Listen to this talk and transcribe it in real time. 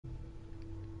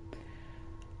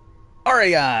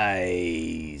Alright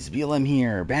guys, BLM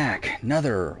here, back,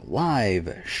 another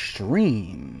live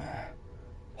stream.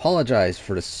 Apologize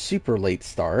for the super late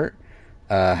start.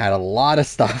 Had a lot of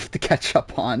stuff to catch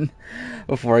up on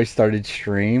before I started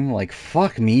stream. Like,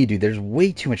 fuck me, dude, there's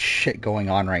way too much shit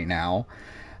going on right now.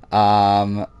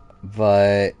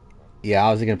 But, yeah,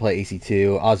 I was gonna play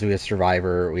AC2. Also, we have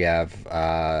Survivor, we have,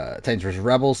 Titans vs.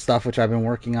 Rebels stuff, which I've been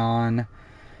working on.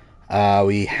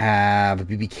 We have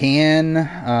BB Can,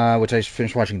 which I just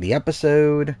finished watching the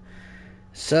episode.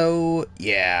 So,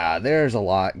 yeah, there's a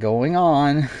lot going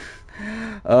on.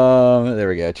 There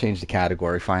we go. Change the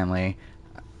category finally.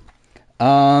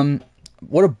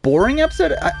 What a boring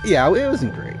episode. Yeah, it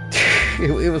wasn't great.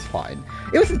 It was fine.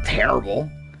 It wasn't terrible.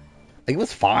 Like, it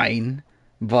was fine.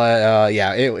 But,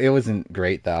 yeah, it wasn't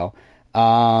great, though.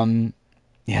 Yeah,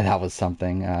 that was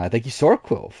something. Thank you,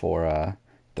 Sorquill, for,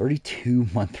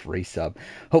 32-month race sub.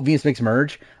 Hope Venus makes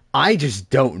merge. I just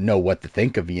don't know what to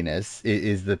think of Venus.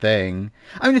 Is the thing.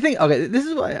 I mean, the thing. Okay, this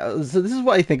is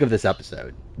what I think of this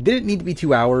episode. Did it need to be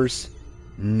 2 hours?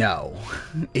 No,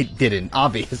 it didn't.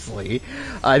 Obviously,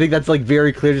 I think that's like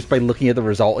very clear just by looking at the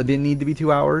result. It didn't need to be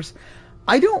 2 hours.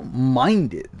 I don't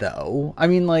mind it though. I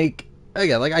mean, like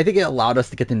again, like I think it allowed us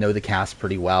to get to know the cast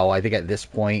pretty well. I think at this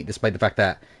point, despite the fact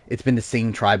that it's been the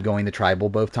same tribe going to tribal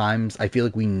both times, I feel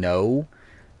like we know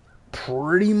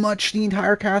pretty much the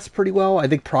entire cast pretty well. I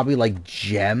think probably like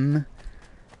Jem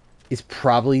is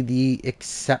probably the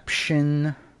exception.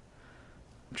 I'm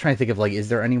trying to think of like, is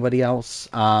there anybody else?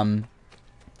 But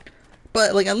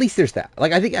like at least there's that.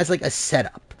 Like I think as like a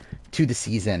setup to the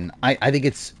season, I think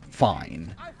it's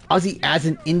fine. Obviously, as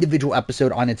an individual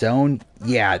episode on its own,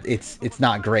 yeah, it's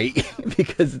not great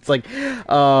because it's like,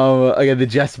 again, the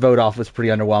Jess vote off was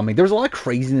pretty underwhelming. There was a lot of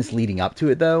craziness leading up to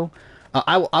it though.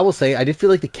 I will say I did feel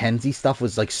like the Kenzie stuff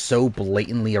was like so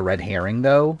blatantly a red herring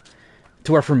though,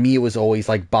 to where for me it was always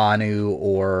like Banu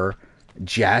or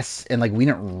Jess, and like we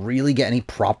didn't really get any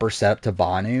proper setup to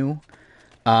Banu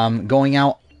going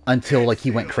out until like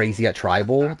he went crazy at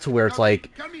Tribal, to where it's like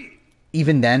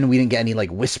even then we didn't get any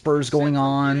like whispers going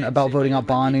on about voting out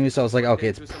Banu, so I was like, okay,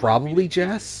 it's probably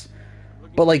Jess.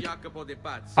 But like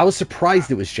I was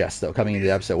surprised it was Jess though coming into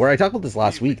the episode. Where I talked about this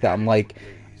last week that I'm like,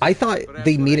 I thought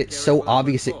they made it so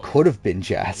obvious it could have been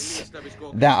Jess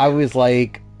that I was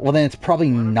like, well then it's probably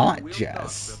not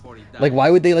Jess. Like why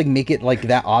would they like make it like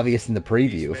that obvious in the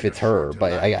preview if it's her?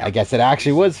 But I guess it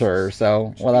actually was her,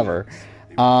 so whatever.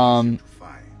 But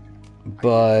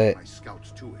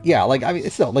yeah, like I mean,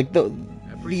 it's still like the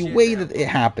way that it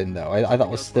happened though, I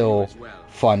thought was still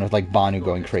fun with like Banu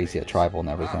going crazy at Tribal and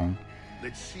everything.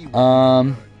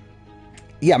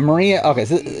 Yeah, Maria. Okay,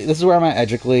 so this is where I'm at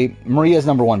edgically. Maria's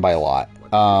number one by a lot.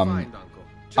 I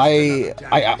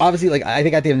obviously like. I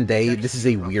think at the end of the day, this is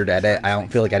a weird edit. I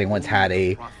don't feel like anyone's had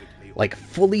a like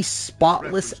fully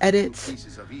spotless edit.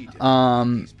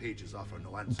 But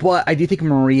I do think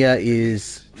Maria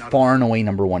is far and away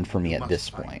number one for me at this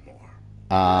point.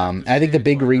 And I think the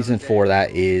big reason for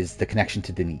that is the connection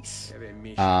to Denise.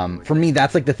 For me,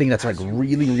 that's like the thing that's like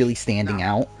really, really standing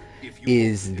out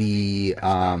is the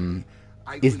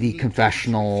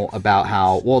confessional about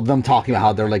how, well, them talking about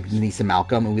how they're like Denise and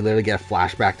Malcolm, and we literally get a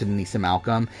flashback to Denise and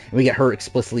Malcolm, and we get her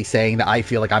explicitly saying that I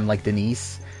feel like I'm like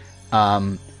Denise.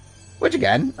 Which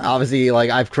again, obviously, like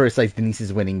I've criticized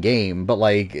Denise's winning game, but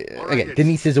like again,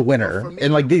 Denise is a winner,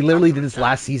 and like they literally did this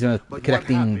last season with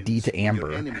connecting D to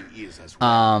Amber.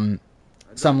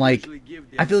 So I'm like,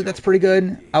 I feel like that's pretty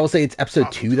good. I will say it's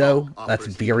episode 2 though. That's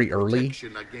very early.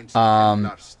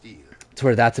 To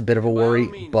where that's a bit of a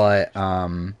worry, but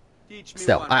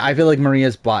still, I feel like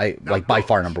Maria's by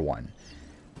far number one.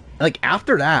 Like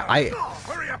after that, I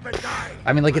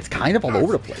mean, like it's kind of all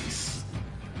over the place.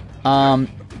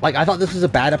 Like I thought this was a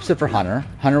bad episode for Hunter.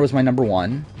 Hunter was my number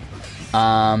one.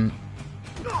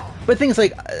 But things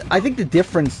like, I think the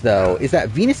difference though is that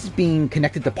Venus is being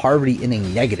connected to Parvati in a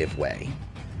negative way,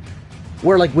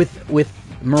 where like with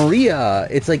Maria,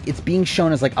 it's like it's being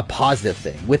shown as like a positive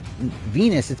thing. With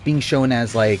Venus, it's being shown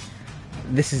as like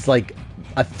this is like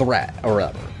a threat or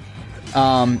whatever.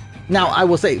 Now I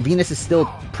will say Venus is still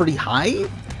pretty high.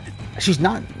 She's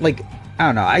not like, I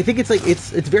don't know. I think it's like it's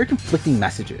very conflicting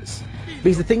messages.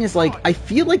 Because the thing is, like, I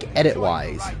feel like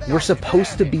edit-wise, we're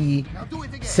supposed to be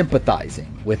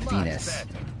sympathizing with Venus,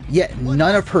 yet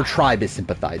none of her tribe is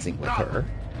sympathizing with her.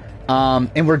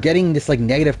 And we're getting this like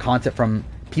negative content from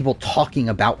people talking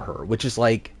about her, which is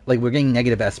like we're getting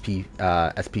negative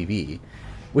SPV,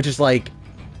 which is like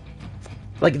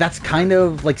that's kind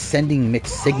of like sending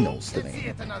mixed signals to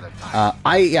me.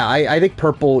 I think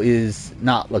Purple is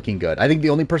not looking good. I think the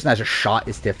only person that has a shot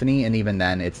is Tiffany, and even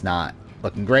then it's not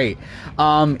looking great.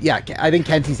 Yeah, I think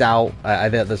Kenzie's out. I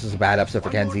think this was a bad episode for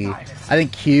Kenzie. I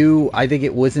think Q, I think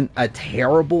it wasn't a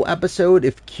terrible episode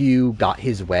if Q got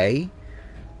his way.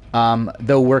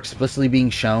 Though we're explicitly being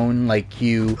shown, like,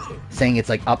 Q saying it's,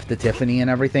 like, up to Tiffany and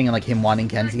everything, and, like, him wanting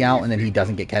Kenzie out, and then he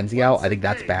doesn't get Kenzie out. I think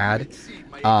that's bad.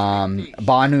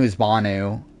 Banu is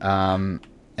Banu.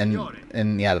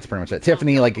 And yeah, that's pretty much it.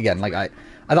 Tiffany, like, again, like, I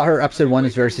thought her episode 1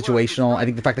 is very situational. I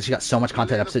think the fact that she got so much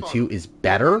content in episode 2 is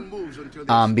better.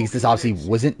 Because this obviously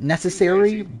wasn't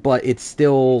necessary, but it's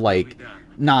still, like,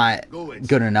 not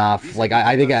good enough. Like,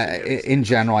 I think in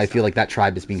general, I feel like that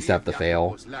tribe is being set up to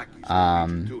fail.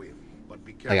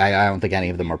 Like, I don't think any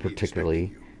of them are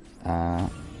particularly,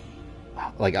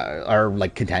 like, are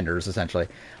like contenders, essentially.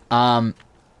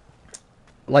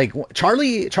 Like,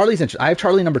 Charlie's interesting. I have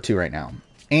Charlie number 2 right now.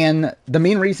 And the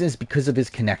main reason is because of his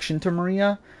connection to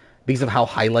Maria, because of how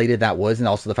highlighted that was, and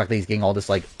also the fact that he's getting all this,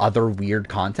 like, other weird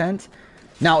content.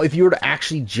 Now, if you were to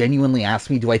actually genuinely ask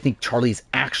me, do I think Charlie's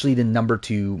actually the number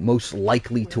 2 most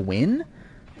likely to win?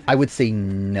 I would say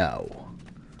no.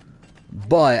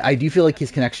 But I do feel like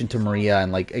his connection to Maria,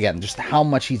 and, like, again, just how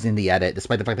much he's in the edit,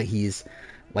 despite the fact that he's,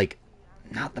 like,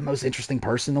 not the most interesting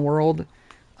person in the world,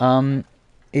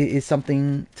 is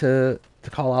something to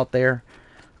call out there.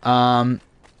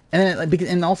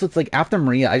 And also it's like after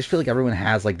Maria, I just feel like everyone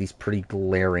has like these pretty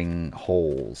glaring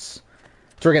holes.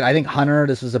 So again, I think Hunter,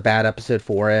 this was a bad episode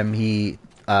for him. He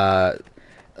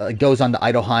goes on the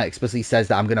idol hunt, explicitly says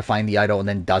that I'm gonna find the idol, and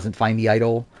then doesn't find the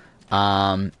idol.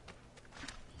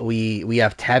 We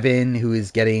have Tevin, who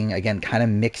is getting, again, kind of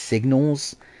mixed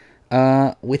signals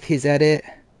with his edit,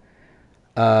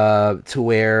 to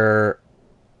where,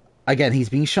 again, he's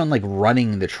being shown like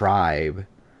running the tribe,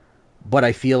 but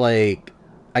I feel like,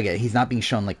 again, he's not being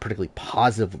shown like particularly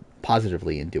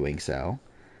positively in doing so.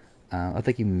 I'll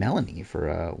thank you, Melanie,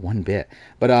 for 1 bit.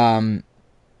 But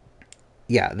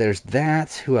yeah, there's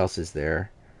that. Who else is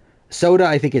there? Soda,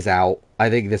 I think, is out. I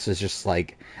think this is just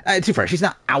like, too fresh. She's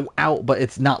not out, but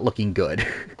it's not looking good.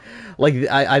 Like,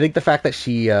 I think the fact that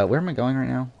she, where am I going right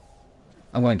now?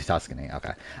 I'm going to Tuscany.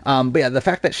 Okay. But yeah, the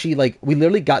fact that she, like, we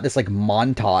literally got this like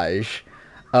montage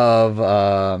of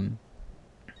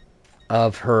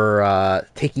her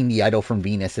taking the idol from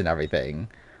Venus and everything.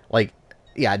 Like,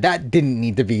 yeah, that didn't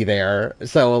need to be there.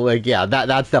 So, like, yeah,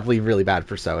 that's definitely really bad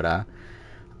for Soda.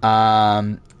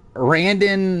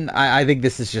 Randon, I think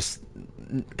this is just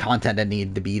content that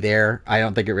needed to be there. I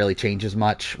don't think it really changes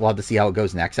much. We'll have to see how it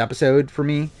goes next episode for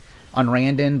me on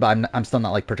Randon, but I'm still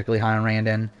not like particularly high on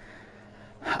Randon.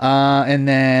 And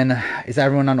then is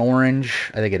everyone on Orange?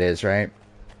 I think it is, right?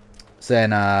 So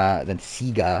then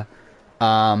Siga.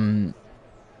 So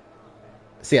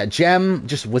yeah, Gem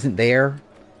just wasn't there.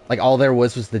 Like, all there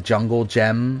was the jungle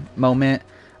Gem moment.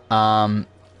 Yeah,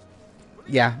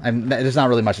 there's not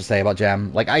really much to say about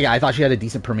Gem. Like, I thought she had a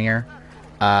decent premiere.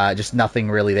 Just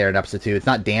nothing really there in episode 2. It's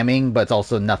not damning, but it's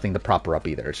also nothing to prop her up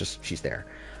either. It's just, she's there.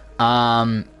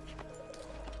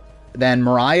 Then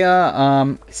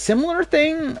Mariah, similar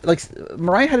thing. Like,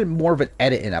 Mariah had more of an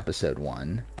edit in episode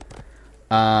 1.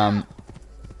 But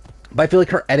I feel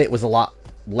like her edit was a lot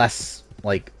less,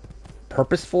 like,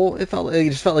 purposeful. It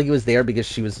just felt like it was there because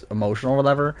she was emotional or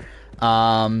whatever.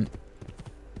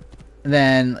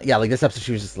 Then, yeah, like, this episode,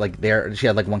 she was just, like, there. She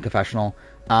had, like, 1 confessional.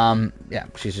 Yeah,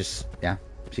 she's just, yeah,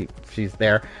 she's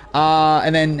there.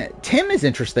 And then Tim is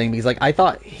interesting because, like, I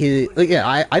thought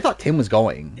I thought Tim was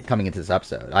coming into this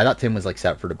episode. I thought Tim was, like,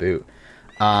 set for the boot.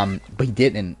 But he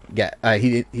didn't get,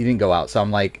 he didn't go out. So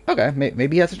I'm like, okay,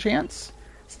 maybe he has a chance.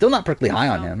 Still not particularly high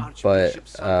on him,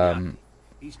 but,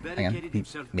 again,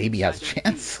 maybe he has a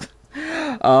chance.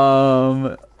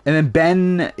 And then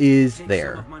Ben is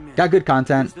there. Got good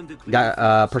content.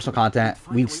 Got personal content.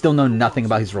 We still know nothing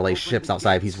about his relationships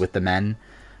outside of he's with the men.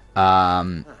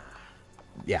 Yeah,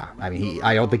 I mean,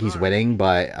 I don't think he's winning,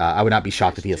 but I would not be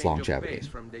shocked if he has longevity.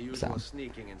 So, I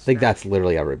think that's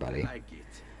literally everybody.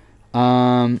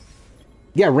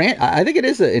 Yeah, I think it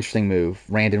is an interesting move,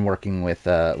 Randon working with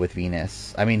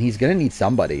Venus. I mean, he's gonna need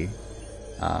somebody.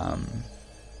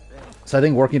 So I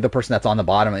think working with the person that's on the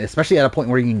bottom, especially at a point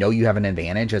where you know you have an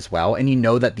advantage as well, and you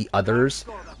know that the others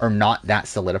are not that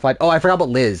solidified. Oh, I forgot about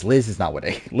Liz. Liz is not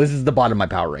winning. Liz is the bottom of my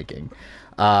power ranking.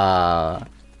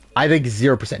 I think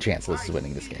 0% chance Liz is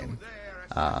winning this game.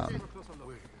 But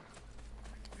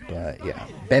yeah,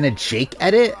 Ben and Jake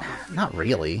edit? Not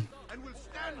really.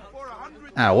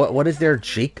 What is their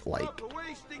Jake like?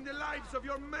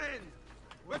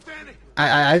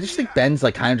 I just think Ben's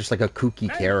like kind of just like a kooky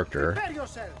character.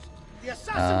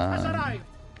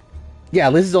 Yeah,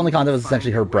 Liz's only content was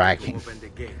essentially her bragging.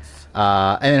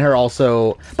 And then her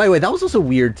also, by the way, that was also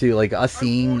weird too, like us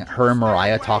seeing her and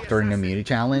Mariah talk during the immunity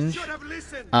challenge,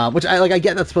 which I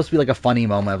get that's supposed to be like a funny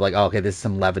moment of like, oh, okay, this is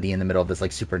some levity in the middle of this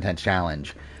like super intense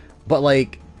challenge, but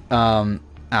like,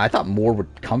 I thought more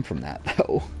would come from that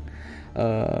though.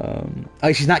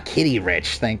 Oh, she's not Kitty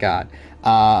Rich, thank God.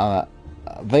 But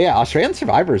yeah, Australian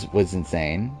Survivors was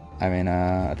insane. I mean,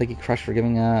 I think he crushed for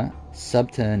giving a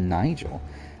sub to Nigel.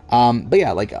 But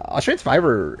yeah, like Australian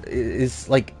Survivor is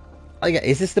like,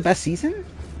 is this the best season?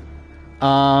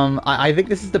 I think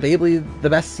this is debatably the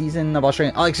best season of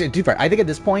Australian. Oh, actually, dude, I think at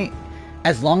this point,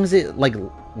 as long as it like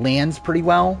lands pretty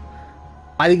well,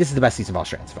 I think this is the best season of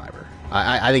Australian Survivor.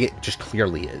 I think it just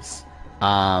clearly is.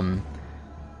 I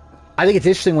think it's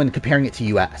interesting when comparing it to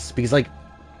US because like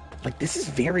this is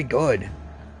very good.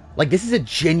 Like this is a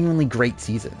genuinely great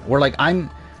season. Where like I'm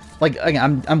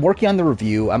working on the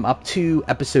review. I'm up to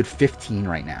episode 15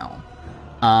 right now.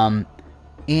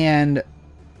 And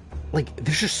like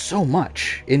there's just so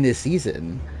much in this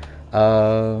season.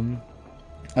 Oh,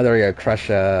 there we go. Crush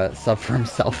sub for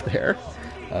himself there.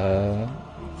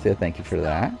 So thank you for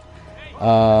that.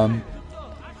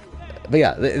 But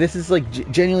yeah, this is like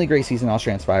genuinely great season of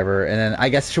Australian Survivor. And then I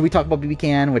guess should we talk about BB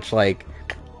Can, which like,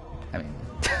 I mean,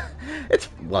 it's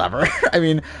whatever. I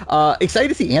mean, excited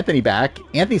to see Anthony back.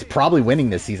 Anthony's probably winning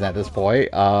this season at this point.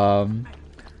 Outside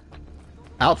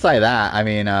of that, I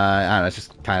mean, I don't know, it's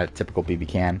just kind of typical BB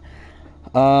Can.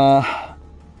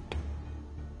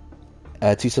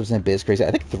 2 subs in Biz crazy.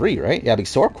 I think 3, right? Yeah,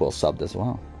 because Sorquil subbed as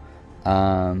well.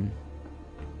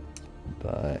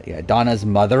 But yeah, Donna's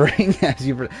mothering, as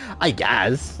you, I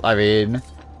guess. I mean,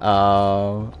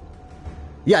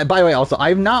 yeah. By the way, also,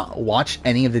 I've not watched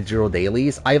any of the Digital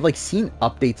Dailies. I've like seen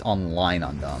updates online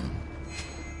on them,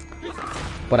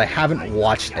 but I haven't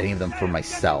watched any of them for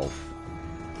myself.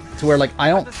 To where like I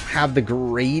don't have the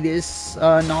greatest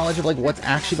knowledge of like what's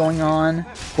actually going on.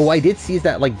 But what I did see is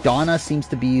that like Donna seems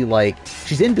to be like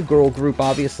she's in the girl group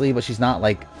obviously, but she's not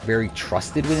like very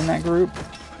trusted within that group.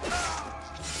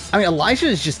 I mean, Elijah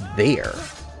is just there.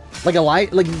 Like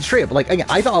straight up, like again,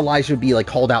 I thought Elijah would be like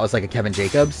called out as like a Kevin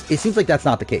Jacobs. It seems like that's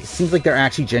not the case. It seems like they're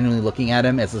actually genuinely looking at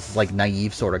him as this like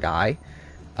naive sort of guy.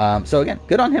 So again,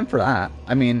 good on him for that.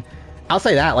 I mean,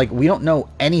 outside of that, like we don't know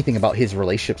anything about his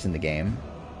relationships in the game.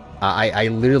 I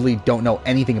literally don't know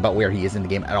anything about where he is in the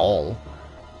game at all.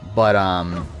 But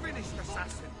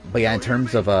yeah, in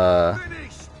terms of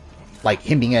like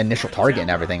him being an initial target and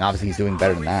everything, obviously he's doing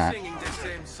better than that.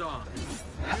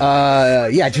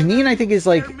 Yeah, Janine I think is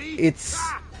like, it's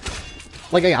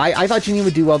like I thought Janine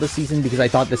would do well this season because I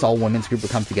thought this all women's group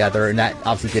would come together, and that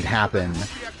obviously did happen.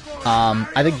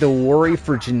 I think the worry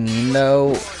for Janine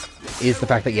though is the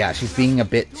fact that yeah, she's being a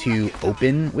bit too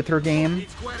open with her game,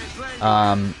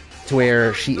 to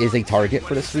where she is a target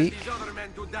for this week.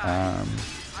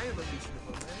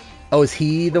 Oh, is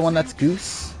he the one that's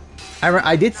Goose?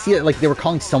 I did see it, like they were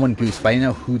calling someone Goose, but I didn't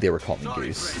know who they were calling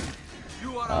Goose.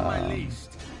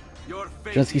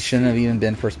 Jelinski shouldn't have even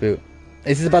been first boot.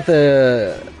 Is this about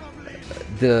the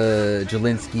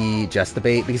Jelinski Jess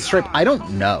debate? Because Stripe, I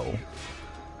don't know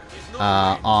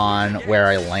on where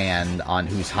I land on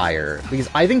who's higher, because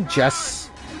I think Jess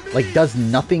like does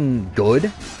nothing good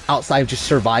outside of just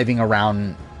surviving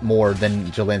around more than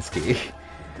Jelinski.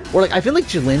 Or like I feel like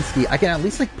Jelinski, I can at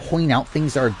least like point out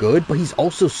things that are good, but he's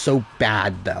also so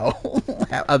bad though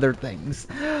at other things.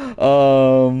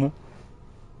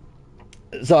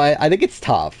 So I think it's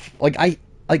tough. Like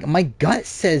my gut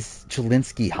says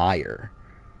Jelinski higher,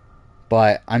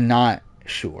 but I'm not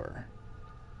sure.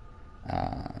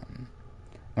 Am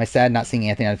I sad not seeing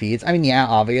Anthony on feeds? I mean, yeah,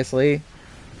 obviously.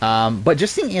 But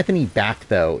just seeing Anthony back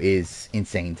though is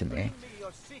insane to me.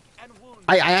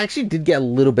 I actually did get a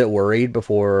little bit worried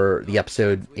before the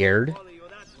episode aired.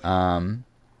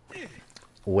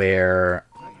 Where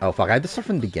oh fuck, I had to start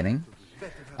from the beginning.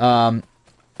 Or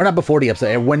not before the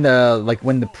episode, when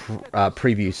the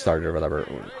preview started or whatever,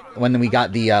 when we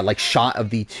got the like shot of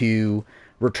the 2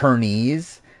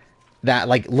 returnees that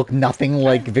like look nothing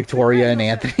like Victoria and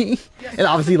Anthony, and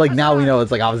obviously like now we know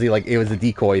it's like obviously like it was a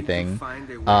decoy thing,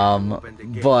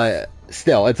 but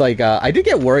still it's like I did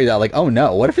get worried that like, oh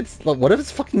no, what if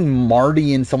it's fucking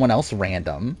Marty and someone else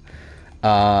random,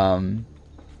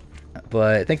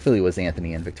 but thankfully it was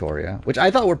Anthony and Victoria, which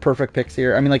I thought were perfect picks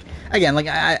here. I mean, like, again, like,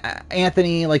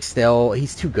 Anthony, like, still,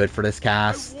 he's too good for this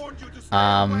cast. And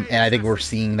I think we're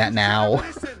seeing that now.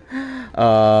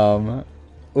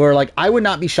 Where, like, I would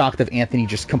not be shocked if Anthony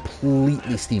just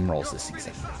completely steamrolls this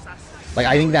season. Like,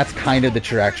 I think that's kind of the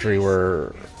trajectory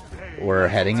we're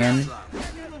heading in.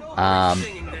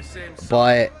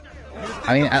 But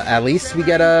I mean, at least we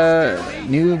get a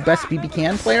new best BB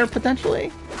Can player potentially.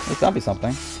 At least that'll be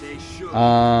something.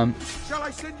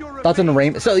 Thoughts on the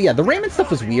Raymond? So yeah, the Raymond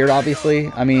stuff was weird. Obviously,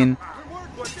 I mean,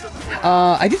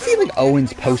 I did see like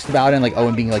Owen's post about it, and like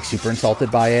Owen being like super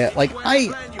insulted by it. Like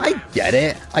I get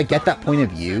it. I get that point of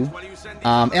view.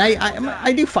 And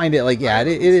I do find it like, yeah,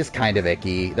 it is kind of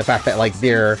icky. The fact that like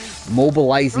they're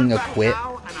mobilizing a quit,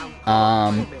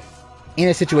 in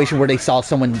a situation where they saw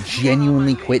someone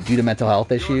genuinely quit due to mental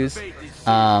health issues,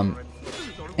 and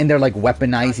they're like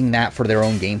weaponizing that for their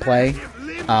own gameplay.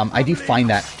 I do find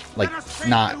that like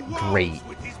not great.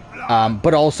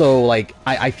 But also like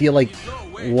I feel like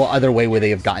what other way would they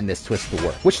have gotten this twist to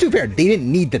work? Which, to be fair, they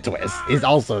didn't need the twist, is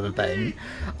also the thing.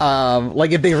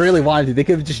 Like, if they really wanted to, they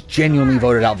could have just genuinely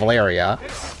voted out Valeria.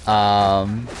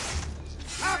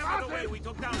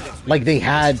 Like, they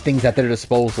had things at their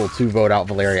disposal to vote out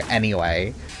Valeria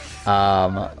anyway.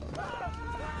 But,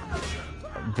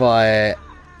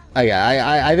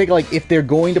 I think, like, if they're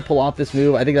going to pull off this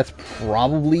move, I think that's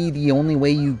probably the only way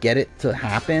you get it to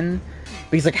happen.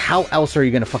 Because, like, how else are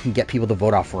you going to fucking get people to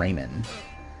vote off Raymond?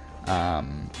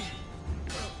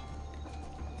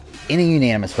 In a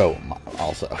unanimous vote,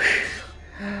 also.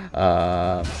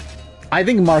 I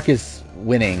think Mark is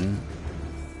winning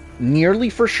nearly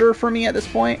for sure for me at this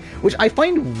point, which I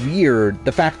find weird,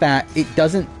 the fact that it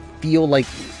doesn't feel like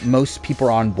most people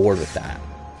are on board with that.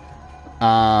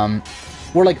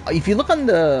 Where, like, if you look on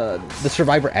the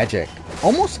Survivor Edgic,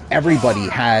 almost everybody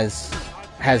has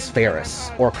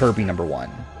Ferris or Kirby #1.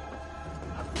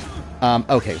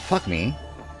 Okay, fuck me.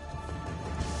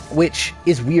 Which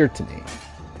is weird to me.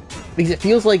 Because it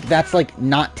feels like that's, like,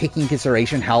 not taking into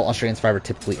consideration how Australian Survivor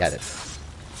typically edits.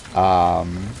 I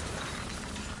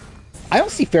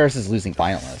don't see Ferris as losing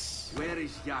finalists.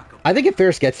 I think if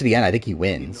Ferris gets to the end, I think he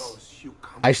wins.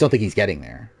 I still think he's getting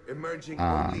there.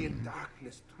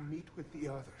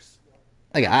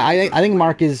 Like, I think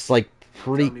Mark is, like,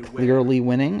 pretty clearly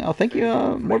winning. Oh, thank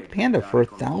you, More Panda, for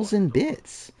 1,000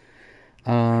 bits.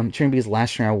 Cheering because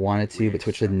last year I wanted to, but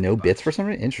Twitch said no bits for some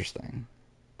reason. Interesting.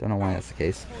 Don't know why that's the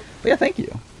case. But yeah, thank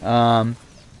you.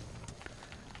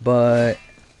 But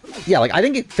yeah, like, I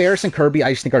think Ferris and Kirby,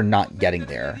 I just think are not getting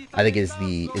there. I think is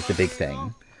the big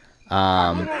thing.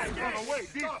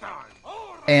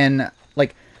 And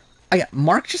like,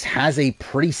 Mark just has a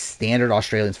pretty standard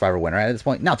Australian Survivor winner at this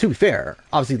point. Now, to be fair,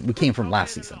 obviously we came from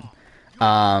last season,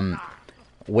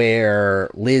 where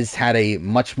Liz had a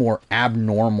much more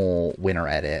abnormal winner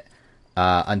edit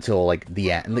until like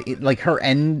the end. Like her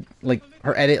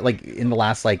edit like in the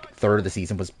last like third of the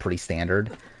season was pretty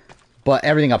standard, but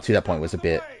everything up to that point was a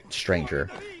bit stranger.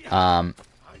 But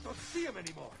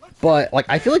like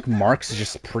I feel like Mark's is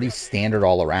just pretty standard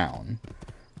all around.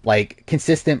 Like,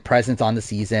 consistent presence on the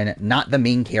season, not the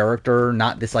main character,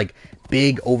 not this, like,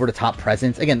 big over-the-top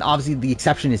presence. Again, obviously, the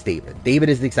exception is David. David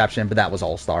is the exception, but that was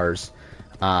All-Stars.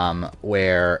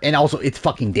 And also, it's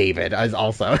fucking David, as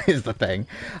also is the thing.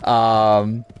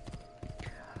 And,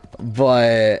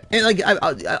 like,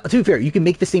 to be fair, you can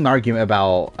make the same argument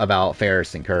about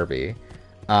Ferris and Kirby.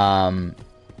 But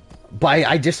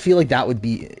I just feel like that would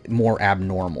be more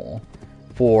abnormal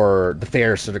for the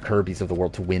Ferris or the Kirbys of the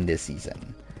world to win this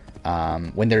season.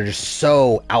 When they're just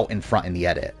so out in front in the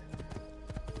edit.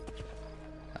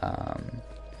 And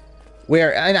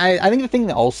I think the thing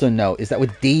to also note is that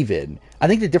with David, I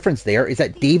think the difference there is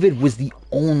that David was the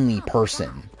only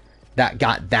person that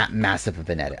got that massive of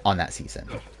an edit on that season.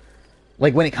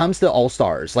 Like, when it comes to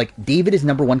All-Stars, like, David is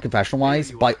 #1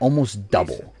 confessional-wise by almost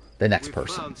double the next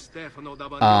person.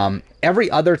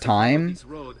 Every other time,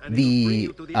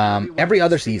 every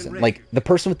other season, like, the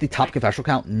person with the top confessional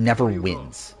count never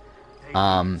wins.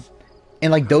 And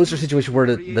like those are situations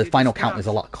where the final count is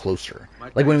a lot closer.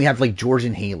 Like when we have like George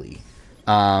and Haley.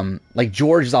 Like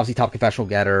George is obviously top confessional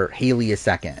getter. Haley is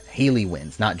second. Haley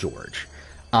wins, not George.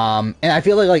 And I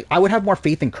feel like I would have more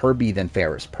faith in Kirby than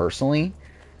Ferris personally.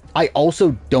 I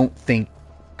also don't think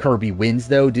Kirby wins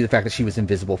though, due to the fact that she was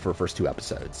invisible for the first 2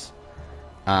 episodes.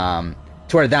 To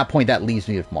where at that point that leaves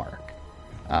me with Mark.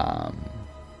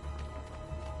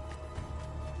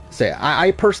 So yeah,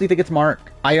 I personally think it's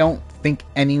Mark. I don't think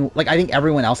I think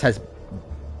everyone else has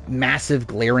massive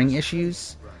glaring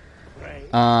issues.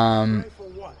 To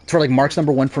where like Mark's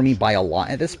 #1 for me by a lot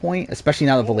at this point, especially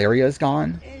now that Valeria is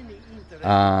gone.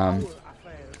 And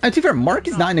to be fair, Mark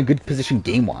is not in a good position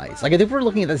game-wise. Like, I think if we're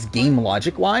looking at this game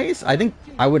logic-wise, I think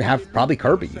I would have probably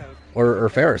Kirby or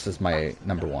Ferris as my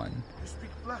 #1.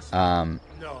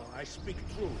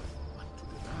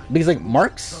 Because like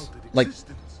Mark's like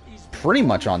pretty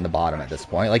much on the bottom at this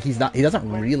point. Like he doesn't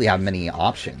really have many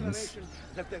options.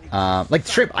 Like,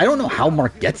 straight, I don't know how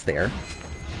Mark gets there.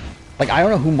 Like, I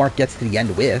don't know who Mark gets to the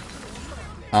end with.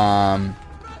 But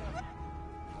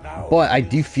I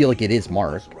do feel like it is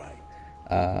Mark.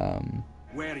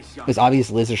 It's obvious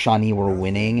Liz or Shawnee were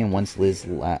winning, and once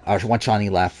Shawnee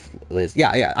left, Liz.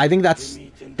 Yeah. I think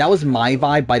that was my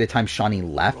vibe by the time Shawnee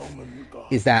left.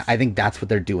 Is that I think that's what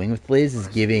they're doing with Liz, is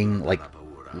giving like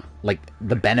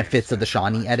the benefits of the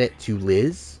Shawnee edit to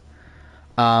Liz.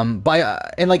 I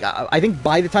think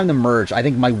by the time the merge, I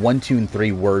think my 1, 2, and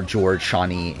 3 were George,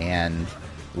 Shawnee, and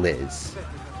Liz.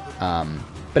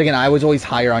 But again, I was always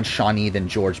higher on Shawnee than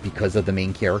George because of the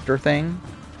main character thing.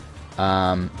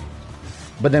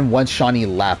 But then once Shawnee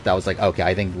left, I was like, okay,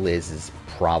 I think Liz is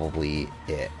probably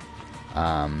it.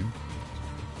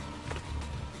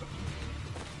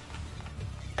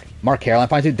 Mark Caroline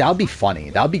finds it. That would be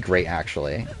funny. That would be great,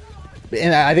 actually.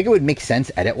 And I think it would make sense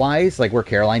edit-wise, like where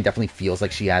Caroline definitely feels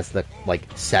like she has the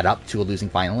setup to a losing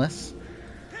finalist.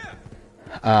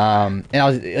 And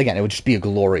again, it would just be a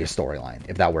glorious storyline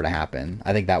if that were to happen.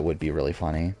 I think that would be really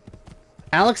funny.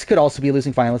 Alex could also be a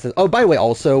losing finalist. Oh, by the way,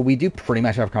 also, we do pretty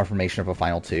much have confirmation of a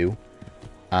final 2.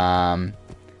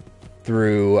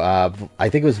 Through, I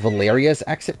think it was Valeria's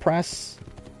exit press,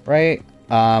 right?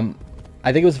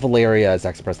 I think it was Valeria's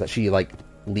exit press that she,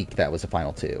 leaked that was a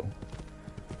final 2.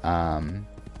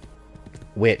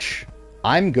 Which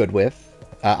I'm good with.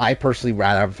 I personally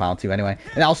rather have a final 2 anyway.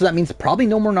 And also that means probably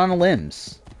no more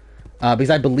non-limbs. Because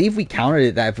I believe we counted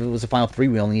it that if it was a final 3,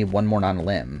 we only need 1 more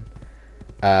non-limb.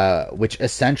 Which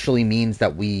essentially means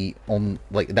that we don't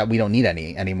need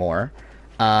any anymore,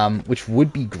 which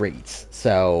would be great.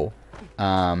 So,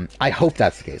 I hope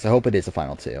that's the case. I hope it is a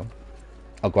final 2.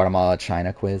 Oh, Guatemala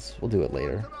China quiz. We'll do it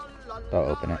later. I'll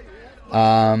open it.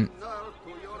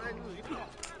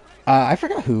 I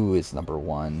forgot who is number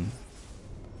 1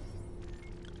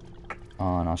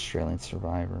 on Australian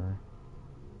Survivor.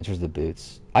 In terms of the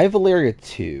boots, I have Valeria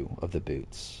 2 of the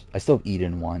boots. I still have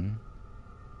Eden 1.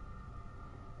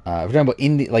 We're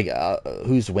talking about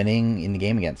who's winning in the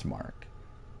game against Mark.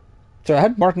 So I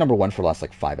had Mark number 1 for the last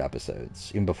 5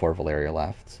 episodes, even before Valeria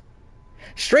left.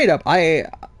 Straight up,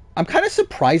 I'm kind of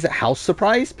surprised at how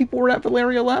surprised people were that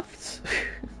Valeria left.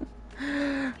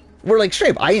 We're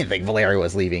straight up, I didn't think Valeria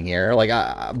was leaving here.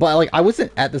 But I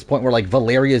wasn't at this point where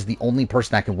Valeria is the only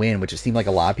person that can win, which it seemed like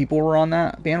a lot of people were on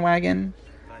that bandwagon.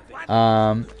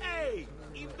 I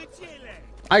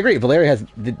agree. Valeria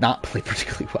did not play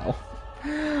particularly well.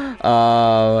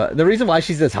 The reason why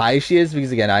she's as high as she is,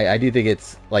 because again, I do think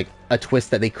it's a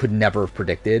twist that they could never have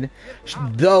predicted.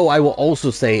 Though I will also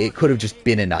say it could have just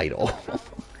been an idol.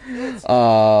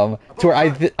 To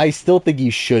where I still think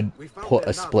you should put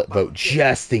a split vote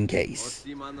just in case.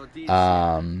 To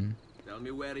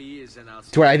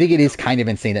where I think it is kind of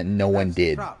insane that no one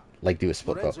did do a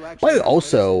split vote. But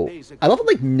also, I love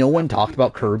that no one talked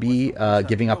about Kirby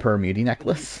giving up her immunity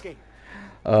necklace.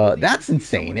 That's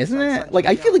insane, isn't it?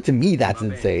 I feel to me that's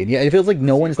insane. Yeah, it feels like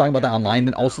no one is talking about that online,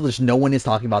 and also there's no one is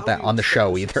talking about that on the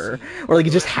show either. Or it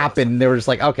just happened, they were just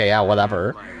okay, yeah,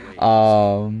 whatever.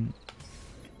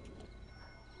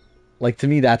 To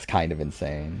me that's kind of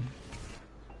insane.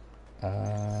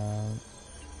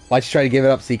 Why'd you try to give it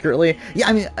up secretly? Yeah,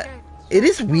 I mean, it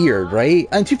is weird, right?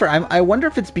 And too far, I wonder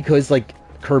if it's because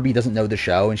Kirby doesn't know the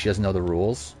show and she doesn't know the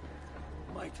rules.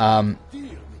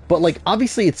 But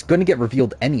obviously it's going to get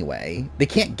revealed anyway. They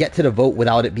can't get to the vote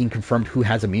without it being confirmed who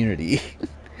has immunity.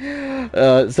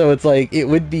 So it's it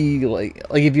would be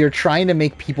if you're trying to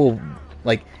make people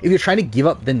if you're trying to give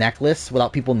up the necklace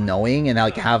without people knowing and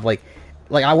have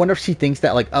I wonder if she thinks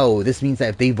that oh, this means that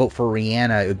if they vote for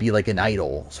Rihanna it would be an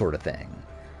idol sort of thing.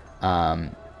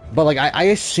 But I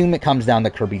assume it comes down to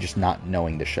Kirby just not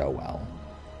knowing the show well.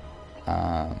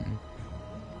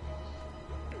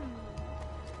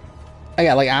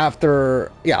 Yeah, I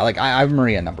have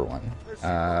Maria number 1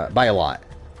 by a lot.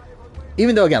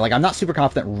 Even though again, I'm not super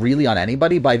confident really on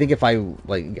anybody, but I think if I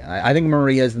think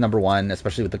Maria is number 1,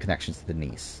 especially with the connections to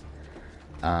Denise.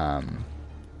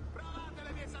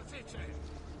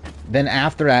 Then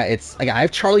after that, it's I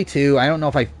have Charlie 2. I don't know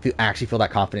if I actually feel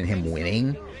that confident in him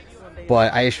winning,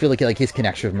 but I just feel like his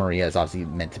connection with Maria is obviously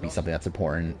meant to be something that's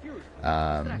important.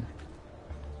 Then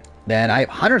I have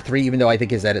Hunter 3, even though I think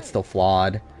his edit's still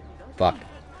flawed. Fuck.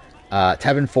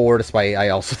 Tevin 4, despite I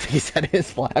also think his edit is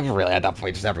flawed. I've really at that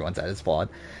point just everyone's edit is flawed.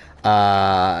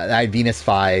 I had Venus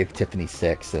 5, Tiffany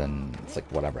 6, and it's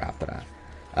whatever after that.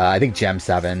 I think Gem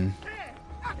 7.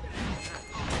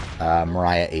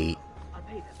 Mariah 8.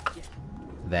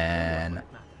 Then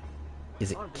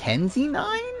is it Kenzie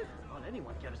 9?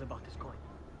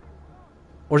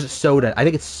 Or is it Soda? I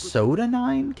think it's Soda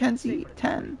 9, Kenzie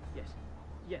 10.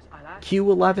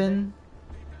 Q11.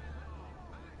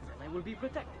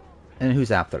 And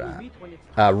who's after that?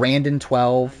 Randon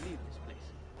 12.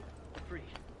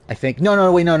 I think.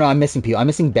 No, wait, no, I'm missing people. I'm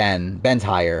missing Ben. Ben's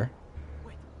higher.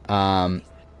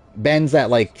 Ben's at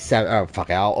like 7. Oh, fuck,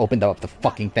 I'll open up the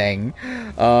fucking thing.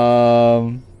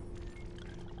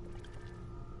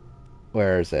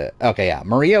 Where is it? Okay, yeah.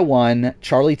 Maria 1,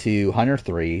 Charlie 2, Hunter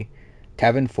 3,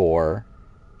 Kevin 4,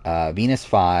 Venus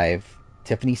 5,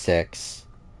 Tiffany 6,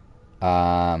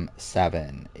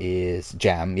 7 is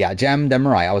Jem. Yeah, Jem, then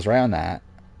Mariah. I was right on that.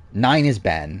 9 is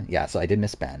Ben. Yeah, so I did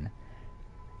miss Ben.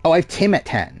 Oh, I have Tim at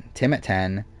 10. Tim at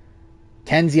 10.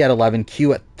 Kenzie at 11.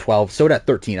 Q at 12. Soda at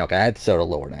 13. Okay, I had Soda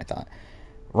lower than I thought.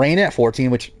 Rain at 14,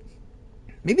 which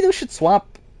maybe those should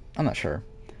swap. I'm not sure.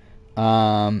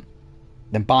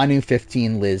 Then Banu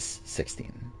 15, Liz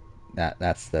 16.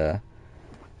 That's the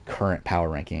current power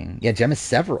ranking. Yeah, Gem is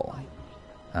several.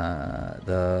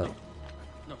 The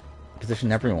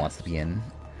position everyone wants to be in.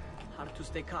 Hard to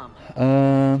stay calm.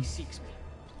 He seeks me.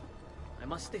 I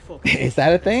must stay focused. Is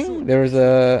that a thing? There was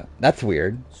a... That's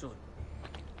weird.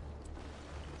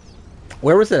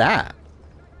 Where was it at?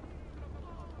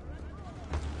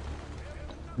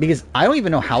 Because I don't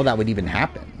even know how that would even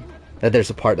happen. That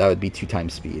there's a part that would be 2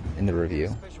 times speed in the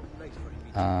review.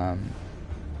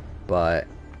 But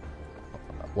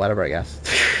whatever, I guess.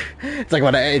 It's like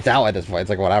it's out at this point. It's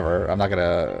like whatever. I'm not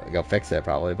gonna go fix it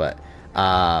probably, but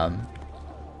yeah,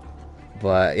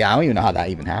 I don't even know how that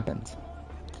even happens.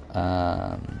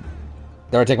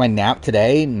 Did I take my nap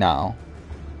today? No.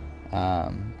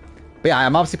 But yeah,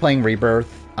 I'm obviously playing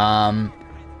Rebirth.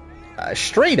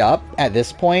 Straight up at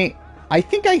this point, I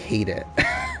think I hate it.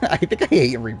 I think I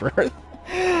hate Rebirth.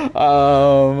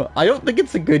 I don't think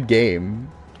it's a good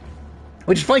game.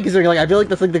 Which is funny because like I feel like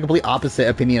that's like the complete opposite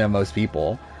opinion of most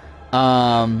people.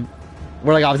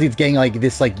 Where like obviously it's getting like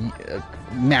this like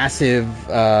massive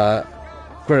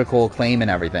critical acclaim and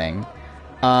everything.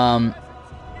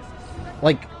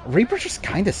 Like Rebirth just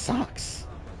kind of sucks.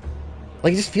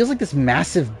 Like it just feels like this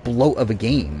massive bloat of a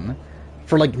game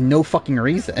for like no fucking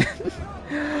reason.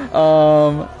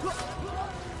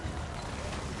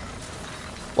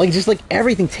 Like, just, like,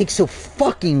 everything takes so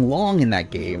fucking long in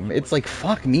that game. It's like,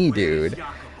 fuck me, dude.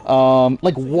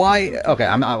 Like, why... Okay,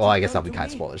 I'm not... Well, I guess that'll be kind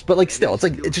of spoilers. But, like, still, it's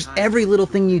like, it's just every little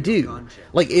thing you do.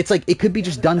 Like, it's like, it could be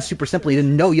just done super simply.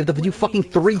 Then, no, you have to do fucking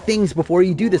 3 things before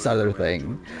you do this other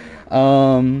thing.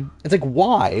 It's like,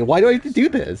 why? Why do I have to do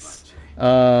this?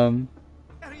 Again,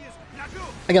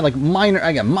 like,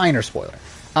 minor spoiler.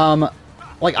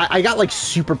 Like, I got, like,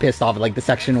 super pissed off at, like, the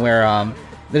section where,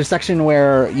 there's a section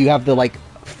where you have to, like,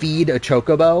 feed a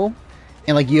chocobo,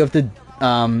 and like you have to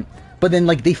but then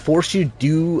like they force you to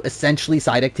do essentially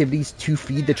side activities to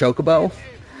feed the chocobo,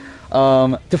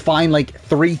 to find like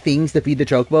 3 things to feed the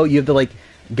chocobo. You have to like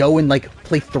go and like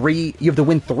play 3, you have to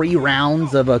win 3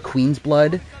 rounds of a Queen's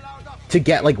Blood to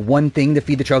get like 1 thing to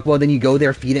feed the chocobo. Then you go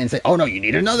there, feed it, and say, oh no, you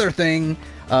need another thing.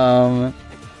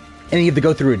 And then you have to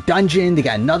go through a dungeon to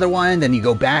get another one. Then you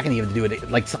go back and you have to do it.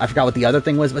 Like, I forgot what the other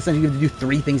thing was, but essentially you have to do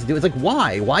 3 things to do it. It's like,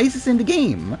 why? Why is this in the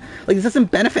game? Like, this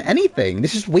doesn't benefit anything.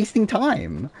 This is just wasting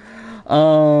time.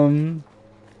 And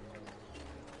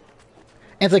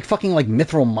it's like fucking, like,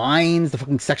 Mithril Mines. The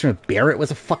fucking section with Barret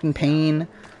was a fucking pain.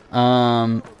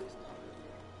 And,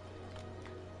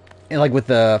 like, with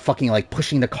the fucking, like,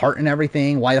 pushing the cart and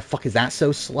everything. Why the fuck is that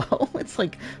so slow? It's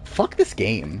like, fuck this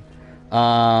game.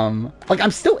 Like,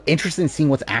 I'm still interested in seeing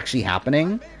what's actually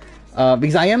happening,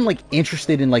 because I am, like,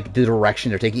 interested in, like, the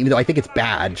direction they're taking, even though I think it's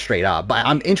bad, straight up, but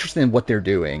I'm interested in what they're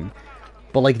doing.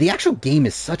 But, like, the actual game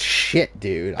is such shit,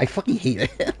 dude. I fucking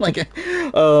hate it. Like,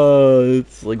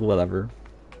 it's, like, whatever.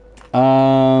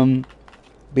 But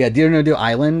yeah, Dear No Do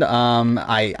Island,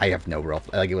 I have no real,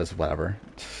 like, it was whatever.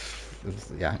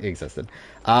 Yeah, it existed.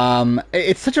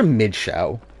 It's such a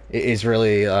mid-show, is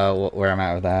really, where I'm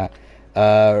at with that.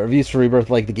 Reviews for Rebirth,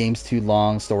 like, the game's too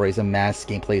long, story's a mess,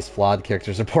 gameplay is flawed,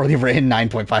 characters are poorly written,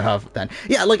 9.5 out of 10.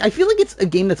 Yeah, like, I feel like it's a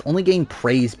game that's only getting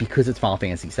praised because it's Final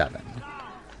Fantasy VII.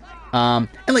 And,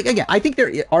 like, again, I think there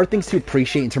are things to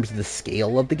appreciate in terms of the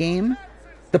scale of the game.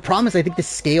 The problem is I think the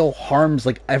scale harms,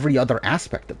 like, every other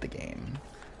aspect of the game.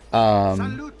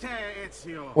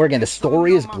 Where, again, the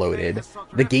story is bloated,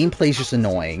 the gameplay is just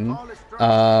annoying,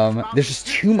 there's just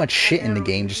too much shit in the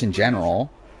game, just in general.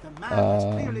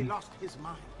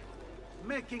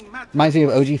 Reminds me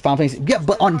of OG Final Fantasy. Yeah,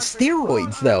 but on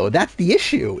steroids, though. That's the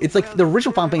issue. It's like the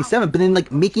original Final Fantasy 7, but then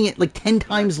like making it like 10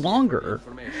 times longer.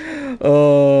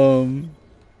 And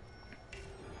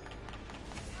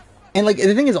like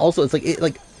the thing is also, it's like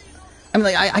I mean,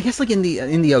 like I guess like in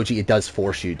the OG, it does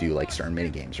force you to do like certain mini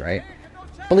games, right?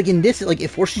 But like in this, like it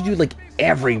forces you to do like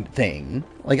everything.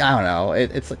 Like I don't know,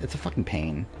 it's a fucking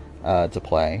pain to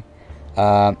play.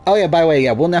 Oh yeah, by the way,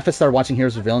 yeah, Will Neff has started watching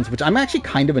Heroes of Villains, which I'm actually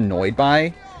kind of annoyed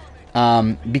by,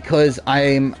 because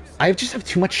I just have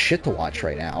too much shit to watch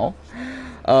right now.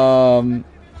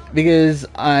 Because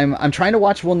I'm trying to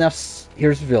watch Will Neff's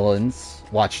Heroes of Villains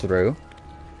watch through.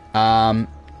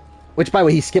 Which, by the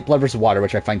way, he skipped Blood vs. Water,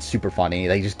 which I find super funny.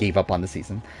 They just gave up on the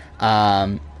season.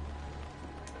 I'm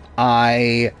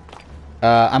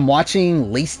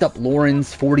watching Laced Up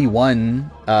Lauren's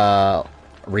 41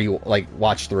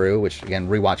 watch through, which again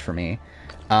rewatch for me.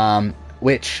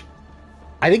 Which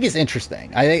I think is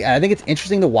interesting. I think it's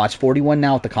interesting to watch 41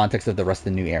 now with the context of the rest of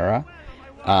the new era.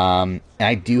 And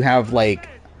I do have like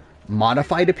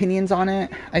modified opinions on it,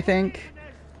 I think.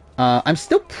 I'm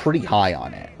still pretty high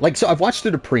on it. Like, so I've watched through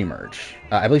the pre-merge.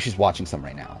 I believe she's watching some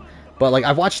right now. But, like,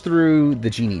 I've watched through the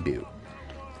Genie boot.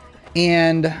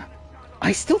 And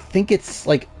I still think it's,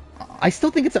 like, an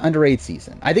underrated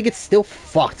season. I think it's still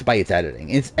fucked by its editing.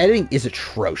 Its editing is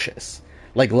atrocious.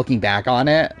 Like, looking back on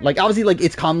it. Like, obviously, like,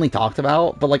 it's commonly talked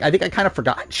about. But, like, I think I kind of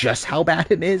forgot just how bad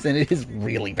it is. And it is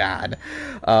really bad.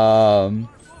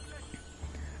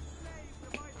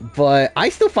 But I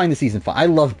still find the season fun. I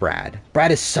love Brad.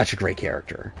 Brad is such a great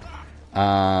character.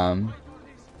 So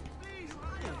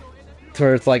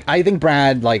it's like, I think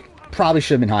Brad, like, probably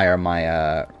should have been higher on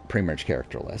my pre-merge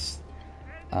character list.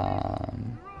 Why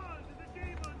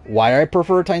I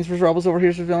prefer Titans vs. Rebels over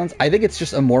Heroes vs. Villains? I think it's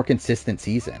just a more consistent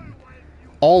season.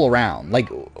 All around. Like,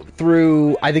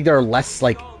 I think there are less,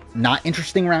 like, not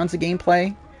interesting rounds of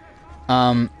gameplay.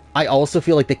 I also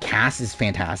feel like the cast is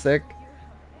fantastic.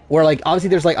 Where, like, obviously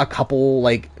there's, like, a couple,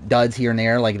 like, duds here and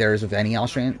there, like there's with any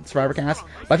Australian Survivor cast.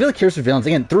 But I feel like Heroes of Villains,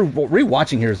 again, through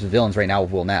rewatching Heroes of Villains right now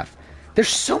with Will Neff, there's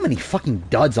so many fucking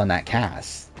duds on that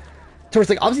cast. So it's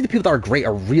like, obviously the people that are great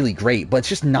are really great, but it's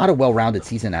just not a well-rounded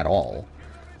season at all.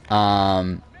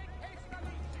 To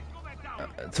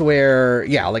where,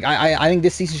 yeah, like, I think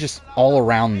this season's just all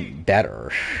around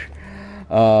better.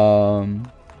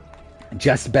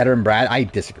 Jess better than Brad? I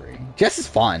disagree. Jess is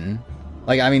fun.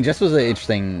 Like, I mean, Jess was an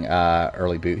interesting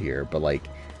early boot here, but, like,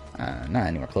 not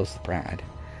anywhere close to Brad.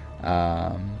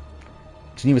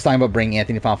 Janine was talking about bringing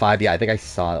Anthony to Final 5. Yeah, I think I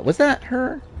saw that. Was that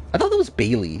her? I thought that was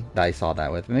Bailey that I saw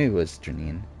that with. Maybe it was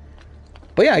Janine.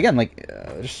 But, yeah, again, like,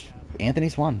 just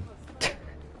Anthony's one.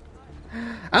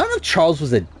 I don't know if Charles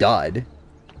was a dud.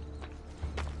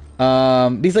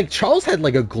 Because, like, Charles had,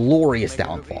 like, a glorious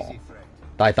downfall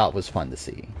that I thought was fun to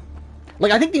see.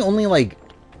 Like, I think the only, like...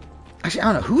 Actually,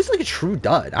 I don't know. Who's, like, a true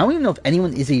dud? I don't even know if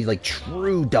anyone is a, like,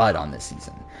 true dud on this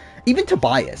season. Even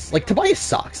Tobias. Like, Tobias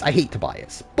sucks. I hate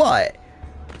Tobias. But,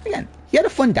 again, he had a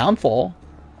fun downfall.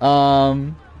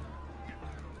 And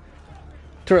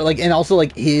also,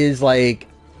 like, his, like,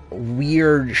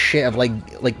 weird shit of,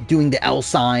 like doing the L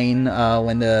sign,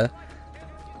 when the...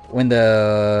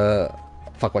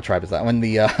 Fuck, what tribe is that? When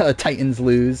the, Titans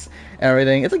lose and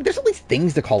everything. It's like, there's all these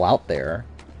things to call out there.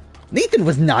 Nathan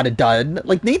was not a dud.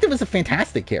 Like, Nathan was a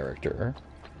fantastic character.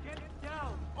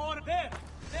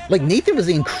 Like, Nathan was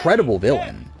an incredible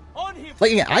villain.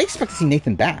 Like, again, I expect to see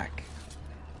Nathan back.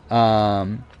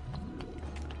 Like,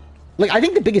 I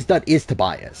think the biggest dud is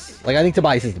Tobias. Like, I think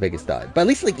Tobias is the biggest dud. But at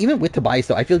least, like, even with Tobias,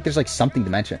 though, I feel like there's, like, something to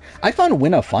mention. I found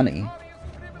Winna funny.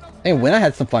 And Winna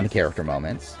had some fun character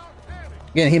moments.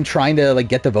 Again, him trying to, like,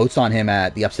 get the votes on him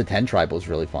at the Upset 10 Tribal was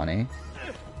really funny.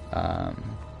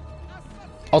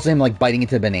 Also, him, like, biting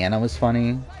into a banana was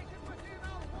funny.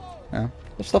 Yeah,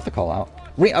 there's stuff to call out.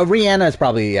 Rihanna is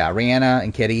probably, yeah, Rihanna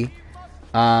and Kitty.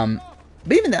 But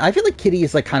even then, I feel like Kitty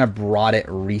has, like, kind of brought it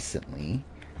recently.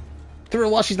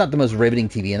 While she's not the most riveting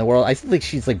TV in the world, I still think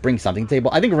she's, like, bringing something to the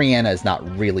table. I think Rihanna is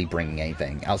not really bringing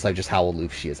anything outside of just how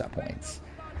aloof she is at points.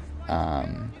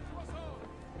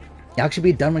 It'll actually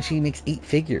be done when she makes 8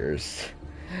 figures.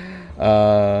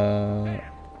 I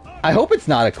hope it's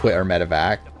not a quit or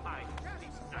medevac.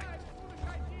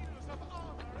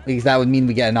 Because that would mean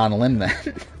we get an on a limb then.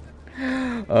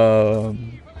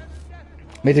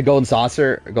 Made it Golden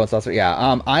Saucer. Golden Saucer,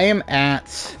 yeah. I am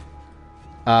at...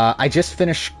 I just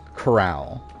finished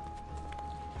Corral.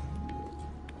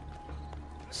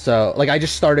 So, like, I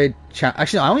just started...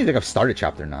 Actually, no, I don't even think I've started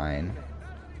Chapter 9.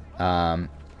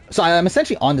 So I'm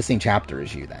essentially on the same chapter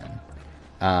as you then.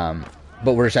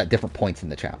 But we're just at different points in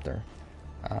the chapter.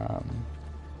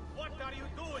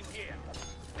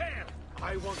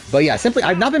 But yeah, simply,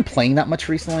 I've not been playing that much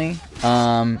recently.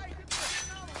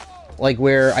 Like,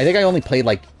 where I think I only played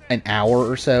like an hour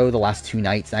or so the last 2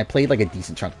 nights, and I played like a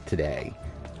decent chunk today.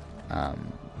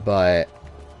 But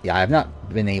Yeah, I've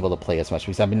not been able to play as much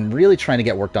because I've been really trying to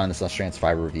get work done on this Let's Dance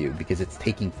 5 review because it's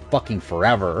taking fucking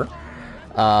forever.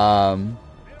 I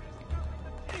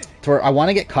want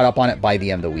to get caught up on it by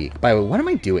the end of the week. By the way, what am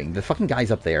I doing? The fucking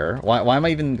guy's up there. Why am I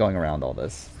even going around all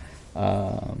this?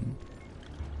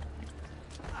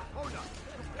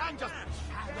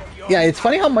 Yeah, it's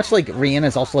funny how much like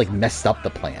Rihanna's also like messed up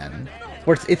the plan.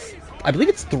 Where it's I believe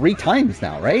it's 3 times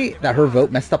now, right? That her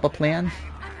vote messed up a plan.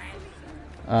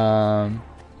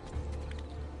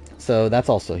 So that's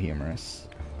also humorous.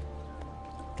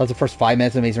 That's the first 5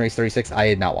 minutes of Amazing Race 36. I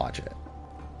did not watch it.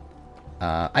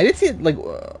 I did see it, like,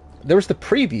 there was the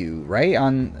preview, right,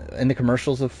 in the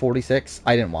commercials of 46.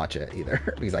 I didn't watch it either,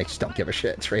 because I just don't give a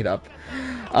shit, straight up.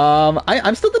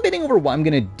 I'm still debating over what I'm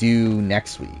going to do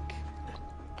next week.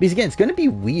 Because, again, it's going to be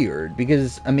weird,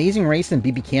 because Amazing Race and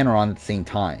BB Can are on at the same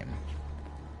time.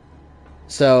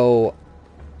 So,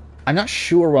 I'm not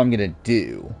sure what I'm going to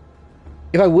do.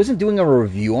 If I wasn't doing a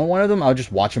review on one of them, I would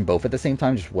just watch them both at the same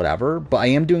time, just whatever. But I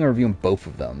am doing a review on both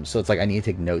of them, so it's like I need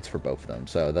to take notes for both of them.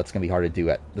 So that's going to be hard to do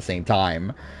at the same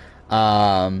time.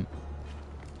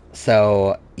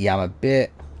 So, yeah, I'm a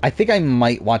bit... I think I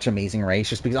might watch Amazing Race,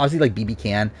 just because obviously, like, BB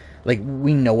Can, like,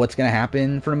 we know what's going to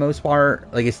happen for the most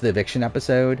part. Like, it's the eviction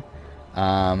episode.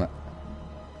 So,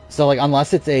 like,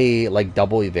 unless it's a, like,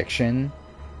 double eviction,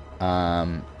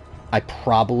 I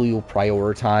probably will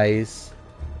prioritize...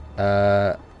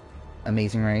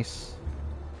 Amazing Race.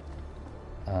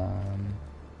 I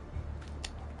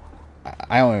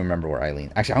don't even remember where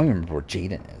Eileen... Actually, I don't even remember where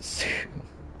Jaden is.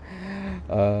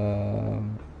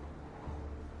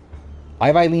 I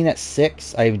have Eileen at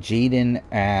 6. I have Jaden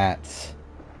at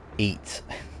 8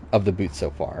 of the boots so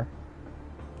far.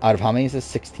 Out of how many is this?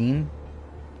 16?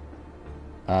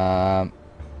 Yeah,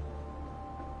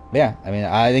 I mean,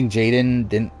 I think Jaden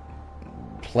didn't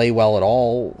play well at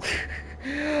all.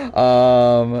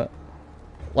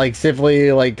 Like,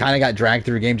 simply, like, kind of got dragged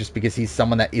through a game just because he's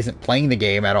someone that isn't playing the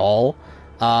game at all.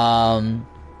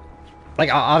 Like,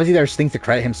 obviously there's things to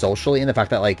credit him socially, and the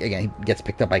fact that, like, again, he gets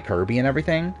picked up by Kirby and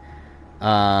everything.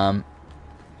 But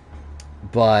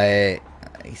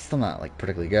he's still not, like,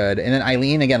 particularly good. And then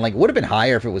Eileen, again, like, would have been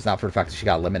higher if it was not for the fact that she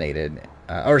got eliminated.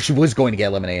 Or she was going to get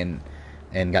eliminated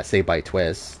and got saved by a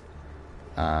twist.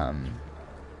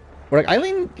 Where, like,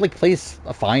 Eileen, like, plays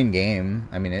a fine game.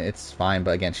 I mean, it's fine,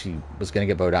 but again, she was going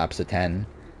to get voted opposite 10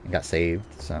 and got saved,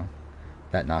 so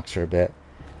that knocks her a bit.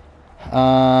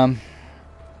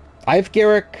 I have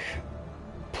Garrick,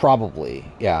 probably.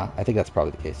 Yeah, I think that's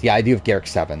probably the case. Yeah, I do have Garrick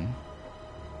 7.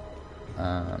 Who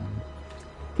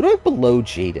do I have below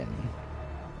Jaden?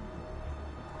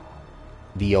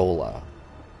 Viola.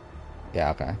 Yeah,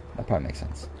 okay. That probably makes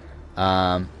sense.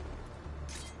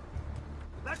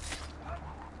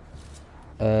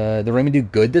 Did Raymond do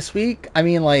good this week? I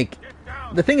mean, like,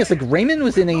 the thing is, like, Raymond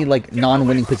was in a, like,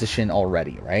 non-winning position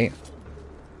already, right?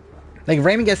 Like, if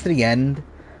Raymond gets to the end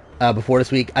before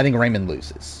this week, I think Raymond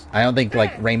loses. I don't think,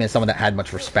 like, Raymond is someone that had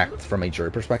much respect from a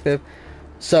jury perspective.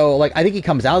 So, like, I think he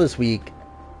comes out this week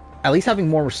at least having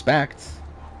more respect.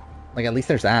 Like, at least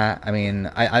there's that. I mean,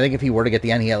 I think if he were to get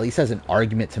the end, he at least has an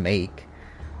argument to make.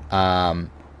 Do I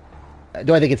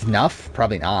think it's enough?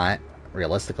 Probably not,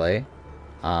 realistically.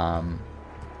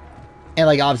 And,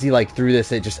 like, obviously, like, through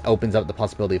this, it just opens up the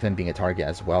possibility of him being a target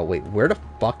as well. Wait, where the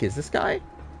fuck is this guy?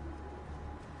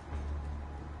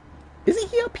 Isn't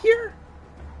he up here?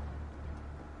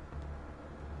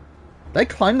 Did I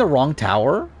climb the wrong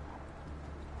tower?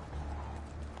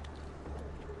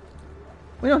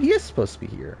 Wait, no, he is supposed to be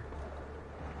here.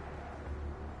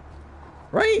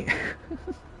 Right?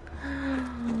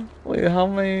 Wait, how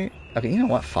many... Okay, you know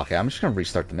what? Fuck it. I'm just gonna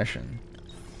restart the mission.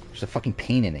 There's a fucking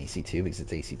pain in AC2 because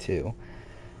it's AC2.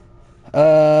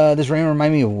 Does Raymond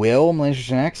remind me of Will, Malaysia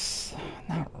Gen X?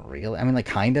 Not really. I mean, like,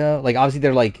 kinda. Like, obviously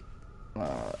they're, like,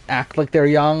 act like they're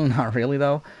young. Not really,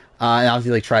 though. And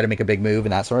obviously, like, try to make a big move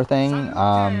and that sort of thing.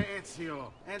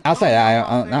 Outside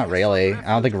that, not really. I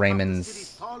don't think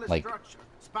Raymond's, like,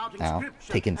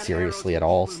 taken seriously at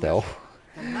all still.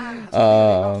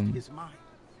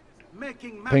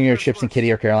 Putting your chips in Kitty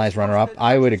or Caroline's runner-up,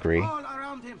 I would agree.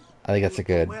 I think that's a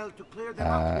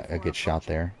good shot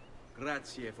there. Like,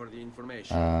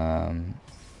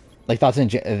 thoughts on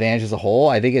Advantage as a whole,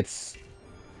 I think it's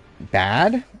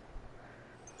bad.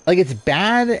 Like, it's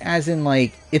bad as in,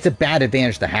 like, it's a bad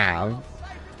advantage to have.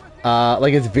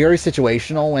 Like, it's very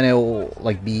situational when it will,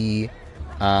 like, be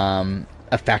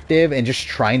effective, and just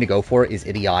trying to go for it is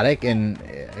idiotic, and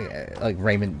like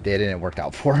Raymond did, and it worked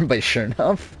out for him, but sure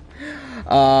enough.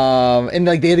 And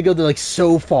like they had to go to like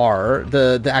so far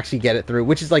to actually get it through,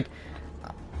 which is like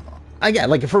again,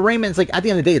 like for Raymond, it's like at the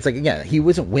end of the day, it's like again, he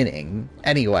wasn't winning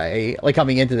anyway, like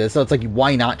coming into this, so it's like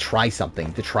why not try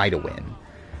something to try to win?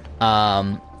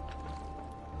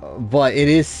 But it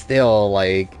is still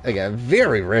like again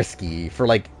very risky for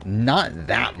like not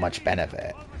that much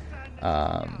benefit.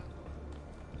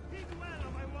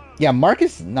 Yeah,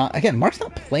 Mark's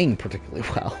not playing particularly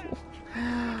well.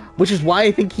 Which is why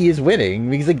I think he is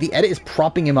winning, because like the edit is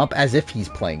propping him up as if he's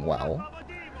playing well.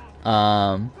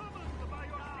 And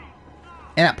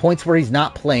at points where he's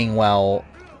not playing well,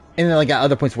 and then like at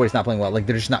other points where he's not playing well, like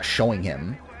they're just not showing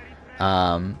him.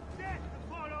 To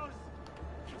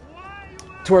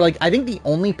where like I think the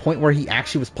only point where he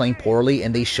actually was playing poorly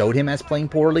and they showed him as playing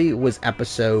poorly was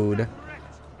episode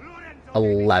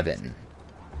 11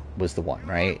 was the one,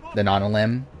 right? The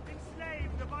non-limb.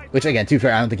 Which, again, to be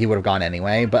fair, I don't think he would have gone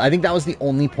anyway. But I think that was the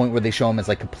only point where they show him as,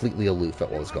 like, completely aloof at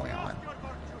what was going on.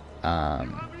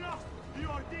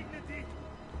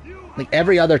 Like,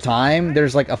 every other time,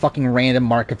 there's, like, a fucking random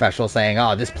Mark official saying,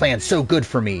 oh, this plan's so good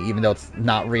for me, even though it's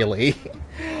not really.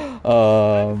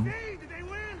 Oh,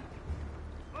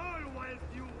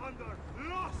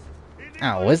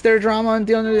 was there drama on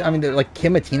dealing? I mean, like,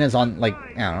 Kim Matina's on, like,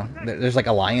 I don't know. There's, like,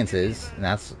 alliances, and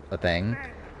that's a thing.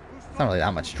 It's not really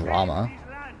that much drama.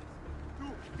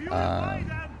 By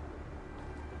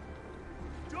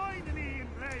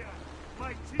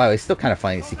the way, it's still kind of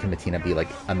funny to see Kim Matina be like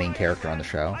a main character on the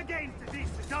show.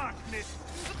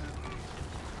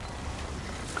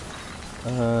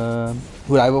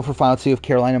 Would I vote for Final 2 of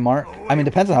Caroline and Mark? I mean,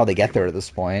 depends on how they get there at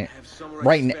this point.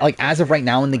 Like as of right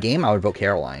now in the game, I would vote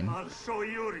Caroline.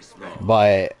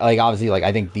 But like obviously, like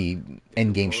I think the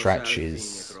end game stretch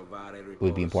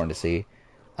would be important to see.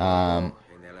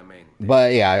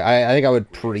 But yeah, I think I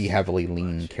would pretty heavily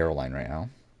lean Caroline right now.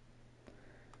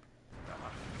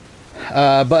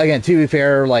 But again, to be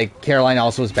fair, like Caroline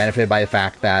also was benefited by the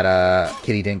fact that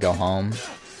Kitty didn't go home.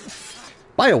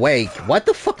 By the way, what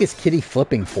the fuck is Kitty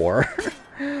flipping for?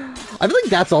 I feel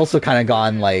like that's also kind of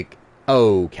gone like,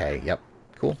 okay, yep,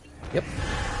 cool, yep,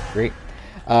 great.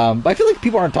 But I feel like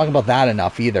people aren't talking about that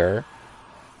enough either.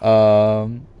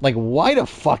 Like, why the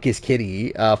fuck is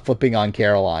Kitty flipping on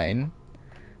Caroline?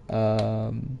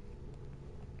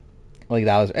 Like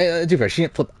that was to be fair, she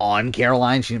didn't flip on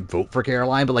Caroline, she didn't vote for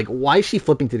Caroline, but like why is she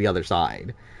flipping to the other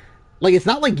side? Like it's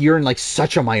not like you're in like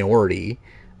such a minority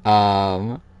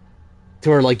to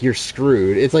where like you're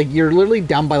screwed. It's like you're literally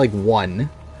down by like 1.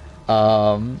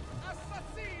 But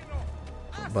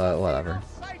whatever.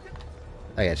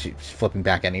 I guess she's flipping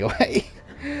back anyway.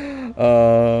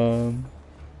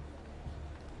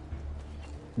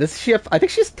 This she have, I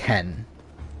think she has 10.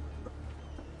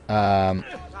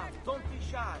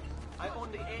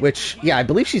 Which, yeah, I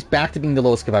believe she's back to being the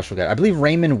lowest confessional guy. I believe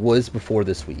Raymond was before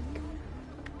this week.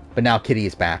 But now Kitty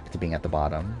is back to being at the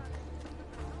bottom.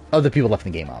 Oh, the people left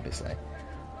in the game, obviously.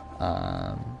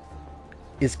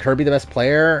 Is Kirby the best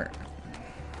player?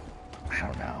 I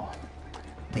don't know.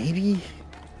 Maybe?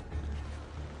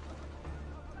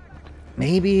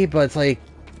 Maybe, but it's like...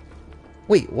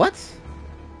 Wait, what?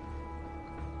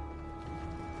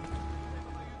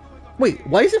 Wait,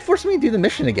 why is it forcing me to do the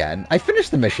mission again? I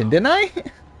finished the mission, didn't I?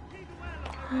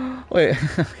 Wait,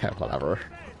 okay, whatever.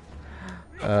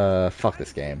 Fuck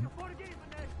this game.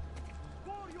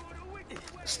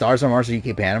 Stars on Mars or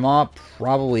UK Panama?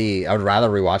 Probably, I would rather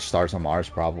rewatch Stars on Mars,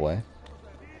 probably.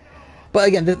 But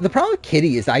again, the problem with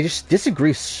Kitty is I just disagree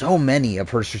with so many of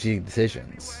her strategic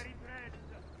decisions.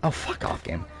 Oh, fuck off,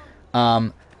 game.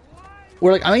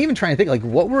 We're like, I'm even trying to think, like,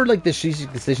 what were, like, the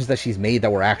strategic decisions that she's made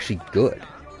that were actually good?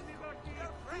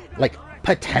 Like,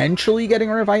 potentially getting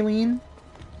rid of Eileen?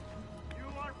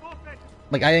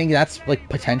 Like, I think that's, like,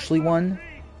 potentially one.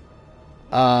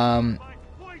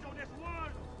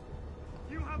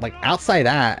 Like, outside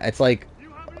that, it's like,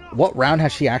 what round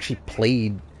has she actually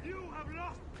played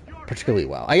particularly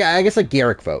well? I guess, like,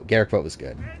 Garrick Vote. Garrick Vote was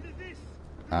good.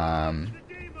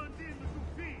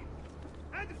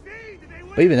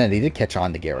 But even then, they did catch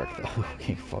on to Garrick, though.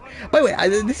 Okay, fuck. By the way,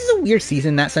 this is a weird season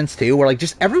in that sense, too, where, like,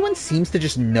 just everyone seems to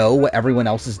just know what everyone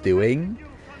else is doing.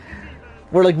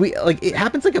 Where, like, it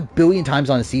happens, like, a billion times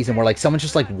on a season where, like, someone's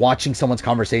just, like, watching someone's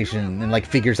conversation and, like,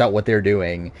 figures out what they're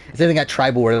doing. It's anything at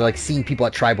Tribal where they're, like, seeing people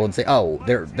at Tribal and say, oh,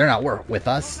 they're not with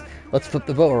us. Let's flip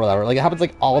the vote or whatever. Like, it happens,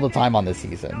 like, all the time on this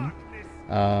season.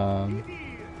 I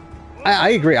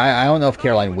agree. I don't know if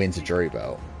Caroline wins a jury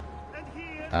vote.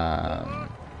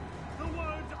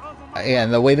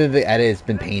 And the way that the edit has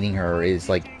been painting her is,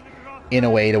 like, in a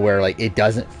way to where, like, it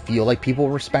doesn't feel like people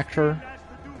respect her.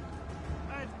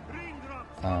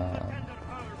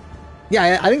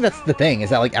 Yeah, I think that's the thing, is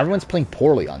that, like, everyone's playing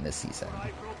poorly on this season.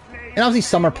 And obviously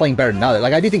some are playing better than others.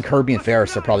 Like, I do think Kirby and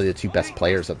Ferris are probably the two best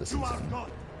players of the season.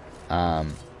 But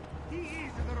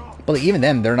like, even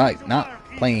them, they're not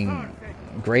playing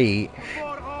great.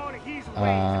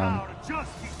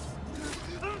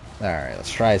 Alright,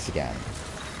 let's try this again.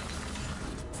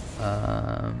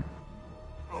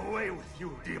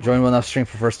 Joined well enough stream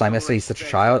for first time yesterday. He's such a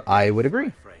child. I would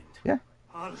agree. Yeah,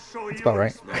 that's about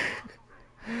right.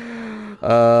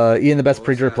 Ian, the best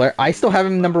Predator player. I still have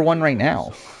him number 1 right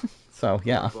now. So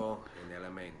yeah.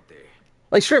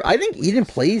 Like, sure, I think Eden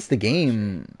plays the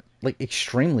game like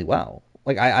extremely well.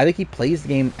 Like, I think he plays the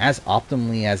game as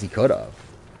optimally as he could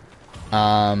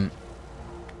have.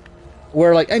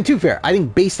 Where, like, and to be fair, I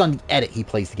think based on the edit, he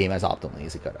plays the game as optimally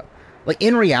as he could have. Like,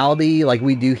 in reality, like,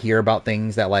 we do hear about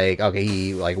things that, like, okay,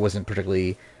 he, like, wasn't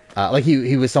particularly, like,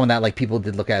 he was someone that, like, people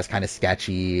did look at as kind of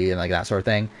sketchy and, like, that sort of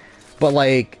thing. But,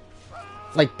 like,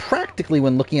 practically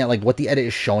when looking at, like, what the edit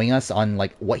is showing us on,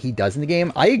 like, what he does in the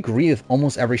game, I agree with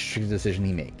almost every strategic decision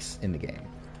he makes in the game.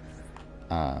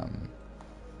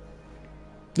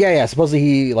 Yeah, supposedly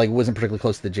he, like, wasn't particularly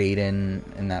close to Jaden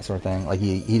and that sort of thing. Like,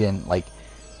 he didn't, like,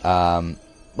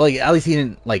 like, at least he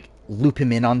didn't, like, loop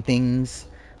him in on things.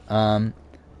 But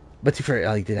to be fair,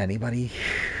 like, did anybody?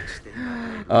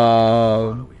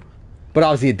 But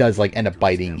obviously it does, like, end up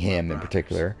biting him in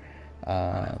particular.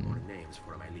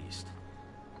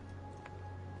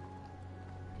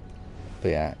 But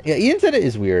yeah, Ian's edit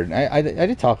is weird. I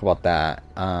did talk about that,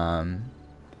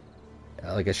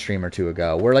 like a stream or two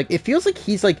ago, where, like, it feels like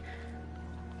he's, like,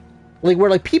 where,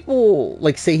 like, people,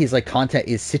 like, say his, like, content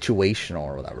is situational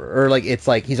or whatever, or, like, it's,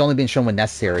 like, he's only been shown when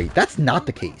necessary. That's not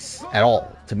the case at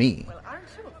all, to me.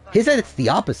 His edit's the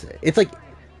opposite. It's, like,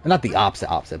 not the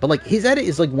opposite, but, like, his edit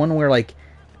is, like, one where, like,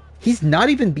 he's not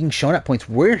even being shown at points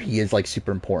where he is, like,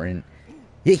 super important.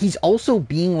 Yet he's also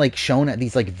being, like, shown at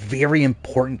these, like, very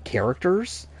important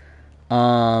characters.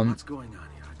 What's going on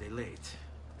here? Are they late?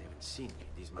 They haven't seen me.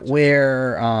 These much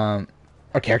Where,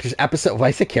 or characters episode. Well,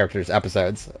 I said characters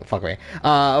episodes. Fuck me.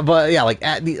 But yeah, like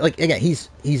at the, like, again, he's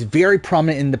very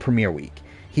prominent in the premiere week.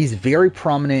 He's very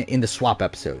prominent in the swap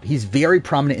episode. He's very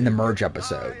prominent in the merge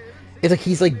episode. It's like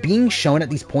he's, like, being shown at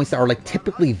these points that are, like,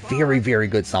 typically very, very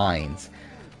good signs,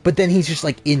 but then he's just,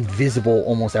 like, invisible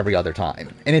almost every other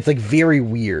time, and it's, like, very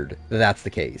weird that that's the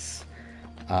case.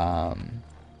 Oh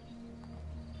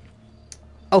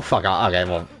fuck. Okay,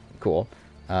 well, cool.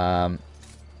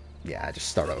 Yeah, just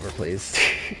start over, please.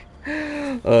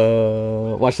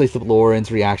 Watch Lisa Lauren's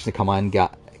reaction to Come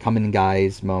In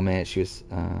Guys moment. She was,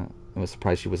 I was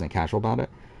surprised she wasn't casual about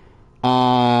it.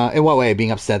 In what way?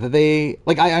 Being upset that they,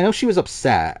 like, I know she was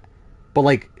upset, but,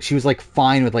 like, she was, like,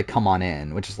 fine with, like, come on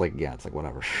in, which is, like, yeah, it's, like,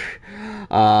 whatever.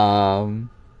 I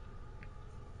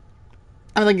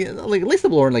mean, like, Lisa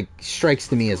Lauren, like, strikes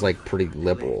to me as, like, pretty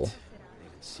liberal.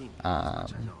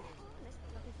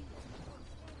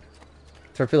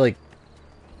 So I feel like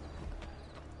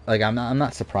I'm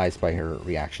not surprised by her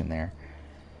reaction there.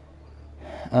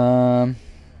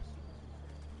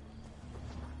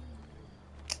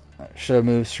 Should have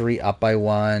moved Suri up by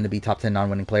 1 to be top 10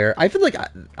 non-winning player. I feel like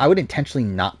I would intentionally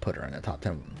not put her in a top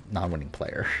 10 non-winning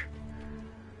player.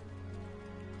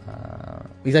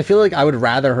 Because I feel like I would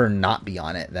rather her not be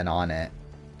on it than on it,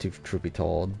 to truth be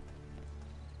told.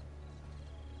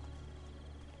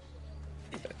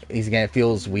 Because again, it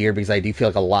feels weird because I do feel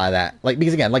like a lot of that, like,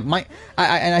 because again, like, and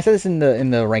I said this in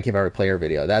the ranking of every player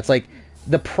video, that's, like,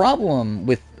 the problem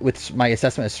with my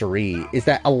assessment of Suri is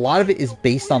that a lot of it is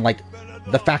based on, like,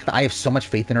 the fact that I have so much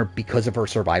faith in her because of her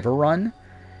Survivor run,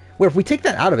 where if we take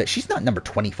that out of it, she's not number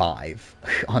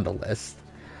 25 on the list.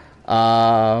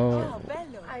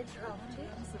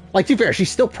 Like, to be fair,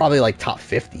 she's still probably, like, top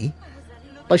 50.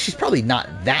 Like, she's probably not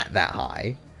that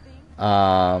high.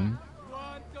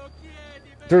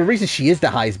 The reason she is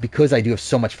that high is because I do have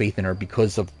so much faith in her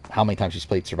because of how many times she's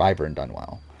played Survivor and done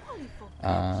well.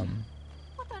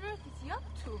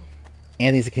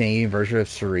 Anthony's the Canadian version of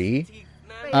Suri.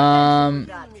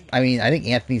 I mean, I think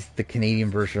Anthony's the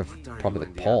Canadian version of probably,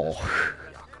 like, Paul.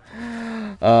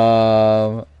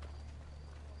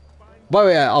 But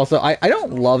yeah, also, I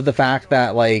don't love the fact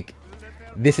that, like,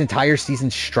 this entire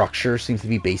season structure seems to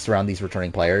be based around these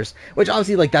returning players, which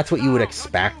obviously, like, that's what you would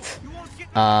expect.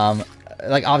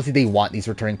 Like, obviously they want these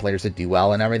returning players to do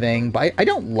well and everything, but I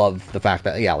don't love the fact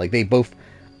that, yeah, like, they both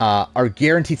are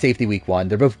guaranteed safety week 1.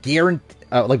 They're both guaranteed,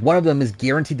 like, one of them is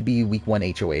guaranteed to be week 1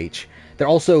 HOH. They're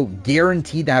also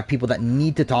guaranteed to have people that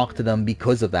need to talk to them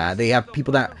because of that. They have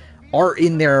people that are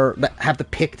in there that have to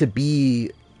pick to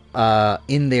be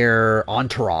in their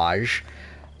entourage.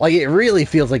 Like, it really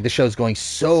feels like the show's going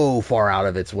so far out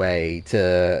of its way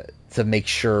to make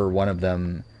sure one of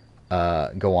them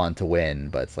go on to win,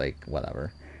 but it's like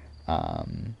whatever.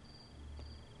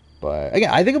 But again,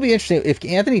 I think it'll be interesting if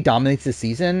Anthony dominates this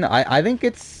season. I think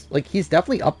it's like he's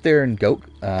definitely up there in GOAT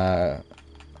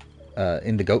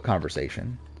in the GOAT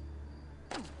conversation.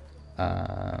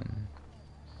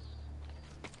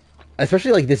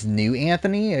 Especially like this new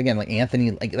Anthony, again, like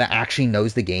Anthony like that actually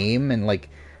knows the game and like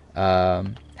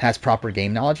has proper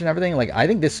game knowledge and everything. Like I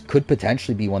think this could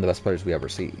potentially be one of the best players we ever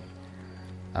see.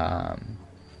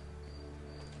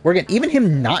 Where again, even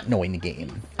him not knowing the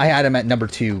game, I had him at number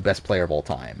 2 best player of all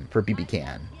time for BB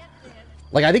Can.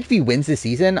 Like I think if he wins this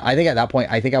season, I think at that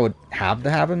point, I think I would have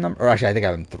him or actually I think I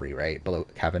have him 3 right below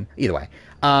Kevin. Either way,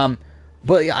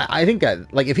 but I think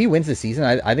that like if he wins this season,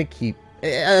 I think he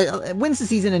wins the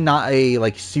season in not a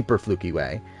like super fluky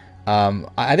way.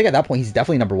 I think at that point he's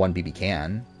definitely number 1 BB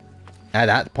Can. At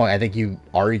that point, I think you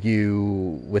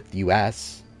argue with the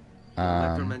US.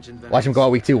 Watch him go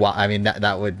out week 2. I mean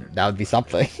that would be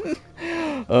something.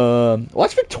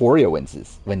 Watch Victoria win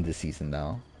this season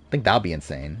though. I think that would be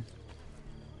insane.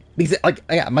 Because like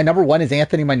yeah, my number 1 is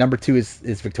Anthony. My number 2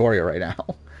 is Victoria right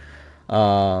now.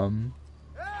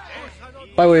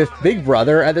 By the way, with Big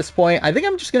Brother at this point, I think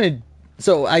I'm just gonna.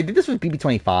 So I did this with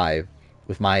BB25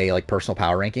 with my like personal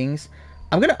power rankings.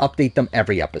 I'm gonna update them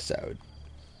every episode,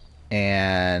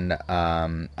 and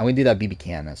I'm gonna do that BB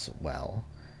Can as well.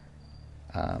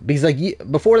 Because like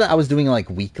before that I was doing like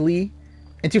weekly,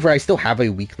 and I still have a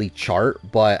weekly chart,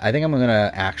 but I think I'm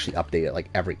gonna actually update it like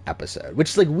every episode, which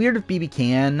is like weird of BB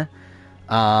Can,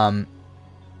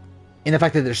 in the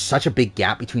fact that there's such a big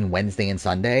gap between Wednesday and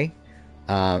Sunday,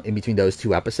 in between those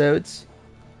 2 episodes.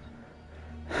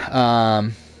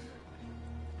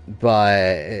 But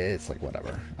it's like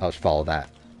whatever. I'll just follow that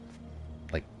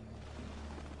like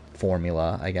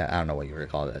formula. I don't know what you would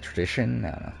call it, a tradition.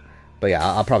 I don't know. But yeah,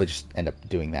 I'll probably just end up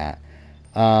doing that.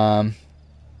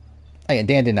 Again,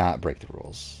 Dan did not break the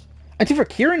rules. And for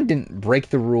Kieran didn't break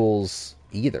the rules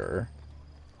either.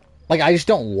 Like, I just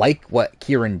don't like what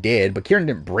Kieran did, but Kieran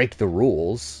didn't break the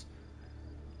rules.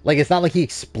 Like, it's not like he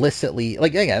explicitly...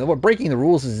 Like, again, what breaking the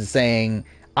rules is saying,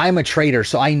 I'm a traitor,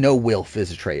 so I know Wilf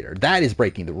is a traitor. That is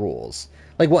breaking the rules.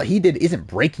 Like, what he did isn't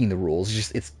breaking the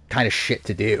rules, it's kind of shit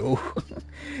to do.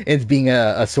 It's being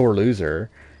a sore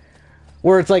loser.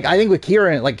 Where it's like, I think with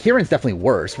Kieran, like, Kieran's definitely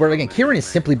worse. Where, again, Kieran is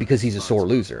simply because he's a sore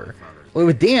loser.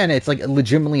 With Dan, it's, like,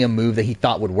 legitimately a move that he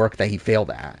thought would work that he failed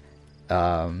at.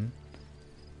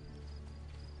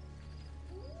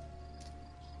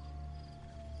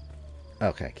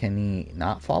 Okay, can he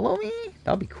not follow me?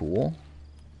 That would be cool.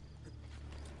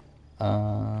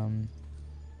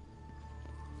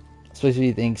 Especially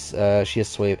he thinks she has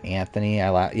sway of Anthony.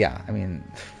 Yeah, I mean,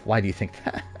 why do you think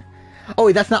that? Oh,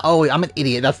 wait, that's not... Oh, wait, I'm an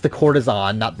idiot. That's the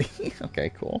courtesan, not the... Okay,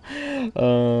 cool.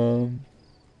 I'm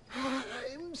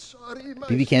sorry,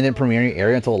 BB Can didn't premiere in your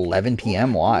area until 11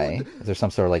 p.m. Why? Is there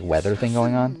some sort of, like, weather thing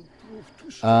going on?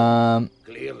 Oh,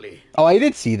 I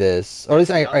did see this. Or at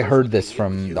least I heard this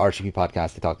from the RGP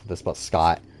podcast. They talked this about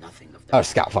Scott. Oh,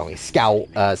 Scout, fuck me. Scout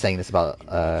saying this about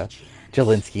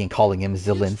Jelinski and calling him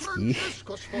Zelensky.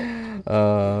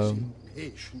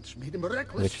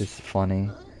 Which is funny.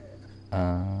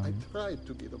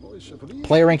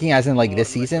 Player ranking as in like this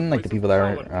season, like the people that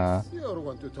are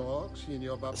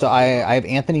so I have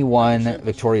Anthony 1,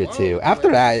 Victoria 2.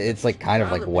 After that it's like kind of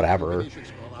like whatever.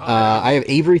 I have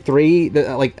Avery 3.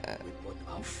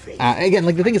 Again,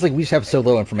 like the thing is like we just have so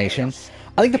little information.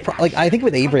 I think I think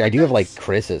with Avery I do have like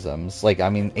criticisms. Like I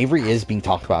mean Avery is being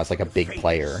talked about as like a big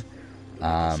player.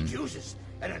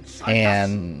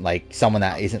 And like someone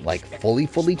that isn't like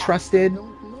fully trusted.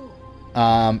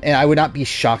 And I would not be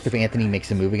shocked if Anthony makes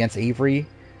a move against Avery,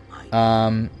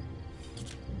 like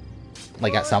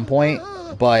at some point.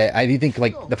 But I do think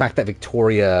like the fact that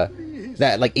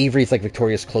that like Avery is like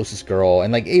Victoria's closest girl,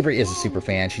 and like Avery is a super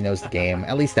fan, she knows the game.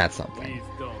 At least that's something.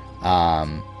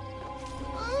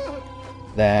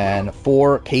 Then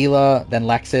 4, Kayla, then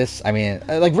Lexus. I mean,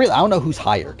 like really, I don't know who's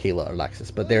higher, Kayla or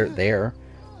Lexus, but they're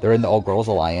in the All Girls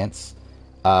Alliance.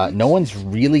 No one's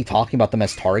really talking about them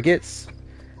as targets.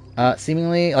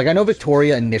 Seemingly, like I know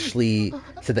Victoria initially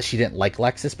said that she didn't like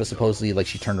Lexus, but supposedly like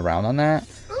she turned around on that.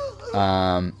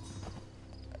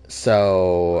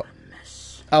 So,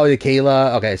 oh, the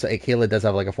Kayla. Okay, so Kayla does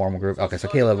have like a formal group. Okay, so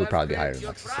Kayla would probably be higher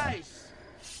than Lexus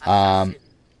then.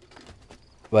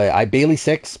 But Bailey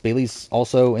 6. Bailey's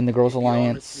also in the Girls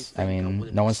Alliance. I mean,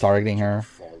 no one's targeting her.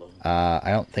 I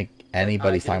don't think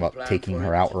anybody's talking about taking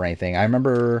her out or anything. I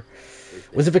remember.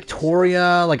 Was it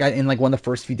Victoria? Like in like one of the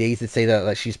first few days, they'd say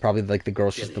that she's probably like the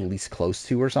girl she's the least close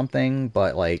to or something.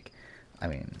 But like, I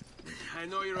mean,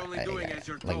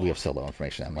 like we have so little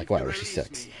information. I'm like, whatever. She's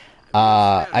 6.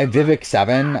 I have Vivek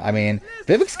 7. I mean,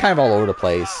 Vivek's kind of all over the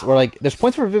place. Where like, there's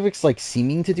points where Vivek's like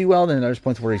seeming to do well, then there's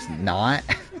points where he's not.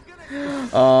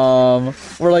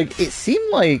 Where like it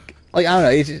seemed like I don't know,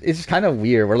 it's just kind of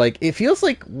weird. Where like it feels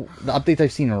like the updates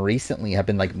I've seen recently have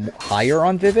been like higher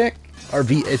on Vivek or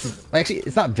V. It's actually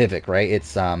it's not Vivek, right?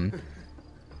 It's how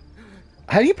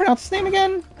do you pronounce his name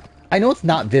again? I know it's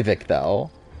not Vivek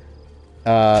though.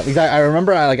 Because I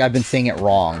remember I've been saying it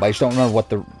wrong, but I just don't remember what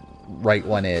the right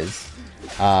one is.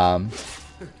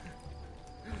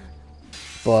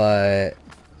 But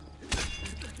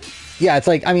yeah, it's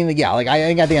like, I mean, yeah, like I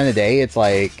think at the end of the day, it's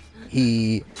like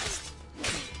he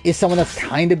is someone that's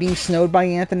kind of being snowed by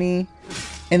Anthony.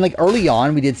 And like early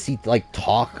on, we did see like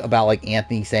talk about like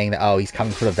Anthony saying that, oh, he's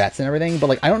coming for the vets and everything, but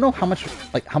like I don't know how much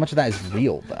of that is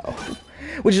real though.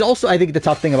 Which is also, I think, the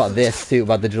tough thing about this too,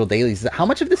 about digital dailies, is that how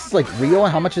much of this is like real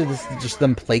and how much of this is just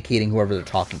them placating whoever they're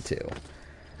talking to.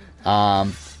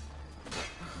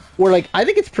 Where like I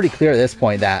think it's pretty clear at this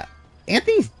point that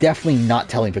Anthony's definitely not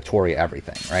telling Victoria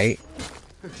everything, right?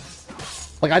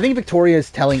 Like, I think Victoria is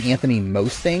telling Anthony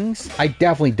most things. I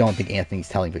definitely don't think Anthony's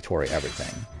telling Victoria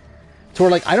everything. So,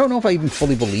 like, I don't know if I even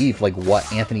fully believe, like,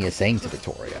 what Anthony is saying to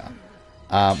Victoria.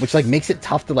 Which, like, makes it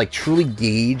tough to, like, truly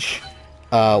gauge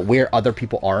where other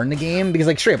people are in the game. Because,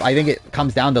 like, straight up, I think it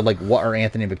comes down to, like, what are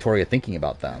Anthony and Victoria thinking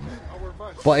about them.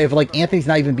 But if, like, Anthony's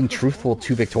not even being truthful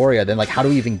to Victoria, then, like, how do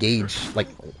we even gauge, like,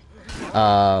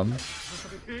 how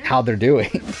they're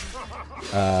doing?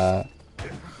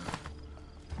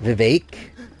 Vivek?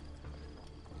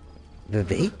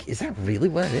 Vivek? Is that really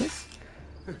what it is?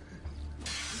 That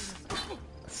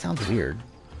sounds weird.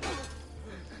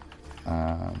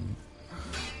 I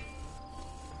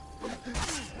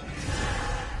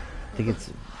think it's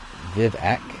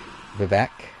Vivek.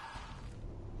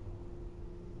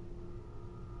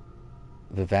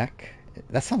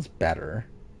 That sounds better.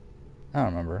 I don't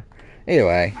remember.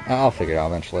 Anyway, I'll figure it out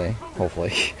eventually.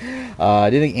 Hopefully. Do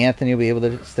you think Anthony will be able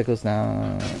to stick those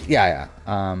now? Yeah.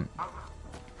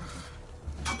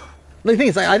 The thing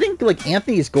is, I think like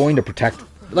Anthony is going to protect.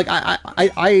 Like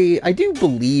I do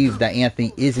believe that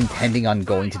Anthony is intending on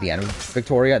going to the end of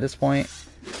Victoria at this point.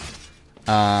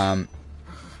 But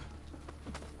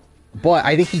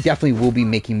I think he definitely will be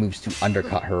making moves to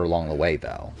undercut her along the way,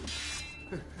 though.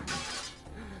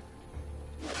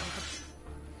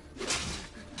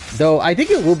 Though I think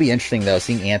it will be interesting though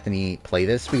seeing Anthony play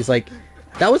this, because like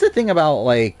that was the thing about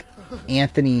like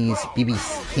Anthony's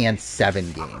BB Can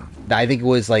 7 game that I think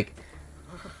was like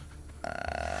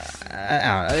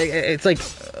I don't know, it's like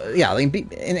yeah, like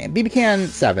in BB Can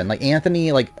 7, like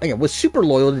Anthony like again, was super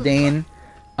loyal to Dane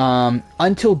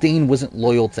until Dane wasn't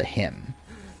loyal to him.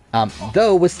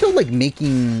 Though was still like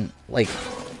making like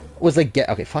was like get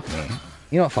okay, fuck me.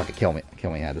 You know what, fuck it, kill me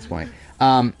at this point.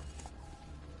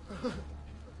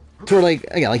 So like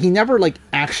again, like he never like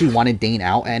actually wanted Dane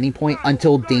out at any point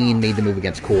until Dane made the move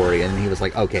against Corey, and he was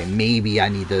like, okay, maybe I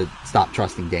need to stop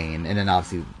trusting Dane, and then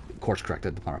obviously course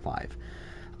corrected the Power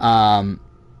 5.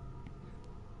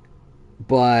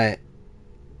 But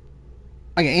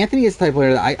again, Anthony is the type of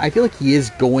player that I feel like he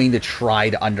is going to try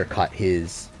to undercut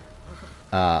his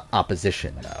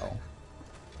opposition though.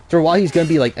 So while he's going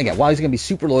to be like, again, while he's going to be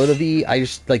super loyal to V, I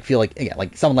just like feel like again,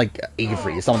 like someone like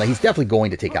Avery is someone that he's definitely going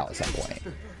to take out at some point.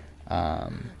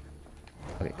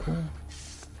 Okay, cool.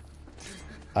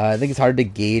 I think it's hard to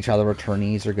gauge how the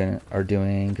returnees are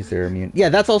doing because they're immune. Yeah,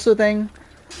 that's also a thing.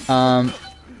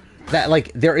 That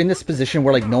like they're in this position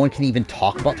where like no one can even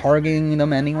talk about targeting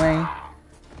them anyway.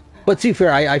 But to be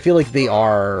fair, I feel like they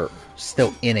are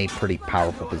still in a pretty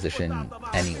powerful position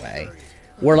anyway.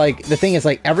 Where like the thing is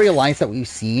like every alliance that we've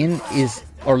seen is,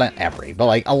 or not every, but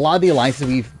like a lot of the alliances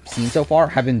we've seen so far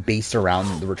have been based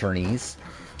around the returnees.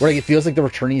 Where like, it feels like the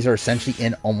returnees are essentially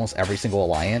in almost every single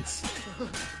alliance.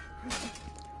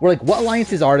 Where like, what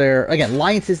alliances are there? Again,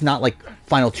 alliances not like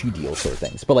final 2 deals sort of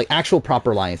things, but like actual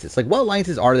proper alliances. Like, what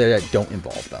alliances are there that don't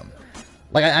involve them?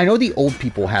 Like, I know the old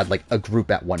people had like a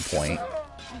group at one point,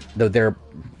 though they're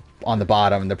on the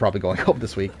bottom and they're probably going up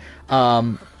this week.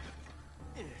 But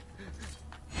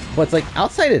it's like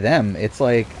outside of them, it's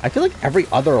like I feel like every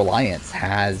other alliance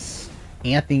has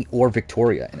Anthony or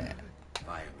Victoria in it.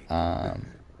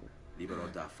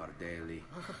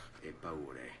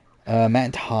 Matt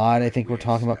and Todd, I think we're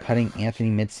talking about cutting Anthony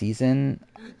mid-season.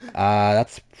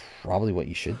 That's probably what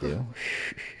you should do.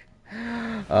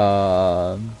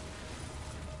 I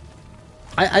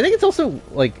think it's also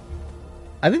like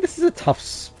I think this is a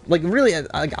tough like really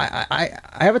I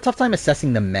have a tough time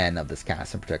assessing the men of this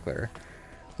cast in particular.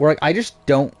 Where like I just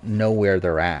don't know where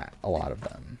they're at, a lot of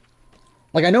them.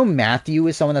 Like I know Matthew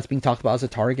is someone that's being talked about as a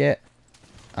target.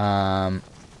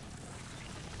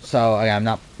 So I'm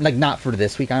not like not for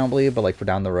this week, I don't believe, but like for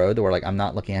down the road, where like I'm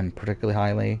not looking at him particularly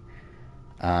highly.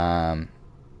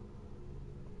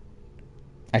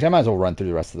 Actually, I might as well run through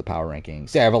the rest of the power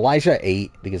rankings. Yeah, I have Elijah at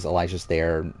 8 because Elijah's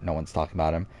there. No one's talking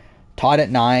about him. Todd at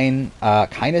 9.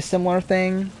 Kind of similar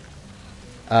thing.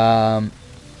 Though,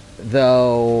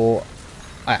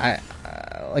 like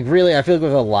really, I feel like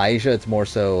with Elijah, it's more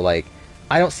so like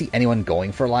I don't see anyone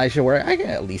going for Elijah. Where I can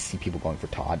at least see people going for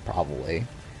Todd, probably.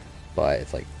 But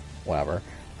it's like whatever.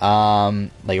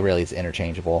 Like really, it's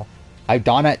interchangeable. I have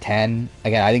Donna at 10.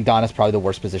 Again, I think Donna's probably the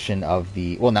worst position of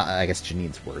the. Well, not I guess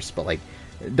Janine's worse, but like.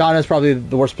 Donna's probably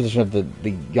the worst position of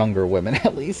the younger women,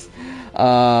 at least.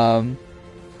 Matthew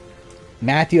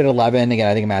at 11. Again,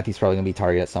 I think Matthew's probably going to be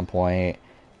targeted at some point.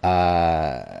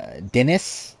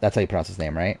 Dennis, that's how you pronounce his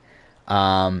name, right?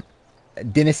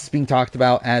 Dennis is being talked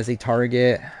about as a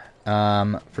target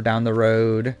for down the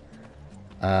road.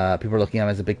 People are looking at him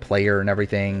as a big player and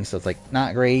everything, so it's like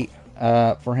not great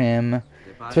for him.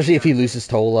 Especially if he loses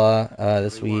Tola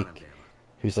this week,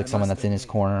 who's like someone that's in his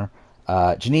corner.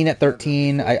 Janine at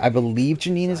 13. I believe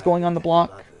Janine is going on the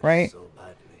block, right?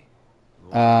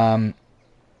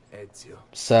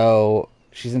 So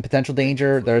she's in potential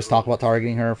danger. There's talk about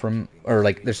targeting her from, or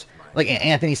like there's like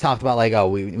Anthony's talked about like, oh,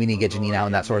 we need to get Janine out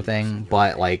and that sort of thing.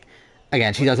 But like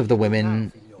again, she does have the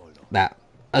women that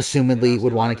assumedly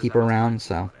would want to keep her around,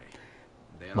 so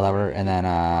whatever. And then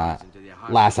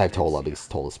last I have Tola because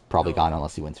Tola's probably gone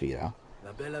unless he wins veto.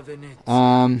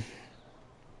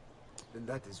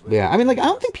 Yeah, I mean, like, I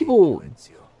don't think people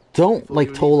don't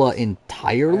like Tola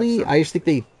entirely. I just think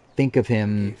they think of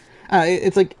him.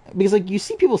 It's like, because, like, you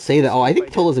see people say that, oh, I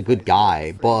think Tola's a good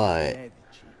guy, but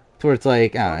to where it's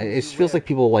like, I don't know, it just feels like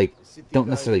people, like, don't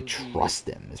necessarily trust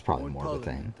him is probably more of a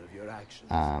thing.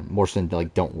 More so than,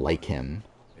 like, don't like him.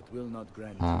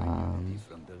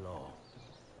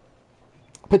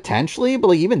 Potentially, but,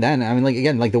 like, even then, I mean, like,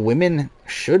 again, like, the women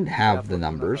should have the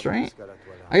numbers, right?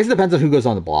 I guess it depends on who goes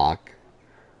on the block.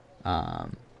 But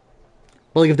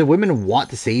like if the women want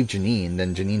to save Janine,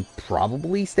 then Janine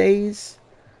probably stays.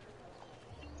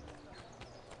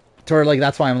 To where like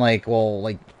that's why I'm like, well,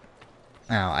 like,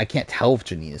 I can't tell if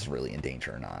Janine is really in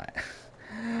danger or not.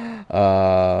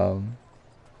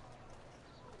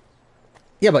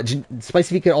 Yeah, but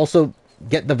Spicy V could also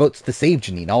get the votes to save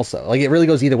Janine. Also, like it really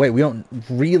goes either way. We don't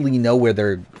really know where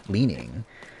they're leaning.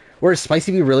 Where is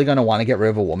Spicy V really going to want to get rid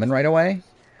of a woman right away?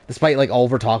 Despite, like, all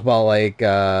of her talk about, like,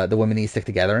 the women need to stick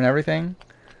together and everything.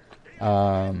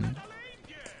 And,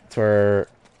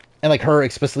 like, her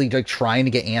explicitly, like, trying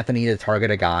to get Anthony to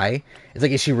target a guy. It's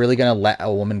like, is she really going to let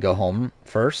a woman go home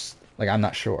first? Like, I'm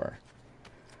not sure.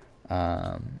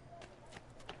 Again,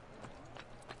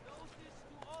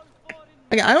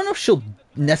 I don't know if she'll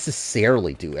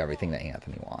necessarily do everything that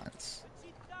Anthony wants.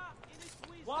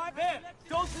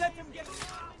 Don't let him get...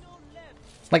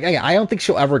 Like, I don't think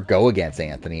she'll ever go against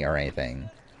Anthony or anything.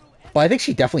 But I think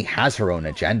she definitely has her own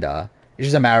agenda. It's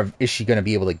just a matter of, is she going to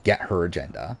be able to get her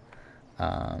agenda?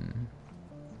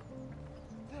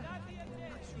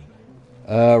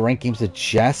 Rank games of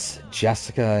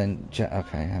Jessica, and...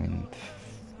 okay, I mean...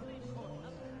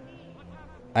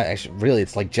 actually, really,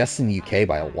 it's like Jess in the UK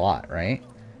by a lot, right?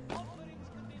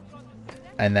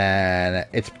 And then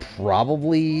it's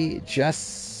probably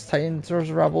Jess Titans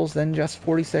vs. Rebels, then Jess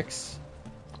 46.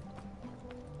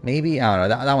 Maybe? I don't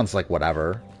know. That one's like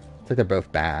whatever. It's like they're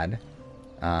both bad.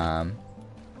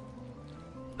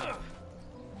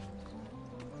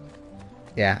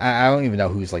 Yeah, I don't even know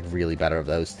who's like really better of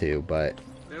those two, but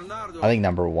I think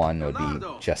number one would be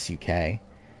Jess UK.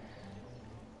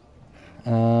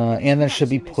 And then should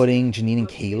be putting Janine and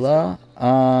Kayla.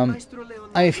 I mean,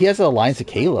 if he has an alliance with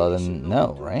Kayla, then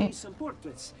no, right?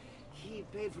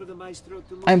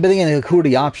 I'm betting in who are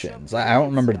the options. I don't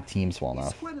remember the teams well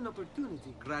enough.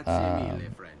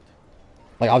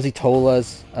 Like obviously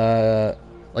Tola's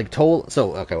like Tola.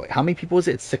 So okay, wait, how many people is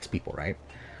it? It's 6 people, right?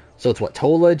 So it's what,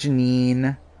 Tola,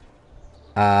 Janine,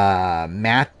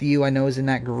 Matthew I know is in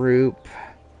that group.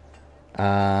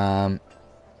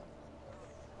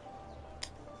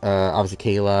 Obviously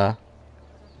Kayla,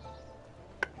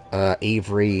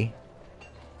 Avery,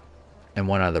 and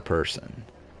one other person.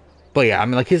 But yeah, I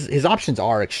mean, like his options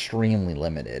are extremely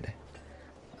limited,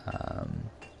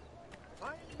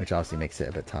 which obviously makes it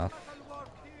a bit tough.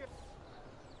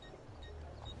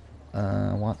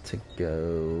 I want to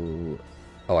go.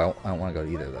 Oh, I don't want to go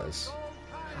to either of those.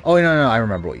 Oh no, I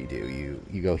remember what you do.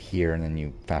 You go here and then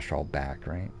you fast travel back,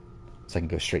 right? So I can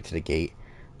go straight to the gate.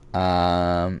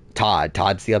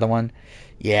 Todd's the other one.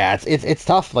 Yeah, it's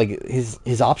tough. Like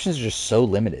his options are just so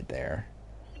limited there.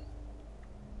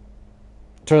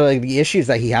 So like the issue is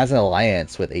that he has an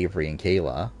alliance with Avery and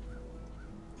Kayla.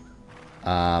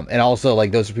 And also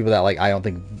like those are people that like I don't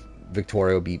think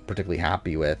Victoria would be particularly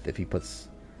happy with if he puts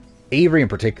Avery in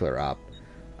particular up.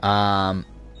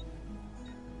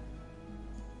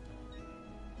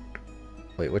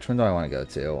 Wait, which one do I want to go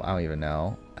to? I don't even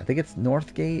know. I think it's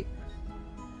Northgate.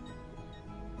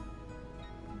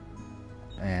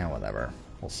 Whatever.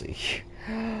 We'll see.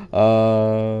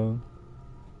 I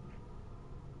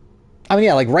mean,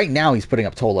 yeah, like right now he's putting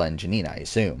up Tola and Janina, I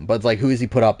assume. But like, who does he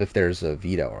put up if there's a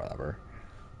veto or whatever?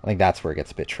 I think that's where it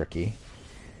gets a bit tricky.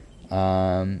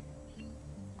 Was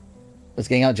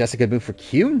getting out Jessica move for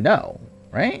Q? No,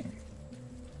 right?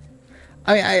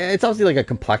 I mean, it's obviously like a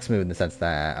complex move in the sense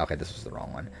that okay, this was the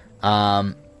wrong one.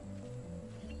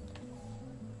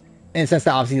 In the sense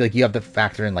that obviously like you have to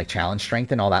factor in like challenge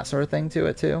strength and all that sort of thing to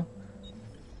it too.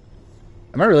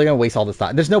 Am I really gonna waste all this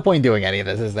time? There's no point in doing any of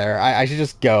this, is there? I should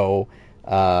just go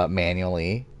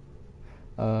manually.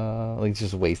 Like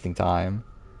just wasting time,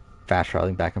 fast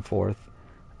traveling back and forth.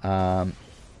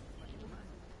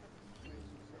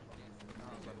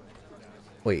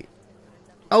 Wait.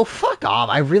 Oh, fuck off.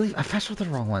 I fast traveled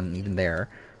the wrong one even there.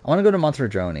 I want to go to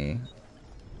Monterroni.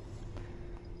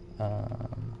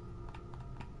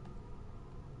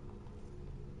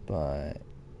 But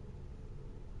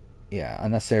yeah,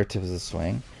 unnecessary tip is a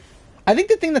swing. I think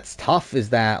the thing that's tough is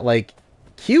that like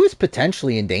Q is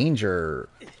potentially in danger,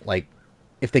 like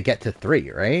if they get to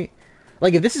 3, right?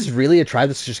 Like if this is really a tribe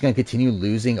that's just going to continue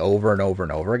losing over and over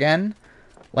and over again,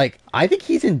 like I think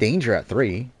he's in danger at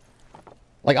 3.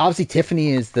 Like obviously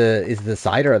Tiffany is the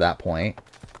decider at that point,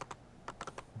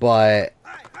 but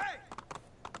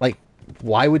like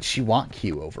why would she want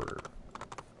Q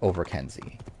over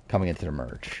Kenzie coming into the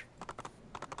merge?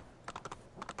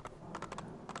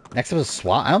 Next episode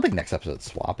swap? I don't think next episode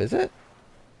swap, is it?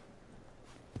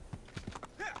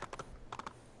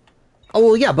 Oh,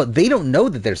 well, yeah, but they don't know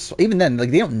that there's... Even then,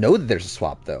 like, they don't know that there's a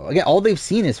swap, though. Again, all they've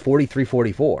seen is 43,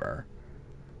 44.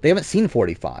 They haven't seen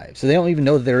 45, so they don't even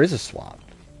know that there is a swap.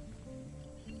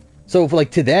 So, for,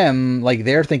 like, to them, like,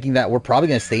 they're thinking that we're probably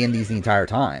going to stay in these the entire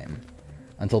time.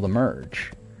 Until the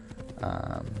merge.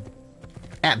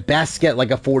 At best, get,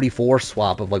 like, a 44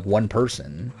 swap of, like, one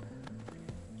person.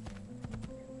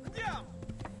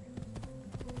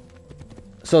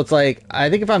 So it's like, I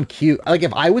think if I'm Q, like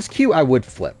if I was Q, I would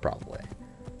flip probably,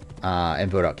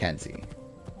 and vote out Kenzie.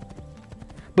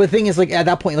 But the thing is, like at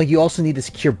that point, like you also need to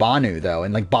secure Banu though,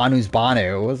 and like Banu's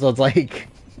Banu, so it's like,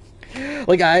 I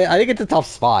think it's a tough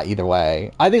spot either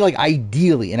way. I think like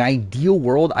ideally, in an ideal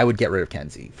world, I would get rid of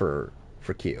Kenzie for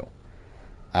Q,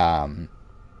 because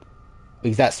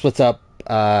that splits up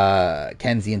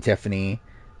Kenzie and Tiffany.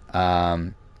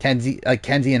 Kenzie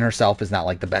and herself is not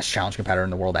like the best challenge competitor in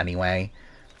the world anyway.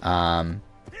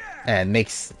 And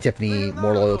makes Tiffany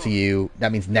more loyal to you.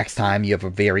 That means next time you have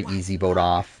a very easy vote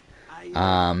off,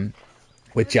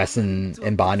 with Jess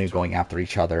and Banu going after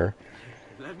each other.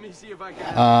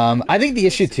 I think the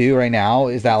issue too right now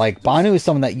is that like Banu is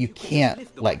someone that you can't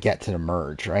let get to the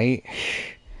merge, right?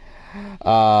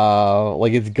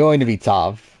 Like it's going to be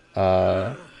tough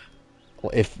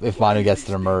if Banu gets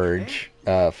to the merge.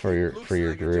 For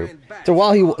your group. So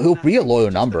while he'll be a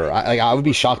loyal number, I would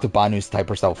be shocked if Banu's type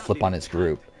herself flip on his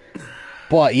group.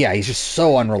 But yeah, he's just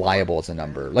so unreliable as a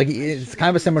number. Like it's kind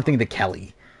of a similar thing to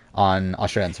Kelly on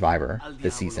Australian Survivor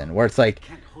this season, where it's like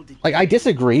I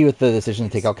disagree with the decision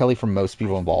to take out Kelly from most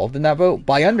people involved in that vote,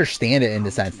 but I understand it in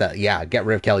the sense that yeah, get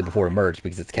rid of Kelly before the merge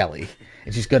because it's Kelly.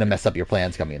 It's just gonna mess up your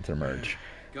plans coming into the merge.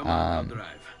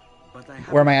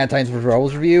 Where am I at Titans vs.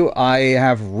 Rebels review? I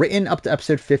have written up to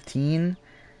episode 15,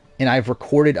 and I've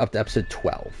recorded up to episode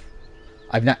 12.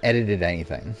 I've not edited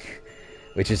anything,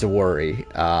 which is a worry.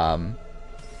 By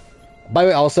the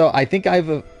way, also, I think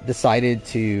I've decided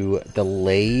to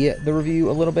delay the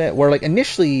review a little bit, where like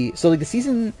initially, so like the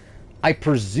season, I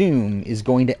presume, is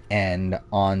going to end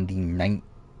on the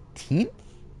 19th?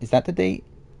 Is that the date?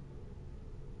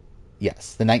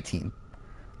 Yes, the 19th.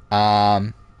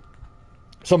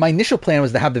 So my initial plan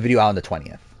was to have the video out on the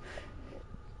 20th.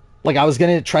 Like, I was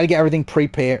going to try to get everything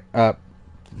prepared.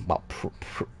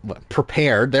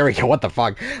 Prepared. There we go. What the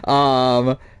fuck?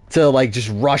 To, like, just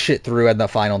rush it through at the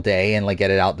final day and, like, get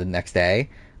it out the next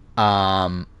day.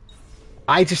 I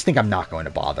just think I'm not going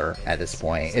to bother at this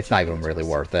point. It's not even really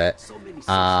worth it.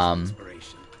 To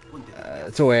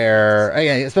where,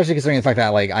 again, especially considering the fact that,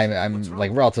 like, I'm like,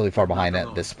 relatively far behind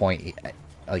at this point,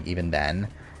 like, even then.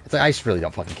 It's like, I just really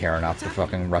don't fucking care enough to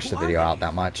fucking rush the video out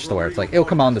that much, to where it's like, it'll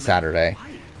come on the Saturday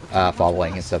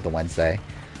following instead of the Wednesday.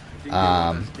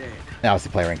 And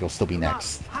obviously Play Rank will still be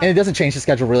next. And it doesn't change the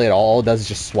schedule really at all. It does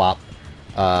just swap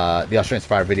the Australian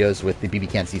Survivor videos with the BB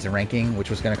Can season ranking, which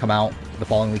was going to come out the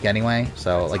following week anyway.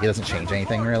 So, like, it doesn't change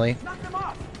anything, really.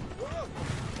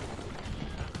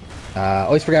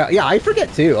 Always forget. Yeah, I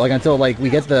forget, too. Like, until, like, we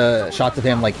get the shots of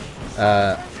him, like,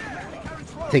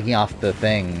 taking off the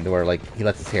thing where, like, he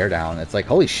lets his hair down. It's like,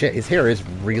 holy shit, his hair is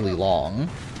really long.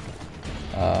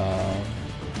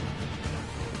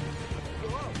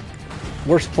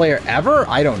 Worst player ever?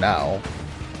 I don't know.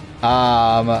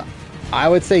 I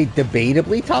would say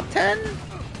debatably top 10?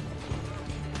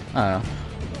 I don't know.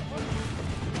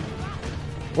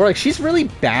 Or, like, she's really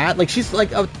bad. Like, she's,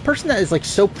 like, a person that is, like,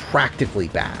 so practically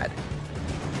bad.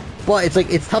 But it's, like,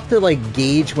 it's tough to, like,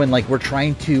 gauge when, like, we're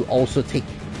trying to also take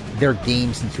their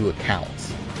games into account.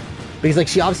 Because, like,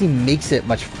 she obviously makes it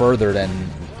much further than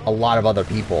a lot of other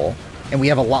people. And we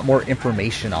have a lot more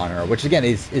information on her, which, again,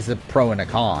 is a pro and a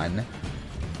con.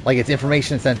 Like, it's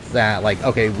information in the sense that, like,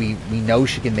 okay, we know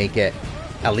she can make it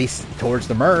at least towards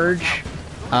the merge.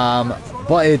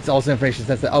 But it's also information in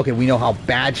the sense that, okay, we know how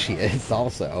bad she is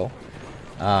also.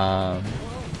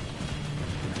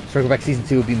 Circle Back Season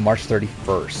 2 will be March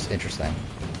 31st. Interesting.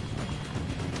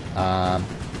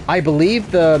 I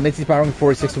believe the Mid-Season Power Ranking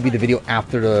 46 will be the video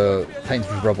after the Titans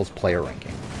vs. Rebels player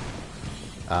ranking.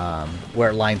 Where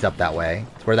it lines up that way.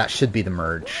 Where that should be the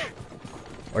merge.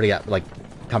 Or yeah, like,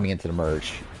 coming into the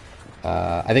merge.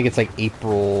 I think it's like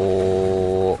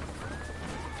April...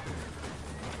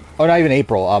 Oh, not even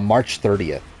April. March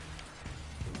 30th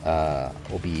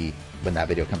will be when that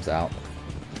video comes out.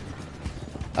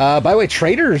 By the way,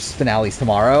 Traitors finale's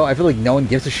tomorrow. I feel like no one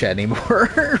gives a shit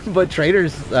anymore. But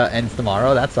Traitors ends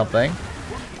tomorrow. That's something.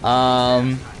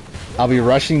 I'll be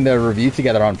rushing the review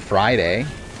together on Friday.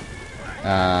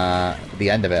 The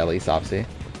end of it, at least, obviously.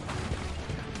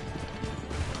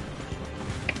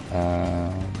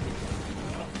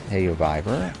 Hey,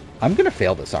 Reviver. I'm gonna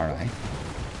fail this, aren't I?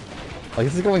 Like,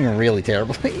 this is going really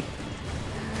terribly.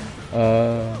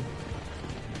 I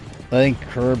think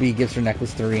Kirby gives her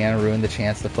necklace to Rihanna, ruined the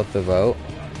chance to flip the vote.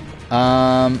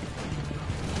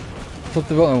 Flip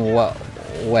the vote in what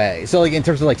way? So, like, in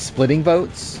terms of, like, splitting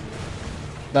votes?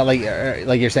 That, like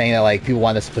you're saying that, like, people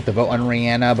want to split the vote on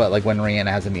Rihanna, but, like, when Rihanna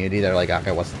has immunity, they're like,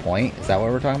 okay, what's the point? Is that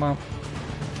what we're talking about?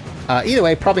 Either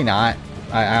way, probably not.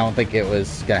 I don't think it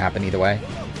was gonna happen either way.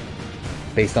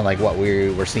 Based on, like, what we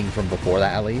were seeing from before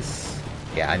that, at least.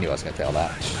 Yeah, I knew I was gonna fail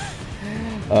that.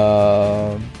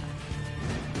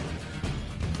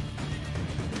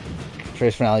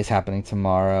 Trace finale's happening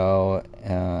tomorrow,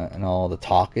 and all the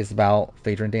talk is about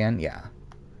Phaedra and Dan. Yeah.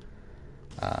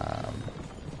 I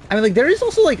mean, like, there is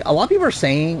also, like, a lot of people are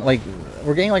saying, like,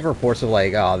 we're getting, like, reports of,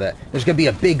 like, oh, that there's gonna be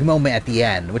a big moment at the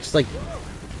end, which is, like,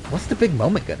 what's the big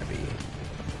moment gonna be?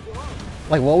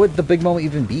 Like, what would the big moment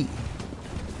even be?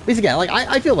 Because, again, like,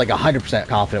 I feel, like, 100%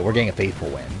 confident we're getting a Faithful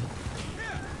win.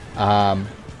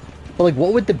 But, like,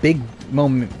 what would the big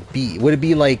moment be? Would it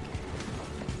be, like,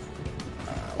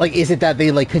 is it that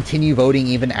they, like, continue voting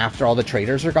even after all the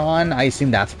traitors are gone? I assume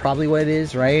that's probably what it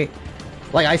is, right?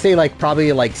 Like, I say, like,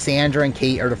 probably, like, Sandra and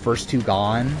Kate are the first two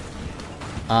gone.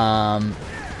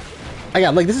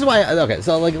 Again, like, this is why... Okay,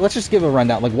 so, like, let's just give a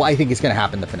rundown, like, what I think is going to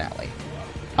happen in the finale.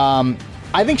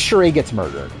 I think Sheree gets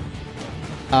murdered.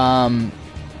 I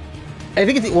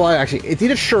think it's... Well, actually, it's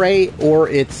either Sheree or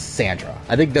it's Sandra.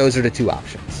 I think those are the two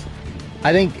options.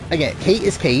 I think, again, Kate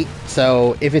is Kate,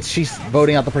 so if it's she's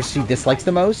voting out the person she dislikes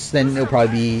the most, then it'll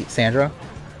probably be Sandra.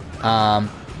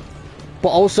 But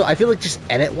also, I feel like just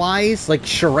edit-wise, like,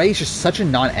 Sheree's just such a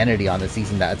non-entity on this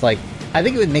season that it's like, I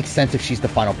think it would make sense if she's the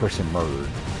final person murdered.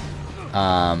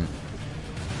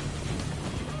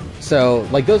 So,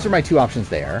 like, those are my two options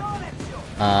there.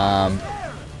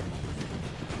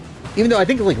 Even though I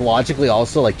think, like, logically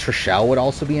also, like, Trishelle would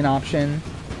also be an option.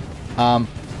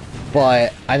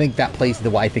 But I think that plays into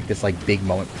what I think this, like, big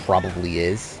moment probably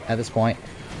is at this point.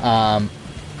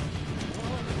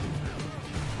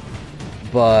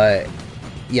 But,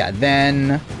 yeah,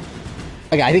 then...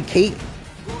 Okay, I think Kate,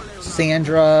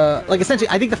 Sandra... Like, essentially,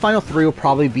 I think the final three will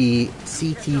probably be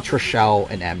CT, Trishelle,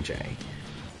 and MJ.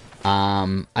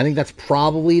 I think that's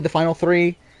probably the final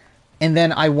three. And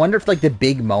then I wonder if, like, the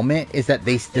big moment is that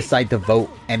they decide to vote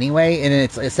anyway, and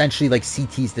it's essentially, like,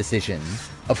 CT's decision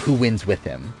of who wins with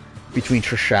him between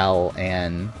Trishelle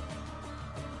and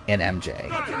MJ.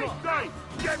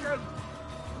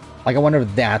 Like, I wonder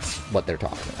if that's what they're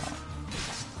talking about.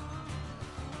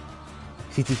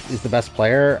 CT is the best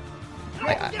player,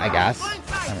 I guess.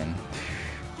 I mean,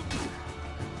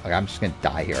 okay, I'm just gonna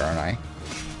die here, aren't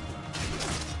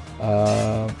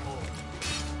I?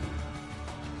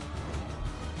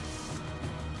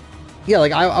 Yeah,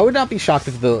 like I would not be shocked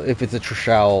if it's a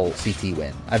Trishelle CT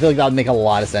win. I feel like that would make a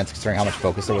lot of sense considering how much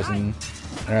focus there was in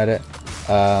Reddit.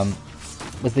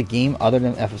 Was the game other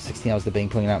than FF16 I was debating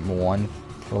putting out one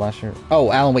for last year?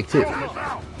 Oh, Alan Wake 2.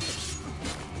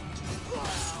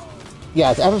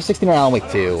 Yeah, it's FF16 or Alan Wake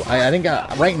 2. I think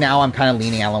right now I'm kind of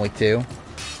leaning Alan Wake 2.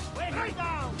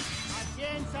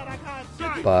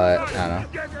 But, I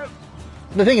don't know.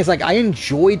 The thing is, like, I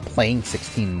enjoyed playing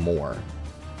 16 more.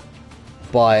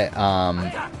 But,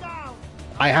 I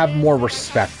have more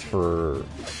respect for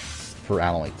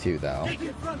Alan Wake 2, though.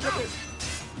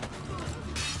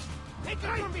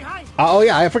 Oh,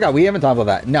 yeah, I forgot. We haven't talked about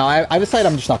that. No, I decided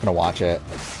I'm just not going to watch it.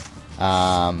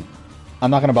 I'm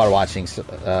not going to bother watching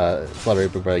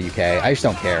Celebrity Big Brother UK. I just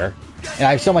don't care. And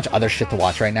I have so much other shit to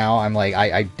watch right now. I'm like,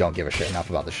 I don't give a shit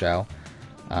enough about the show.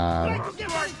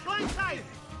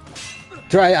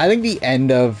 So I think the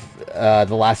end of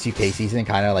the last UK season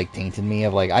kind of like tainted me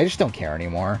of like I just don't care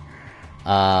anymore.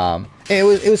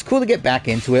 It was cool to get back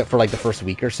into it for like the first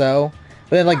week or so,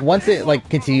 but then like once it like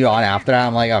continued on after that,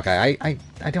 I'm like okay, I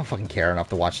don't fucking care enough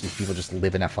to watch these people just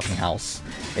live in a fucking house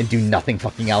and do nothing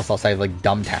fucking else outside of like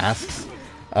dumb tasks.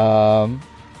 Okay,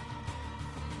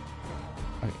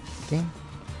 game.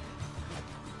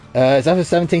 Is that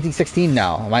 17, 16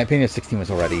 now? In my opinion, 16 was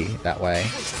already that way.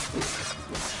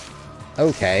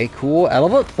 Okay, cool. I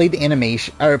love how it played the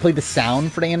animation, or it played the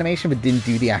sound for the animation, but didn't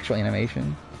do the actual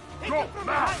animation.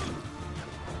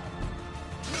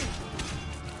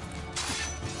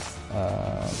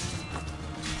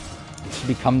 Should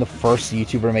become the first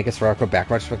YouTuber to make a Survivor back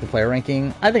retrospective player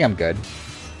ranking. I think I'm good.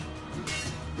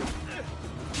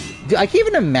 Dude, I can't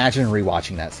even imagine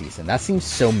rewatching that season. That seems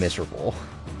so miserable.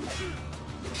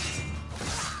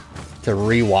 To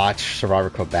rewatch Survivor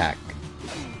Quebec.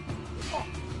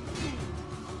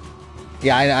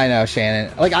 Yeah, I know,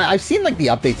 Shannon. Like, I've seen, like, the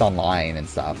updates online and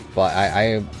stuff, but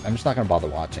I'm just not gonna bother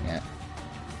watching it.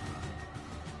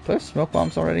 Do I have smoke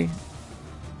bombs already?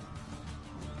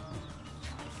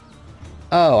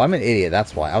 Oh, I'm an idiot,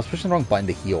 that's why. I was pushing the wrong button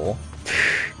to heal.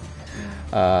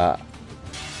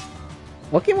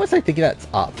 What game was I thinking that's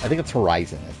up? I think it's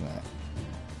Horizon, isn't it?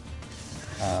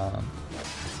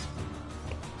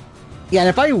 Yeah, and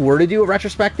if I were to do a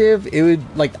retrospective, it would,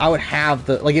 like, I would have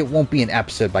the, like, it won't be an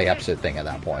episode-by-episode thing at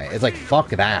that point. It's like, fuck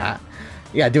that.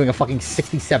 Yeah, doing a fucking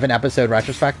 67-episode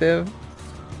retrospective?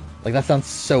 Like, that sounds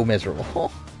so miserable.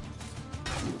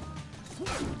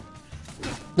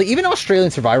 Like, even Australian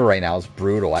Survivor right now is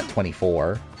brutal at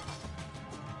 24.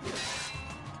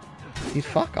 Dude,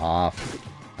 fuck off.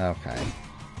 Okay.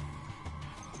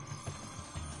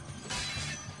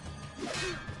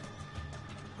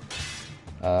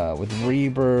 With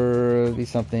Rebirth, be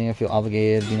something I feel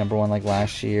obligated to be number one like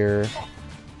last year.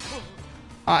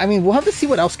 I mean, we'll have to see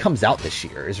what else comes out this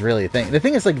year, is really the thing. The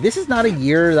thing is, like, this is not a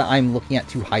year that I'm looking at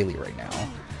too highly right now.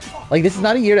 Like, this is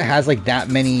not a year that has, like, that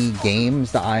many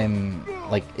games that I'm,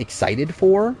 like, excited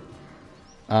for.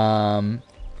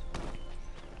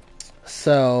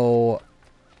 So,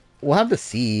 we'll have to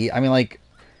see. I mean, like,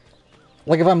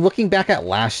 if I'm looking back at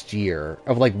last year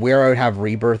of, like, where I would have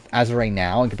Rebirth as of right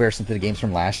now in comparison to the games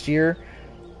from last year,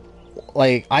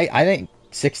 like, I think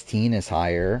 16 is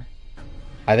higher.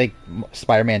 I think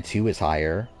Spider-Man 2 is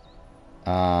higher.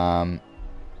 I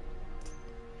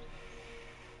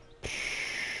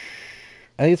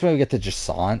think it's when we get to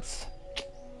Jassance.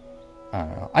 I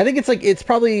don't know. I think it's, like, it's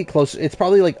probably close. It's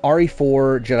probably, like,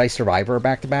 RE4, Jedi Survivor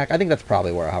back-to-back. I think that's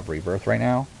probably where I have Rebirth right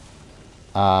now.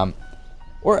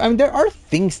 Or, I mean, there are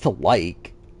things to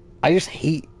like. I just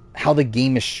hate how the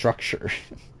game is structured.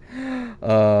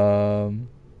 But,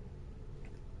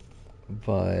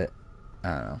 I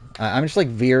don't know. I'm just, like,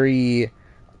 very,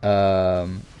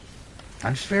 I'm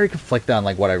just very conflicted on,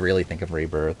 like, what I really think of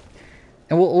Rebirth.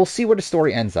 And we'll see where the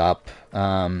story ends up.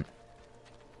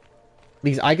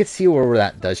 Because I could see where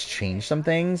that does change some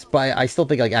things, but I still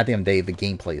think, like, at the end of the day, the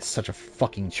gameplay is such a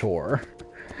fucking chore.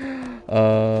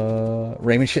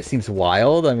 Raymond shit seems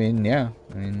wild. I mean, yeah.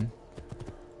 I mean,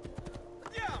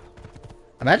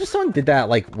 imagine someone did that,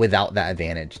 like, without that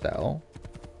advantage, though.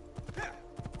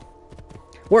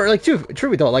 Or, like,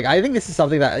 truly though, like, I think this is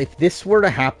something that if this were to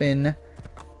happen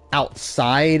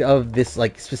outside of this,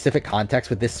 like, specific context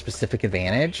with this specific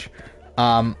advantage,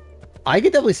 I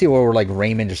could definitely see where, like,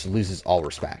 Raymond just loses all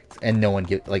respect and no one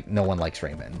likes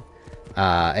Raymond.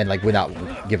 And, like, without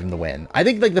giving him the win. I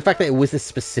think, like, the fact that it was this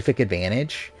specific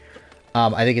advantage,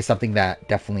 I think is something that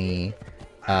definitely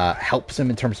helps him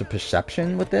in terms of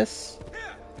perception with this.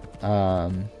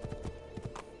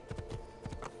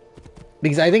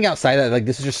 Because I think outside of that, like,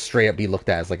 this is just straight up be looked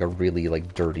at as, like, a really,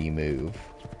 like, dirty move.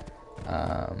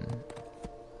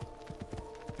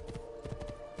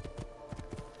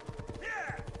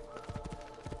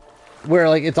 where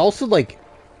like it's also like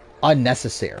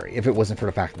unnecessary if it wasn't for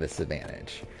the fact of this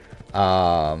advantage.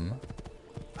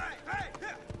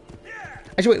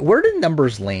 Actually, wait, where did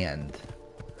numbers land?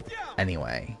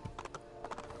 Anyway,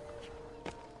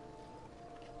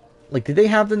 like, did they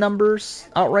have the numbers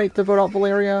outright to vote out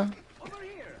Valeria?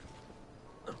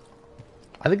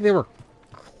 I think they were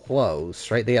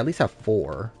close, right? They at least have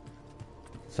 4,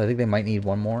 so I think they might need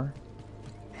one more.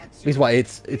 Because why?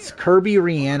 It's Kirby,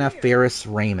 Rihanna, Ferris,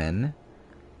 Raymond.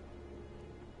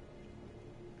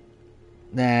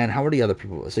 Then how are the other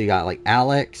people? So you got like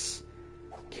Alex,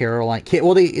 Caroline.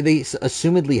 Well, they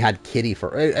assumedly had Kitty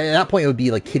for. At that point, it would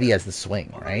be like Kitty as the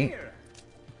swing, right?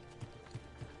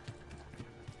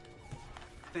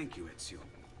 Thank you, Ezio.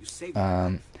 You saved my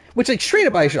life. Which, like, straight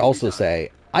up, I should also say,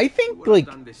 I think like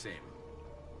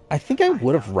I think I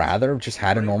would have rather just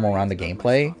had a normal round of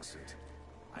gameplay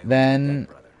than.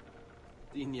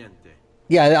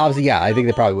 Yeah, obviously, yeah. I think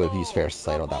they probably would have used Ferris'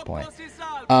 title at that point.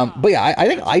 But yeah, I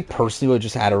think I personally would have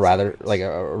just had a rather like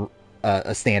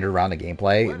a standard round of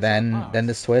gameplay than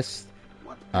this twist.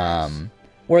 Where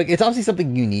like, it's obviously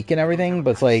something unique and everything,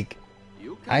 but it's like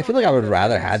I feel like I would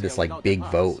rather had this like big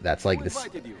vote that's like this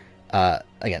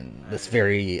again this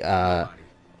very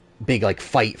big like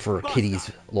fight for Kitty's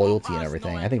loyalty and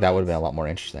everything. I think that would have been a lot more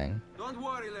interesting.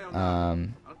 I'll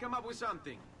come up with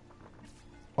something.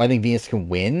 Well, I think Venus can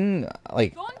win.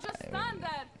 Like, don't just stand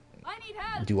there. I need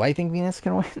help. Do I think Venus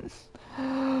can win?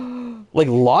 Like,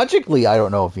 logically, I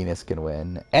don't know if Venus can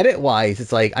win. Edit-wise,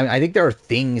 it's like, I mean, I think there are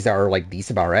things that are, like,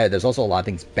 decent about her edit. There's also a lot of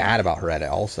things bad about her edit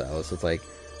also. So it's like,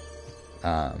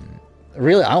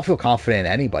 really, I don't feel confident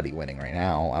in anybody winning right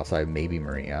now, outside of maybe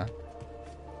Maria.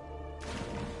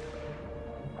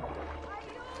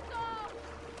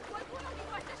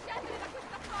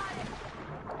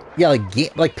 Yeah,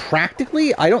 like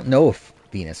practically, I don't know if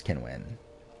Venus can win.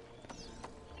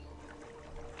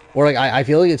 Or like I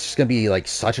feel like it's just gonna be like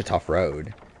such a tough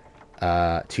road to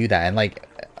that, and like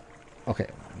okay.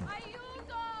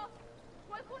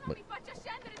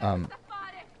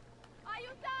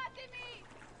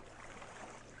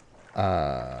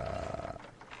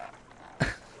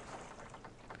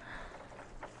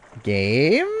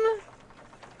 Game?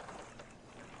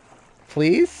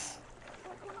 Please?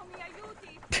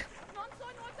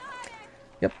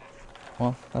 Yep.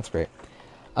 Well, that's great.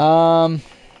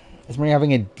 Is Maria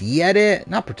having a D edit?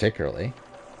 Not particularly.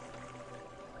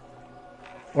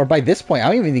 Or by this point, I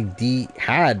don't even think D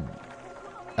had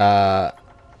no,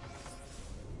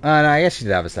 I guess she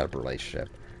did have a setup relationship.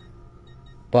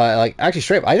 But like actually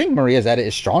straight up, I think Maria's edit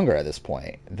is stronger at this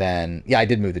point than I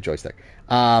did move the joystick.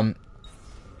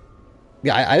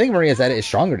 Yeah, I think Maria's edit is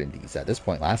stronger than D's at this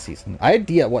point last season. I had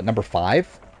D at what, number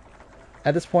 5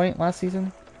 at this point last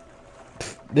season?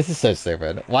 Pfft, this is so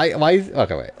stupid. Why is,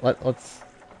 okay, wait. Let's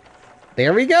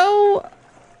there we go.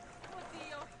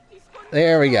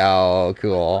 There we go.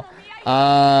 Cool.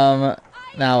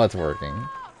 Now it's working.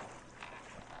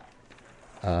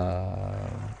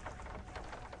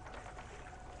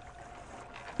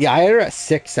 Yeah, I had her at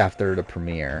 6 after the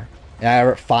premiere. And I had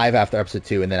her at 5 after episode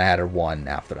 2, and then I had her 1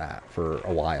 after that for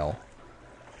a while.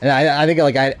 And I think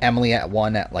like I had Emily at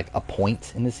 1 at like a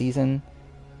point in the season.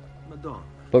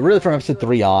 But really from episode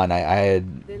 3 on, I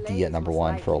had D at number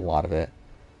 1 for a lot of it.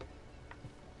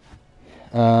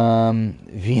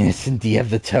 Venus and D have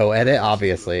the toe edit,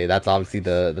 obviously. That's obviously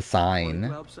the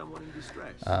sign.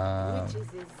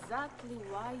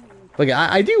 But yeah,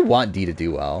 I do want D to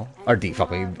do well. Or D,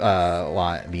 fuck me,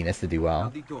 want Venus to do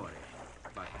well.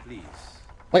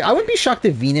 Like, I wouldn't be shocked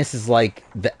if Venus is like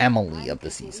the Emily of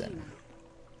the season.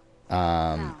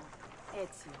 Like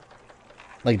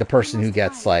the person who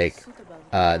gets like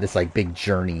this like big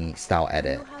journey style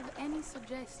edit.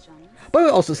 But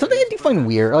also something I do find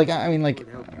weird, like I mean, like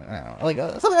I don't know, like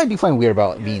something I do find weird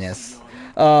about Venus.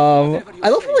 I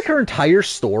love how like her entire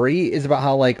story is about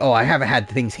how like, oh, I haven't had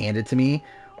things handed to me,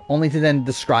 only to then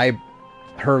describe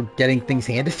her getting things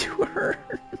handed to her.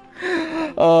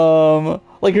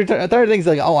 Like her entire thing's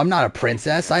like, oh, I'm not a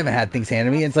princess, I haven't had things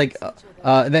handed to me. It's like,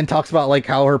 and then talks about like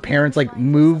how her parents like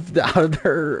moved out of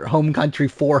their home country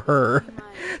for her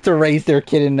to raise their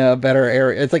kid in a better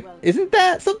area. It's like, isn't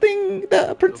that something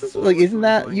that a princess, like, isn't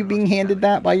that you being handed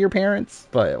that by your parents?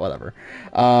 But whatever.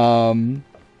 Hope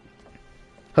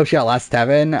she outlasts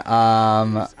Tevin.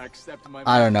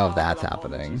 I don't know if that's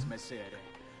happening,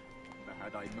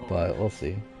 but we'll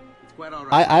see.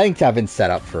 I think Tevin's set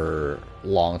up for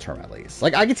long term at least.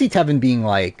 Like I could see Tevin being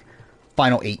like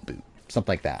final 8 boot,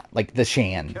 something like that, like the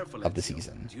Shan of the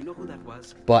season.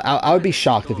 But I would be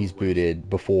shocked if he's booted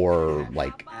before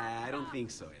like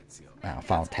think so, Ezio.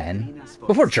 Final 10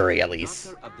 before jury at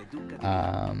least.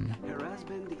 Her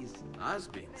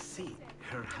husband see.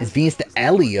 Is Venus the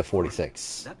Ellie of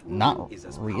 46? Not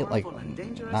real, like,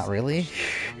 not really.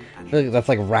 I feel like that's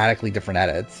like radically different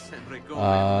edits.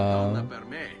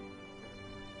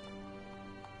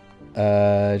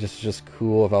 Just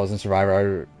cool. If I was in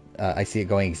Survivor, I see it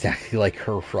going exactly like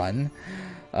her run.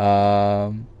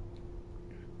 Yeah,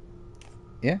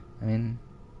 I mean,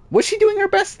 was she doing her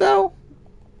best though?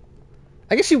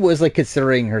 I guess she was, like,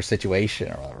 considering her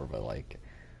situation or whatever, but like,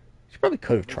 she probably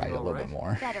could have tried a little bit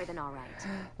more. Better than all right.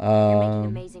 You're making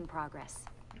amazing progress.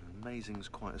 Amazing's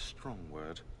quite a strong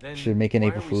word. Should make an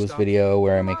April Fool's video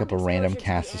where I make up a random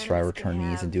cast of Survivor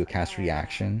returnees and do a cast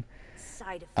reaction.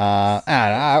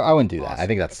 I wouldn't do that. I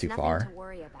think that's too far.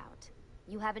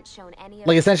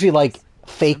 Like, essentially, like,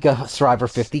 fake a Survivor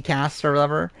 50 cast or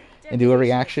whatever and do a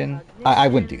reaction. I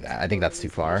wouldn't do that. I think that's too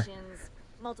far.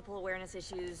 Multiple awareness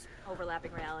issues,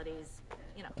 overlapping realities,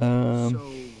 you know.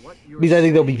 Because I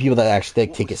think there'll be people that actually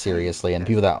take it seriously, and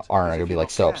people that aren't are gonna be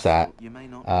like so upset,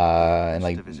 and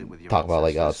like talk about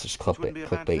like, oh, it's just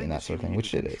clickbait and that sort of thing,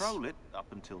 which it is.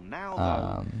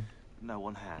 No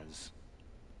one has.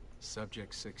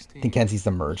 Subject 16. I think Kenzie's the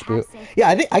merge boot.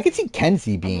 Yeah, I could see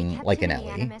Kenzie being like an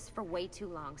Ellie. For way too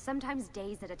long, sometimes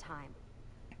days at a time.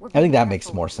 I think that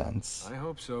makes more sense. I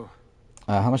hope so.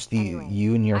 How much do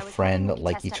you and your friend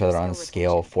like each other on a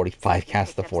scale of 45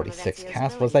 cast to 46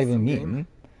 cast? What does that even mean?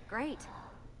 Great.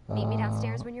 Meet me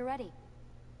downstairs when you're ready.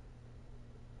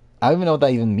 I don't even know what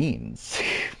that even means.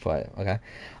 But okay.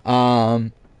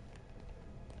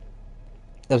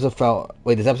 This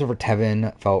episode for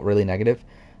Tevin felt really negative.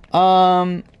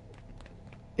 Yeah.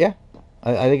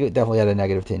 I think it definitely had a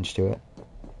negative tinge to it.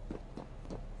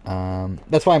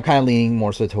 That's why I'm kind of leaning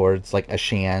more so towards like a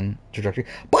Shan trajectory.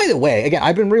 By the way, again,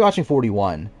 I've been rewatching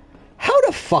 41. How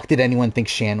the fuck did anyone think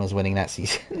Shan was winning that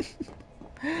season?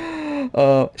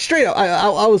 Straight up,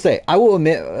 I will say, I will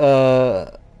admit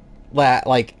that,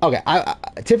 like, okay,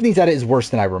 Tiffany's edit is worse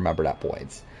than I remembered at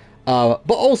points. But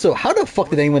also, how the fuck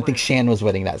did anyone think Shan was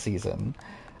winning that season?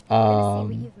 See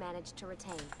what you've managed to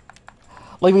retain.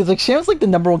 Like, it's like Shan was like the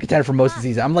 #1 contender for most of the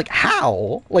season. I'm like,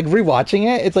 how? Like, rewatching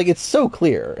it, it's like it's so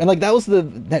clear, and like that was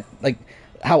like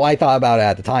how I thought about it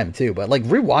at the time too. But like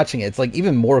rewatching it, it's like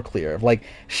even more clear. Like,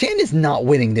 Shan is not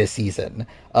winning this season,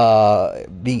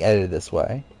 being edited this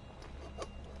way.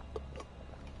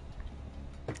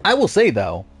 I will say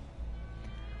though,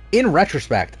 in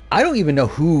retrospect, I don't even know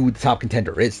who the top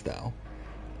contender is though.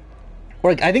 Or,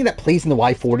 like, I think that Plays in the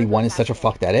Y41 is such a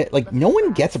fucked edit. Like, no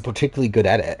one gets a particularly good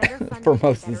edit for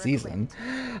most of the season.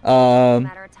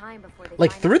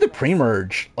 Like, through the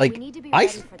pre-merge, like, I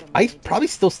probably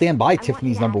still stand by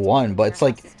Tiffany's #1, but it's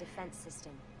like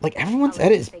everyone's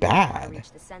edit is bad.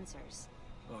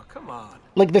 Oh, come on.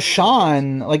 Like, the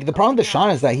problem with Sean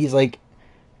is that he's, like,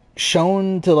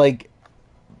 shown to, like,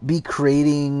 be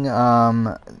creating,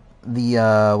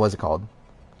 what's it called?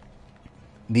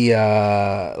 The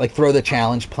like throw the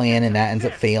challenge plan, and that ends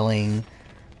up failing.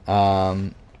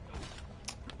 There's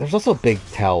also a big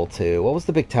tell too. What was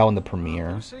the big tell in the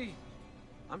premiere?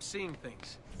 I'm seeing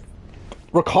things.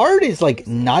 Ricard is like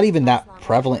not even that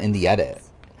prevalent in the edit.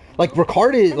 Like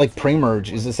Ricard is like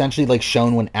pre-merge is essentially like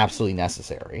shown when absolutely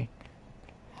necessary.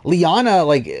 Liana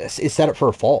like is set up for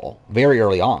a fall very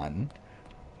early on.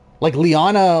 Like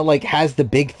Liana like has the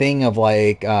big thing of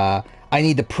like I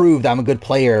need to prove that I'm a good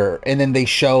player, and then they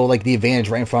show like the advantage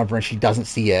right in front of her, and she doesn't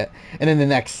see it. And then the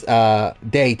next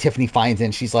day, Tiffany finds it,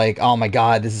 and she's like, "Oh my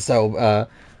god, this is so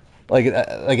I don't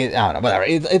know, whatever."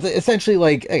 It's essentially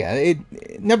like, again, it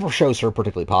never shows her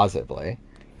particularly positively.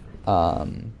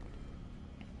 Then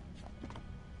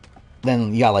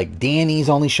you got like Danny's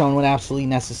only shown when absolutely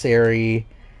necessary.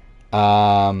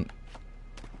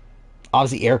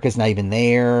 Obviously, Erica's not even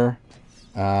there,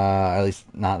 at least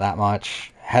not that much.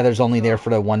 Heather's only there for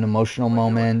the one emotional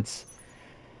moment.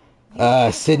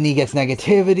 Sydney gets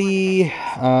negativity.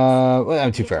 Well,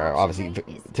 I'm too fair. Obviously,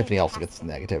 Tiffany also gets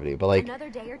negativity, but like,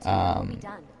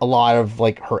 a lot of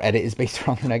like her edit is based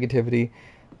around her negativity.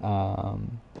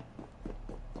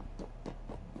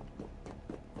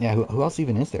 Yeah, who else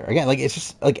even is there? Again, like it's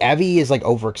just like Evie is like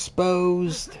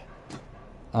overexposed.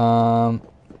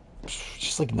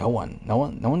 Just like no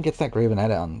one gets that great of an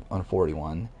edit on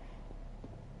 41.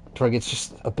 Like it's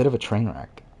just a bit of a train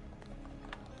wreck.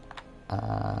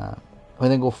 I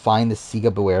then go find the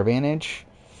Siga Beware Vantage.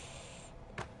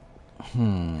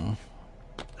 Yeah,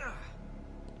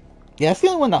 that's the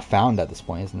only one not found at this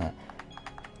point, isn't it?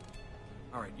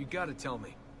 Alright, you gotta tell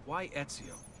me. Why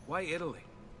Ezio? Why Italy?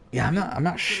 Yeah, I'm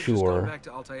not sure. Back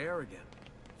to Altair again.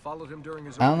 Followed him during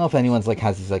his I don't know if anyone's like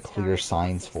has these like clear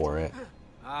signs for it.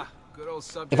 Good old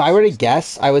subject. If I were to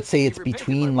guess, I would say it's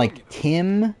between like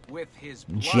Tim, With his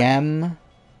blood. Jem,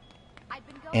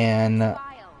 and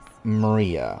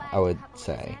Maria, I would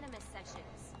say.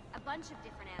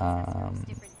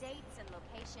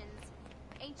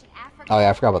 Oh yeah,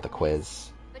 I forgot about the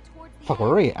quiz. Fuck, we're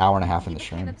already an hour and a half in the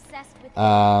stream.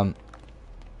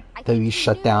 WB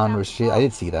shut down Rooster Teeth. I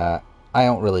did see that. I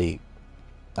don't really...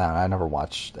 I don't know, I never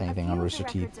watched anything on Rooster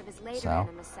Teeth, so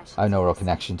I have no real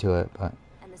connection to it, but...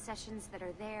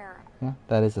 Yeah,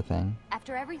 that is a thing.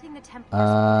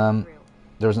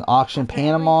 There was an auction in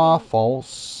Panama,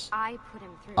 false.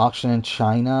 Auction in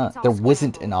China. There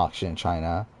wasn't an auction in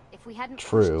China.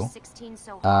 True.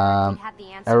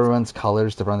 Everyone's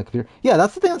colors different on the computer. Yeah,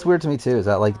 that's the thing that's weird to me too, is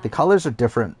that like the colors are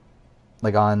different,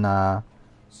 like on on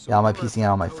my PC and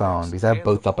on my phone, because I have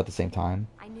both up at the same time.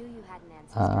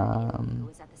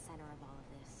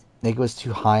 Nick was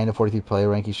too high in a 43 player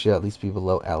rank. He should at least be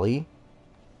below Ellie.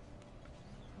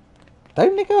 Did I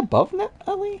have Nick above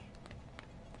Ellie?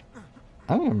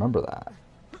 I don't even remember that.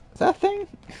 Is that a thing?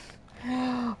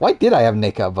 Why did I have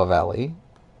Nick above Ellie?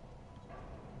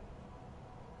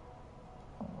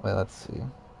 Wait, let's see.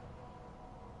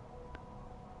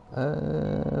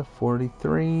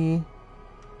 43.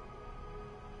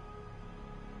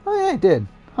 Oh yeah, I did.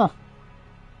 Huh.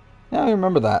 Yeah, I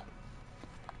remember that.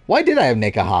 Why did I have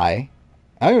Nika high?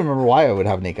 I don't even remember why I would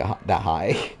have Nika that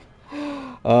high.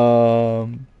 Well,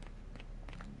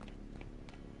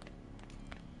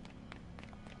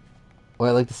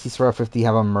 I'd like to see Sora 50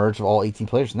 have a merge of all 18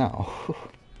 players. No.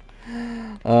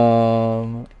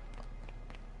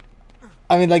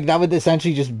 I mean, like, that would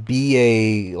essentially just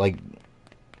be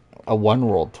a one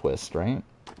world twist, right?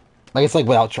 Like, it's like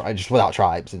just without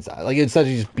tribes inside. Like, it'd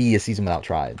essentially just be a season without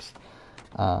tribes.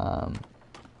 You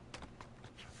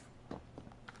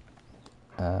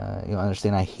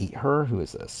understand I hate her? Who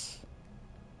is this?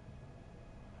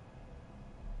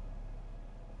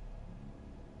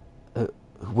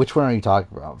 Which one are you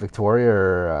talking about?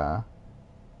 Victoria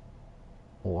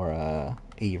or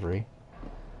Avery?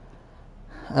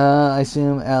 I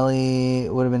assume Ellie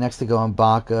would have been next to go on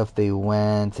Baka if they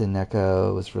went, and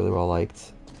Neko was really well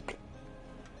liked.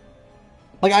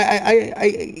 Like,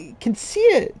 I can see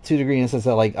it to a degree in the sense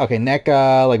that, like, okay,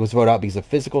 Neko, like, was voted out because of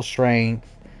physical strength.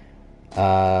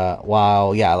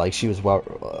 While, yeah, like, she was well,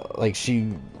 like,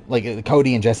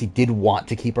 Cody and Jesse did want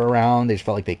to keep her around. They just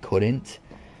felt like they couldn't.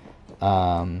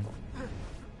 I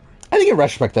think in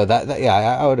retrospect, though, that yeah,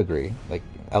 I would agree. Like,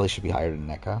 Ellie should be higher than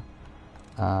Neko.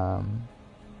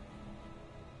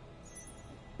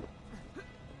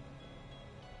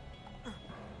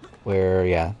 Where,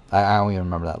 yeah, I don't even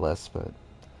remember that list, but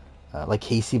like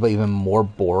Casey, but even more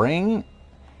boring.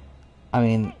 I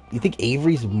mean, you think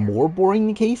Avery's more boring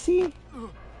than Casey?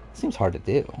 Seems hard to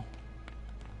do.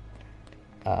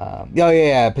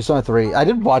 Yeah, Persona 3. I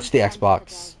did watch the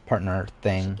Xbox partner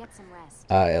thing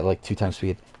at like 2 times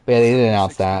speed. But yeah, they did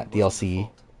announce that DLC,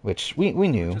 which we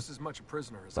knew. Just as much a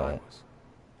prisoner as I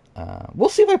was. We'll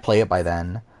see if I play it by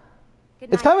then.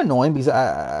 It's kind of annoying because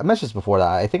I mentioned this before that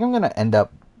I think I'm gonna end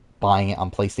up buying it on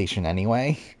PlayStation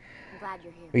anyway.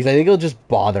 Because I think it'll just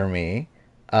bother me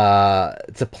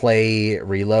to play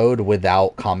Reload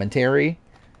without commentary.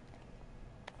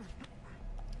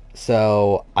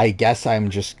 So I guess I'm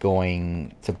just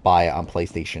going to buy it on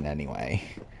PlayStation anyway.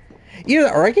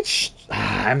 Or I could...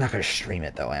 I'm not going to stream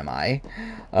it though, am I?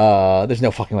 There's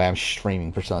no fucking way I'm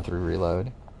streaming Persona 3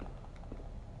 Reload.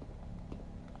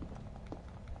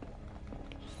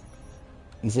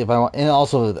 Easily if I want... And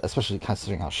also, especially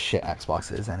considering how shit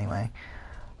Xbox is anyway.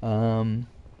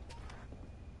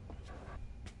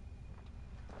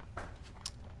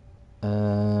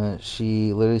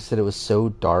 She literally said it was so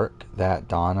dark that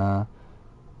Donna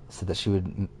said that she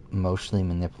would emotionally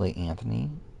manipulate Anthony.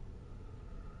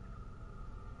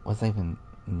 What does that even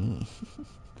mean?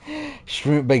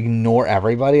 But ignore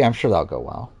everybody? I'm sure that'll go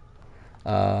well.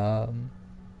 But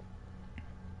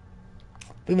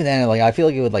even then, like, I feel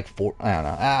like it would, like, I don't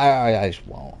know. I just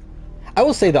won't. I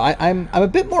will say, though, I'm a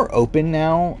bit more open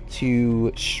now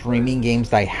to streaming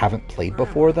games that I haven't played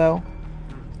before, though.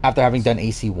 After having done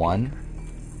AC1.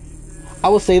 I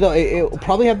will say, though, it will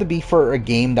probably have to be for a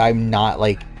game that I'm not,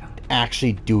 like,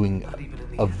 actually doing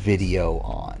a video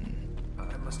on.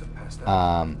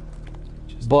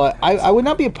 But I would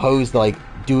not be opposed to, like,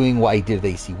 doing what I did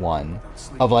with AC1.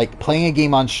 Of, like, playing a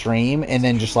game on stream and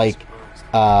then just, like,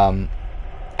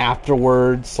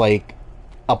 afterwards, like,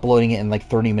 uploading it in, like,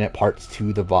 30-minute parts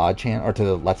to the VOD channel, or to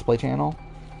the Let's Play channel.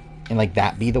 And, like,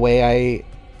 that be the way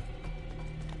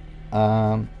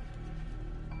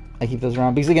I keep those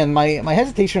around because again, my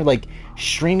hesitation of like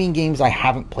streaming games I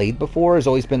haven't played before has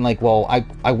always been like, well,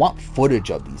 I want footage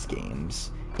of these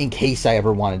games in case I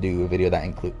ever want to do a video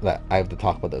that I have to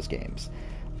talk about those games.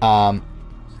 But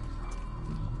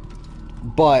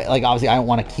like obviously I don't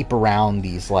want to keep around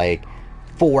these like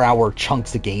 4-hour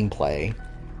chunks of gameplay.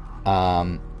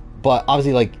 But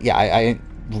obviously like yeah, I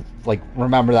like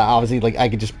remember that obviously like I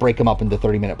could just break them up into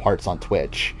 30-minute parts on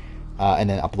Twitch. And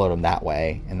then upload them that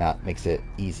way, and that makes it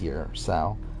easier.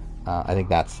 So, I think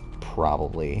that's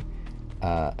probably,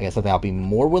 I guess something I'll be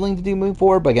more willing to do moving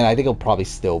forward. But again, I think it'll probably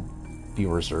still be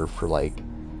reserved for like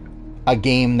a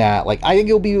game that, like, I think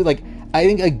it'll be like, I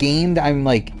think a game that I'm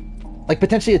like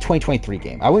potentially a 2023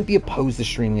 game. I wouldn't be opposed to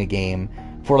streaming a game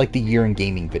for like the year in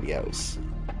gaming videos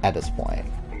at this point.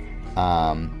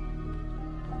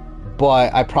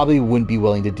 But I probably wouldn't be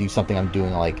willing to do something I'm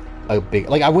doing like a big,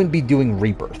 like I wouldn't be doing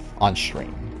Rebirth on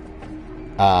stream,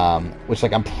 which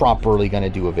like I'm properly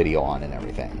gonna do a video on and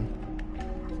everything.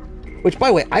 Which, by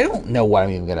the way, I don't know what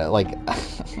I'm even gonna like. I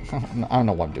don't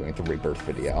know what I'm doing with the Rebirth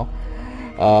video.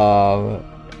 Or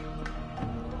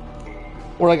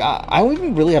like I don't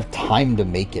even really have time to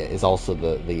make it. Is also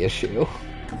the issue.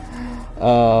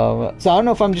 So I don't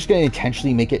know if I'm just gonna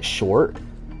intentionally make it short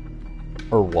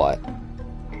or what.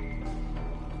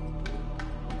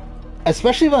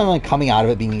 Especially if I'm like coming out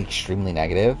of it being extremely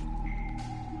negative.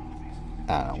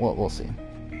 I don't know. We'll see.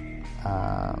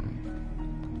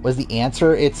 What's the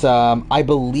answer? It's I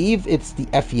believe it's the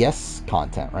FES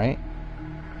content, right?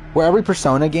 Where every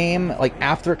Persona game, like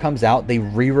after it comes out, they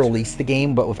re-release the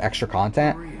game but with extra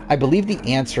content. I believe the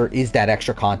answer is that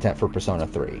extra content for Persona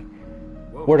 3.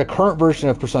 Where the current version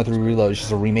of Persona 3 Reload is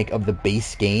just a remake of the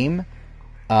base game,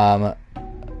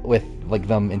 with like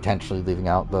them intentionally leaving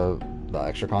out the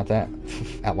extra content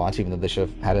at launch, even though they should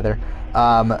have had it there.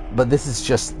 But this is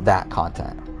just that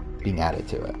content being added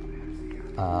to it.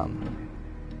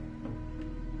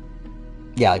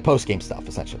 Yeah, like post-game stuff,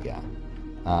 essentially, yeah.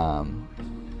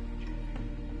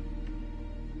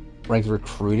 Ranked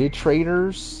recruited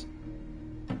traders.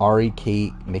 Ari,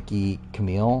 Kate, Mickey,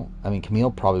 Camille. I mean,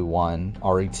 Camille probably won.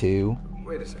 Ari 2.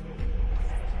 Wait a second.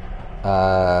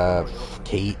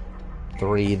 Kate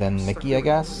 3, then Mickey, I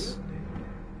guess.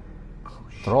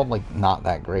 They're all like not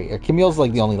that great. Camille's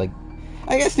like the only like,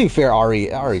 I guess to be fair,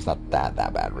 Ari's not that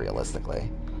bad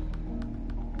realistically.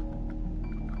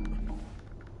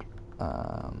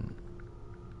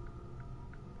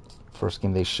 First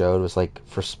game they showed was like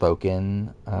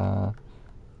Forspoken.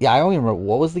 Yeah, I don't even remember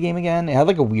what was the game again. It had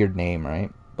like a weird name,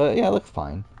 right? But yeah, it looked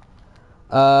fine.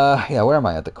 Yeah, where am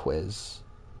I at the quiz?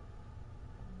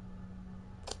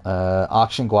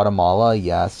 Auction Guatemala,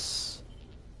 yes.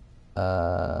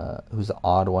 Who's the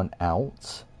odd one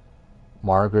out?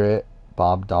 Margaret,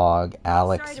 Bob Dog,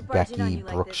 Alex, Becky,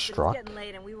 Brooke Struck.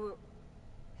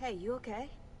 Hey, you okay?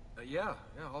 Yeah,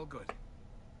 all good.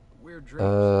 Weird dreams.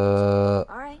 All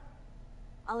right.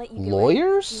 I'll let you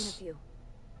lawyers?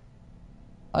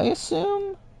 I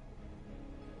assume.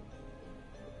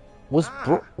 What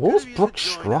was Brooke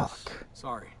Struck?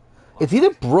 Sorry. It's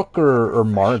either Brooke or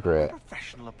Margaret.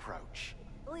 Professional approach.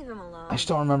 Leave him alone. I just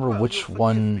don't remember which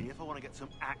one.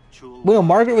 Well,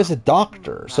 Margaret was a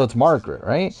doctor, so it's Margaret,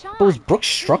 right? But was Brooke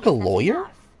Struck a lawyer?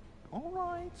 All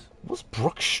right. Was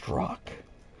Brooke Struck?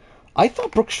 I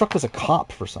thought Brooke Struck was a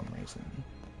cop for some reason.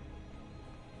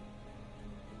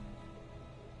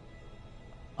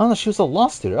 Oh no, she was a law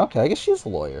student. Okay, I guess she was a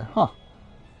lawyer. Huh.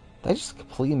 Did I just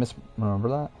completely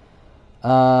misremember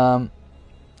that?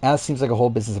 Alice seems like a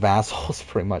whole business of assholes,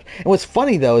 pretty much. And what's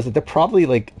funny, though, is that they're probably,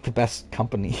 like, the best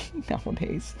company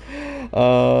nowadays.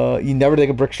 You never think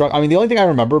of Brooke Struck. I mean, the only thing I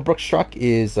remember of Brooke Struck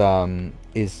is Rob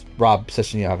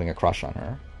Sessionio having a crush on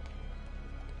her.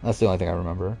 That's the only thing I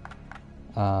remember.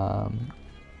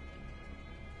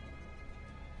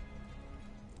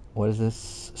 What is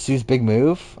this? Sue's Big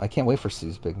Move? I can't wait for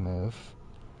Sue's Big Move.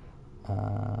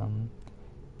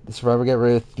 Does Survivor get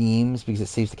rid of themes because it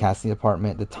saves the casting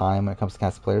department the time when it comes to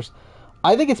casting players?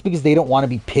 I think it's because they don't want to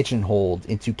be pigeonholed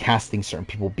into casting certain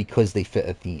people because they fit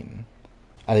a theme.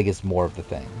 I think it's more of the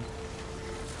thing.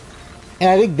 And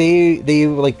I think they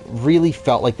like really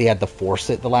felt like they had to force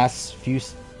it the last few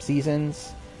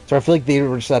seasons. So I feel like they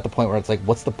were just at the point where it's like,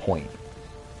 what's the point?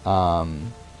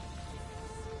 And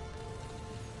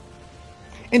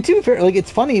to be fair, like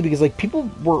it's funny because like people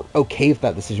were okay with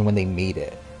that decision when they made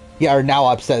it. Yeah, are now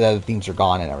upset that the themes are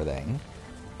gone and everything.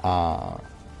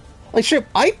 Like, sure,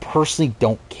 I personally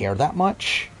don't care that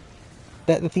much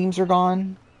that the themes are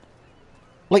gone.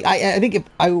 Like, I think if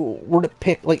I were to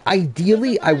pick, like,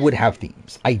 ideally, I would have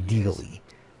themes. Ideally.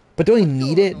 But do I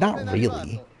need it? Not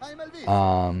really.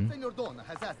 Senor Don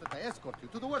has asked that I escort you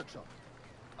to the workshop.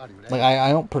 Are you ready? Like,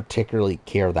 I don't particularly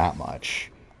care that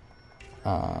much.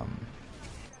 And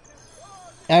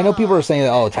I know people are saying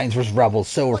that, oh, Titans vs. Rebels,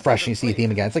 so refreshing to see a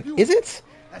theme again. It's like, is it?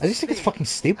 I just think it's fucking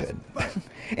stupid.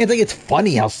 It's like, it's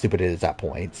funny how stupid it is at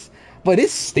points. But it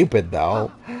is stupid, though.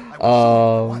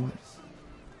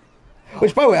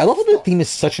 Which, by the way, I love how the theme is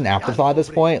such an afterthought at this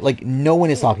point. Like, no one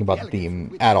is talking about the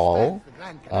theme at all.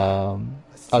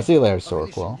 I'll see you later,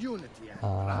 Sorquel.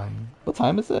 What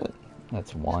time is it?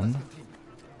 That's 1.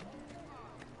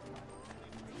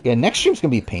 Yeah, next stream's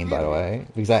gonna be a pain, by the way,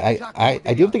 because I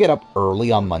do have to get up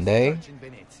early on Monday,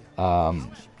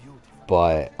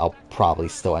 but I'll probably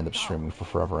still end up streaming for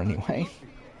forever anyway.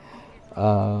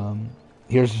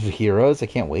 Heroes vs. Heroes, I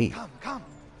can't wait. Come,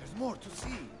 there's more to see.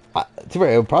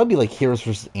 It would probably be like Heroes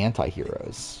vs.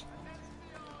 Anti-Heroes.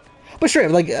 But sure,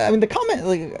 like, I mean, the comment,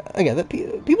 like, again,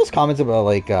 people's comments about,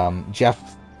 like,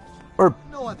 Jeff, or,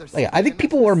 like, I think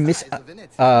people were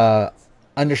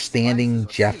understanding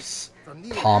Jeff's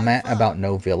comment about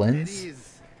no villains,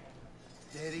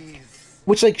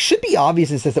 which, like, should be obvious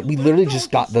in the sense that we literally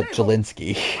just got the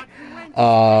Jelinsky.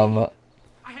 But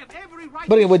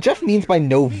anyway, what Jeff means by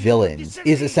no villains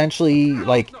is essentially,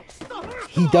 like,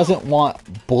 he doesn't want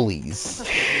bullies.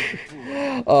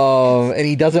 And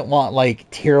he doesn't want, like,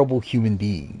 terrible human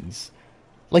beings.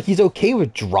 Like, he's okay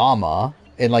with drama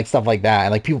and, like, stuff like that,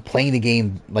 and, like, people playing the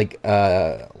game, like,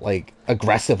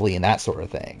 aggressively and that sort of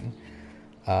thing.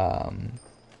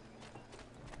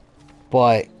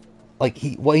 But, like,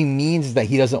 what he means is that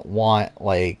he doesn't want,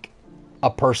 like, a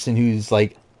person who's,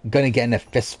 like, gonna get in a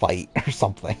fist fight or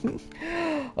something.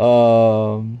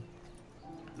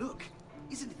 Look,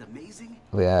 isn't it amazing?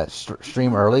 Yeah,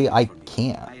 stream early? I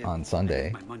can't on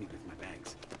Sunday.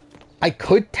 I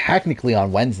could technically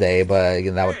on Wednesday, but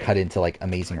again, that would cut into, like,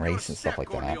 Amazing Race and stuff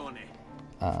like that.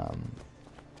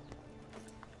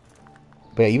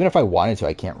 But yeah, even if I wanted to,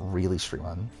 I can't really stream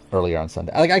on earlier on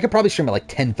Sunday. Like, I could probably stream at like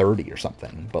 10:30 or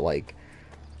something, but like,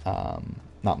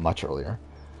 not much earlier.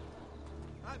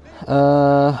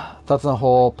 Thoughts on the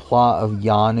whole plot of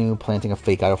Yanu planting a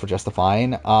fake idol for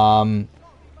Justifying.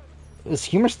 It's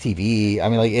humorous TV. I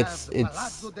mean, like, it's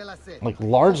like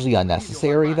largely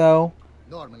unnecessary though.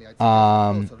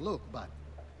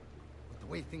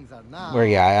 Where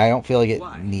yeah, I don't feel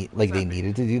like they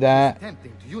needed to do that.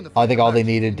 I think all they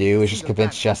needed to do is just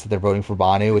convince Jess that they're voting for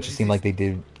Banu, which it seemed like they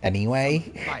did anyway.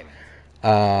 They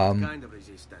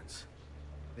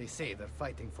say they're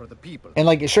fighting for the people. And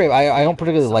like, sure, I don't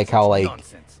particularly like how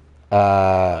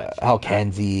how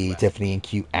Kenzie, Tiffany, and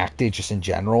Q acted just in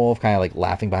general, of kind of like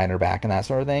laughing behind her back and that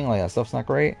sort of thing. Like, that stuff's not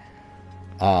great.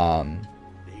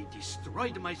 They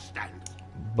destroyed my stand.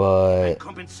 But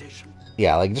Compensation.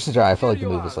 yeah, like, just in general, I feel like the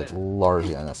move is like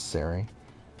largely unnecessary.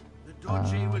 The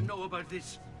Doge will know about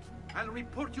this. I'll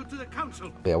report you to the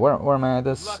council. Yeah, where am I at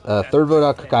this? Third vote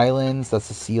out Cook Islands. That's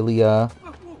Cecilia.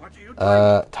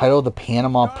 Title of the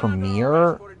Panama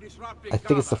premiere. I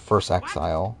think it's the first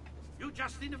exile.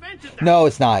 No,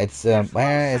 it's not. It's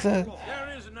is it?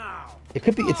 It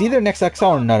could be. It's either next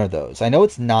exile or none of those. I know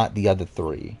it's not the other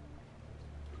three.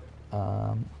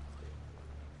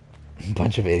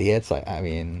 Bunch of idiots. I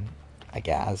mean, I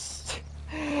guess.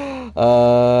 Do the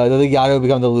Yano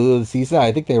become the Lulu of the season?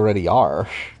 I think they already are.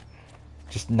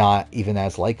 Just not even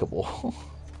as likable.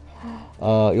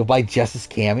 You'll buy Jess's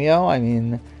cameo? I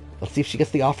mean, let's see if she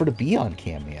gets the offer to be on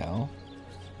cameo.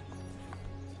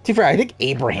 To be fair, I think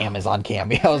Abraham is on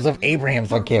cameos. If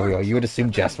Abraham's on cameo, you would assume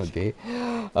Jess would be.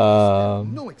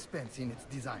 No expense in its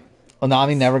design. Well,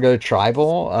 Nami never go to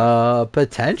Tribal?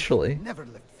 Potentially. Never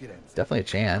left Firenze. Definitely a I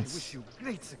chance. wish you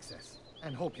great success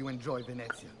and hope you enjoy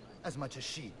Venezia as much as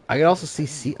she. I could also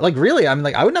see like, really, I mean,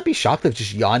 like, I would not be shocked if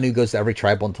just Yanu goes to every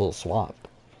Tribal until a swap.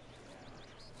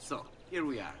 So, here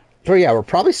we are. So yeah, we're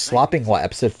probably swapping, what,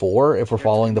 episode 4 if we're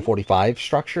following the 45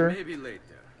 structure? Maybe later.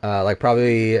 Like,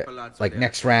 probably, like,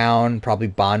 next round, probably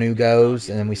Banu goes,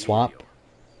 and then we swap.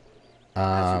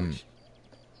 But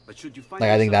should you find Like,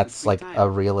 I think yourself that's, in free like, time a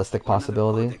realistic or another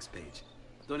possibility. codex page,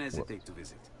 don't hesitate to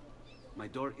visit. My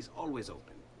door is always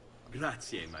open.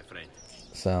 Grazie, my friend.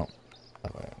 So, oh,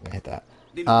 wait, let me hit that.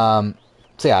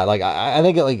 So yeah, like, I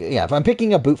think, like, yeah, if I'm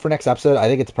picking a boot for next episode, I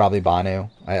think it's probably Banu.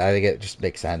 I think it just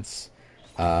makes sense.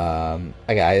 I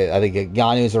think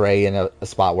Yanu's already in a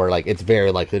spot where, like, it's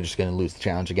very likely they're just going to lose the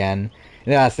challenge again.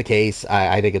 And if that's the case,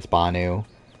 I think it's Banu.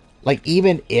 Like,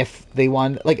 even if they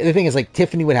won, like, the thing is, like,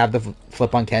 Tiffany would have the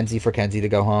flip on Kenzie for Kenzie to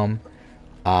go home.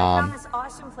 And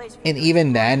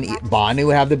even then, Banu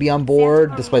would have to be on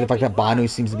board, despite the fact that Banu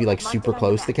seems to be, like, super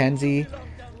close to Kenzie.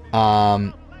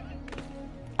 I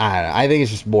I don't know. I think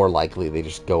it's just more likely they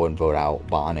just go and vote out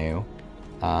Banu.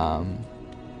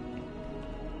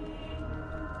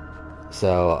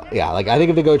 So, yeah, like, I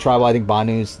think if they go tribal, I think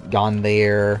Banu's gone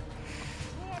there.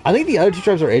 I think the other two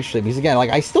tribes are interesting, because, again, like,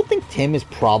 I still think Tim is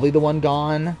probably the one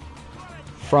gone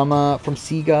from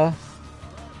Siga.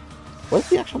 What's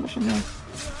the actual mission now?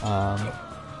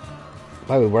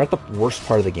 By the way, we're at the worst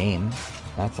part of the game.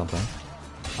 That's something.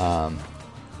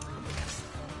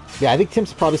 Yeah, I think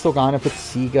Tim's probably still gone if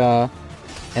it's Siga.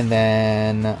 And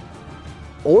then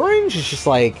Orange is just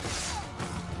like,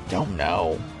 don't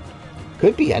know.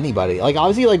 Could be anybody. Like,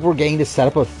 obviously, like, we're getting to set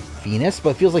up a Venus, but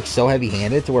it feels like so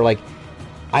heavy-handed to where, like,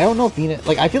 I don't know if Venus...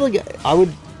 Like, I feel like I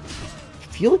would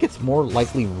feel like it's more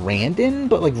likely Randon,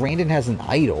 but, like, Randon has an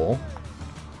idol.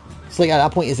 So, like, at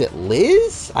that point, is it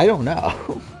Liz? I don't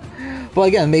know. But,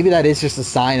 again, maybe that is just a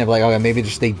sign of, like, okay, maybe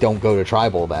just they don't go to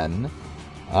tribal then.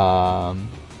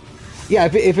 Yeah,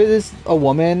 if it is a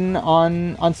woman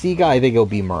on Siga, I think it'll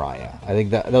be Mariah. I think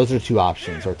that those are two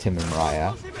options, or Tim and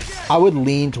Mariah. I would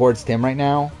lean towards Tim right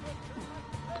now.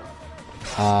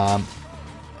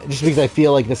 Just because I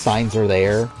feel like the signs are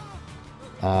there.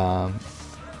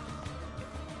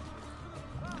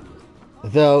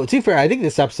 Though, to be fair, I think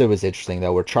this episode was interesting,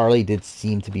 though, where Charlie did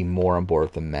seem to be more on board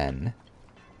with the men.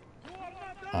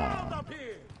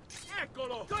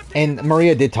 And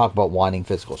Maria did talk about wanting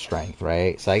physical strength,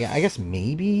 right? So I guess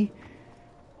maybe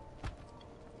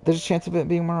there's a chance of it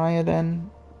being Mariah then.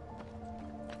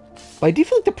 But I do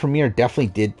feel like the premiere definitely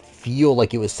did feel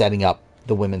like it was setting up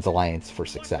the Women's Alliance for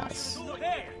success.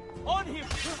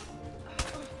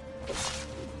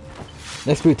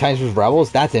 Next week, Times vs.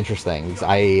 Rebels. That's interesting.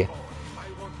 Because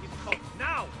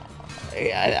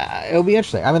it'll be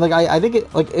interesting. I mean, like, I think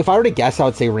it, like, if I were to guess, I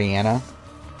would say Rihanna.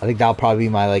 I think that'll probably be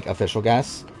my, like, official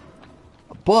guess.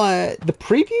 But the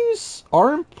previews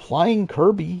are implying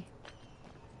Kirby.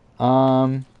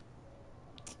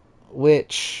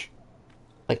 Which,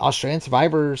 like, Australian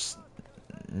Survivor's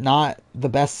not the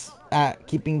best at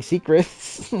keeping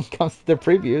secrets when it comes to their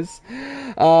previews.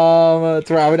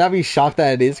 So I would not be shocked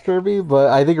that it is Kirby,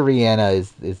 but I think Rihanna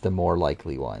is the more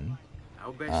likely one.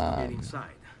 How best to get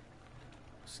inside?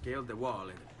 Scale the wall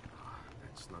and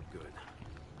that's not good.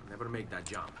 I'll never make that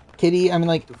jump. Kitty, I mean,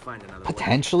 like,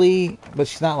 potentially, but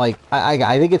she's not like...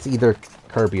 I think it's either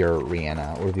Kirby or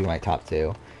Rihanna would be my top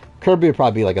two. Kirby would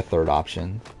probably be like a third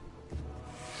option.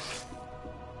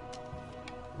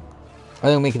 I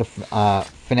think making the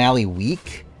finale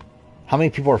week. How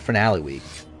many people are finale week?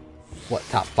 What,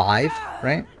 top 5,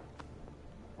 right?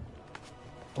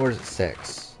 Or is it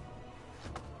 6?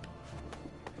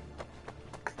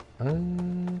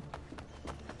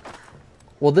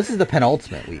 Well, this is the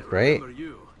penultimate week, right?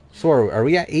 So are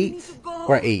we at 8?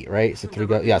 We're at 8, right? So 3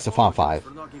 go. Yeah, so final 5.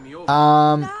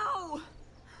 Ah,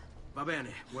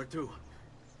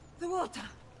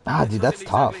 dude, that's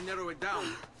tough.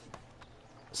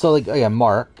 So, like, oh yeah,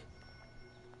 Mark.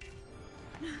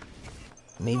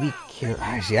 Maybe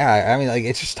yeah, I mean, like,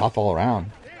 it's just tough all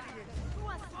around.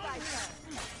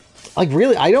 Like,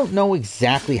 really, I don't know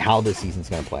exactly how this season's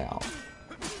gonna play out.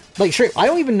 Like, straight, I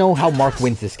don't even know how Mark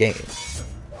wins this game.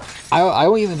 I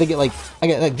don't even think it, like,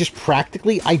 again, like, just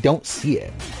practically, I don't see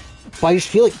it. But I just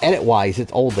feel like, edit-wise,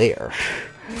 it's all there.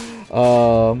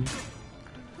 But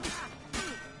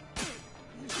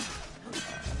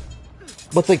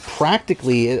it's, like,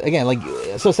 practically, again, like,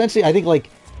 so essentially, I think, like,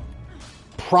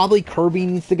 probably Kirby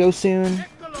needs to go soon.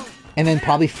 And then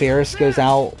probably Ferris goes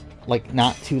out, like,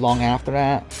 not too long after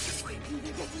that.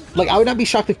 Like, I would not be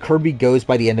shocked if Kirby goes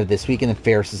by the end of this week and then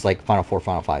Ferris is, like, Final 4,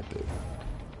 Final 5 boot.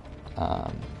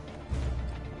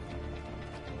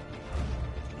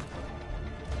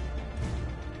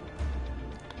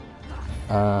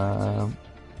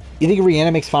 You think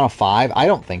Rihanna makes Final 5? I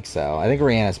don't think so. I think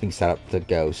Rihanna's being set up to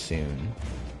go soon.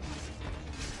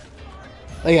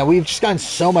 Like, yeah, we've just gotten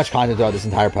so much content throughout this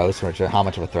entire post for how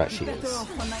much of a threat she is.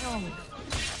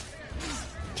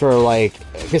 Sort of like,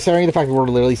 considering the fact that we're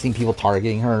literally seeing people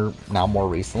targeting her now more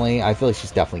recently, I feel like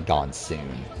she's definitely gone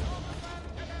soon.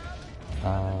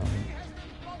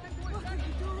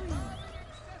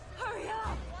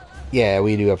 Yeah,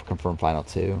 we do have a confirmed Final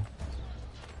 2.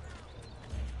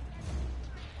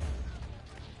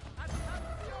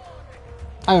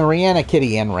 I mean, Rihanna,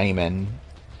 Kitty, and Raymond.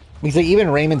 Because, like, even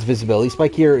Raymond's visibility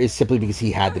spike here is simply because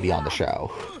he had to be on the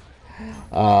show.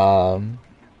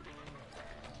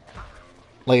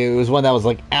 Like, it was one that was,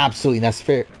 like, absolutely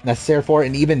necessary for it.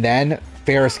 And even then,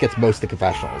 Ferris gets most of the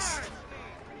confessionals.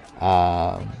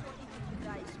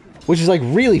 Which is, like,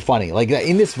 really funny. Like,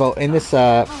 in this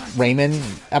Raymond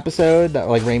episode, that,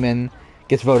 like, Raymond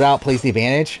gets voted out, plays the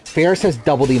advantage, Ferris has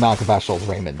double the amount of confessionals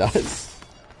Raymond does.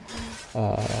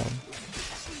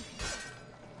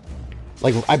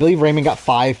 Like, I believe Raymond got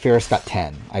 5, Ferris got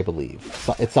 10, I believe.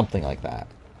 So, it's something like that.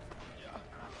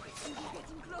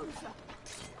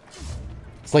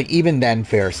 It's like, even then,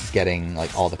 Ferris is getting,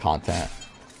 like, all the content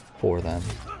for them.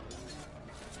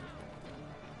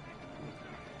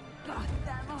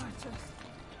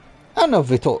 I don't know if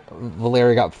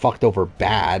Valeria got fucked over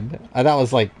bad. That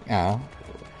was like, you know.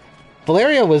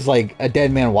 Valeria was like a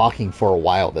dead man walking for a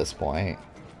while at this point.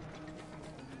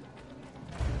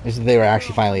 They were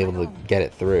actually finally able to get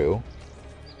it through.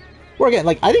 Or again,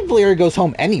 like, I think Valeria goes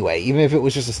home anyway, even if it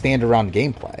was just a stand around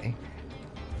gameplay.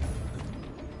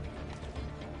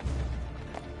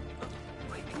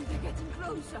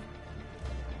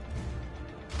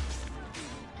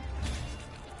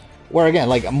 Where again,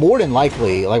 like, more than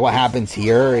likely, like, what happens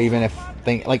here, even if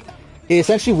like, it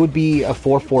essentially would be a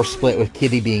 4-4 split with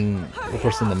Kitty being the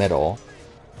person in the middle.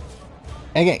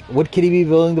 And again, would Kitty be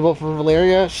willing to vote for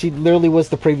Valeria? She literally was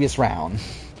the previous round.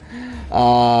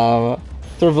 So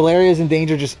Valeria's in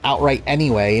danger just outright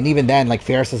anyway, and even then, like,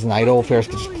 Ferris is an idol. Ferris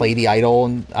could just play the idol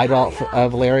and idol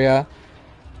out Valeria.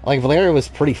 Like, Valeria was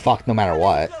pretty fucked no matter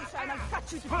what.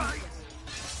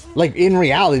 Like, in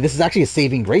reality, this is actually a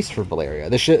saving grace for Valeria.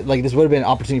 This would have been an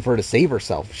opportunity for her to save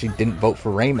herself if she didn't vote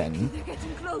for Raymond.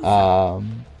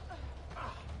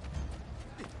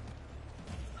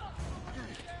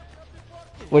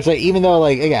 Which, like, even though,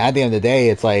 like, again, at the end of the day,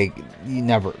 it's like, you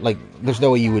never, like, there's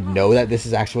no way you would know that this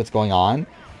is actually what's going on.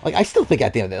 Like, I still think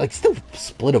at the end of the day, like, still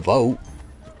split a vote.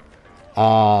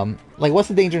 Like, what's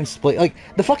the danger in split? Like,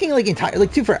 the fucking, like, entire,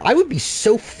 like, I would be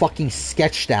so fucking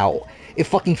sketched out if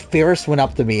fucking Ferris went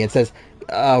up to me and says,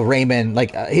 Raymond,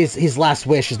 like, his last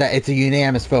wish is that it's a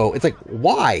unanimous vote. It's like,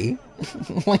 why?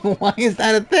 Like, why is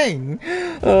that a thing?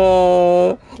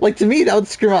 Like, to me, that would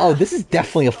scream out, oh, this is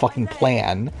definitely a fucking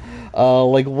plan.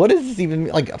 Like, what is this even,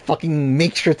 like, fucking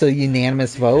make sure it's a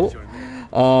unanimous vote?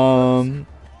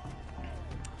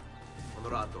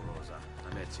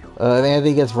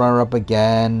 Anthony gets runner-up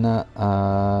again.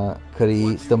 Could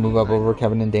he still move up over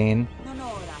Kevin and Dane?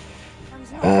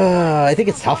 I think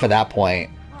it's tough at that point.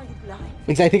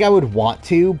 Because I think I would want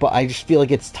to, but I just feel like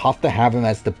it's tough to have him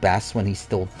as the best when he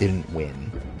still didn't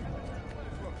win.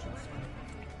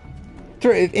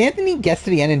 If Anthony gets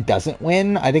to the end and doesn't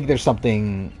win, I think there's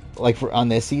something, like, on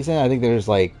this season, I think there's,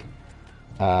 like,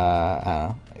 I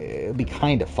don't know, it'd be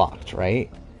kind of fucked,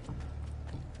 right?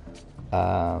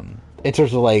 In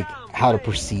terms of, like, how to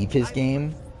perceive his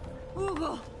game.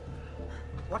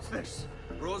 What's this?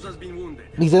 Rosa's been wounded.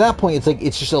 Because at that point, it's like,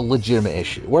 it's just a legitimate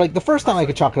issue. Where, like, the first time I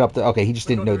could chalk it up to, okay, he just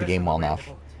didn't know the game well enough.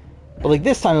 But, like,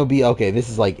 this time it would be, okay, this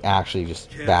is, like, actually just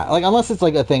bad. Like, unless it's,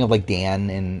 like, a thing of, like, Dan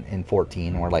in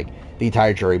 14, where, like, the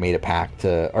entire jury made a pact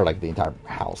to, or, like, the entire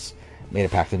house made a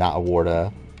pact to not award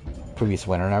a previous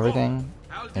winner and everything.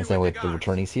 And same with the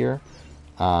returnees here.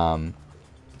 I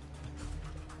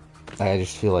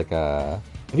just feel like,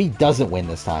 if he doesn't win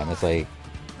this time, it's like,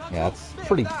 yeah, that's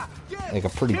pretty, like, a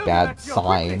pretty bad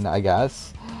sign, I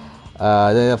guess.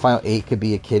 Then the final 8 could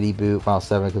be a Kitty boot. Final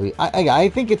 7 could be, I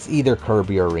think it's either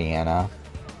Kirby or Rihanna.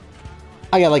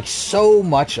 I got, like, so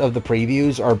much of the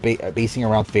previews are basing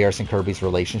around Ferris and Kirby's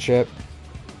relationship,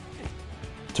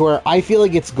 to where I feel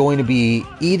like it's going to be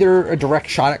either a direct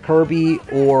shot at Kirby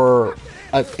or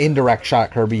an indirect shot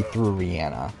at Kirby through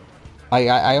Rihanna.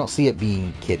 I don't see it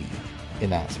being Kitty in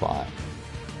that spot.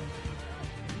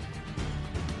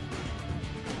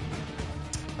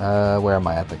 Where am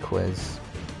I at the quiz?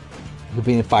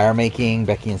 Between fire making,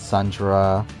 Becky and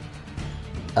Sundra.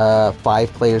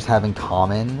 5 players have in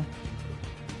common.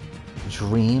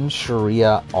 Dream,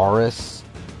 Sharia, Aris,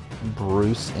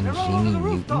 Bruce, and Jamie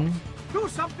Newton. Do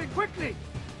something quickly.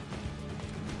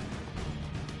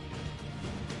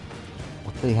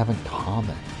 What do they have in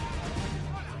common?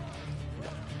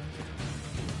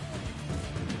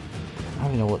 I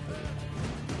don't even know what...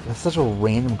 That's such a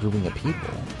random grouping of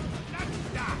people.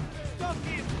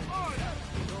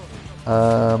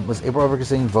 Was April ever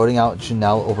considering voting out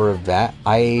Janelle over Yvette?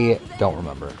 I don't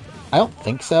remember. I don't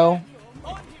think so.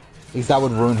 Because that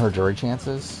would ruin her jury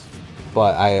chances.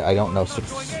 But I don't know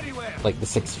the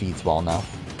 6 feeds well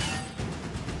enough.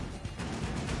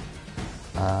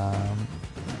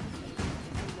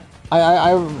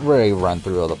 I already run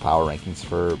through all the power rankings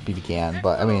for BB Can,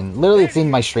 but I mean, literally it's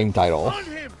in my stream title.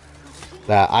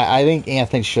 That I think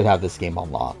Anthony should have this game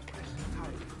on lock.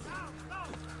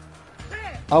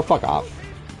 Oh, fuck off.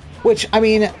 Which, I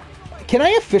mean, can I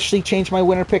officially change my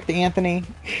winner pick to Anthony?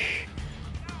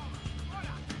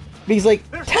 Because, like,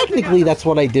 technically that's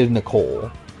what I did with Nicole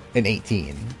in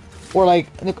 18. Or, like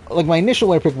my initial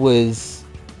winner pick was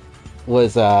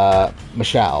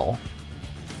Michelle.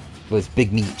 was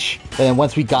Big Meech. And then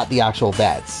once we got the actual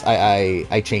vets,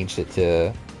 I changed it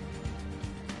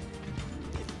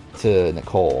to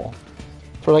Nicole.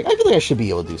 So like, I feel like I should be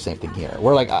able to do the same thing here.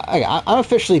 We're like, I'm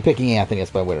officially picking Anthony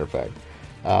as my winner pick.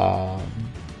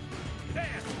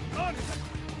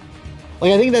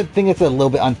 Like, I think that's a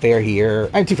little bit unfair here.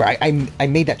 I'm too fair. I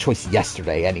made that choice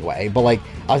yesterday anyway, but like,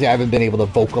 obviously I haven't been able to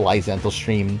vocalize it until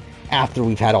stream after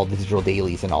we've had all the digital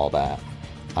dailies and all that.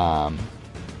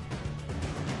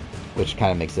 Which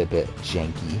kind of makes it a bit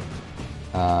janky.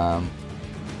 Yeah,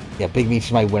 Big Meech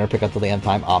is my winner pick until the end of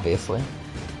time, obviously.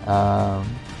 But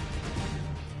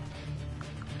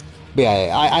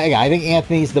yeah, I think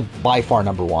Anthony's the by far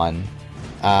number one.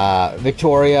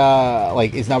 Victoria,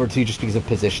 like, is number two just because of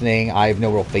positioning. I have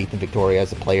no real faith in Victoria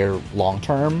as a player long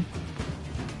term,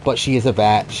 but she is a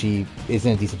vet. She is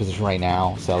in a decent position right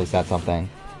now, so at least that's something.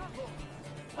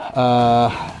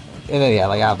 And then yeah,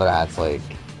 like after that, it's like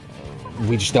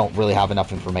we just don't really have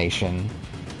enough information.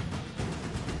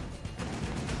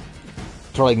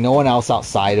 So like no one else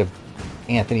outside of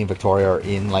Anthony and Victoria are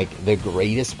in like the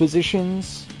greatest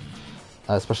positions,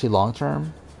 especially long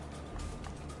term.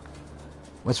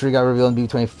 When Suri got revealed in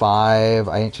BB25,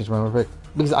 I didn't change my winner pick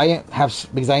because I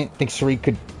didn't think Suri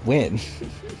could win.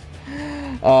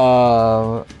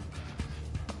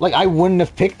 Like I wouldn't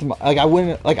have picked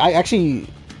I actually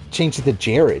changed it to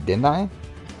Jared, didn't I?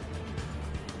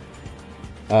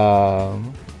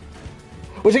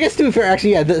 Which I guess, to be fair,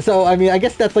 actually, yeah. So I mean, I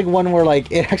guess that's like one where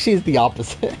like it actually is the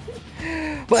opposite.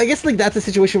 But I guess like that's a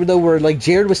situation though where like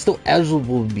Jared was still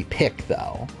eligible to be picked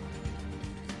though.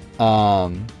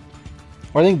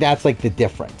 Or I think that's like the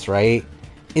difference, right?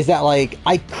 Is that like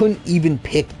I couldn't even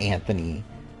pick Anthony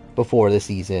before the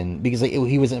season because like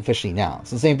he wasn't officially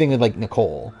announced. The same thing with like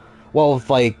Nicole. Well, with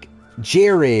like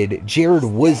Jared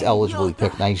was eligible to be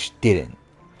picked and I just didn't.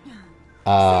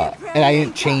 And I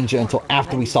didn't change it until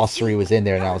after we saw Suri was in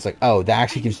there, and I was like, oh, that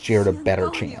actually gives Jared a better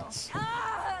chance.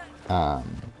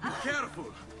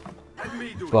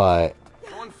 But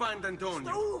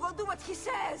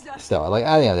still, like,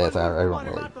 I think I don't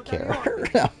really care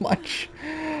that much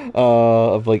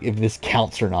of like if this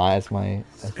counts or not as my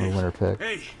winner pick.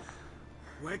 Hey,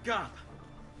 wake up!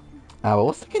 But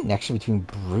what's the connection between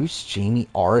Bruce, Jamie,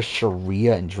 Aris,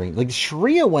 Sharia, and Dream? Like the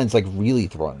Sharia one's like really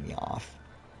throwing me off.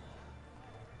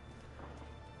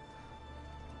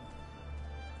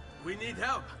 We need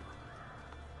help.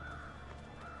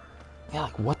 Yeah,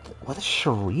 like what does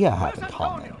Sharia have in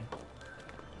common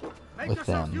with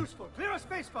them? Useful. Clear a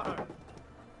space for her.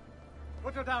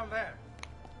 Put her down there.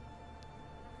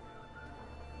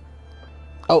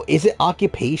 Oh, is it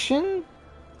occupation?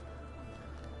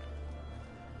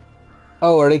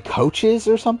 Oh, are they coaches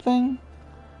or something?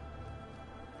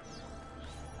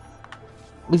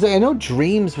 Because I know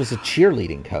Dreams was a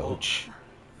cheerleading coach.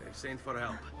 They're saying for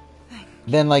help.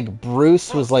 Then like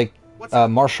Bruce was like a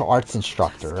martial arts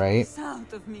instructor, right?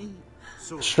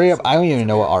 Straight up, I don't even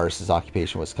know what Aris's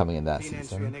occupation was coming in that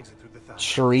season.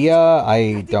 Sharia,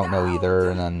 I don't know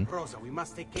either, and then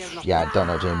yeah, I don't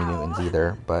know Jamie Newton's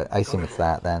either, but I assume it's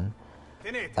that then.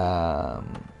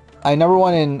 I number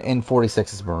one in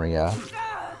 46 is Maria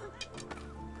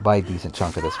by a decent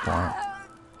chunk at this point.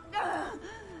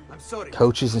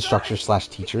 Coaches, instructors /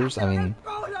 teachers. I mean,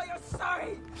 I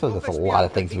feel like that's a lot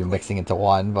of things to be mixing into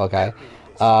one. But okay.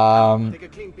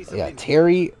 Yeah,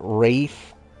 Terry,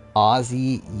 Rafe,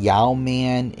 Ozzy,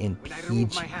 Yowman, and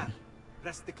PG.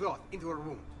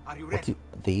 What do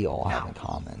they all have in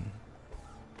common?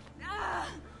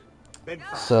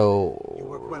 So,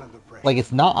 like,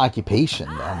 it's not occupation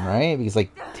then, right? Because like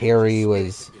Terry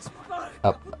is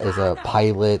a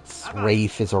pilot,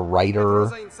 Rafe is a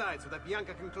writer.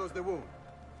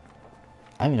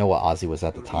 I don't even know what Ozzy was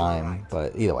at the time,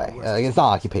 but either way, it's not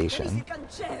occupation.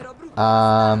 They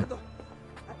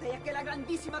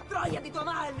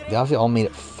obviously all made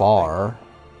it far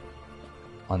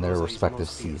on their respective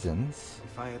seasons.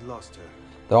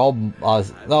 They're all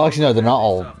no, actually no, they're not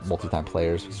all multi-time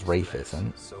players because Rafe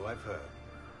isn't.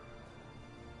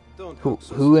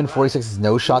 Who in 46 is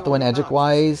no shot to win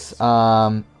Edgic-wise?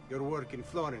 Yeah,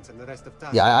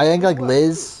 I think like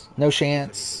Liz, no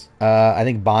chance. I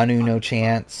think Banu, no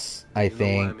chance. I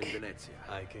think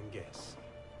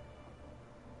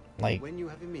like,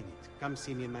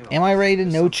 am I ready to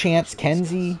no chance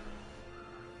Kenzie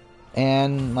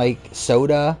and like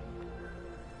Soda?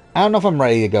 I don't know if I'm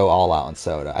ready to go all out on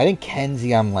Soda. I think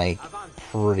Kenzie, I'm like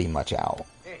pretty much out.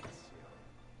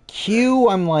 Q,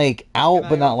 I'm like out,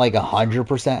 but not like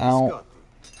 100% out.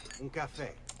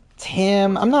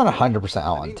 Tim, I'm not 100%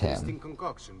 out on Tim.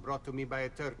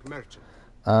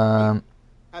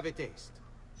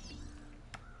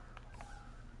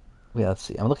 Yeah, let's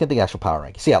see. I'm looking at the actual power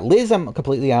ranking. So yeah, Liz, I'm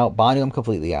completely out. Banu, I'm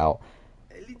completely out.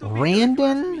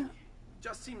 Randon,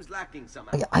 just seems lacking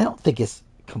somehow. I don't think it's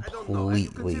I don't know. Have you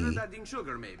considered completely adding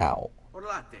sugar, maybe? out. Or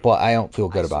latte? But I don't feel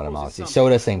good about him, obviously.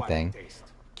 Soda, same thing.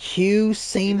 Q,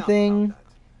 same thing.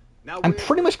 I'm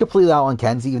pretty much completely out on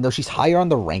Kenzie, even though she's higher on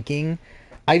the ranking.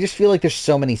 I just feel like there's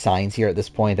so many signs here at this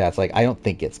point that's like, I don't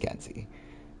think it's Kenzie.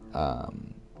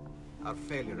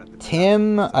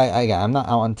 Tim, I'm not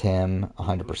out on Tim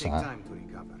 100%.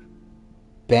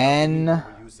 Ben,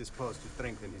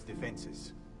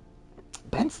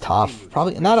 Ben's tough.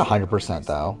 Probably not 100%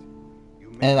 though.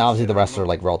 And obviously the rest are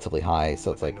like relatively high,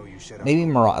 so it's like maybe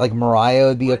Mariah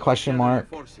would be a question mark.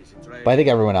 But I think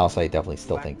everyone else I definitely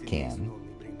still think can.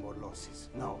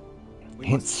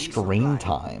 Hint screen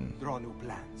time.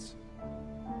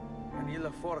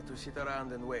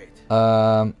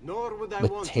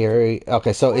 With Terry.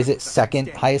 Okay, so is it second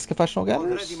highest confessional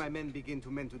getters?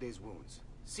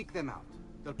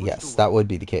 Yes, that would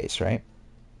be the case, right?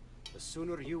 The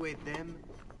sooner you aid them,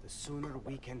 the sooner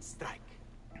we can strike.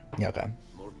 Yeah, okay.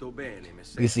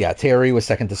 Because, yeah, Terry was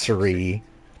second to Suri.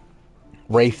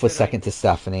 Rafe was second to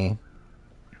Stephanie.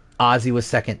 Ozzy was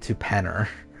second to Penner,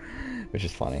 which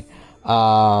is funny.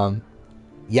 Yowman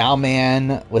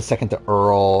was second to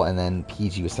Earl, and then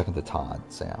PG was second to Todd.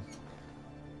 So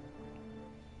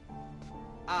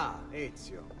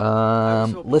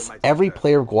yeah. List every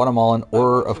player of Guatemalan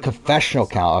order of confessional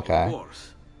count. Okay.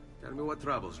 Tell me what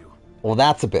troubles you. Well,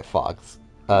 that's a bit fucked.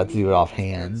 To do it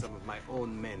offhand. Some of my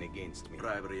own men against me.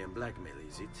 Bribery and blackmail,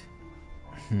 is it?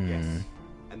 Yes.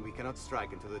 And we cannot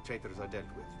strike until the traitors are dealt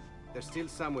with. They're still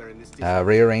somewhere in this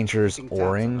Rearranger's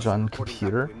orange on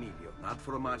computer. Not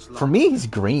for much longer. For me, he's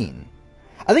green.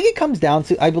 I think it comes down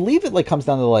to, I believe it like comes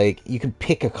down to like, you can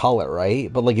pick a color,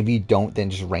 right? But like if you don't, then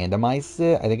just randomize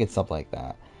it. I think it's something like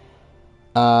that.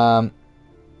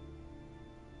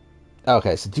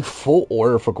 Okay, so do full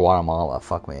order for Guatemala.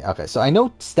 Fuck me. Okay, so I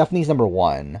know Stephanie's number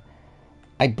 1.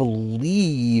 I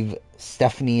believe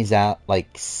Stephanie's at like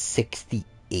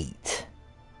 68.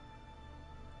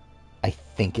 I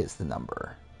think it's the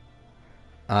number.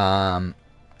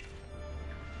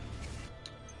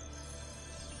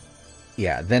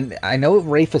 Yeah, then I know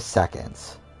Rafe is second.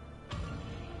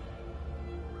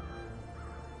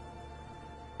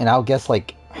 And I'll guess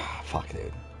like, fuck,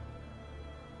 dude.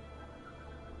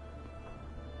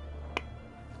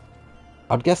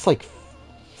 I'd guess like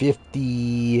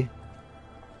 51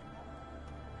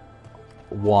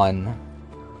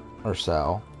 or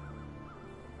so.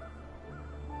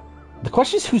 The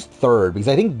question is who's third, because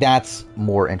I think that's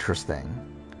more interesting.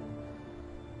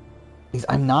 Because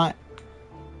I'm not...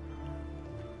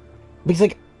 Because,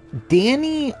 like,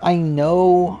 Danny, I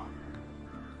know,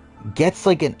 gets,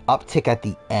 like, an uptick at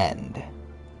the end.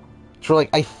 So, like,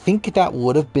 I think that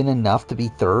would have been enough to be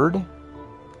third.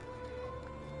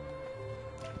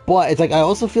 But it's like, I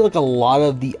also feel like a lot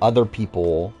of the other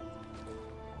people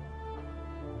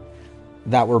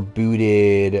that were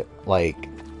booted, like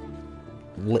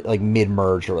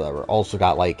mid-merge or whatever, also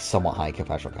got, like, somewhat high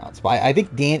confessional counts. But I think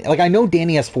I know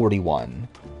Danny has 41.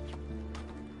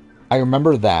 I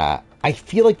remember that. I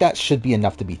feel like that should be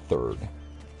enough to be third.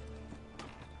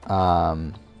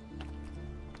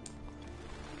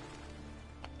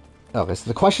 Okay, so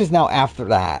the question is now after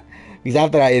that. Because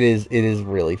after that, it is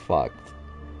really fucked.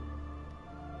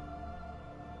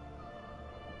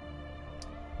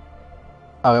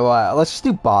 Okay, well, let's just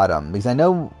do bottom. Because I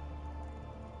know,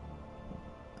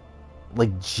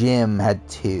 like, Jim had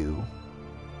 2.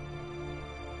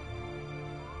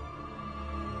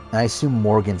 And I assume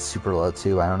Morgan's super low,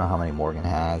 too. I don't know how many Morgan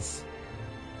has.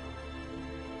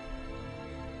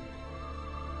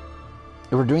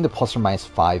 If we're doing the plus or minus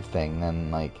 5 thing,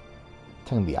 then, like,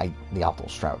 technically the optimal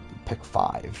strat would be pick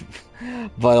 5.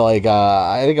 But, like,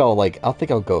 I think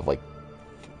I'll go with, like,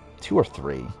 2 or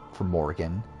 3 for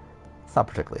Morgan. It's not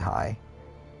particularly high.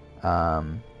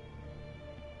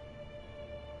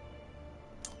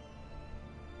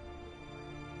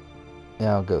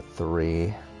 Yeah, I'll go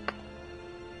 3.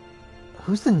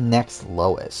 Who's the next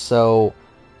lowest? So,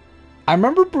 I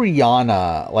remember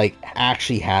Brianna, like,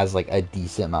 actually has, like, a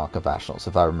decent amount of confessionals,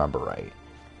 if I remember right.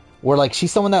 Where, like,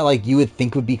 she's someone that, like, you would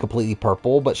think would be completely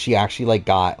purple, but she actually, like,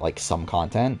 got, like, some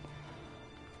content.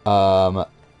 I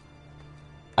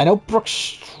know Brooke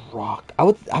Struck. I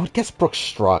would guess Brooke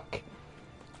Struck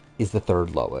is the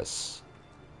third lowest.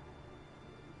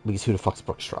 Because who the fuck's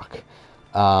Brooke Struck?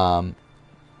 Oh,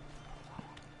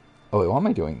 wait, why am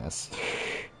I doing this?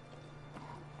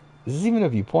 Is this even a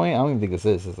viewpoint? I don't even think this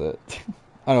is it?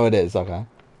 Oh, no, it is. Okay.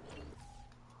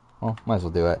 Well, might as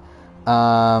well do it.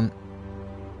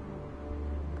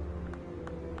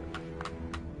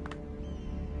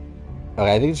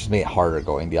 Okay, I think it just made it harder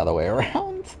going the other way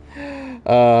around.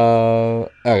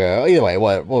 Okay, either way,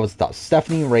 what was the top?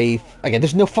 Stephanie, Rafe. Again,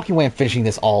 there's no fucking way I'm finishing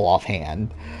this all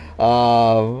offhand.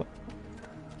 I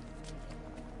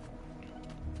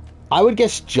would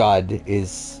guess Judd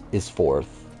is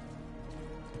fourth.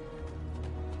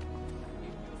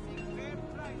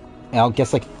 And I'll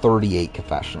guess like 38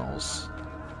 confessionals.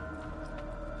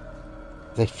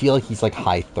 I feel like he's like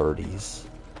high 30s.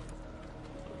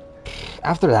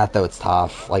 After that, though, it's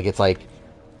tough. Like, it's like,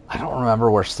 I don't remember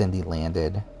where Cindy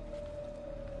landed.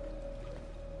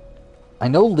 I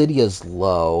know Lydia's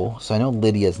low, so I know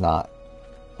Lydia's not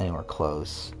anywhere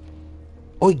close.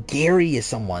 Oh, Gary is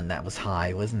someone that was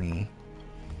high, wasn't he?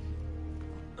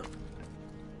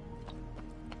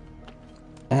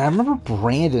 And I remember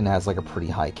Brandon has like a pretty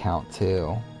high count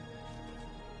too.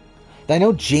 I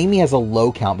know Jamie has a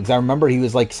low count because I remember he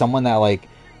was like someone that like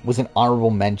was an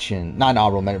honorable mention, not an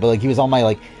honorable mention, but like he was on my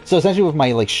like, so essentially with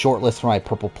my like short list for my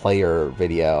purple player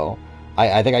video,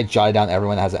 I think I jotted down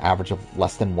everyone that has an average of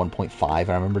less than 1.5, and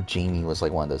I remember Jamie was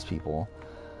like one of those people.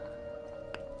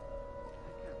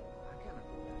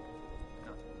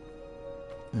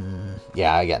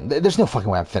 Yeah, again, there's no fucking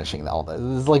way I'm finishing all this.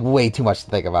 This is like way too much to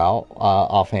think about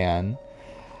offhand.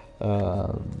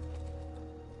 But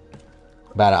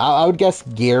I would guess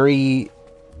Gary,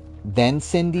 then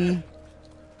Cindy,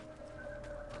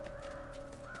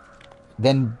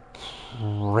 then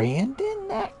Brandon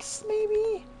next,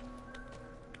 maybe?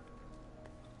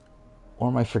 Or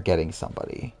am I forgetting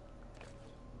somebody?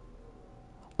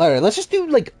 Alright, let's just do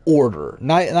like order,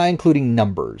 not including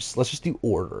numbers. Let's just do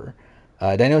order.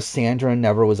 I know Sandra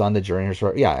never was on the jury.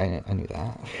 Yeah, I knew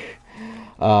that.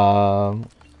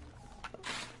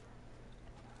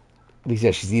 Because yeah,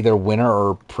 she's either winner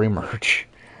or pre-merge.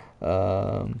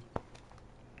 And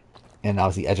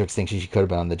obviously Edric thinks she could have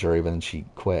been on the jury, but then she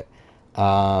quit.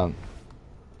 But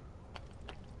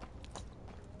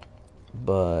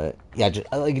yeah,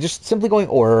 just simply going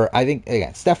order. I think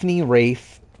again, Stephanie,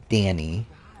 Rafe, Danny,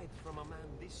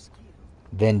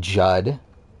 then Judd,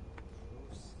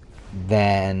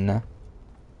 then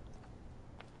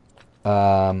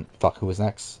fuck, who was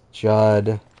next?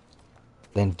 Judd,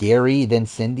 then Gary, then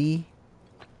Cindy,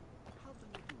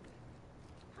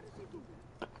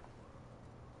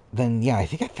 then yeah, I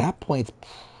think at that point it's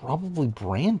probably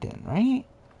Brandon, right?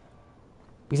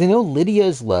 Because I know Lydia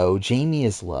is low, Jamie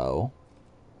is low.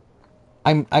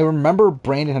 I remember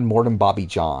Brandon had more than Bobby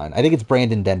John. I think it's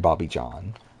Brandon then Bobby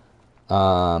John.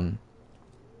 And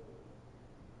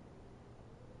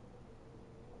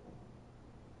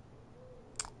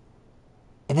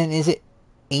then is it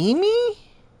Amy?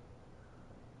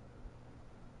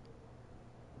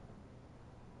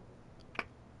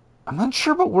 I'm not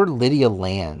sure about where Lydia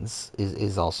lands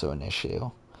is also an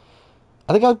issue.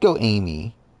 I think I'll go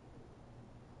Amy.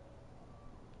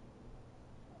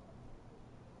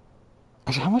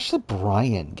 Actually, how much did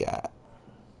Brian get?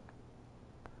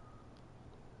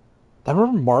 I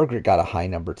remember Margaret got a high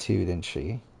number too, didn't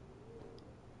she?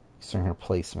 Considering her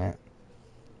placement.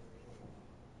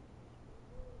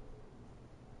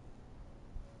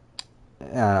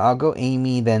 I'll go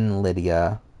Amy, then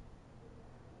Lydia.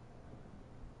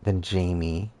 Then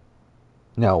Jamie.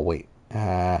 No, wait.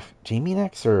 Jamie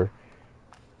next, or...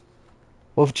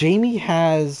 Well, if Jamie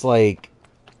has, like...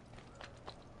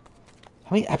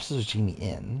 How many episodes is Jamie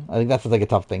in? I think that's, like, a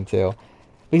tough thing, too.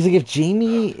 Because, like, if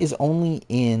Jamie is only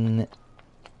in...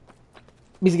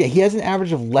 Because, again, he has an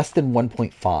average of less than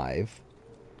 1.5.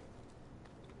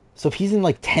 So if he's in,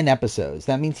 like, 10 episodes,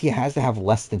 that means he has to have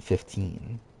less than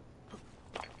 15.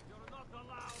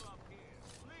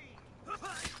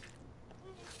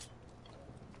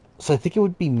 So I think it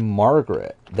would be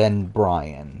Margaret, then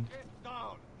Brian.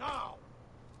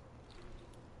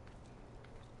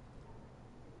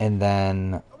 And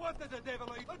then...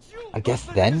 I guess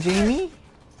then Jamie?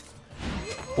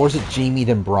 Or is it Jamie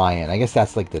then Brian? I guess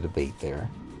that's like the debate there.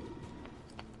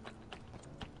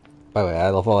 By the way, I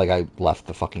love how like I left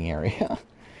the fucking area.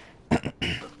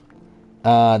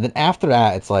 Then after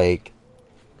that, it's like...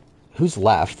 Who's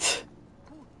left?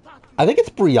 I think it's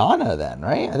Brianna then,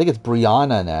 right? I think it's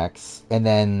Brianna next. And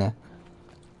then...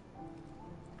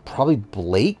 Probably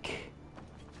Blake?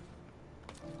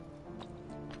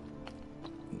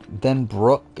 Then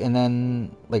Brooke, and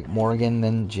then, like, Morgan,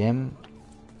 then Jim.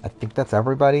 I think that's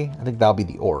everybody. I think that'll be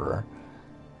the order.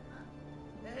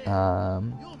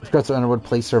 If Spencer Underwood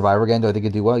plays Survivor again, do I think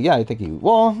he'd do well? Yeah, I think he...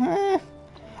 Well,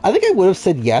 I think I would have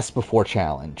said yes before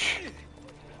Challenge.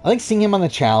 I think seeing him on the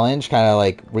Challenge kind of,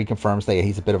 like, reconfirms that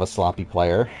he's a bit of a sloppy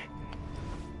player.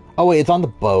 Oh, wait, it's on the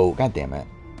boat. God damn it.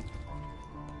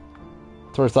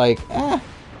 So it's like,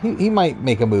 he might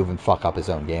make a move and fuck up his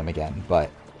own game again, but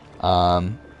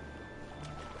I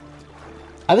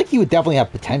think he would definitely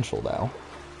have potential though.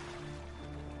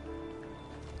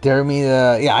 Jeremy,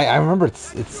 yeah, I remember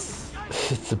it's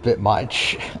a bit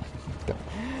much.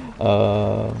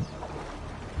 Yeah,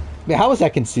 how was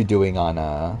Ekin-Su doing on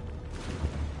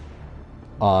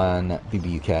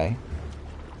BBUK?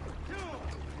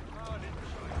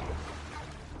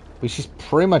 But she's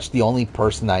pretty much the only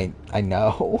person I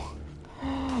know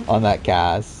on that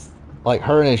cast. Like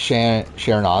her and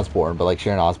Sharon Osbourne, but like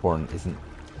Sharon Osbourne isn't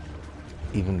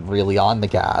even really on the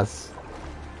cast.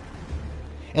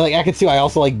 And like Ekin-Su, I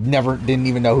also like didn't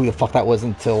even know who the fuck that was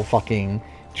until fucking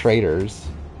Traitors.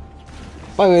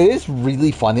 By the way, it is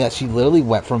really funny that she literally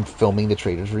went from filming the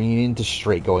Traitors reunion to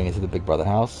straight going into the Big Brother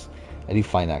house. I do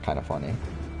find that kind of funny.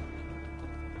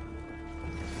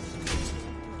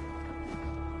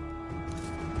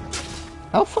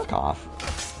 Oh, fuck off.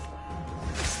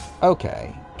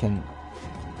 Okay,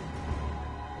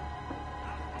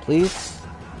 please?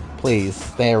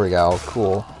 Please. There we go.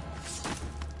 Cool.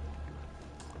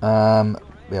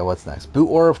 Yeah, what's next? Boot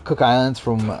War of Cook Islands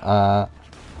from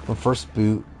first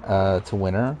boot to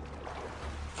winner.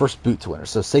 First boot to winner.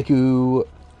 So Sekou,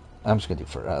 I'm just gonna do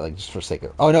for just for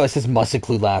Sekou. Oh no, it says must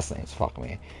include last names. Fuck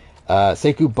me.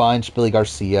 Sekou Bunch, Billy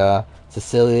Garcia,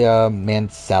 Cecilia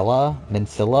Mansilla,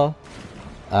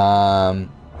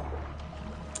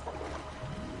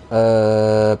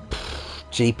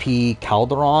 JP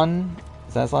Calderon,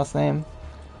 is that his last name?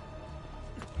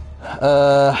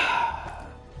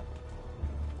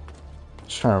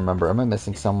 Just trying to remember. Am I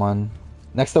missing someone?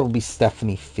 Next up will be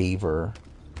Stephanie Favor,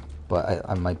 but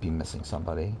I might be missing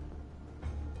somebody.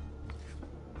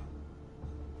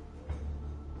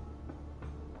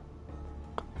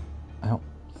 I don't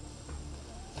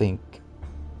think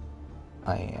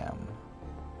I am.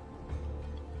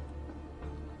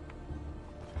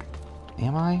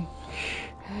 Am I?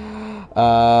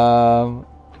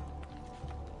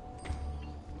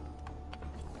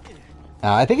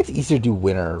 I think it's easier to do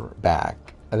winner back.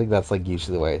 I think that's like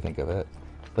usually the way I think of it.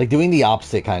 Like doing the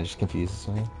opposite kind of just confuses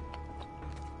me.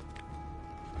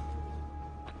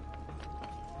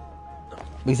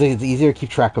 Because like, it's easier to keep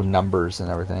track of numbers and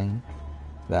everything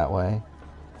that way.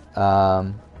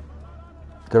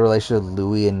 Good relationship with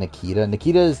Louis and Nikita.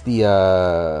 Nikita is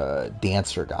the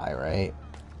dancer guy, right?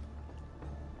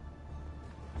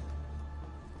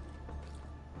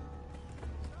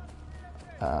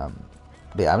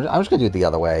 Yeah, I'm just gonna do it the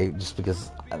other way, just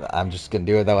because I'm just gonna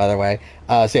do it the other way.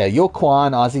 So yeah, Yo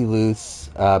Kwan, Ozzy Luce,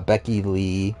 Becky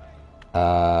Lee,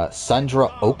 Sandra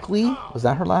Oakley, was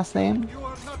that her last name?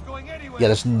 Yeah,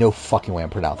 there's no fucking way I'm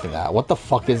pronouncing that. What the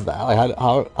fuck is that? Like,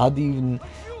 how do you even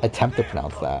attempt to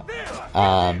pronounce that?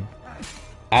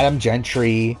 Adam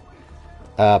Gentry,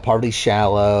 Parvati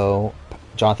Shallow,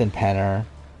 Jonathan Penner,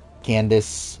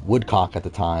 Candace Woodcock at the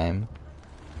time,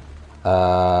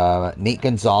 Nate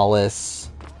Gonzalez,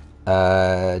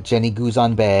 Jenny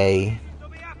Guzan Bay,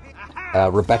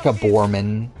 Rebecca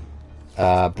Borman,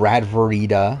 Brad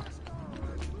Verita,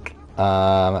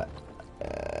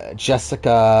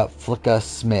 Jessica Flicka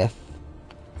Smith,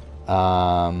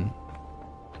 and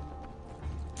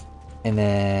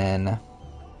then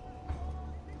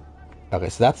okay,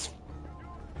 so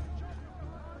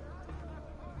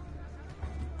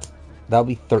that'll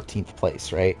be 13th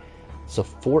place, right? So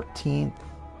 14th.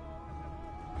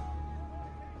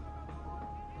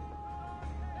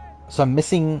 So I'm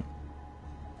missing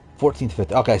 14th,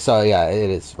 15th. Okay, so yeah, it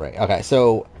is right. Okay,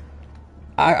 so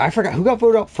I forgot who got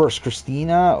voted out first,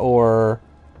 Christina or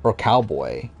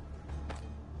Cowboy.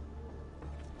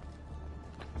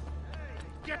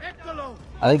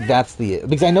 I think that's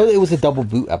because I know that it was a double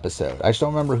boot episode. I just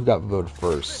don't remember who got voted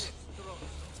first.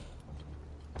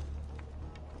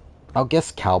 I'll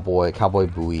guess Cowboy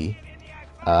Bowie.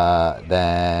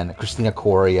 Then Christina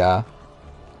Coria,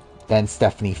 then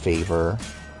Stephanie Favor,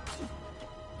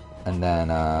 and then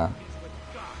yeah,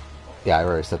 I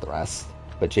already said the rest.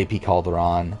 But JP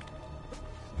Calderon,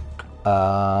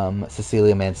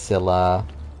 Cecilia Mansilla,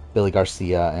 Billy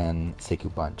Garcia, and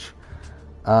Sekou Bunch.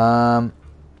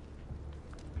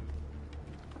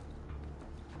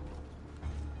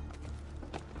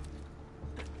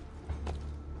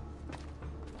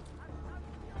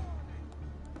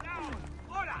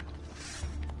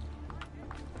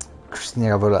 Christina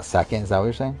got voted out second. Is that what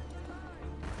you're saying?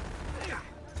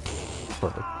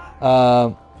 Perfect.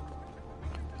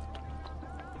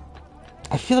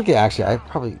 I feel like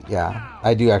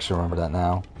I do actually remember that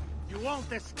now. You won't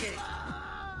escape.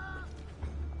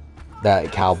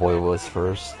 That Cowboy was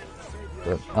first.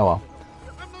 But, oh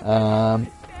well.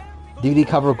 DVD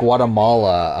cover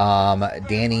Guatemala.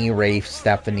 Danny, Rafe,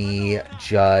 Stephanie,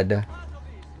 Judd,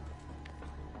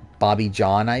 Bobby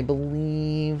John, I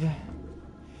believe,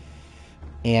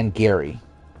 and Gary.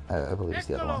 I believe is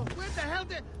the other one.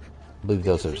 I believe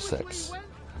those are 6.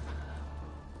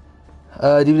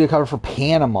 DVD cover for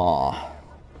Panama.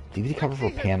 DVD cover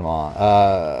for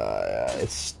Panama.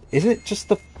 Isn't it just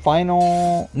the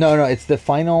final? No, it's the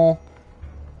final.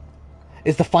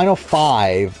 It's the final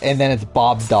 5, and then it's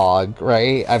Bob Dog,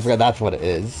 right? I forgot that's what it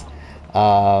is.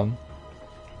 I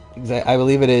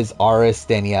believe it is Aris,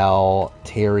 Danielle,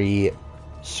 Terry,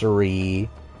 Suri,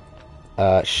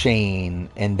 Shane,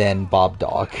 and then Bob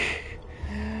Dog.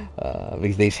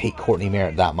 Because they just hate Courtney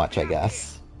Merritt that much, I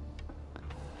guess.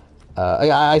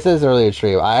 I said this earlier,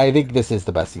 True. I think this is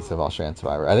the best season of Australian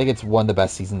Survivor. I think it's one of the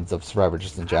best seasons of Survivor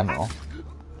just in general.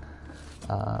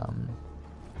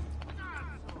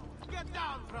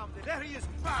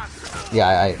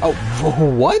 Yeah, oh,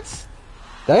 what?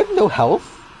 Did I have no health?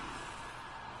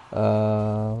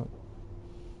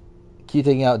 Keep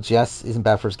taking out Jess isn't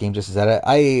bad for his game, just his edit.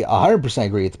 I 100%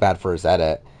 agree it's bad for his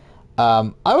edit.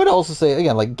 I would also say,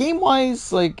 again, like,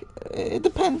 game-wise, like, it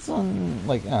depends on,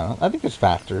 like, I don't know, I think there's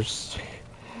factors.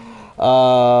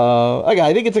 Again,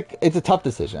 I think it's a tough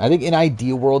decision. I think in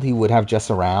ideal world he would have Jess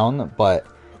around, but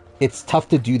it's tough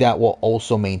to do that while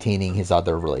also maintaining his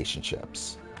other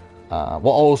relationships. While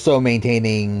also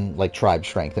maintaining, like, tribe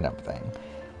strength and everything.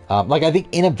 Like, I think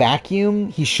in a vacuum,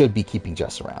 he should be keeping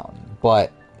Jess around.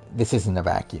 But this isn't a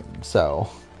vacuum, so...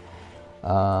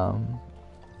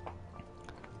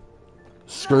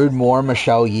 screwed more,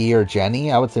 Michelle Yee or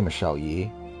Jenny? I would say Michelle Yee.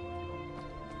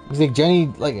 Because, like, Jenny,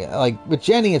 like, with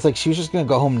Jenny, it's like she was just going to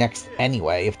go home next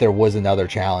anyway if there was another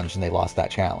challenge and they lost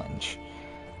that challenge.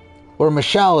 Or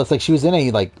Michelle, it's like she was in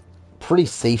a, like, pretty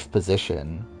safe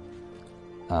position.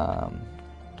 For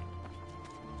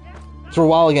a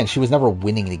while, again, she was never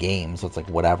winning the game, so it's like,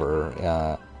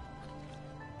 whatever.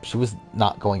 She was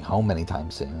not going home anytime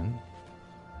soon.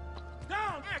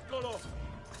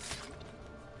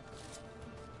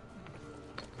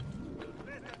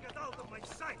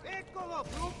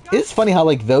 It's funny how,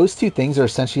 like, those two things are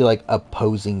essentially, like,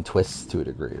 opposing twists to a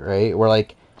degree, right? Where,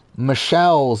 like,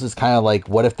 Michelle's is kind of like,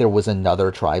 what if there was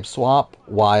another tribe swap,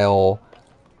 while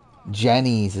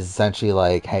Jenny's is essentially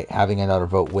like having another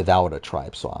vote without a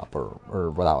tribe swap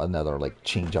or without another, like,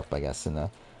 change up, I guess, in the...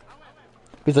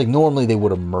 Because, like, normally they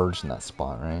would have merged in that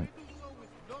spot, right?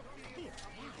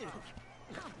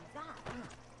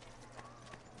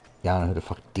 Yeah, I don't know who the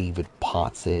fuck David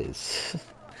Potts is.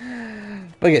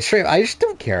 But yeah, straight up, I just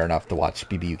don't care enough to watch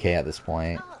BBUK at this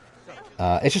point.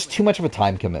 It's just too much of a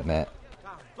time commitment.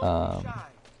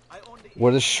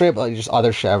 Where there's straight up, like, just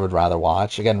other shit I would rather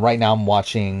watch. Again, right now I'm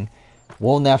watching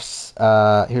Will Neff's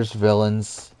Here's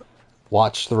Villains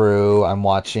watch through. I'm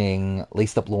watching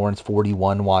Laced Up Lawrence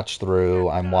 41 watch through.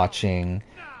 I'm watching...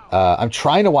 I'm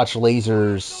trying to watch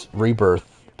Laser's Rebirth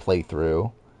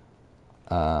playthrough.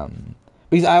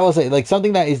 Because I will say, like,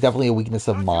 something that is definitely a weakness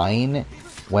of mine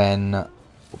when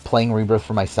playing Rebirth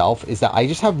for myself is that I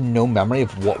just have no memory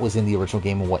of what was in the original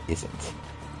game and what isn't.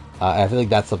 And I feel like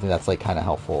that's something that's, like, kind of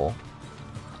helpful.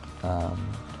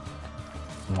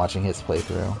 Watching his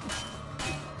playthrough.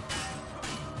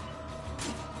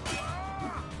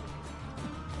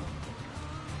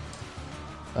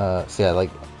 So yeah,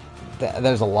 like,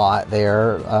 there's a lot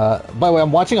there. By the way,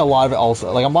 I'm watching a lot of it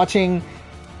also. Like, I'm watching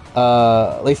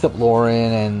Laced Up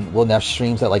Lauren and Will Neff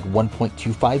streams at, like,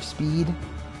 1.25 speed.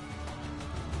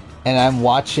 And I'm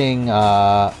watching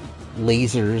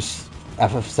Laser's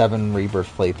FF7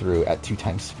 Rebirth playthrough at 2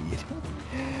 times speed.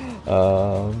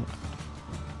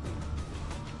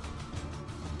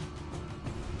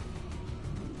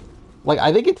 Like,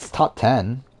 I think it's top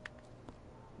 10.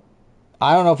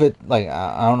 I don't know if it, like,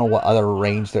 I don't know what other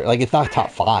range there... Like, it's not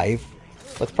top 5.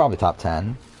 But it's probably top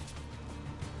 10.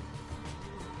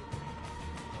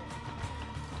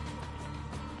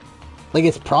 Like,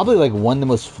 it's probably, like, one of the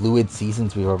most fluid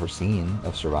seasons we've ever seen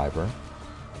of Survivor.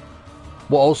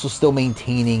 While also still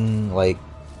maintaining, like,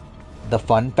 the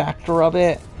fun factor of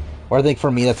it. Or I think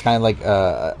for me that's kind of like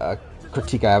a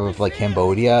critique I have of, like,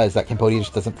 Cambodia, is that Cambodia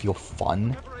just doesn't feel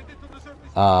fun.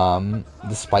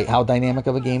 Despite how dynamic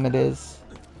of a game it is.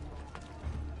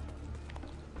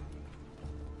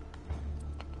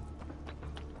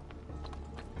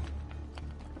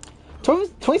 So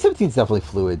 2017 is definitely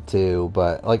fluid too,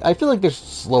 but, like, I feel like there's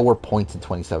slower points in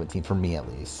 2017 for me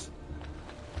at least.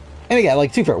 And again,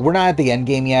 like, to be fair, we're not at the end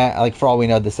game yet. Like, for all we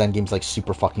know, this end game's, like,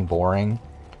 super fucking boring.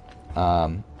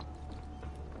 But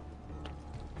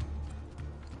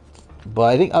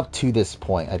I think up to this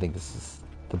point, I think this is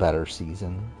the better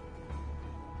season.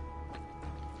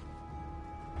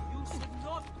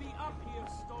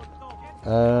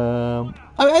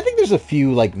 I think there's a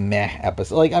few like meh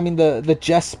episodes. Like, I mean, the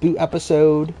Jess Boot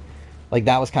episode, like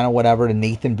that was kind of whatever. The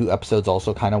Nathan Boot episode's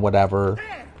also kind of whatever.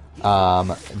 I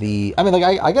mean, like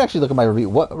I can actually look at my review.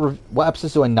 What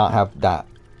episodes do I not have that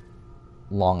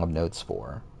long of notes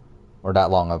for, or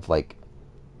that long of like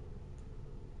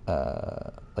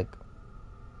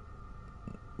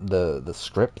the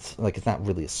script? Like, it's not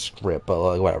really a script, but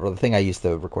like whatever. The thing I used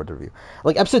to record the review.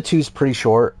 Like episode 2 is pretty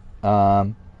short.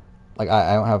 Like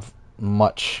I don't have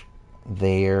much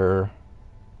there.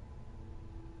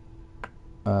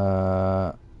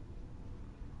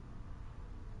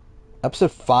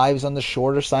 Episode 5 is on the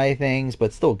shorter side of things,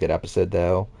 but still a good episode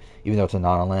though, even though it's a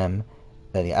non-limb.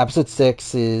 Then yeah, episode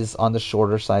 6 is on the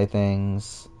shorter side of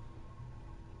things.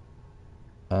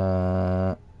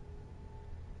 A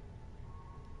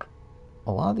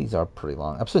lot of these are pretty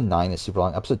long. Episode 9 is super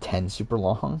long. Episode 10 is super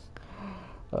long.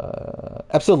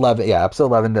 Episode 11, yeah, episode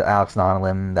 11 to Alex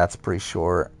Non-Limb, that's pretty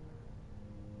short.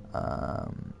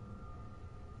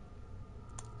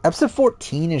 Episode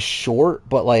 14 is short,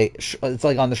 but like it's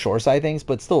like on the short side of things,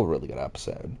 but still a really good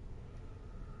episode.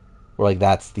 Where like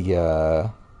that's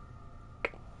the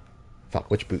fuck,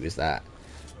 which boot is that?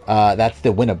 That's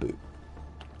the Winna boot.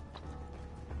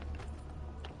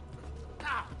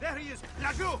 There he is.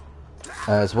 Lagu!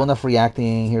 Is well enough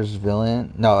reacting. Here's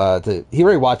villain. No, he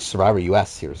already watched Survivor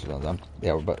US. Here's villains.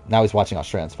 Yeah, but now he's watching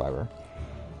Australian Survivor.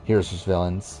 Here's his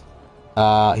villains.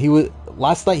 He was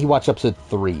last night. He watched episode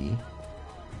 3.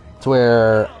 To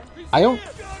where I don't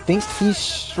think he's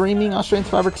streaming Australian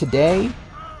Survivor today,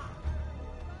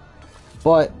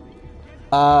 but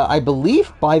I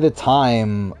believe by the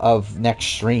time of next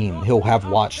stream he'll have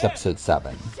watched episode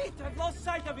 7,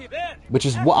 which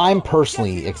is what I'm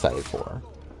personally excited for.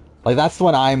 Like, that's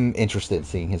what I'm interested in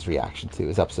seeing his reaction to,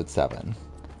 is episode 7.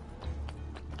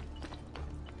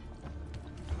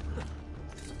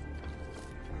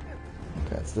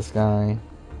 Okay, it's this guy.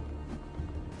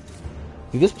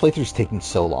 Dude, this playthrough's taking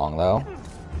so long, though.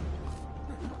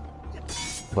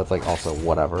 But it's, like, also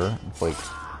whatever. It's, like,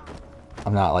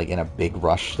 I'm not, like, in a big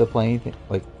rush to play anything,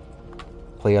 like,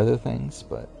 play other things,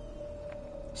 but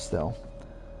still.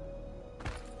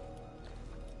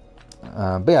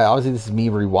 But yeah, obviously this is me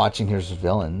rewatching Here's His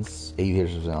Villains, AU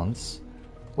Here's His Villains,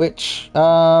 which,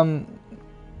 yeah,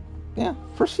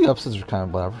 first few episodes are kind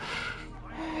of whatever.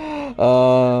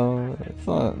 It's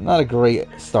not a great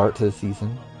start to the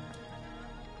season.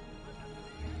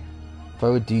 If I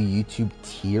would do YouTube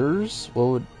tiers,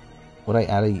 would I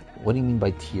add a... What do you mean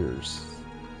by tiers?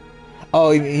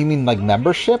 Oh, you mean like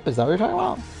membership? Is that what you're talking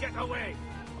about?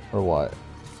 Or what?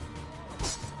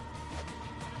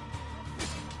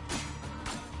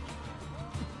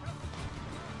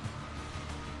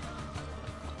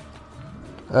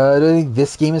 Do I think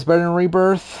this game is better than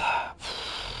Rebirth?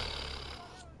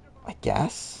 I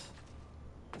guess.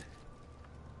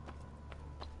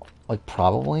 Like,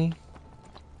 probably.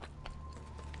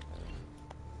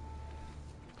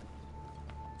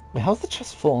 Wait, how's the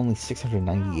chest full only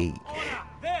 698?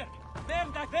 There,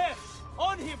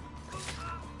 on him.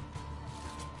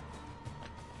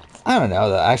 I don't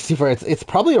know. Actually, for it's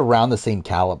probably around the same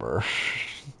caliber.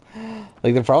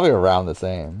 Like, they're probably around the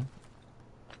same.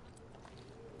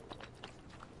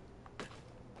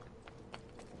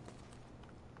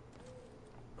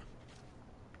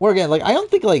 Where again, like, I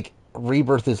don't think like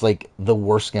Rebirth is like the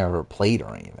worst game I've ever played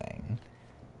or anything.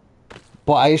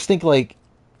 But I just think like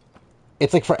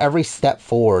it's like for every step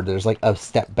forward, there's like a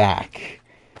step back.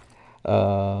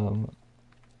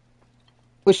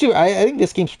 Which too, I think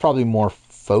this game's probably more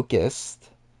focused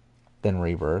than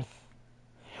Rebirth.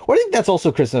 What I think that's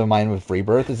also criticism of mine with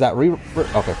Rebirth is that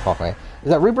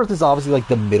Rebirth is obviously like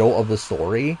the middle of the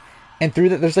story, and through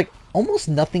that there's like almost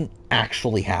nothing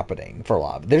actually happening for a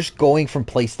lot of it. They're just going from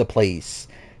place to place,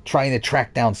 trying to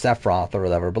track down Sephiroth or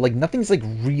whatever, but like nothing's like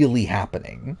really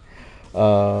happening.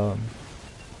 So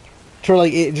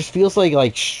like it just feels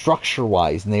like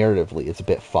structure-wise, narratively, it's a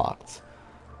bit fucked.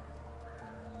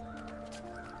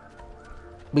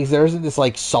 Because there isn't this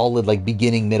like solid like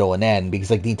beginning, middle, and end.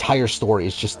 Because like the entire story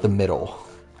is just the middle.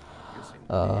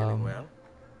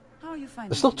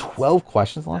 There's still 12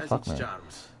 questions left. Fuck me.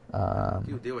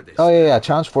 Oh yeah,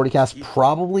 challenge 40 cast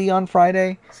probably on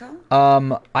Friday.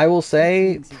 I will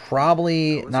say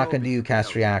probably not gonna do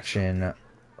cast reaction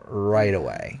right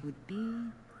away.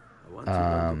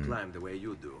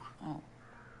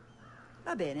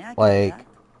 Like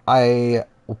I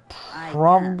will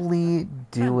probably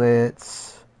do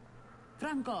it.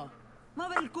 I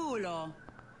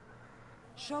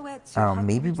don't know,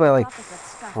 maybe by like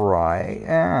Friday.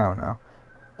 I don't know.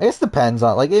 I guess depends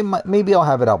on, like, maybe I'll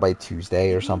have it out by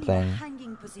Tuesday or something.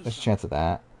 There's a chance of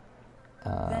that.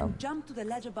 Then jump to the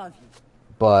ledge above you.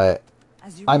 But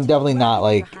I'm definitely not,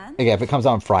 like, hand, again, if it comes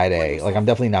out on Friday, like, I'm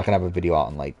definitely not going to have a video out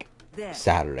on, like,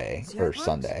 Saturday or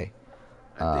Sunday.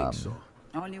 I think so.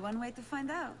 Only one way to find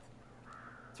out.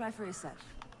 Try for yourself.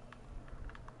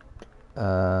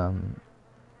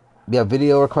 Yeah,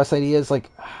 video request ideas,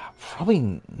 like,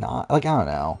 probably not. Like, I don't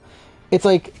know. It's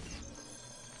like,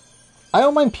 I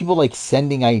don't mind people, like,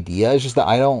 sending ideas, just that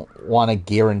I don't want to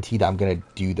guarantee that I'm going to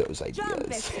do those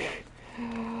ideas.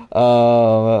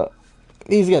 The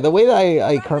way that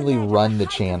I currently run the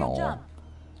channel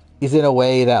is in a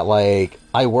way that, like,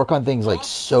 I work on things, like,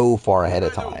 so far ahead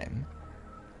of time.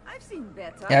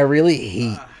 And I really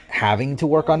hate having to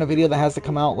work on a video that has to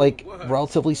come out, like,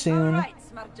 relatively soon.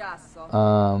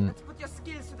 Let's put your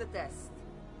skills to the test.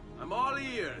 I'm all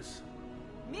ears.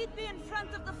 Meet me in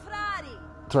front of the Frari.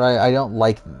 So I don't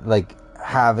like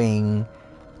having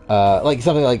like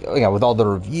something like, yeah, with all the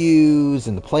reviews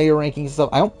and the player rankings and stuff.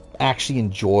 I don't actually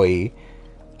enjoy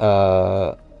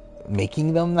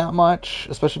making them that much,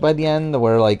 especially by the end,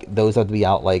 where like those have to be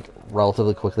out like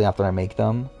relatively quickly after I make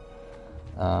them.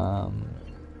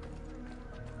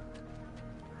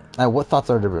 What thoughts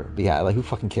are to be had? Like, who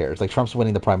fucking cares? Like, Trump's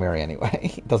winning the primary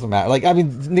anyway. It doesn't matter. Like, I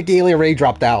mean, Nikki Haley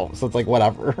dropped out, so it's like,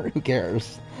 whatever. Who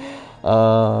cares?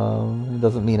 It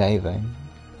doesn't mean anything.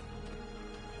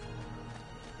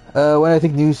 When I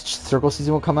think new Circle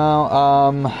season will come out?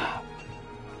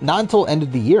 Not until end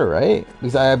of the year, right?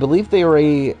 Because I believe they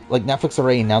already, like, Netflix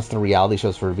already announced the reality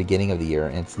shows for the beginning of the year,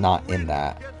 and it's not in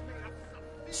that.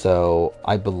 So,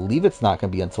 I believe it's not going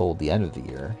to be until the end of the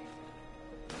year.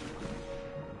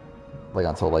 Like,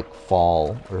 until, like,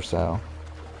 fall or so.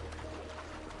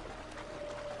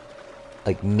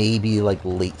 Like, maybe, like,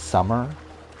 late summer.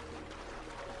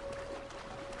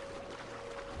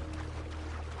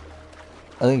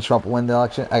 I think Trump will win the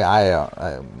election.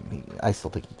 I still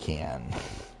think he can.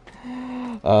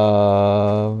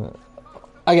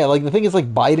 Again, like, the thing is,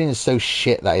 like, Biden is so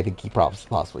shit that I think he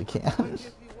possibly can.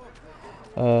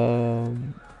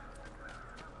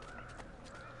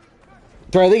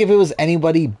 So I think if it was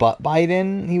anybody but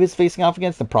Biden he was facing off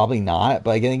against, then probably not. But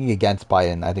like, thinking against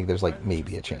Biden, I think there's like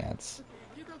maybe a chance.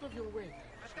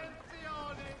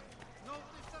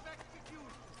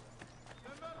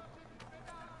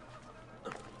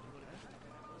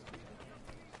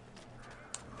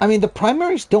 I mean, the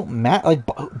primaries don't matter. Like,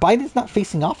 Biden's not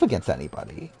facing off against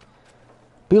anybody.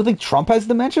 People think Trump has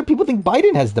dementia. People think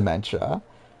Biden has dementia.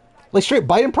 Like, straight,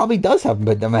 Biden probably does have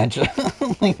dementia.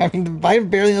 Like, I mean, Biden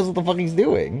barely knows what the fuck he's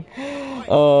doing.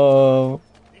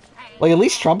 Like, at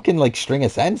least Trump can, like, string a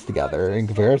sentence together in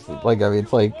comparison. Like, I mean,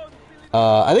 it's like,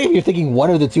 I think if you're thinking one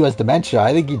of the two has dementia,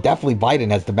 I think definitely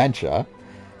Biden has dementia.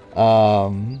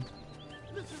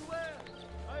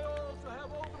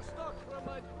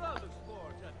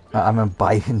 I'm a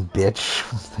Biden bitch.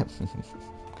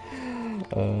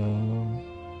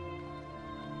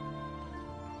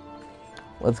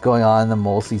 What's going on in the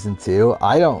Mole season 2?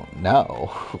 I don't know.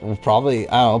 Probably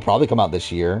come out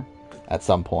this year at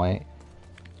some point.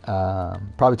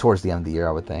 Probably towards the end of the year,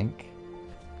 I would think.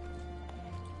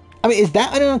 I mean, is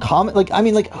that an uncommon? Like, I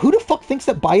mean, like, who the fuck thinks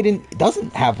that Biden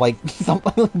doesn't have like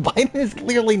something? Biden is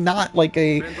clearly not like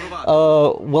a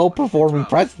well-performing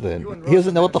president. He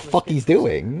doesn't know what the fuck he's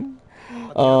doing.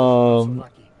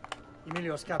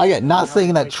 Again, not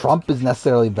saying that Trump is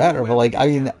necessarily better, but like, I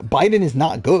mean, Biden is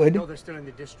not good.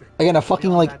 Again, a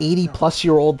fucking like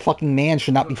 80-plus-year-old fucking man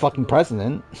should not be fucking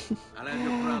president.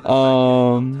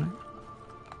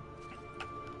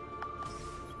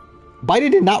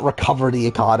 Biden did not recover the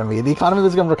economy. The economy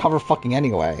was going to recover fucking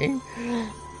anyway.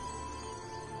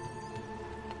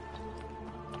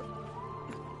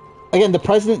 Again, the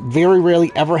president very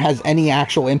rarely ever has any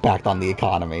actual impact on the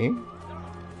economy.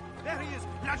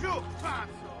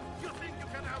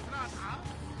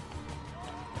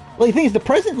 Like, the thing is, the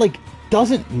president, like,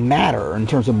 doesn't matter in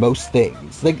terms of most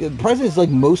things. Like, the president is, like,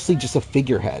 mostly just a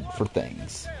figurehead for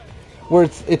things. Where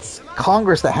it's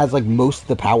Congress that has, like, most of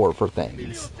the power for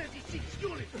things.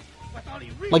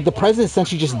 Like, the president's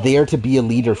essentially just there to be a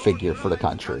leader figure for the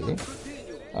country.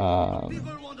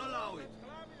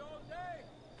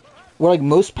 Where, like,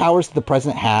 most powers that the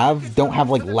president don't have,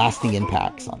 like, lasting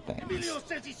impacts on things.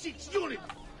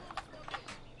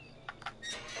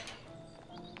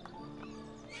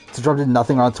 So Trump did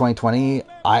nothing wrong in 2020.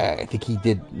 I think he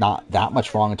did not that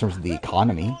much wrong in terms of the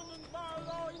economy.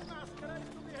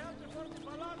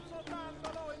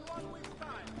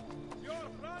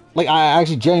 Like, I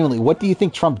actually genuinely, what do you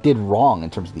think Trump did wrong in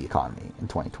terms of the economy in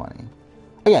 2020?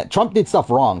 Again, Trump did stuff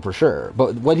wrong for sure,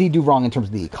 but what did he do wrong in terms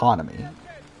of the economy?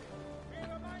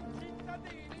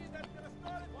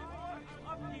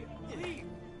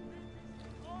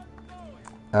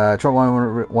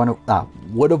 Trump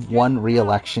would have won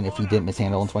re-election if he didn't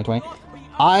mishandle in 2020.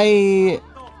 I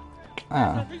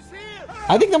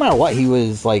think no matter what, he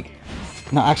was like,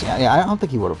 no, actually, I don't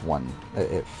think he would have won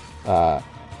if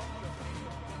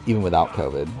even without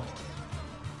COVID.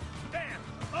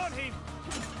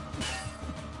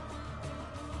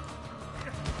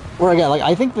 Where again, like,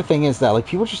 I think the thing is that like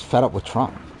people are just fed up with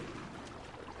Trump.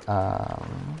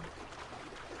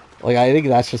 Like, I think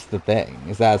that's just the thing,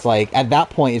 is that it's like, at that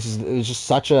point, it was just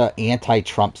such a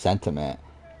anti-Trump sentiment.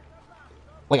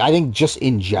 Like, I think just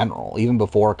in general, even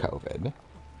before COVID,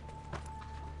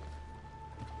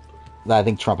 that I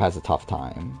think Trump has a tough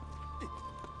time.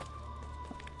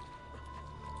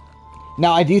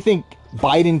 Now, I do think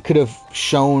Biden could have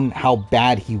shown how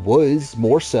bad he was,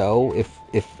 more so,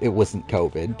 if it wasn't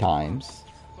COVID times.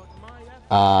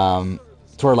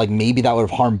 To where, like, maybe that would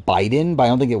have harmed Biden, but I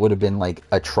don't think it would have been, like,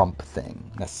 a Trump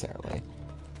thing, necessarily.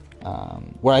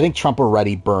 Where I think Trump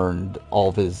already burned all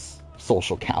of his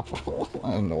social capital.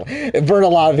 I don't know. It burned a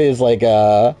lot of his, like,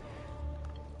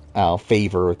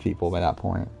 favor with people by that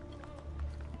point.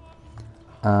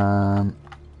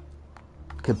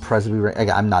 Could president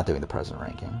be... I'm not doing the president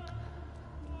ranking.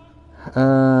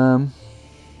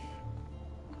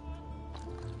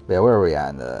 Yeah, where are we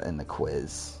at in the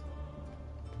quiz?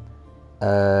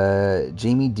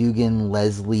 Jamie Dugan,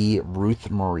 Leslie,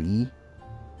 Ruth Marie.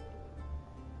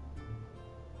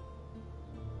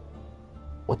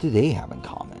 What do they have in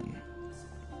common?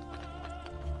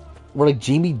 Where, like,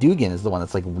 Jamie Dugan is the one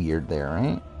that's, like, weird there,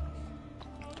 right?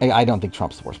 I don't think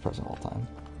Trump's the worst president of all time.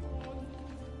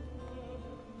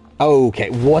 Okay,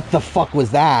 what the fuck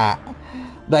was that?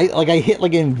 Like, I hit,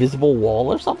 like, an invisible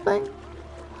wall or something?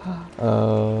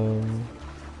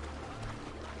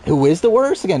 Who is the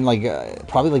worst? Again, like,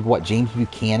 probably, like, what, James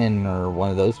Buchanan or one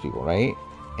of those people, right?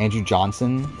 Andrew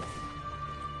Johnson.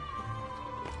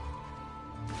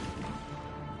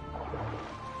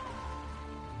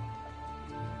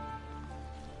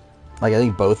 Like, I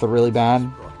think both are really bad.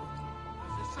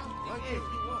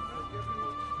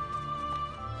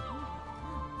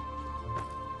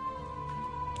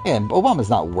 And Obama's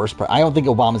not worse. I don't think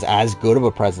Obama's as good of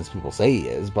a president as people say he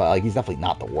is, but, like, he's definitely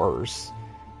not the worst.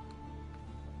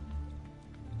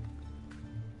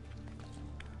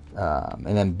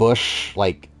 And then Bush,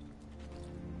 like,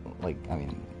 I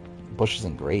mean, Bush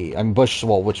isn't great. I mean, Bush,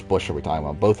 well, which Bush are we talking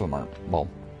about? Both of them aren't, well,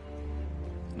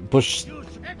 Bush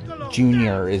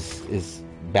Jr. is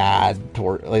bad,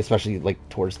 especially, like,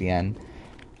 towards the end.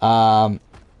 Like,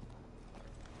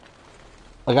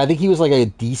 I think he was, like, a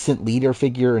decent leader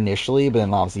figure initially, but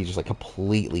then obviously he just, like,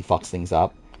 completely fucks things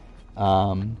up,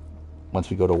 once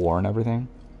we go to war and everything.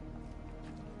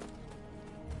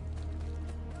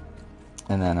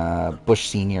 And then Bush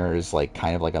Sr. is, like,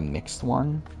 kind of like a mixed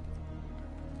one.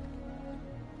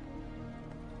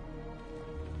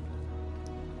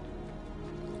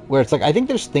 Where it's like, I think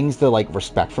there's things to, like,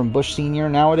 respect from Bush Sr.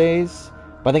 nowadays.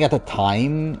 But I think at the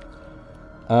time,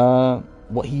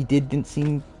 what he did didn't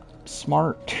seem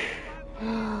smart.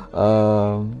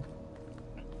 Andrew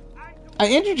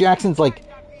Jackson's, like,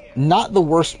 not the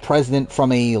worst president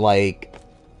from a, like...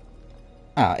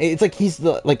 it's like he's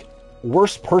the, like...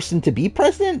 worst person to be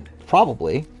president?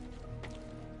 Probably.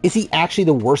 Is he actually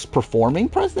the worst performing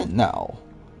president? No.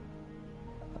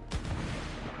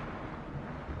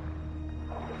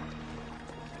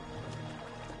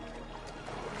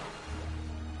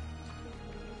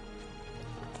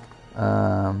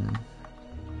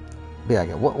 But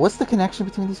yeah, what's the connection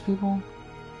between these people?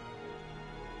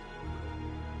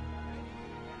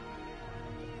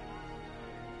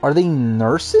 Are they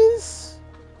nurses?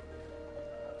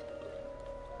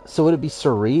 So would it be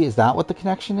Suri? Is that what the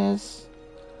connection is?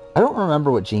 I don't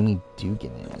remember what Jamie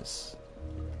Dugan is.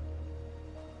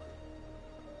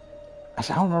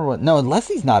 Actually, I don't remember what... No,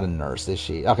 Leslie's not a nurse, is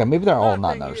she? Okay, maybe they're all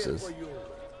not nurses.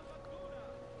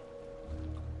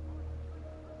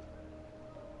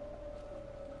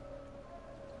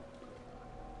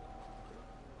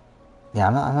 Yeah,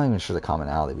 I'm not even sure the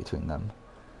commonality between them.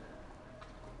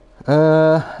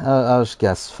 I'll just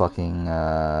guess fucking...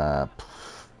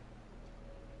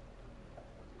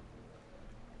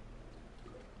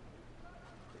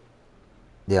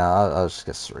 Yeah, I'll just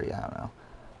guess 3. I don't know.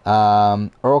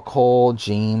 Earl Cole,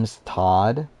 James,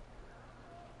 Todd.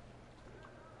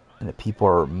 And the people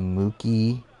are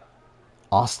Mookie,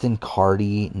 Austin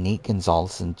Carty, Nate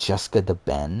Gonzalez, and Jessica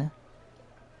DeBen.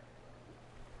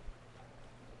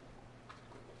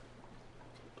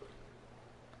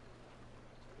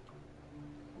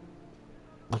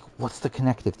 Like, what's the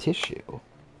connective tissue?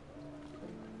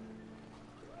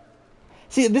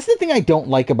 See, this is the thing I don't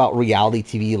like about reality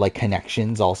TV, like,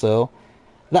 connections also.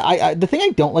 The thing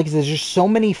I don't like is there's just so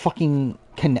many fucking,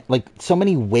 so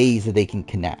many ways that they can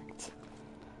connect.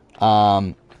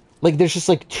 Like, there's just,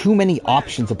 like, too many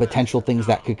options of potential things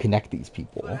that could connect these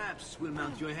people. Perhaps we'll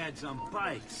mount your heads on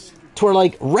bikes. To where,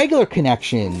 like, regular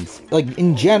connections, like,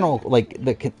 in general, like,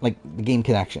 the game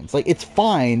connections, like, it's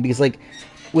fine, because, like,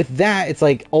 with that, it's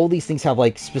like, all these things have,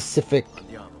 like, specific...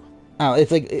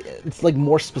 it's like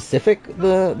more specific,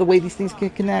 the way these things can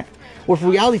connect. Or for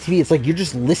reality TV, it's like you're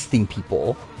just listing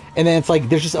people, and then it's like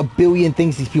there's just a billion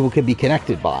things these people could be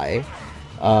connected by.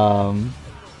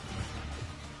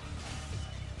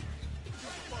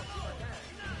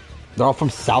 They're all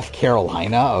from South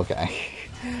Carolina? Okay.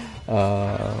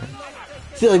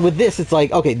 See, like, with this, it's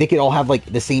like, okay, they could all have, like,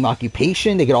 the same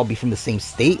occupation, they could all be from the same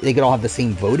state, they could all have the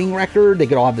same voting record, they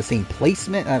could all have the same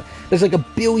placement. There's, like, a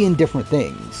billion different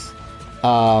things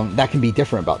that can be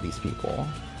different about these people.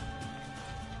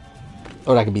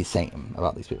 Or that can be the same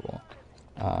about these people.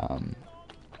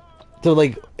 So,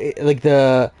 like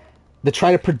the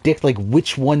try to predict, like,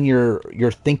 which one you're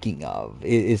thinking of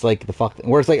is like, the fuck thing.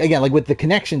 Whereas, like, again, like, with the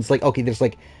connections, like, okay, there's,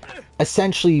 like,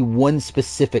 essentially one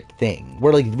specific thing.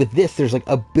 Where, like, with this, there's, like,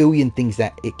 a billion things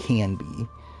that it can be.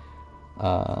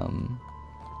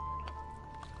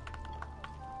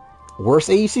 Worst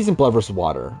AU season, Blood vs.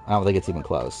 Water. I don't think it's even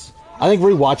close. I think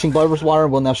rewatching Blood vs. Water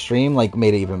and Will Neff stream, like,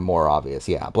 made it even more obvious.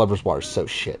 Yeah, Blood vs. Water is so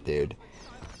shit, dude.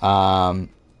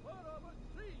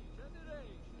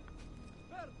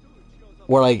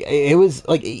 Where, like, it was,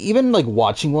 like, even, like,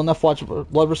 watching Will Neff watch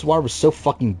Blood vs. Water was so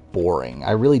fucking boring.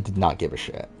 I really did not give a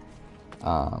shit.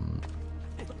 I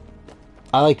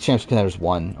like Champs Contenders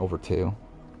 1 over 2.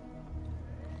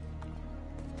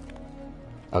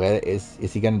 Okay,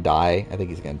 is he gonna die? I think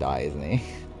he's gonna die, isn't he?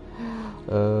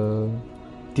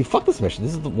 Dude, fuck this mission.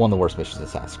 This is one of the worst missions in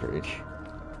Assassin's Creed.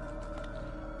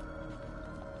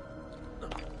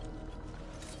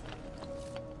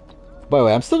 By the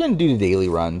way, I'm still gonna do the daily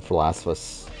run for Last of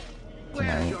Us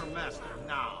tonight.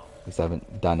 Because I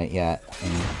haven't done it yet.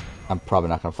 And I'm probably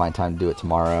not gonna find time to do it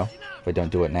tomorrow if I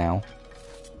don't do it now.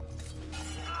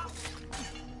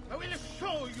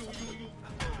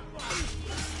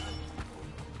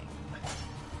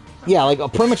 Yeah, like,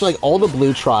 pretty much, like, all the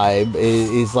blue tribe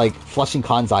is like, Flushing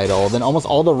Khan's idol. Then almost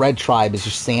all the red tribe is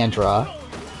just Sandra.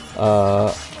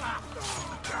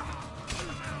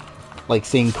 Like,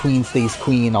 saying Queen stays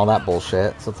Queen, all that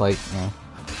bullshit. So it's like, yeah.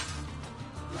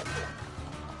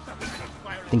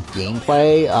 I think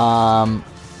gameplay,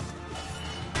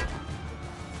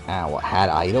 what, had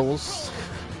idols?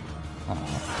 I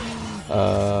don't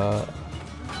know.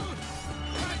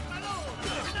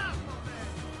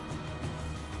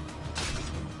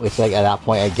 Which, like, at that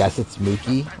point, I guess it's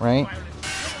Mookie, right?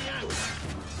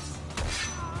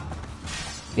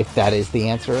 If that is the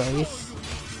answer, at least.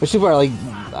 Which is where, like,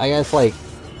 I guess, like,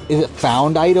 is it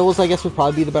found idols, I guess would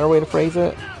probably be the better way to phrase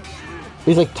it.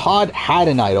 Because, like, Todd had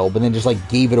an idol, but then just, like,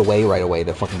 gave it away right away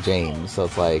to fucking James. So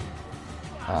it's like,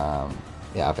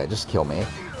 yeah, okay, just kill me.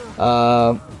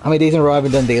 How many days in a row have I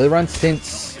done daily runs?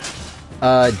 Since,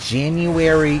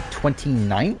 January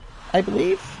 29th, I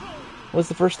believe, was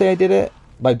the first day I did it.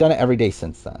 But I've done it every day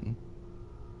since then.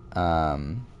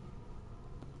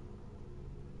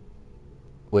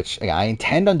 Which, again, I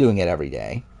intend on doing it every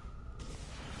day.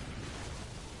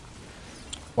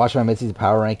 Watch my mid-season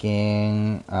power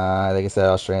ranking. I think I said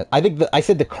Australian. I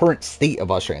said the current state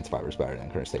of Australian Survivor is better than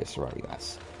the current state of Survivor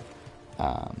US.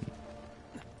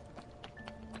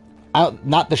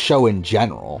 Not the show in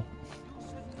general.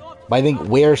 But I think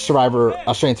where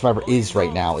Australian Survivor is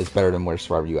right now is better than where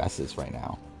Survivor US is right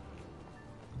now.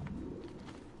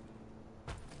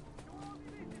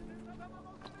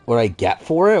 What do I get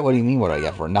for it? What do you mean what do I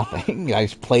get for it? Nothing. I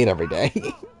just play it every day.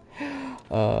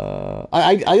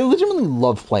 I legitimately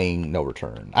love playing No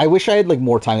Return. I wish I had, like,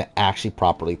 more time to actually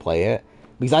properly play it.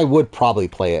 Because I would probably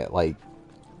play it, like,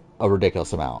 a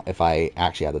ridiculous amount if I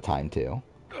actually had the time to.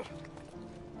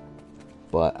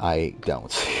 But I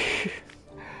don't.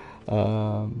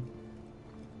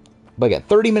 But again,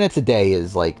 30 minutes a day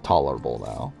is, like, tolerable,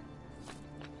 though.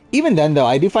 Even then, though,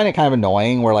 I do find it kind of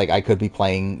annoying where, like, I could be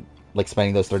playing, like,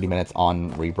 spending those 30 minutes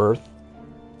on Rebirth.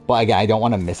 But again, I don't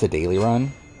want to miss a daily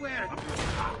run.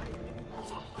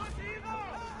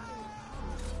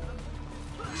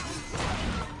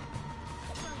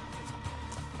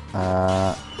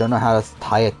 Don't know how to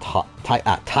tie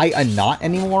a knot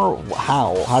anymore?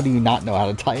 How? How do you not know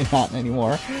how to tie a knot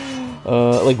anymore?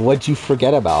 Like, what'd you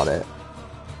forget about it?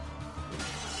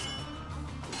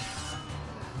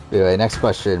 Anyway, next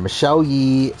question. Michelle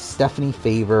Yee, Stephanie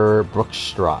Favor, Brooke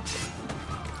Struck.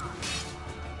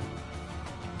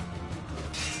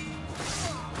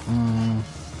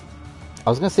 I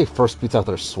was going to say first boots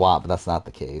after swap, but that's not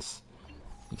the case.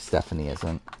 Stephanie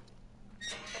isn't.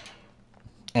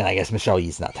 And I guess Michelle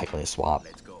Yee's not technically a swap.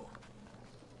 Let's go.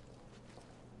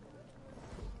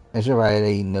 I should write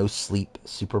a no-sleep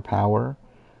superpower.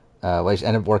 Well, I should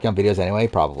end up working on videos anyway?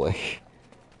 Probably.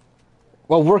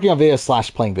 Well, working on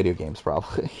videos / playing video games,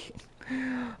 probably.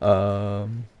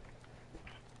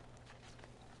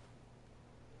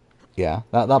 Yeah,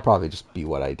 that'll probably just be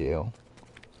what I do.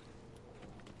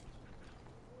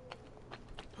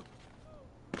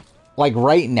 Like,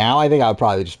 right now, I think I would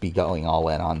probably just be going all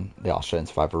in on the Australian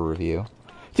Survivor review.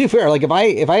 To be fair, like, if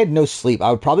I had no sleep,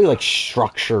 I would probably, like,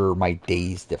 structure my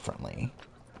days differently.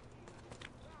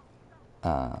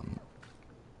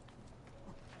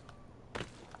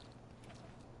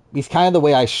 It's kind of the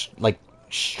way I,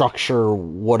 structure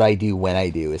what I do when I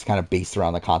do. It's kind of based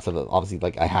around the concept of, obviously,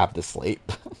 like, I have to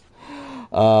sleep.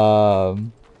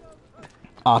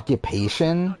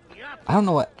 Occupation? I don't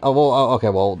know what... Oh, well, okay,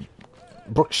 well...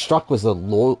 Brooke Struck was a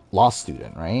law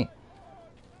student, right?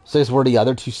 So these were the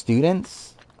other two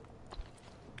students?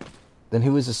 Then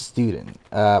who was a student?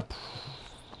 Actually,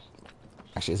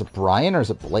 is it Brian or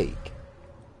is it Blake?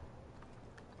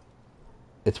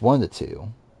 It's one of the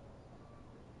two.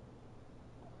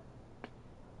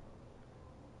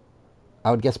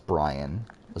 I would guess Brian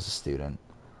was a student.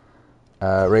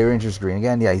 Ray Ranger's green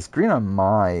again. Yeah, he's green on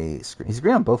my screen. He's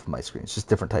green on both of my screens. Just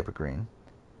different type of green.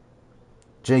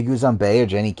 Jenny Guzan-Bay or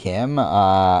Jenny Kim?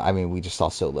 I mean, we just saw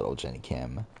so little Jenny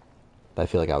Kim. But I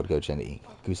feel like I would go Jenny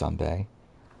Guzan-Bay.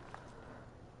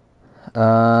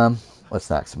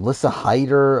 What's next? Melissa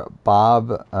Hyder,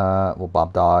 Bob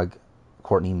Dog,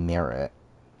 Courtney Merritt.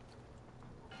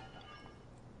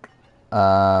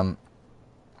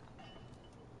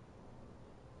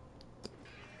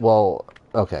 Well,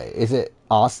 okay. Is it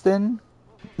Austin?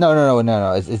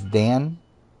 No. It's Dan.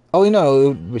 Oh,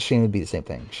 no. Shane would be the same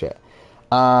thing. Shit.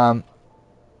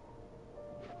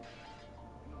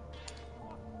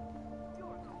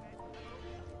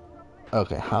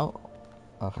 Okay, how...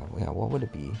 Okay, yeah, what would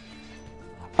it be?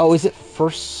 Oh, is it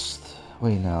first...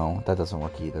 Wait, no, that doesn't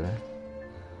work either.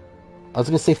 I was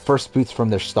gonna say first boots from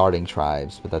their starting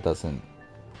tribes, but that doesn't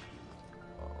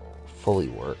fully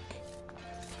work.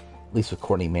 At least with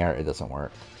Courtney Merritt, it doesn't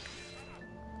work.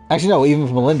 Actually, no, even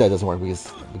with Melinda, it doesn't work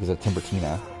because of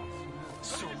Timbertina.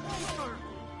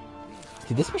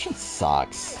 Dude, this mission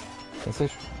sucks. Guess I'm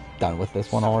done with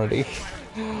this one already.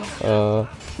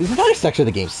 This entire section of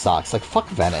the game sucks. Like, fuck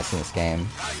Venice in this game.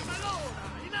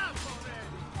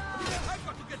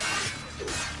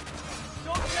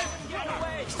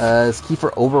 Is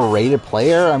Kiefer overrated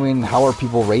player? I mean, how are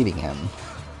people rating him?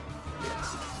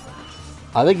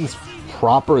 I think he's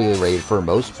properly rated for the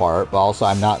most part, but also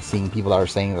I'm not seeing people that are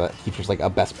saying that Kiefer's like a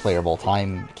best player of all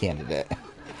time candidate.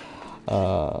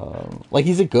 Like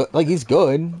he's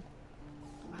good.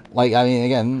 Like, I mean,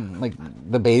 again, like,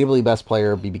 debatably best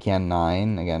player, BB Can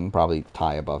 9. Again, probably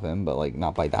tie above him, but, like,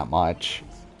 not by that much.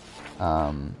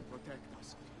 But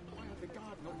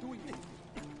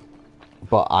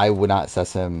I would not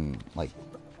assess him, like,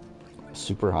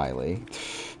 super highly.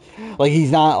 Like,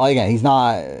 he's not, like, again, he's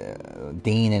not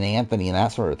Dane and Anthony and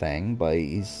that sort of thing, but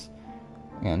he's,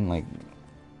 again, like,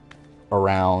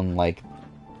 around, like,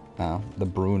 the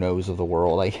Brunos of the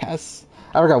world, I guess.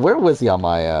 I forgot, where was he on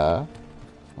my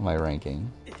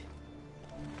ranking?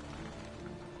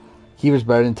 Kiefer's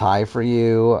better than Ty for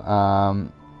you.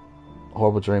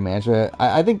 Horrible jury management.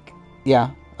 I think,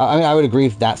 yeah. I mean, I would agree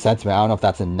with that sentiment. I don't know if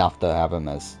that's enough to have him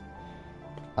as,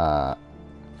 Follow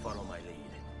my lead.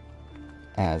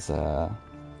 as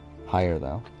higher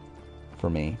though, for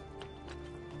me.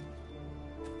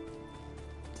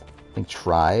 I think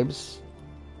tribes.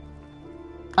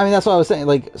 I mean, that's what I was saying.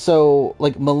 Like, so,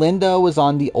 like, Melinda was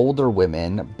on the older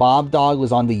women. Bob Dog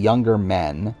was on the younger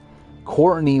men.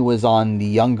 Courtney was on the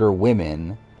younger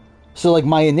women. So, like,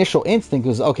 my initial instinct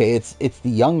was, okay, it's the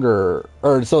younger...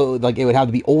 Or, so, like, it would have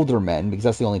to be older men, because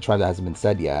that's the only tribe that hasn't been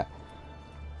said yet.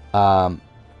 But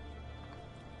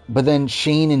then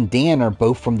Shane and Dan are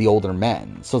both from the older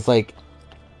men. So, it's like,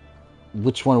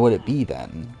 which one would it be,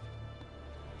 then?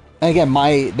 And again,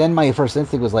 my first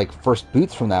instinct was like first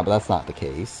boots from that, but that's not the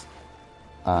case.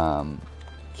 Can't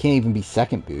even be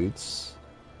second boots.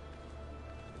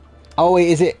 Oh wait,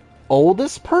 is it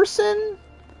oldest person?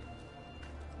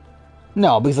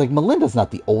 No, because like Melinda's not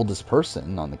the oldest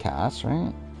person on the cast,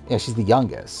 right? Yeah, she's the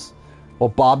youngest. Well,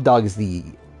 Bob Dog is the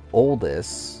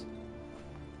oldest.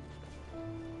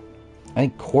 I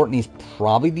think Courtney's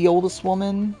probably the oldest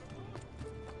woman.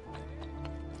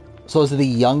 So is it the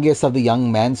youngest of the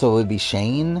young men? So it would be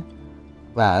Shane.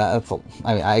 Wow, that's a.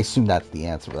 I mean, I assume that's the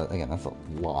answer, but again, that's a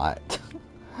lot.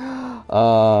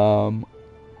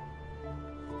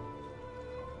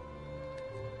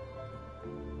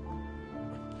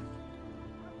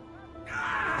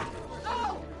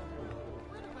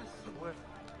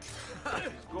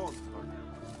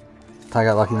 Ty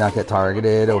got lucky not get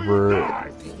targeted over. I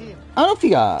don't know if he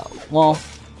got. Well,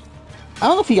 I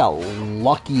don't know if he got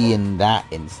lucky in that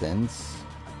instance.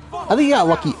 I think he got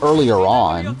lucky earlier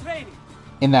on.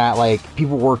 In that, like,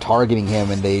 people were targeting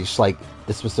him and they just, like,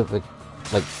 the specific,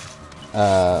 like,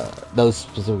 those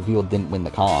specific people didn't win the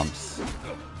comps.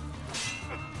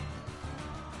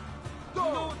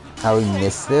 How we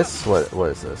missed this? What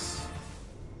is this?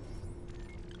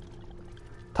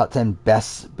 Top 10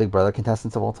 best Big Brother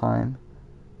contestants of all time?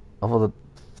 Of all the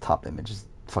top images,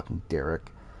 fucking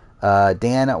Derek.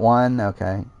 Dan at 1,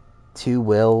 okay. 2,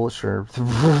 Will, sure.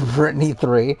 Brittany,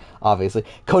 3, obviously.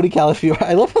 Cody Calafiore.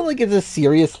 I love how, like, it's a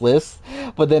serious list,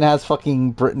 but then has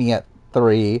fucking Brittany at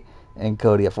 3 and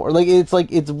Cody at 4. Like, it's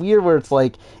weird where it's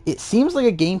like, it seems like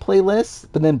a gameplay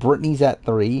list, but then Brittany's at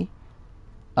 3.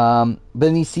 But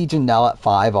then you see Janelle at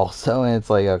 5 also, and it's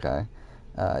like, okay.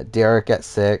 Derek at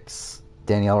 6,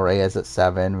 Danielle Reyes at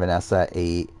 7, Vanessa at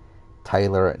 8,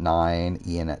 Tyler at 9,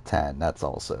 Ian at 10. That's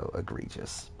also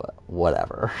egregious, but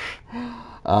whatever.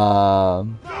 They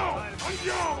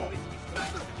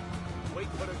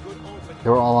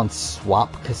were all on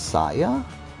Swap Kasaya?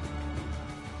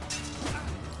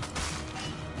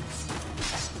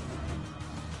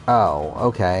 Oh,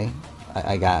 okay.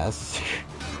 I guess.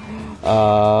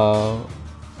 I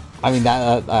mean,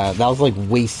 that was like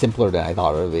way simpler than I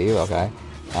thought it would be. Okay.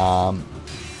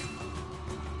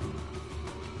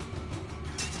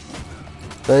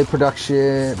 The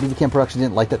production, BB Cam production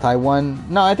didn't like that Ty won.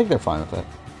 No, I think they're fine with it.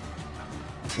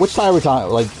 Which Ty are we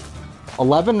talking? Like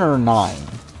 11 or 9?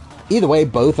 Either way,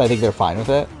 both. I think they're fine with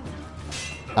it.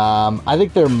 I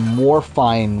think they're more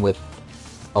fine with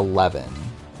 11.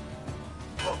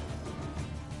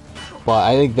 But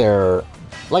I think they're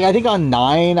like, I think on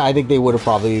 9, I think they would have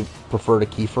probably preferred a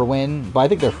Kiefer win. But I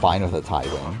think they're fine with a Ty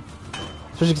win,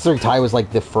 especially considering Ty was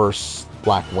like the first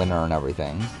black winner and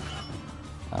everything.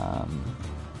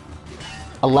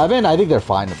 11, I think they're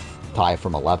fine with Ty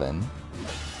from 11.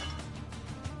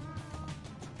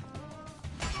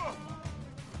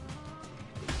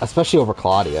 Especially over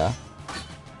Claudia.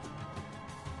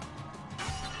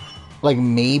 Like,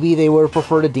 maybe they would have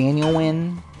preferred a Daniel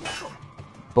win.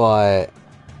 But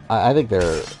I think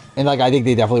they're... And, like, I think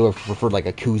they definitely would have preferred, like,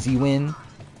 a Kuzi win.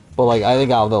 But, like, I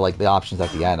think out of the, like, the options at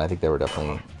the end, I think they were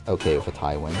definitely okay with a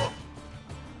Ty win.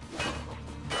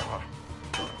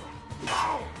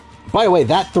 By the way,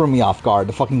 that threw me off guard.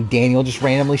 The fucking Daniel just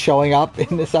randomly showing up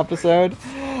in this episode.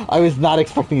 I was not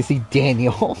expecting to see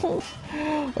Daniel.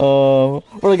 Or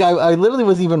like I literally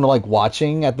was even like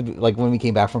watching at the like when we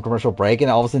came back from commercial break,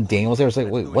 and all of a sudden Daniel was there. I was like,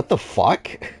 wait, what the fuck?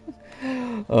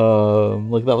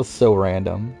 Like that was so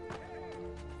random.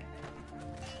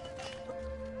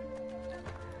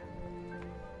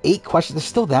 Eight questions. There's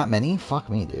still that many? Fuck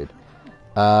me, dude.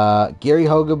 Gary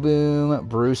Hogaboom,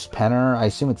 Bruce Penner. I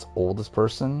assume it's oldest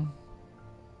person.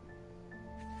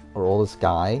 Or oldest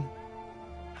guy.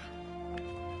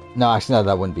 No, actually, no,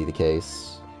 that wouldn't be the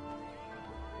case.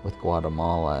 With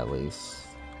Guatemala, at least.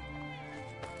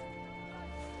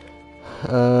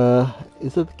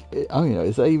 Is it? I don't know.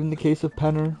 Is that even the case of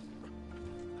Penner?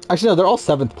 Actually, no. They're all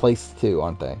 7th place too,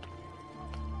 aren't they?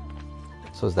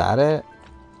 So is that it?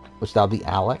 Which that'll be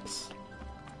Alex.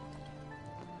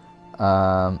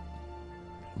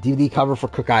 DVD cover for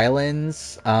Cook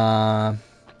Islands.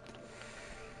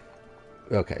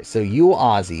 Okay, so you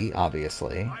Ozzy,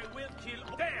 obviously.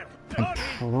 I'm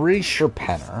pretty sure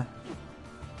Penner.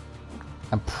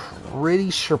 I'm pretty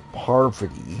sure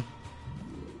Parvati.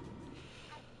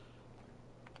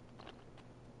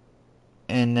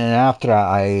 And then after that,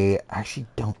 I actually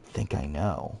don't think I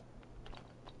know.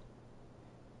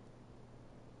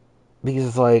 Because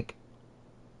it's like...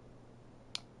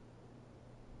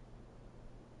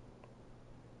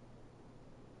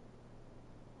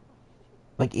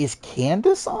 Like, is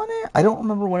Candace on it? I don't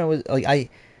remember when it was...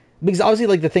 Like, because obviously,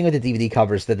 like, the thing with the DVD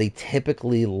covers that they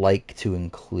typically like to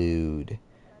include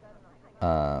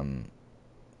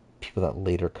people that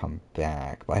later come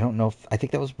back. But I don't know if... I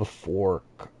think that was before...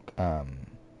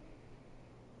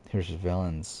 Here's the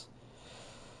villains.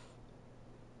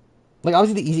 Like,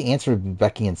 obviously the easy answer would be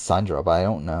Becky and Sandra, but I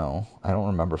don't know. I don't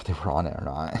remember if they were on it or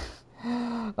not.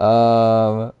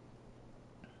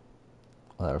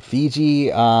 Whatever. Fiji,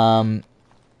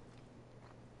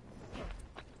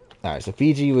 Alright, so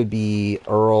Fiji would be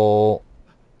Earl.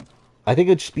 I think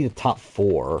it would just be the top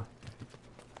 4.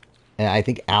 And I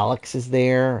think Alex is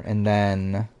there, and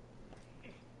then...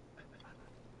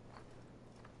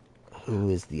 Who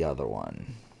is the other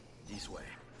one? This way.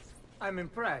 I'm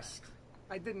impressed.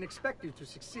 I didn't expect you to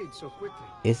succeed so quickly.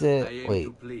 Is I it... aim Wait.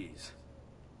 to please.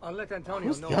 I'll let Antonio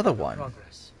Who's know the other about your one?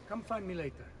 progress. Come find me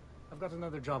later. I've got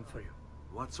another job for you.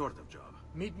 What sort of job?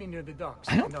 Meet me near the docks.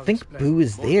 I and don't I'll think explain. Boo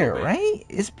is there, Boo. right?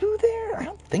 Is Boo there? I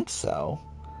don't think so.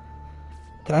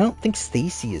 Then I don't think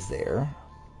Stacy is there.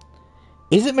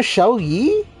 Is it Michelle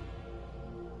Yee?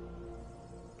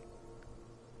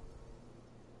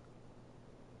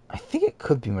 I think it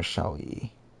could be Michelle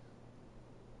Yee.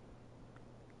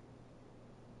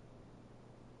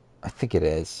 I think it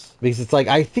is. Because it's like,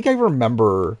 I think I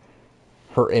remember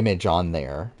her image on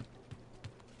there.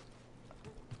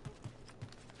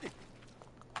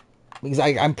 Because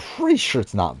I'm pretty sure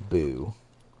it's not Boo.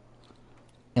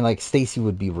 And like, Stacy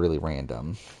would be really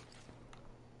random.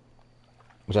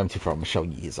 Which I'm too far. Michelle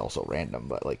Yee is also random,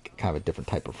 but like, kind of a different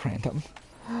type of random.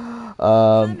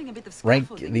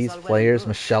 Rank these players: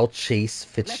 Michelle, Chase,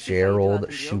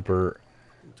 Fitzgerald, Schubert,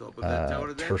 Top of that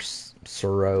tower there?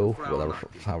 Tersuro, whatever,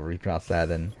 however you pronounce that,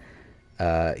 and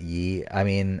Yee. I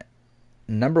mean,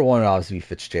 number 1 would obviously be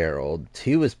Fitzgerald.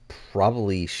 2 is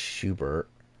probably Schubert.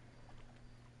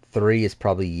 3 is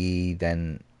probably Yee,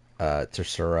 then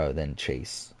Tersuro, then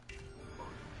Chase.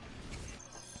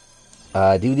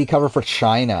 DVD cover for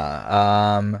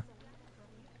China.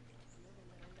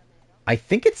 I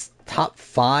think it's top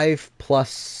 5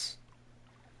 plus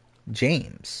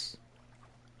James,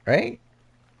 right?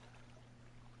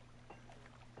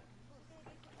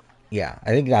 Yeah,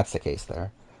 I think that's the case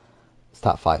there. It's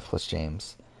top 5 plus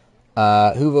James.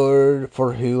 Who voted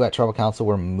for who at Tribal Council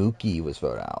where Mookie was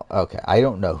voted out? Okay, I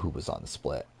don't know who was on the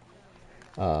split.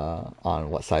 On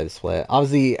what side of the split.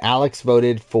 Obviously, Alex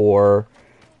voted for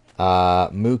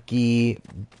Mookie.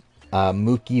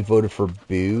 Mookie voted for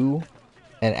Boo.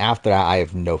 And after that, I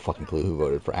have no fucking clue who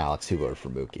voted for Alex, who voted for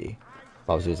Mookie.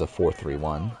 Obviously, it was a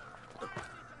 4-3-1.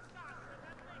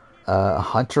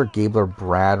 Hunter, Gabler,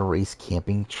 Brad race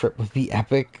camping trip would be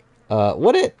epic.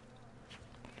 Would it?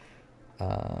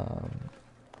 I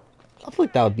feel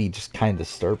like that would be just kind of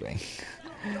disturbing.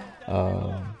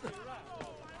 But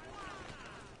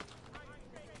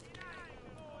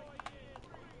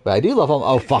I do love him.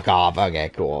 Oh, fuck off. Okay,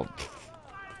 cool.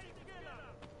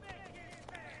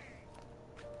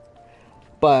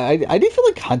 But I do feel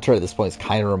like Hunter at this point is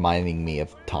kind of reminding me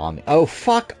of Tommy. Oh,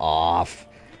 fuck off.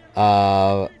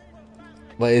 But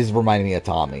is reminding me of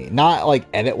Tommy. Not like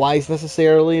edit-wise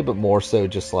necessarily, but more so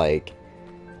just like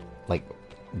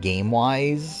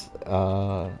game-wise.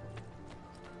 And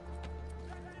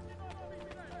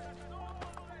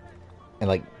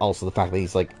like also the fact that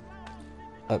he's like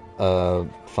a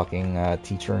fucking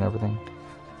teacher and everything.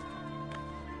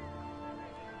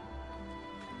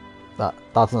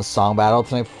 Thoughts on the song battle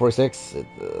tonight for 46?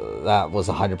 That was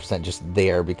 100% just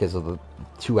there because of the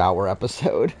 2-hour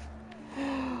episode.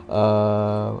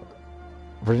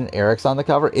 Virgin Eric's on the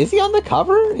cover. Is he on the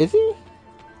cover? Is he?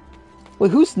 Wait,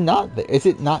 who's not there? Is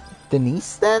it not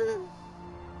Denise then?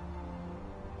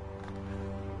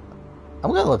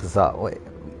 I'm gonna look this up. Wait.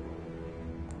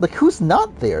 Like, who's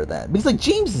not there then? Because, like,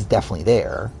 James is definitely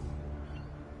there.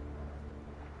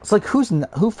 It's like, who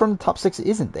from the top 6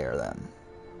 isn't there then?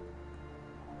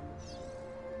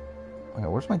 Okay,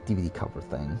 where's my DVD cover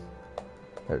thing?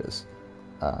 There it is.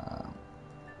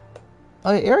 Oh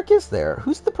yeah, Eric is there.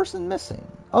 Who's the person missing?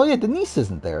 Oh yeah, Denise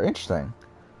isn't there. Interesting.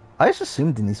 I just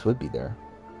assumed Denise would be there.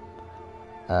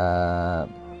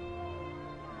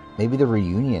 Maybe the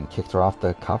reunion kicked her off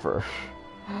the cover.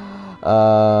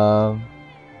 Allowing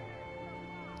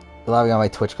on my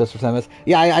Twitch clips for 10 minutes.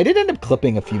 Yeah, I did end up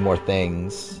clipping a few more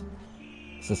things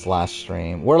since last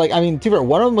stream. Where, like, I mean,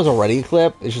 one of them was already a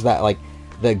clip. It's just that, like,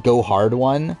 the Go Hard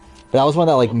one. But that was one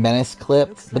that, like, Menace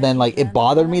clipped. But then, like, it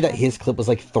bothered me that his clip was,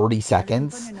 like, 30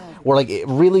 seconds. Where, like,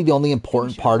 really the only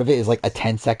important part of it is, like, a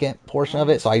 10-second portion of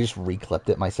it. So I just re-clipped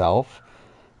it myself.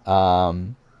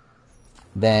 Then,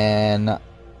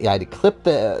 yeah, I did clip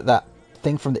that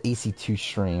thing from the AC2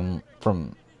 stream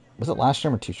from... Was it last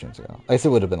stream or 2 streams ago? I guess it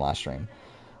would have been last stream.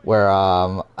 Where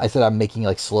I said I'm making,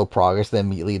 like, slow progress. Then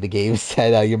immediately the game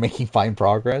said, you're making fine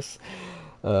progress.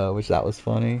 Which that was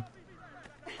funny.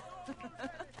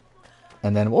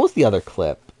 And then, what was the other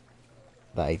clip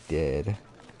that I did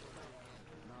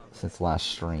since last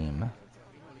stream? I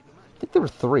think there were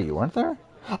 3, weren't there?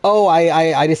 Oh,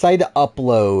 I decided to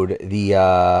upload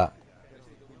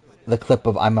the clip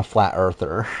of I'm a Flat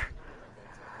Earther.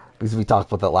 because we talked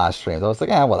about that last stream. So I was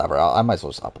like, whatever. I might as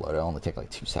well just upload it. It'll only take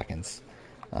like 2 seconds.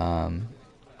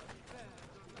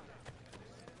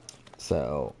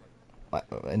 So,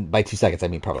 and by 2 seconds I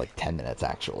mean probably like 10 minutes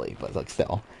actually, but like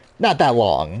still not that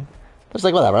long. I was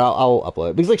like, whatever. I'll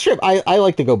upload it because like sure, I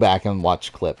like to go back and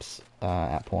watch clips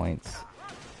at points.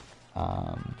 So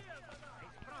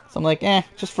I'm like,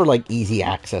 just for like easy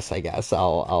access, I guess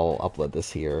I'll upload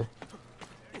this here.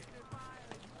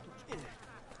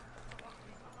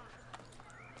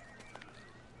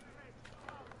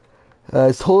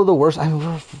 It's totally the worst. I mean,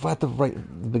 we're at the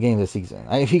beginning of the season.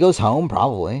 If he goes home,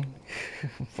 probably.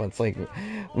 But it's like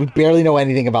we barely know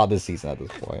anything about this season at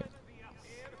this point.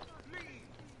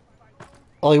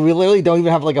 Like we literally don't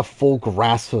even have like a full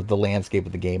grasp of the landscape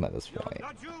of the game at this point.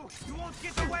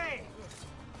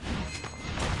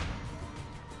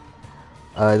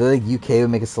 They think UK would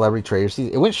make a celebrity trader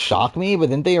season. It wouldn't shock me, but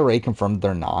didn't they already confirm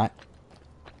they're not?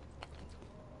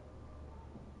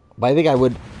 But I think I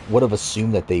would have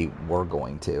assumed that they were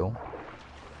going to.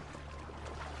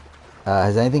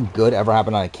 Has anything good ever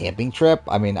happened on a camping trip?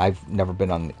 I mean, I've never been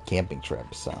on a camping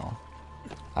trip, so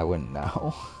I wouldn't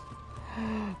know.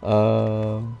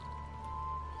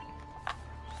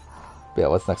 Yeah,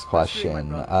 what's the next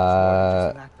question?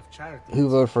 Who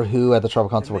voted for who at the Tribal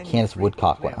Council where Candace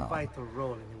Woodcock went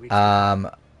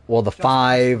home? Well, the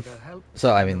 5...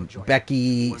 So, I mean,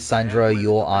 Becky, Sundra,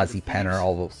 Yule, Ozzy, Penner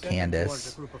all vote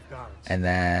Candace. And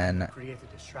then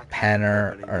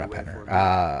Penner... Or not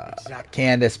Penner.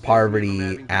 Candace,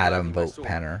 Parvati, Adam vote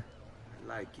Penner.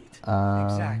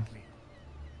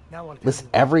 List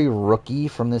every rookie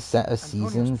from this set of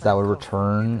seasons that would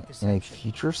return in a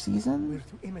future season?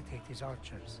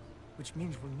 Which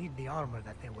means we'll need the armor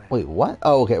that they wear. Wait, what?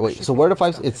 Oh, okay, wait. So where do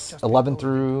 5... It's 11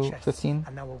 through 15?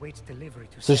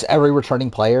 So just every returning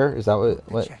player? Is that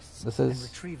what this is?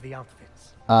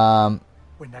 So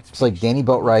like Danny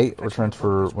Boatwright returns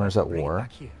for Winners at War.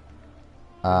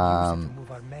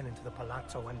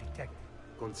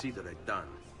 Consider it done.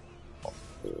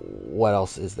 What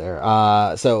else is there?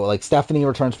 So like Stephanie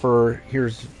returns for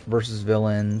Heroes versus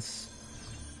Villains.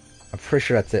 I'm pretty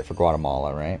sure that's it for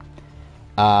Guatemala, right?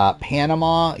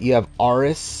 Panama, you have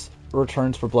Aris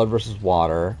returns for Blood versus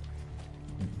Water.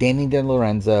 Danny De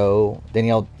Lorenzo,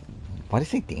 Danielle, why did I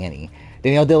say Danny?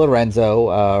 Danielle De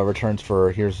Lorenzo returns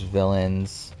for Heroes versus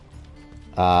Villains.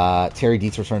 Terry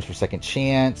Dietz returns for Second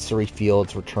Chance. Suri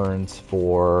Fields returns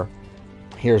for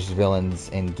Heroes versus Villains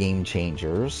and Game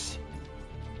Changers.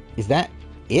 Is that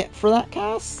it for that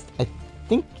cast? I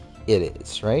think it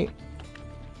is, right?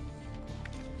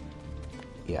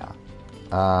 Yeah.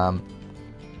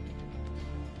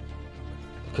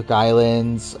 Cook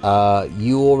Islands.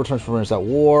 Yule returns for Winners at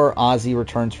War. Ozzy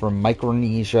returns for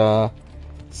Micronesia,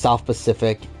 South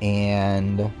Pacific,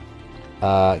 and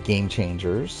Game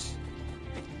Changers.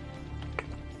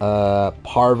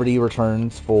 Parvati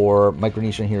returns for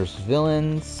Micronesia and Heroes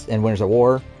Villains and Winners at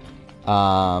War.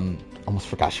 Almost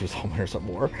forgot she was on Winners at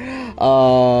War.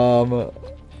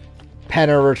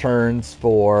 Penner returns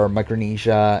for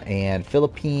Micronesia and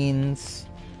Philippines.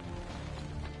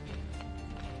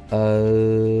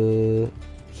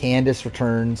 Candace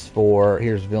returns for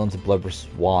Here's Villains of Blood vs.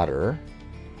 Water.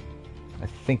 I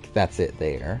think that's it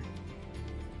there.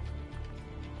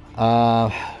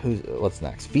 What's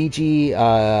next? Fiji,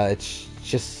 it's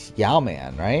just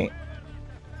Yao-Man, right?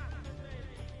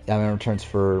 Yao-Man returns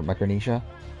for Micronesia.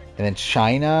 And then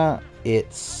China,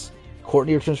 it's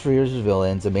Courtney returns for Heroes of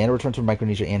Villains. Amanda returns for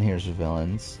Micronesia and Heroes of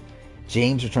Villains.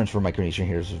 James returns for Micronesia and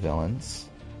Heroes of Villains.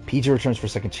 PJ returns for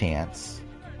Second Chance.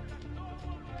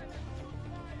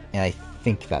 And I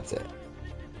think that's it.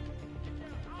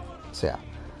 So yeah.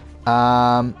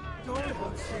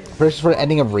 First for the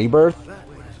ending of Rebirth.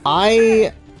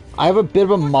 I have a bit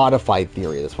of a modified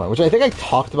theory at this point, which I think I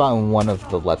talked about in one of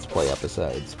the Let's Play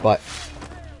episodes. But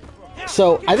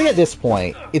so I think at this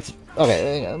point it's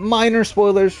okay. Minor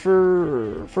spoilers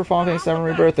for Final Fantasy VII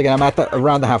Rebirth. Again, I'm at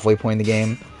around the halfway point in the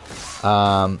game.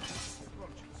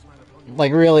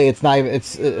 Like really, it's not even,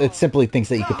 it's simply things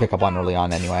that you could pick up on early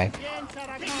on anyway.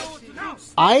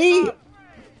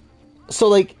 So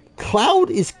like Cloud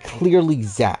is clearly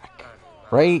Zack,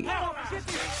 right?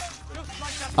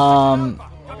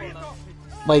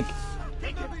 Like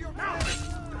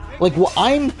what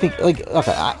I'm thinking, like,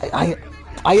 okay,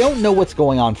 I don't know what's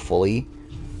going on fully,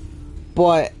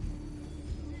 but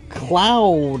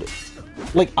Cloud,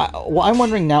 like, what I'm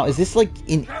wondering now, is this like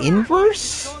an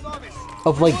inverse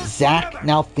of like Zack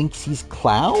now thinks he's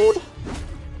Cloud?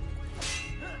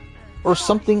 Or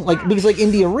something, like, because like in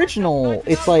the original,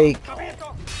 it's like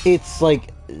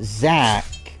Zack,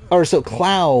 or so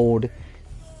Cloud,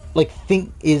 like,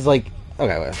 is like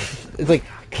okay, wait. It's like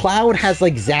Cloud has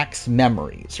like Zack's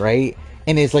memories, right?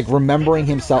 And is like remembering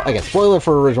himself. I guess spoiler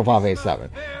for original Final Fantasy VII,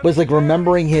 but it's like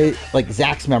remembering his like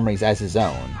Zack's memories as his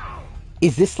own.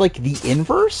 Is this like the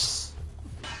inverse?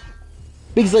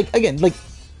 Because like again, like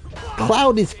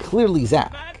Cloud is clearly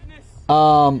Zack.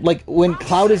 Like when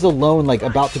Cloud is alone, like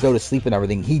about to go to sleep and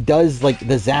everything, he does like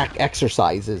the Zack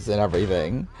exercises and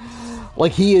everything.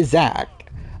 Like he is Zack.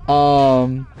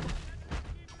 But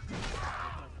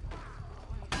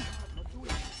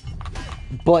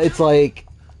it's like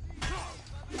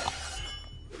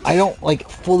I don't like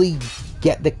fully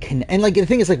get the and like the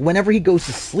thing is like whenever he goes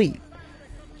to sleep,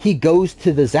 he goes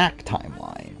to the Zack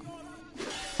timeline.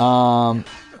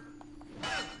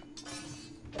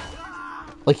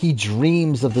 Like he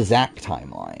dreams of the Zack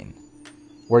timeline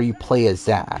where you play as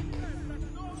Zack.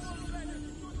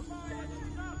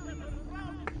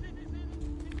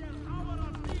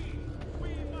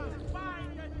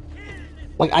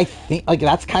 Like I think like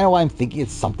that's kind of why I'm thinking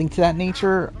it's something to that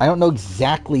nature. I don't know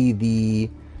exactly the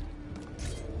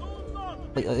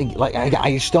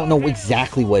I just don't know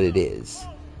exactly what it is.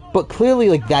 But clearly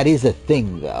like that is a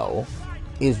thing though.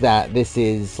 Is that this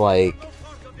is Zack.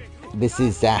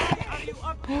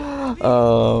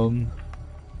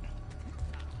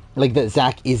 Like that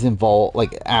Zack is involved,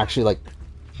 like actually like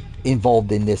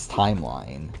involved in this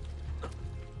timeline.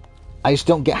 I just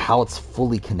don't get how it's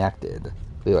fully connected.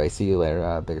 Anyway, see you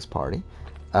later, biggest party.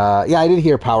 Yeah, I did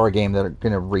hear Power Game that are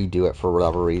gonna redo it for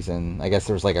whatever reason. I guess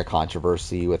there was like a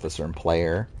controversy with a certain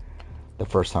player the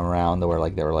first time around, where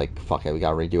like they were like, "Fuck it, we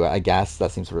gotta redo it." I guess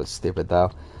that seems really stupid though.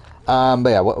 But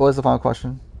yeah, what was the final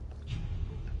question?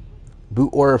 Boot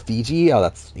order Fiji? Oh,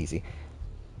 that's easy.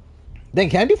 Then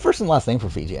can I do first and last name for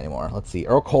Fiji anymore? Let's see.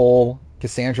 Earl Cole,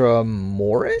 Cassandra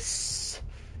Morris?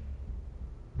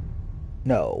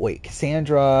 No, wait,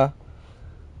 Cassandra...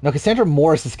 No, Cassandra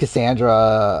Morris is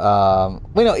Cassandra...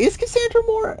 Wait, no, is Cassandra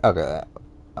Morris? Okay,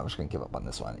 I'm just going to give up on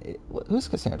this one. Who's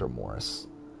Cassandra Morris?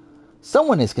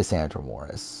 Someone is Cassandra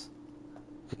Morris.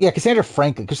 Yeah, Cassandra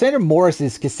Franklin. Cassandra Morris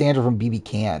is Cassandra from BB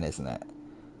Can, isn't it?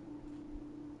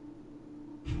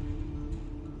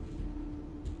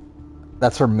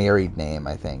 That's her married name,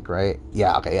 I think, right?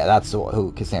 Yeah, okay, yeah, that's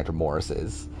who Cassandra Morris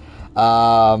is.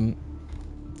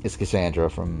 It's Cassandra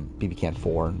from BB Can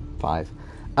 4 and 5.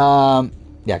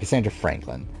 Yeah, Cassandra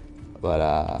Franklin.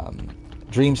 But,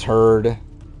 Dreams Heard.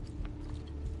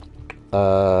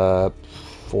 Fourth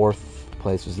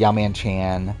place was Yao Man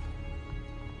Chan.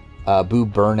 Boo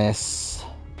Burness.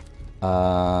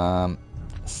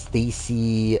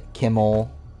 Stacy Kimball,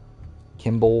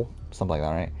 something like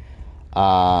that,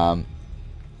 right?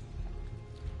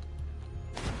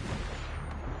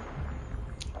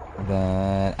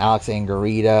 Then Alex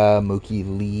Angarita,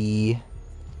 Mookie Lee,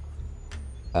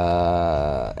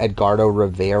 Edgardo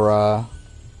Rivera,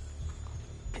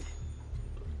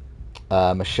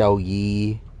 Michelle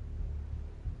Yee,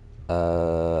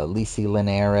 Lisi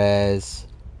Linares,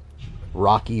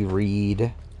 Rocky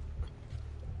Reed,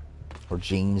 or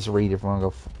James Reed if you want to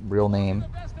go real name.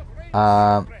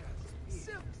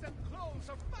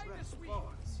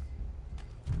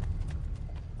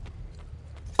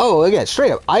 Oh, again,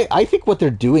 straight up, I think what they're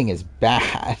doing is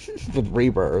bad with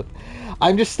Rebirth.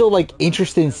 I'm just still, like,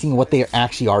 interested in seeing what they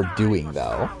actually are doing,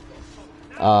 though.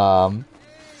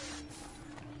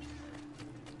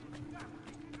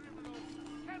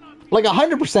 Like,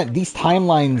 100%, these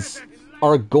timelines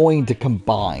are going to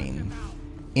combine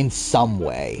in some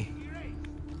way.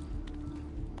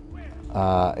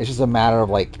 It's just a matter of,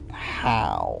 like,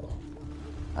 how.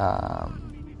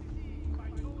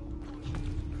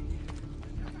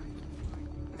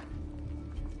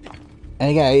 And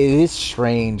again, it is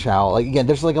strange how, like, again,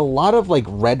 there's, like, a lot of, like,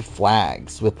 red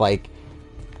flags with, like,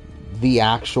 the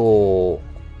actual,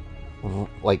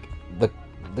 like, the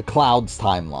Clouds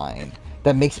timeline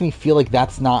that makes me feel like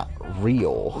that's not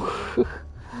real.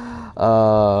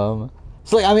 So,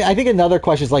 like, I mean, I think another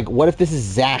question is, like, what if this is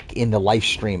Zack in the live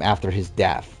stream after his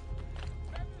death?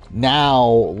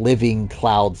 Now living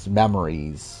Cloud's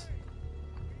memories.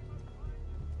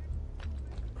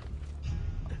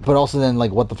 But also then,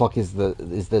 like, what the fuck is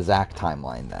the Zack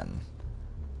timeline then?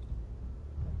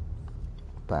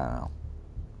 But I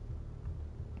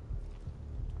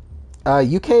don't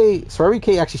know. UK, Survivor UK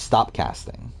actually stopped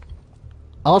casting.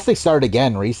 Unless they started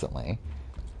again recently.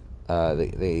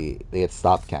 They had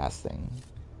stopped casting.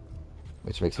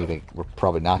 Which makes me think we're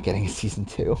probably not getting a season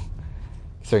 2.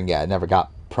 Considering, yeah, it never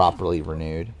got properly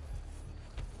renewed.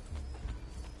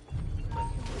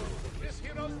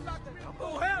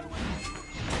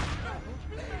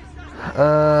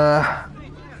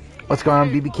 What's going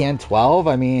on BB Can 12?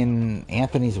 I mean,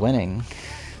 Anthony's winning.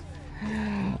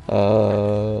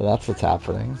 That's what's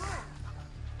happening.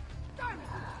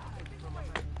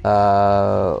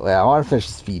 Yeah, I want to finish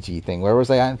this Fiji thing. Where was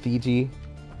I at in Fiji?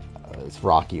 It's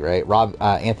Rocky, right?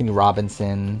 Anthony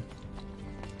Robinson.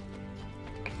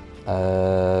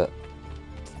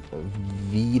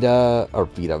 Rita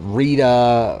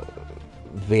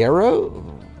Vero?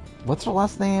 What's her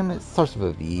last name? It starts with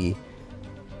a V.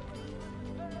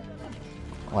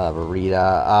 Whatever,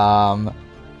 Rita.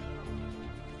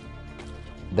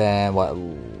 Then what?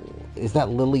 Is that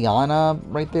Liliana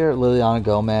right there? Liliana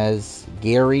Gomez.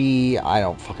 Gary. I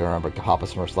don't fucking remember Papa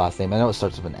Smurf's last name. I know it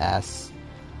starts with an S.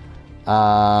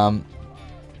 And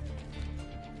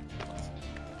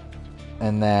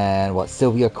then what?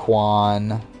 Sylvia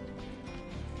Kwan.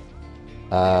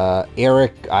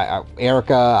 Erica.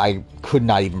 I could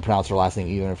not even pronounce her last name,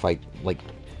 even if I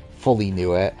fully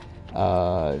knew it.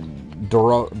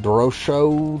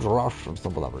 Dorosho,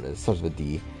 something, whatever it is. Starts with a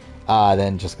D.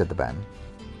 Then just get the Ben.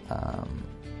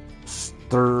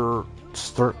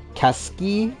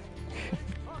 Sturkeski?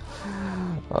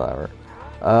 Whatever.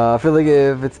 I feel like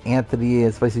if it's Anthony,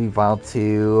 it's supposed to be Violent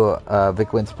 2,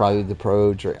 Vic Wins probably the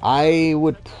pro. I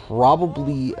would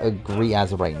probably agree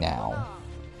as of right now.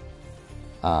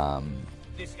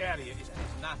 This area is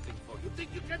nothing for you. Think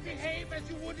you can behave as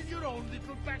you would in your own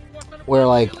little backwater? Where,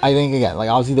 I think, again,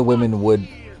 obviously the women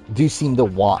do seem to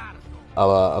want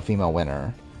a female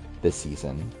winner this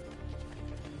season.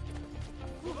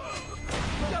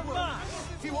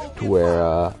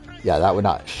 Where, yeah, that would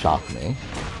not shock me.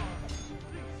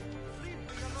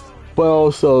 But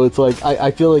also, it's I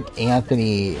feel like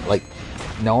Anthony,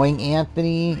 knowing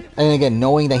Anthony, and again,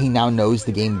 knowing that he now knows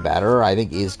the game better, I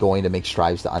think is going to make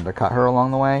strides to undercut her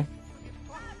along the way.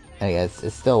 And again,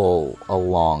 it's still a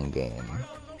long game.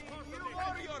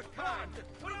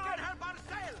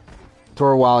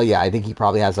 Torwell, yeah, I think he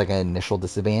probably has an initial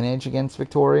disadvantage against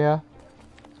Victoria.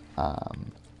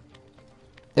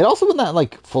 It also would not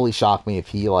fully shock me if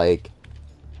he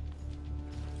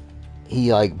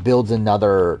builds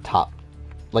another top,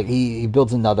 he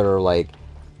builds another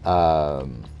top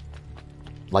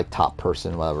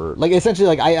person, whatever.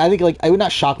 Essentially, I think it would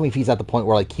not shock me if he's at the point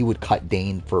where he would cut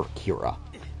Dane for Kira,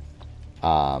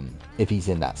 if he's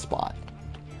in that spot.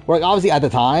 Where obviously at the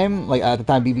time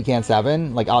BB Can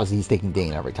 7, obviously he's taking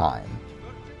Dane every time.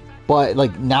 But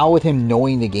now with him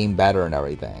knowing the game better and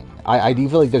everything, I do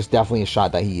feel there's definitely a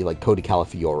shot that he Cody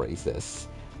Calafiore's this,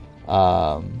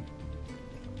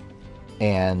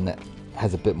 and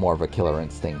has a bit more of a killer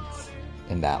instinct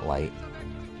in that light.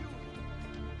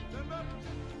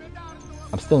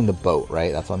 I'm still in the boat,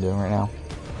 right? That's what I'm doing right now.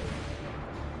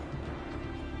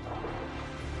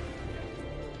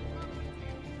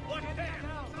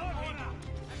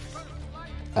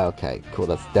 Okay, cool.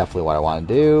 That's definitely what I want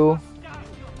to do.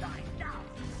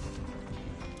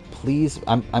 Please,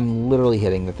 I'm literally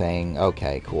hitting the thing.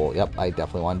 Okay, cool. Yep, I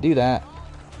definitely want to do that.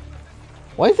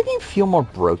 Why does the game feel more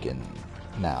broken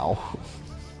now?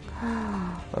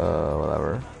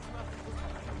 Whatever.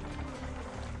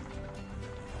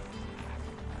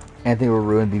 Anthony will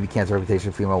ruin BB Can's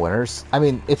reputation for female winners. I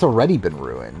mean, it's already been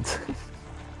ruined.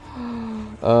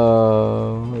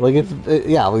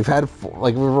 Yeah, we've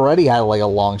already had a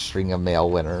long string of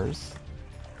male winners.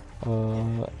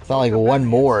 It's not one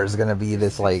more is gonna be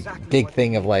this big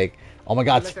thing of oh my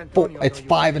god, it's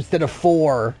 5 instead of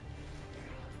 4.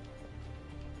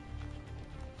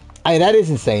 That is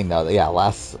insane though. Yeah,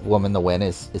 last woman to win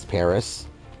is Paris,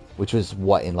 which was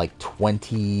what in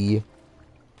 20.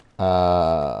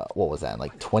 What was that?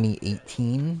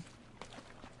 2018.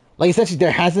 Essentially,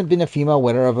 there hasn't been a female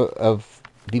winner of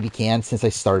BB Can since I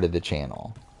started the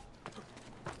channel,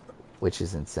 which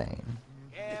is insane.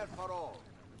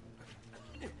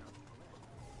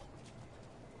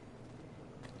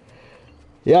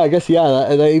 Yeah, I guess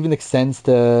that even extends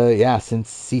to since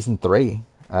season 3.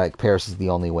 Paris is the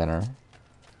only winner.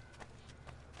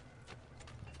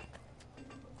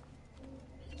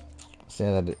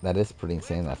 So that is pretty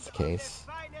insane. That's the case.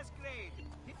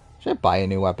 Should I buy a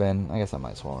new weapon? I guess I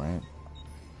might as well, right?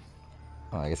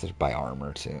 Oh, I guess I should buy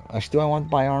armor too. Actually, do I want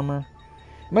to buy armor?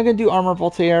 Am I gonna do armor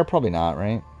Voltaire? Probably not,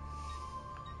 right?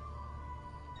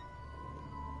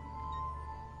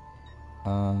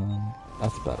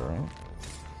 That's better, right?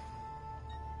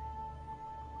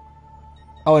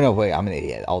 Oh no, wait, I'm an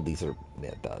idiot. All these are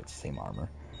the same armor.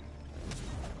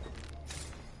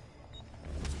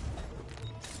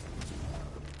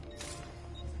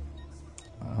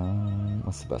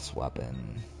 What's the best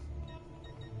weapon?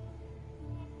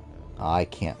 I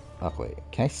can't. Oh wait,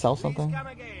 can I sell something?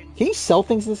 Can you sell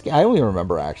things in this game? I don't even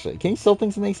remember actually. Can you sell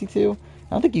things in AC2? I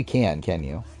don't think you can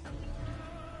you?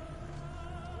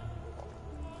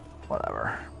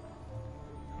 Whatever.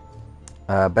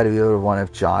 Bet we would have won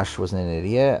if Josh wasn't an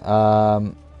idiot. Yeah,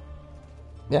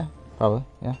 probably.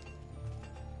 Yeah.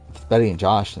 If it's Betty and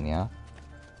Josh, then yeah.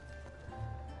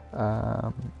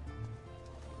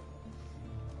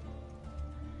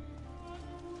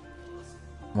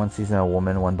 One season a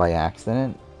woman won by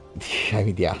accident. I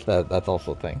mean, yeah, that's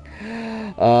also a thing.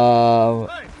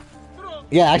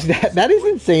 Yeah, actually, that is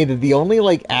insane. That the only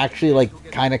like actually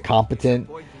like kind of competent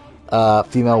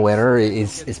female winner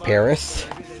is Paris.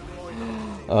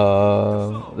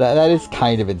 That is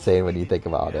kind of insane when you think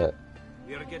about it.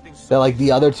 That like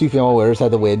the other two female winners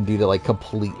had to win due to like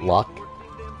complete luck.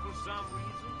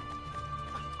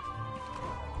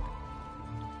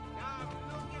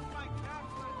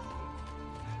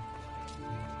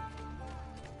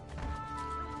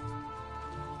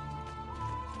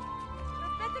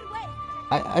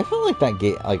 I feel like that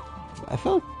game, like, I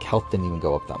feel like health didn't even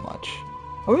go up that much.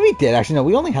 Oh, maybe we did. Actually, no,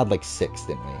 we only had like 6,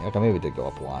 didn't we? Okay, maybe it did go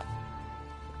up a lot.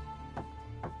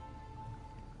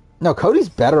 No, Cody's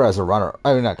better as a runner.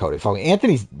 I mean, not Cody.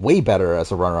 Anthony's way better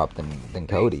as a runner-up than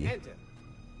Cody.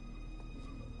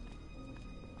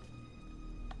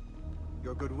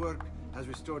 Your good work has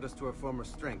restored us to our former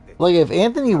strength. Like, if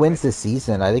Anthony wins this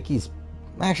season, I think he's...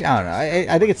 Actually, I don't know.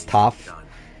 I think it's tough.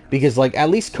 Because, like, at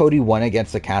least Cody won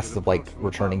against a cast of, like,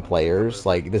 returning players.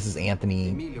 Like, this is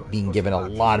Anthony being given a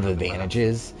lot of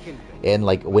advantages and,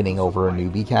 like, winning over a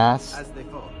newbie cast. As they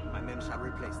fall, my men shall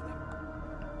replace them.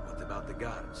 What about the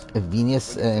guards? If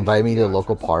Venus invited me to a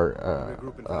local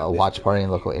watch party in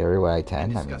the local area where I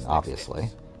attend, I mean, obviously.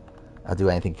 I'll do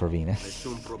anything for Venus.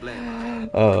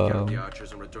 The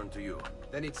archers and return to you.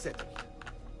 Then it's settled.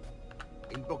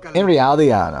 In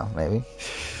reality, I don't know, maybe.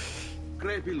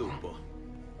 Crepi lupo.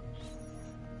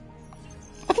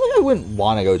 I feel like I wouldn't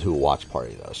want to go to a watch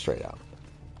party, though, straight up.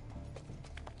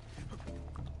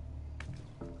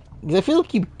 Because I feel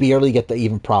like you barely get to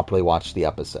even properly watch the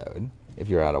episode if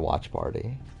you're at a watch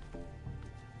party.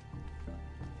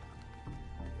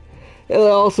 And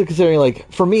also considering, like,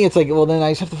 for me, it's like, well, then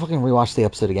I just have to fucking rewatch the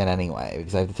episode again anyway,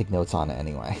 because I have to take notes on it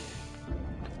anyway.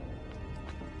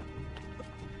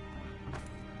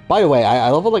 By the way, I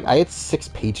love it, like, I had 6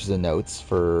 pages of notes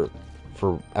for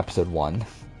episode 1.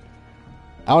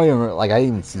 I don't even remember, like, I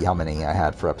didn't even see how many I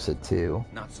had for episode 2.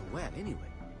 Not so well, anyway.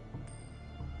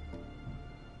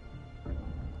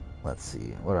 Let's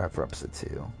see, what do I have for episode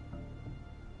 2?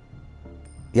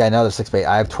 Yeah, another 6 pages.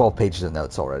 I have 12 pages of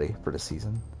notes already for this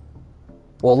season.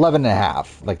 Well, 11 and a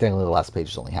half. Like, technically the last page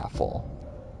is only half full.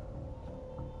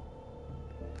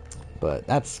 But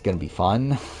that's gonna be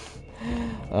fun.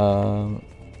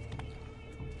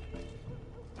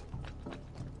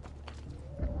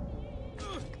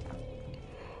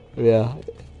 Yeah,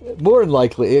 more than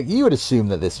likely, you would assume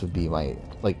that this would be my,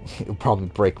 like, it would probably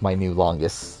break my new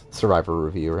longest Survivor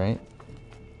review, right?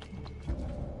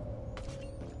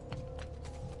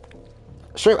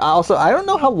 Straight. Also, I don't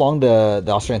know how long the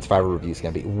Australian Survivor review is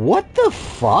gonna be. What the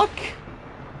fuck?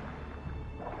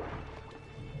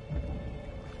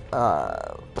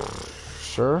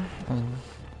 Sure.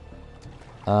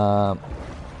 But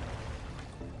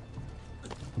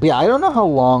yeah, I don't know how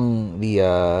long the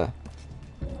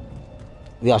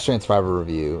Australian Survivor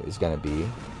review is going to be.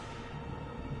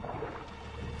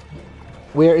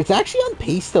 Where it's actually on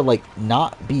pace to, like,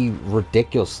 not be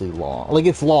ridiculously long. Like,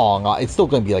 it's long. It's still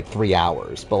going to be, like, 3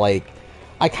 hours. But, like,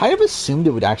 I kind of assumed it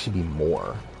would actually be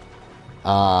more.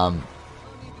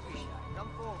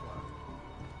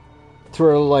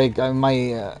 To, like,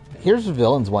 my... Here's the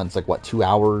Villains one's, like, what, 2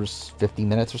 hours, 50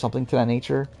 minutes or something to that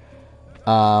nature?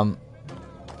 Like,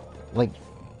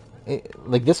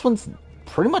 this one's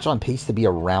pretty much on pace to be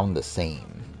around the same.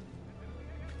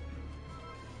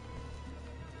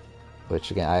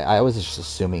 Which, again, I was just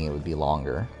assuming it would be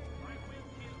longer.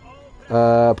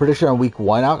 Prediction on week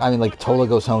 1 out. I mean, like, Tola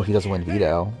goes home if he doesn't win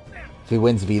Veto. If he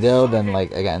wins Veto, then,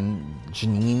 like, again,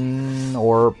 Janine,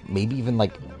 or maybe even,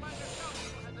 like...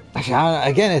 Actually,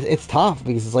 again, it's tough,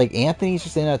 because it's like, Anthony's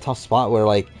just in a tough spot where,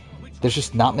 like, there's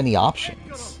just not many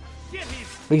options.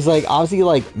 Because, like, obviously,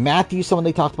 like, Matthew's someone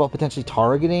they talked about potentially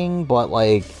targeting, but,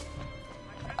 like,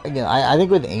 again, I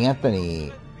think with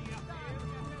Anthony,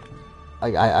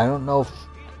 like, I don't know if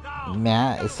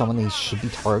Matt is someone he should be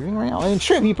targeting right now. I mean,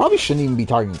 sure, he probably shouldn't even be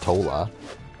targeting Tola.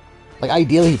 Like,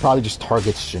 ideally, he probably just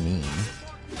targets Janine.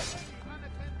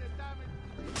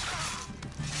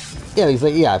 Yeah, he's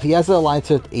like, yeah, if he has an alliance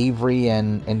with Avery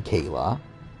and Kayla,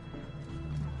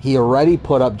 he already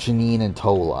put up Janine and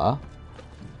Tola.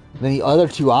 Then the other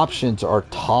 2 options are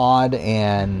Todd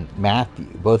and Matthew,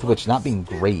 both of which not being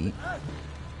great.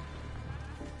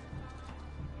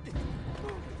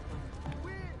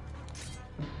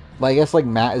 But I guess like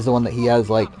Matt is the one that he has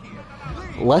like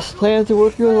less plans to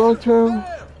work with long term.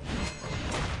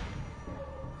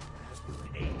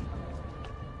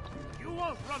 You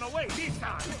won't run away this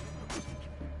time.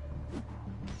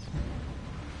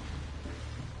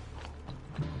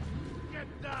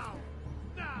 Get down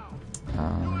now.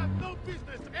 You have no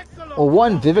business. Excellent. Well,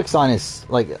 one, Vivek's on his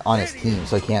team,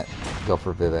 so I can't go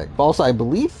for Vivek. But also, I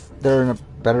believe they're in a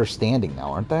better standing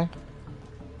now, aren't they?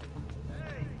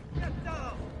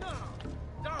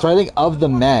 So I think of the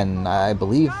men, I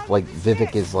believe like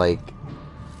Vivek is like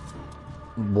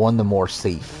one of the more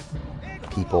safe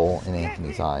people in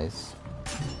Anthony's eyes.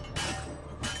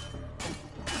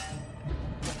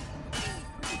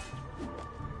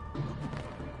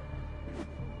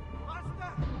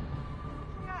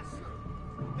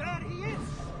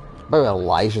 By the way,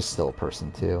 Elijah's still a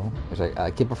person too, which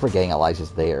I keep forgetting Elijah's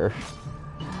there.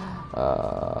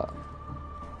 Yeah,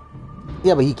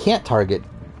 but he can't target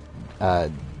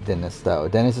Dennis though.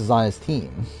 Dennis is on his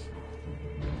team.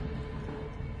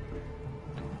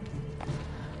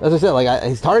 As I said, like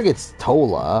his target's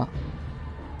Tola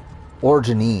or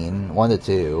Janine, one of the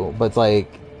two. But it's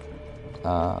like,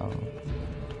 oh,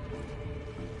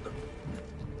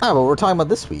 but we're talking about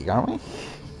this week, aren't we?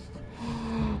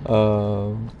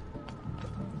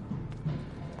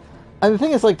 And the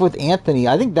thing is, like with Anthony,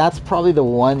 I think that's probably the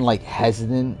one like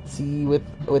hesitancy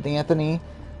with Anthony.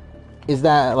 Is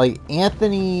that like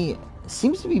Anthony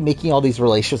seems to be making all these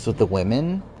relationships with the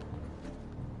women,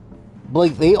 but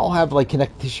like they all have like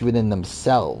connective tissue within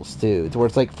themselves too, to where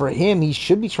it's like for him he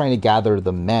should be trying to gather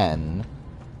the men,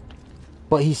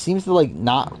 but he seems to like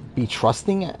not be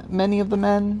trusting many of the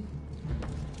men.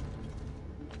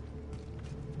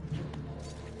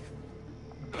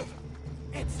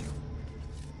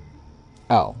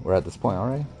 Oh, we're at this point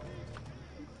already?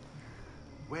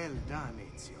 Well done,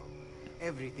 Ezio.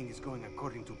 Everything is going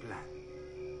according to plan.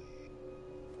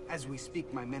 As we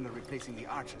speak, my men are replacing the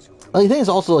archers who... Like, the thing is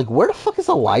also, like, where the fuck is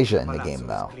Elijah in the game,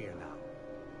 though?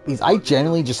 Because I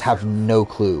genuinely just have no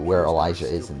clue where Elijah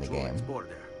is in the game.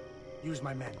 Use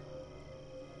my men.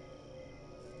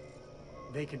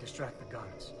 They can distract the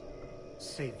guards.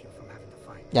 Save you from having to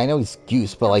fight. Yeah, I know he's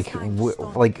Goose, but, like,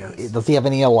 does he have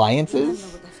any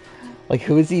alliances? Like,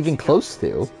 who is he even close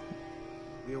to?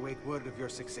 We await word of your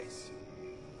success.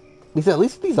 At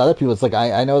least these other people, it's like,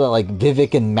 I know that, like,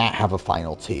 Vivek and Matt have a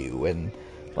final too, and,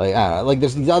 like, I don't know, like,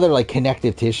 there's these other, like,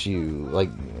 connective tissue, like,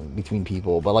 between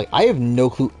people, but, like, I have no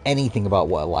clue anything about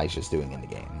what Elijah's doing in the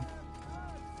game.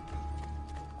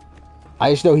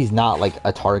 I just know he's not, like,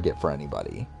 a target for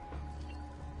anybody.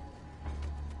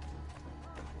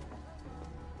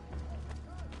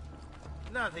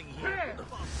 Nothing here.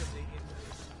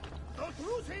 Don't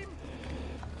lose him.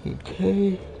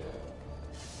 Okay.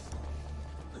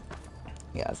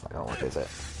 Yeah, it's not gonna work, is it?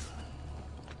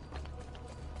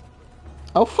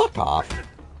 Oh, fuck off.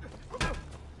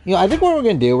 You know, I think what we're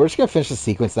gonna do, we're just gonna finish the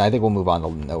sequence, and I think we'll move on to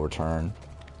No Return.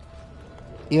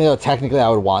 Even though technically I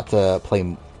would want to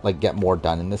play, like, get more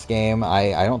done in this game,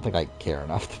 I don't think I care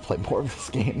enough to play more of this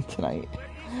game tonight.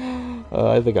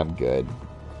 I think I'm good.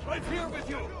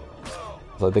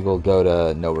 So I think we'll go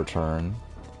to No Return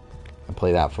and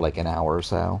play that for like an hour or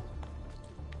so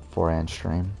before I end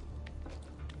stream.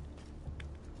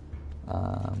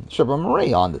 Sure, but I'm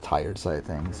already on the tired side of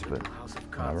things, but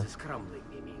whatever. The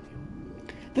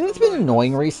thing that's been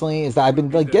annoying recently is that I've been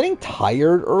like getting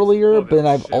tired earlier, but then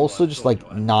I've also just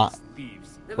like not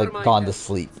like gone to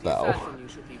sleep though.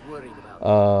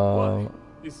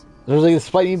 There's like,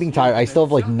 despite me being tired, I still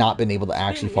have like not been able to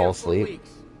actually fall asleep.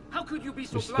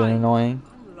 It's been annoying.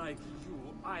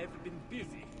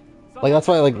 Like, that's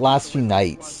why, like, last few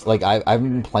nights, like, I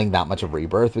haven't been playing that much of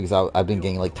Rebirth, because I've been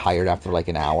getting, like, tired after, like,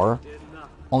 an hour.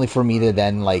 Only for me to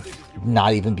then, like,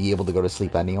 not even be able to go to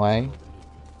sleep anyway.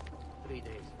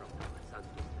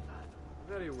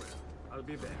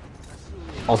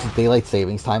 Also, daylight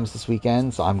savings times this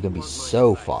weekend, so I'm gonna be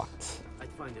so fucked.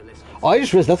 Oh, I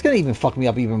just realized that's gonna even fuck me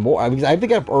up even more, because I have to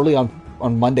get up early on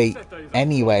Monday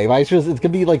anyway. But I just realized it's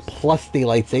gonna be, like, plus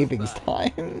daylight savings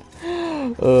time.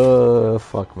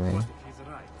 Fuck me.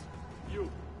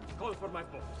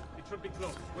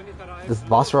 Does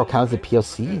Vossero count as a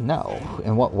POC? No.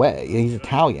 In what way? He's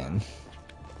Italian.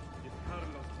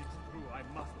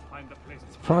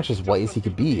 It's pretty much as white as he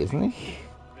could be, isn't he?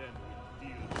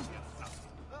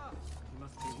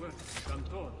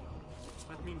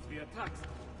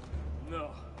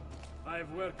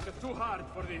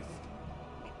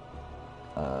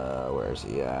 Where's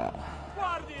he at?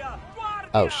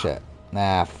 Oh shit.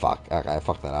 Nah, fuck. Okay, I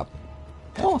fucked that up.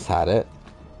 I almost had it.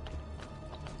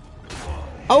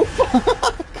 Oh,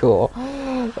 fuck! Cool.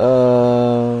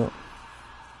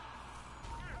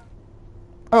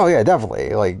 Oh yeah, definitely.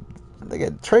 Like,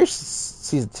 again, Trace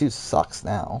season 2 sucks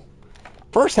now.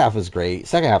 First half was great.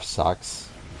 Second half sucks.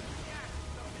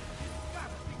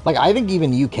 Like, I think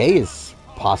even UK is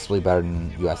possibly better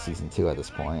than US season 2 at this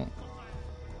point.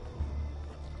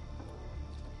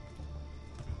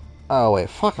 Oh wait,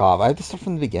 fuck off. I have to start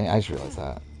from the beginning. I just realized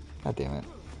that. God damn it.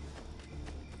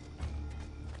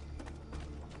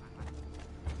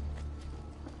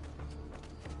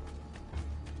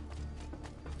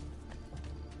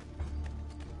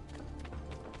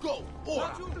 Go!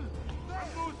 Ora!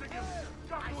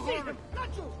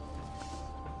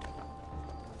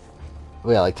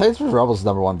 Yeah, like Titans vs Rebels is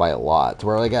 #1 by a lot. To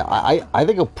where like I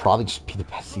think it'll probably just be the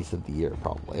best season of the year,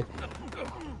 probably.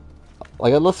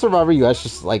 Like unless Survivor US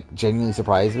just like genuinely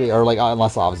surprised me, or like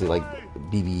unless obviously like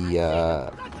BB.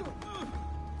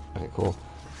 Okay, cool.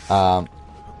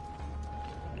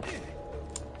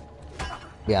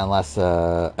 Yeah, unless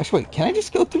actually wait, can I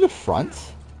just go through the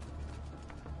front?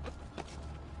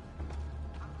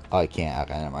 Oh, I can't.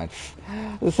 Okay, never mind.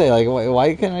 Let's say like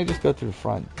why can't I just go through the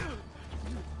front?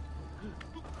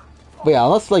 But yeah,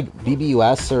 unless like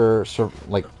BBUS or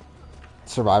like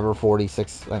Survivor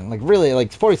 46, like really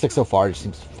like 46 so far just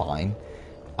seems fine.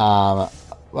 Like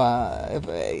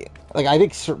I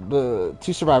think the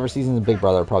 2 Survivor seasons and Big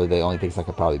Brother are probably the only things that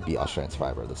could probably beat Australian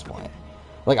Survivor at this point.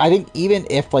 Like I think even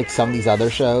if like some of these other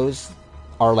shows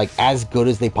are like as good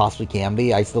as they possibly can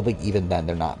be, I still think even then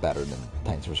they're not better than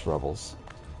Titans vs Rebels.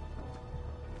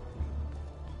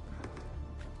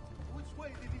 Which way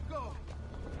did he go?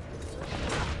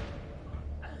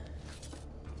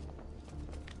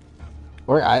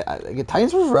 Or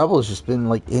Titans vs Rebels has just been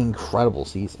like an incredible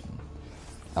season.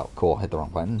 Oh, cool! Hit the wrong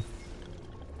button.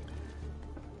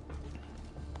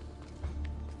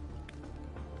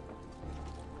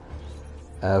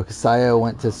 Kasaya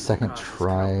went to second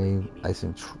tribe. I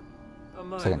assume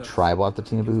second tribal after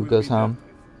Tina Boo goes home.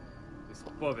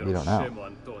 We don't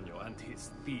know.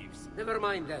 Never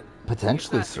mind then.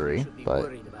 Potentially Suri,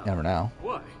 but you never know.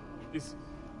 Why? Is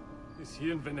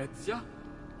he in Venezia?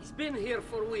 He's been here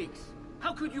for weeks.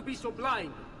 How could you be so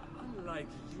blind? Unlike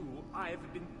you,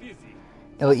 I've been busy.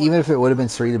 You know, even if it would have been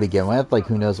Suri to begin with, like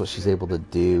who knows what she's able to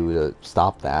do to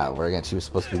stop that? Where again, she was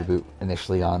supposed to be the boot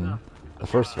initially on the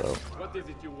first vote. What is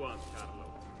it you want, Carlo?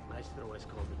 Maestro has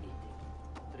called a meeting.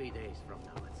 3 days from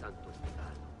now at Santo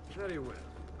Stefano. Very well.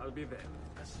 I'll be there.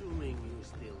 Assuming you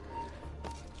still live.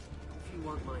 If you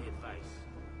want my advice,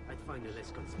 I'd find a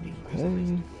less conspicuous place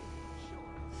to go.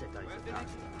 Set eyes at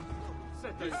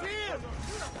He's here!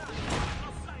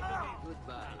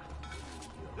 Goodbye.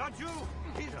 Not you!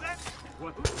 He's dead!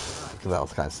 That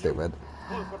was kind of stupid.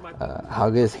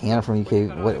 How good is Hannah from UK?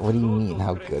 What do you mean?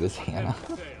 How good is Hannah?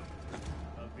 I'll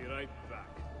be right back.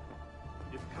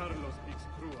 If Carlo speaks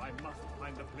true, I must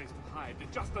find a place to hide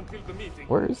just until the meeting.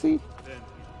 Where is he? Then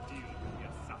we'll deal with the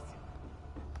assassin.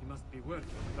 He must be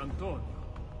working with Antonio.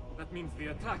 That means the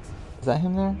attacks. Is that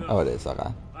him there? No. Oh, it is.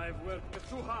 Okay. I've worked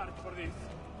too hard for this.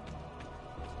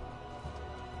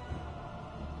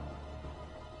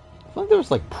 I feel like there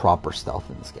was like proper stealth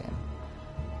in this game.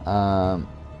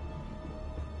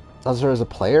 As her as a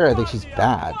player, I think she's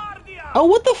bad. Oh,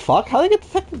 what the fuck? How did I get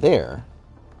detected there?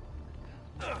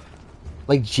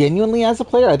 Like, genuinely as a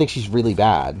player, I think she's really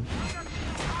bad.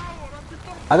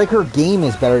 I think her game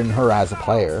is better than her as a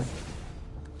player.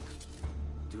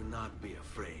 Do not be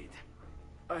afraid.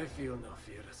 I feel no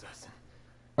fear, assassin.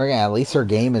 Or yeah, at least her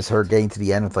game is her getting to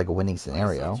the end with like a winning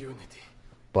scenario. Unity.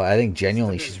 But I think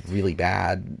genuinely she's really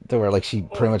bad. To where like she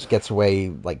pretty much gets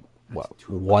away like what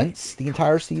once the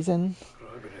entire season.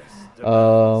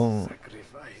 Or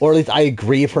at least I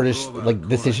agree with her just like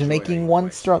decision making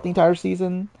once throughout the entire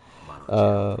season.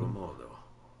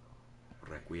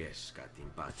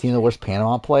 Seeing the worst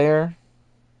Panama player?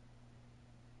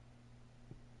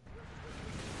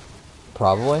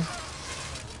 Probably.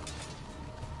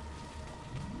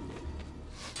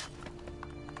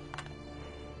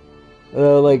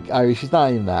 Like, I mean, she's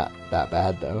not even that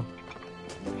bad, though.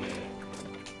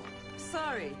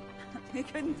 Sorry, I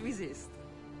couldn't resist.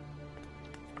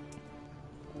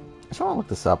 I just want to look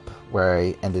this up, where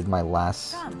I ended my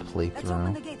last Come, let's open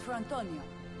playthrough. the gate for Antonio.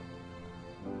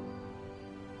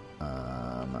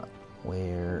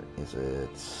 Where is it?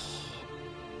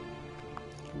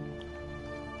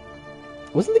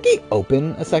 Wasn't the gate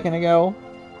open a second ago?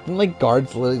 Didn't, like,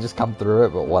 guards literally just come through it,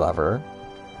 but whatever.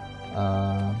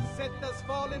 Set has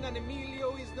fallen and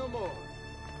Emilio is no more.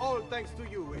 All thanks to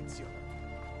you, Ezio.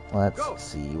 Let's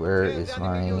see, where is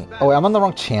my... Oh, wait, I'm on the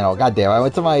wrong channel. God damn, I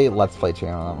went to my Let's Play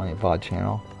channel, not my VOD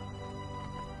channel.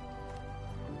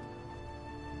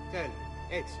 Tell me,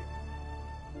 Ezio.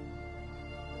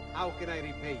 How can I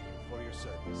repay you for your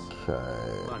service.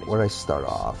 Okay, where did I start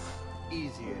off?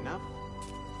 Easy enough.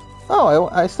 Oh,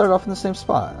 I started off in the same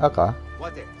spot. Okay.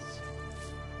 What else?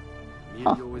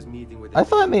 Emilio is meeting with I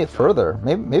thought I made it the further.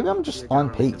 Maybe I'm just the on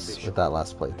government pace official. with that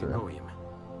last I know playthrough. him.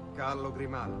 Carlo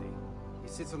Grimaldi. He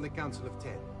sits on the Council of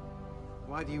Ten.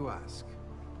 Why do you ask?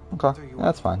 Okay, yeah,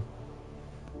 that's fine.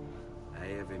 I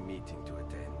have a meeting to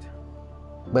attend.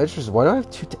 But it's just, why do I have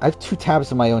I have two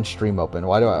tabs in my own stream open?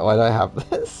 Why do I have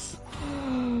this?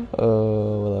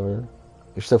 Whatever.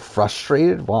 You're so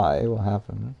frustrated? Why? What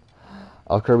happened?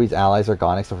 All Kirby's allies are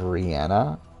gone except for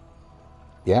Rihanna?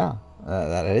 Yeah,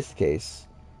 that is the case.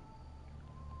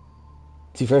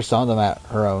 To be fair, some of them at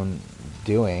her own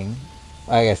doing.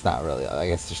 I guess not really. I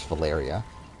guess just Valeria.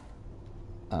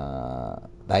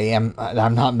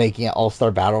 I'm not making it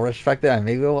All-Star Battle retrospective. I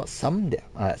maybe will at some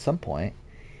point.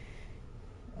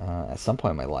 At some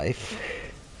point in my life.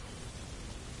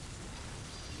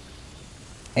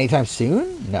 Anytime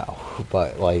soon? No.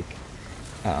 But, like,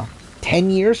 I don't know.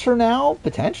 10 years from now?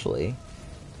 Potentially.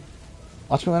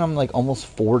 Watch me when I'm, like, almost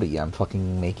 40. I'm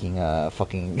fucking making a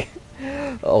fucking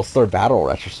All-Star Battle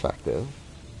retrospective.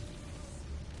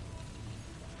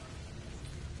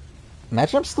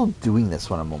 Imagine I'm still doing this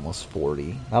when I'm almost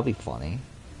 40. That'll be funny.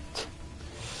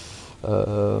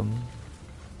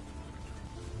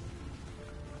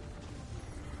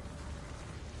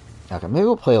 Okay, maybe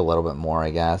we'll play a little bit more,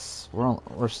 I guess.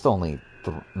 We're still only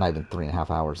not even 3.5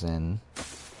 hours in.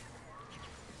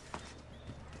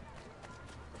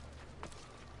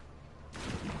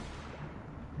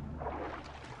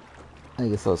 I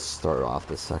guess I'll start off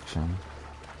this section.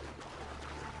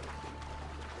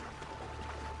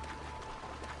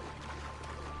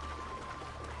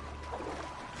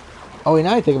 Oh, wait,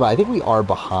 now I think about it, I think we are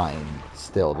behind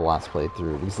still the last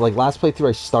playthrough. Because, like, last playthrough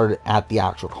I started at the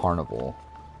actual carnival.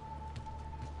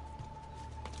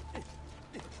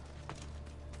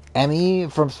 Emmy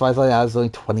from Spice Like That is only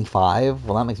 25?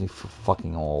 Well, that makes me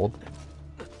fucking old.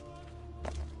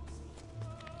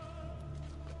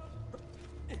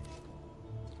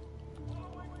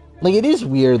 Like, it is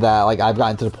weird that, like, I've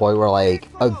gotten to the point where, like,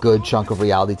 a good chunk of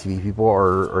reality TV people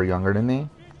are younger than me.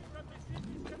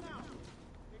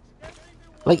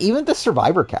 Like, even the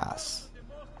Survivor cast.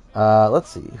 Let's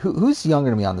see. Who's younger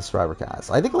than me on the Survivor cast?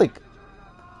 I think, like,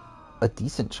 a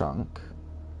decent chunk.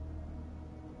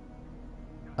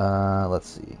 Let's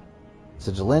see.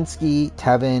 So, Jelinski,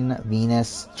 Tevin,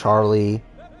 Venus, Charlie.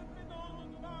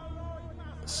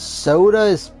 Soda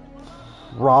is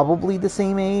probably the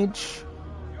same age,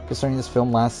 concerning this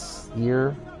film last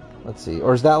year. Let's see.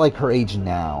 Or is that, like, her age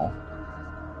now?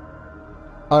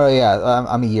 Oh, yeah.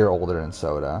 I'm a year older than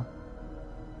Soda.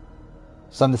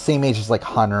 So I'm the same age as, like,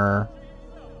 Hunter,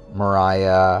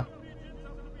 Mariah,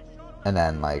 and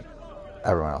then, like,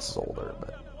 everyone else is older.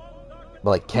 But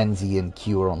like, Kenzie and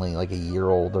Q are only, like, a year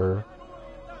older.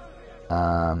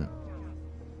 Even,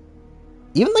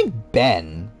 like,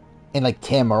 Ben and, like,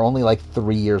 Tim are only, like,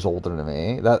 3 years older than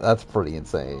me. That's pretty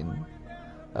insane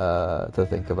to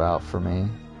think about for me.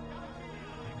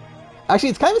 Actually,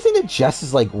 it's kind of insane that Jess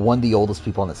is, like, one of the oldest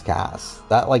people in this cast.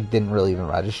 That, like, didn't really even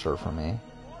register for me.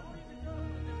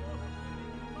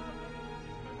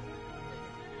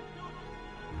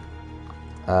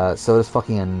 So it's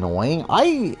fucking annoying.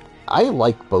 I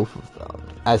like both of them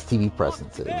as TV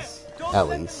presences, at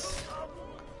least.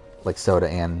 Like Soda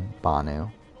and Banu.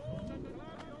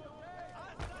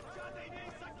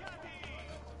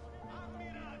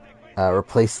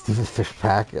 Replace Stephen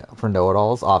Fishpack for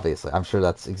know-it-alls? Obviously. I'm sure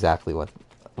that's exactly what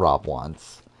Rob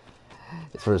wants.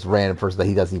 It's for this random person that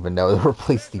he doesn't even know to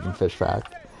replace Stephen Fishpack.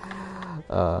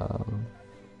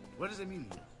 What is Emilio?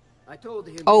 I told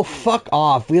him. Oh, fuck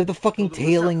off. We have the fucking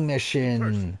tailing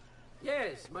mission.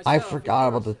 Yes, myself, I forgot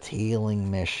of about the course.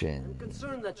 tailing mission. I'm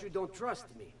concerned that you don't trust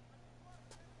me.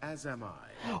 As am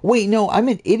I. Wait, no, I'm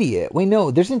an idiot. Wait,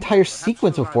 no, there's an entire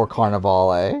sequence before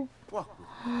Carnival, eh?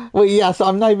 Wait, yeah, so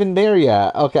I'm not even there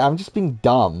yet. Okay, I'm just being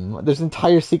dumb. There's an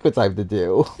entire sequence I have to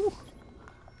do.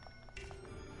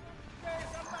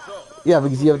 Yeah,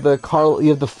 because you have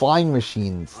the flying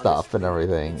machine stuff and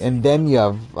everything, and then you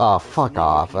have fuck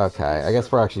off. Okay, I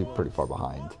guess we're actually pretty far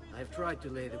behind. I've tried to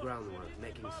lay the groundwork,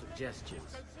 making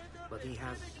suggestions, but he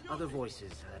has other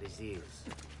voices at his ears.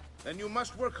 Then you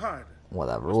must work hard.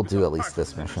 Whatever, we'll do at least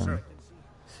this mission.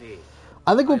 See,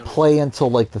 I think we'll play until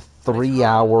like the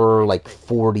 3-hour, like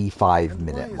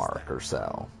 45-minute mark or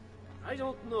so. I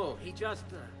don't know. He just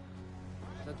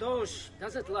the Doge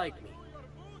doesn't like me.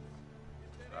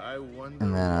 I wonder.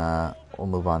 And then we'll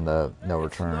move on to No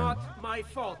Return. Not my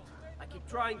fault. I keep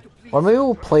trying to please Or maybe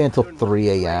we'll play until you. 3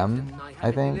 a.m.,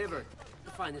 I think.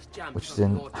 finest jam which is from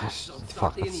in the orchards of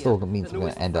fuck. It Sardinia, still means the I'm gonna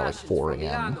newest end at like fashions 4 from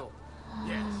a.m. Milano.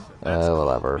 Yes, that's called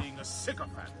Whatever. being a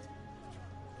sycophant.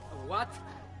 What?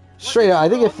 Straight up, I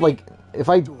think if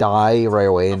I die right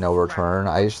away and no return,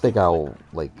 I just think I'll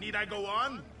like Need I go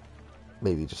on?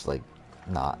 maybe just like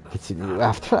not continue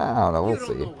after. I don't know. We'll You don't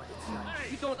see. know what it's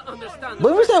like. You don't understand. The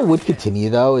only reason I would continue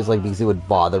though is like because it would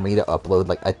bother me to upload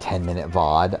like a 10-minute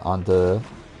VOD onto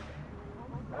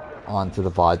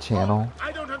the VOD channel.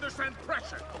 I don't understand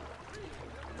pressure.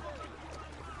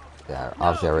 Yeah,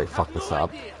 obviously I already fucked this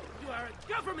up. You are a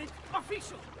government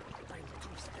official. I'm 2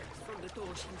 steps from the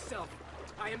Doge himself.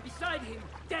 I am beside him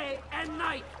day and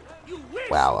night. You wish.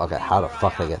 Wow. Okay, how the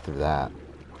fuck did I get through that?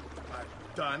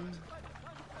 Done.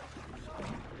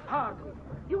 Hardly.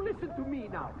 You listen to me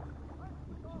now.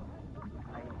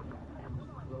 I am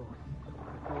close.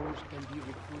 Those can be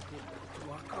recruited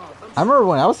to our cause. I remember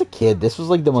when I was a kid, this was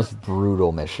like the most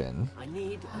brutal mission. I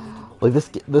need a little more. Like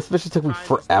this mission took me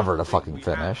forever to fucking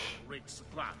finish.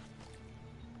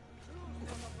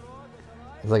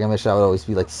 It's like a mission I would always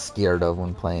be like scared of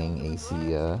when playing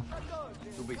AC2.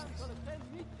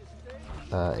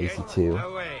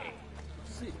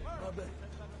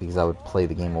 Because I would play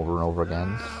the game over and over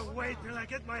again. Wait till I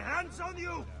get my hands on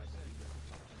you.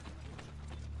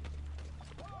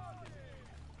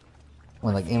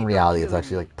 When like in reality it's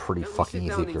actually like pretty fucking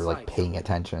easy if you're like paying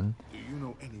attention. Do you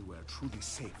know anywhere truly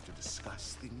safe to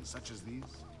discuss things such as these?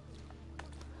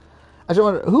 I just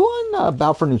wonder who on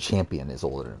Bout for New Champion is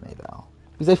older than me though?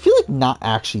 Because I feel like not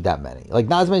actually that many. Like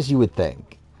not as many as you would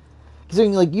think. Because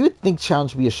like you would think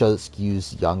Challenge would be a show that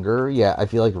skews younger. Yeah, I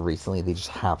feel like recently they just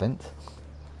haven't.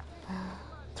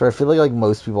 So I feel like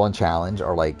most people on Challenge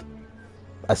are like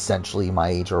essentially my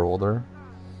age or older.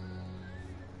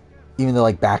 Even though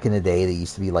like back in the day they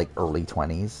used to be like early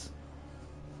 20s.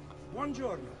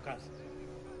 Buongiorno, cousin.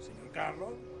 Signor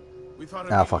Carlo? We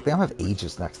thought Ah, fuck, they don't have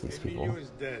ages next to these people. Emilio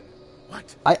is dead.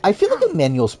 What? I feel like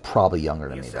Emmanuel's probably younger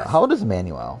than me though. How old is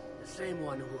Emmanuel? The same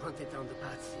one who hunted down the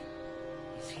Pazzi.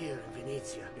 He's here in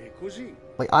Venezia. Così.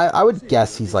 Like I would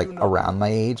guess he's like around my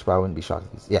age, but I wouldn't be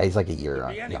shocked if he's like a year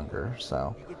younger,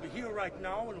 so. He could be here right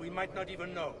now and we might not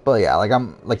even know. But yeah, like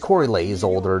I'm like Corey Lay is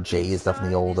older, Jay is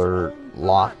definitely older,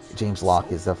 James Locke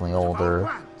is definitely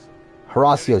older,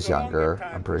 Horacio's younger,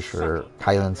 I'm pretty sure.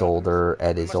 Kylan's older,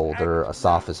 Ed is older,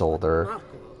 Asaf is older.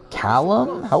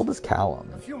 Callum? How old is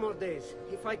Callum? A few more days,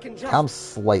 if I can just... Callum's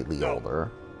slightly older.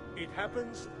 It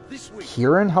happens this week.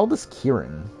 Kieran? How old is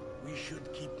Kieran? We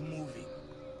should keep moving.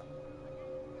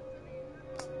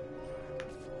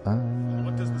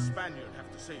 What does the Spaniard have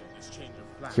to say of this change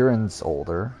of plan? Kieran's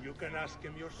older. You can ask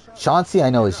him yourself. Chauncey I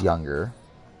know is younger.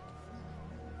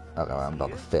 Okay, I'm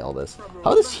about to fail this.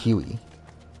 How old is Huey?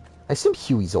 I assume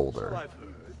Huey's older.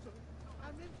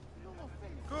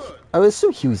 Good. I would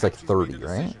assume Huey's like 30,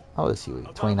 right? How old is Huey?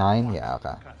 29? Yeah,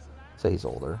 okay. So he's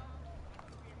older.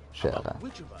 Shit, okay.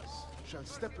 Which of us shall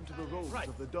step into the roles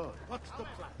of the dog? What's the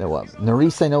plan? Then what?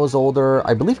 Nerisse I know is older.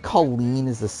 I believe Colleen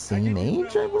is the same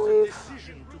age, I believe.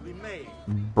 Decision to be made.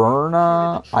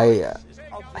 Berna, I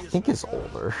think is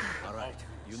older. All right.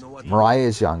 You know what? Mariah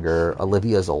is younger.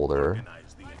 Olivia's older.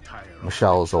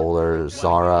 Michelle's older.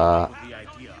 Zara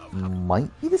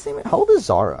might be the same. How old is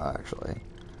Zara, actually?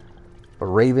 But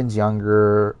Raven's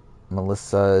younger.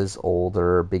 Melissa is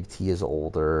older. Big T is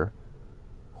older.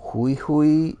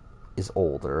 Hui is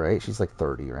older, right? She's like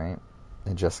 30, right?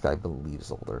 And Jessica, I believe,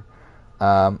 is older.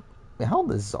 How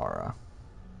old is Zara?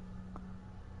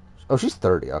 Oh, she's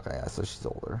 30. Okay, yeah, so she's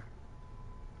older.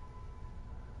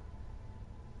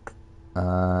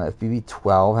 If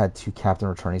BB12 had 2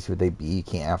 captain returnees, who would they be? You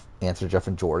can't answer Jeff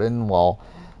and Jordan. Well,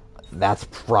 that's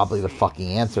probably the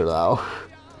fucking answer, though.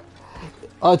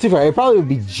 Oh, to be fair, it probably would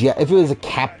be Jeff. If it was a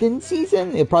captain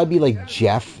season, it'd probably be like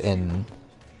Jeff and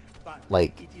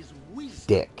like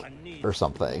Dick or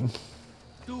something.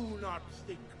 Do not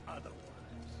think otherwise.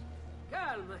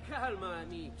 Calma,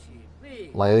 amici.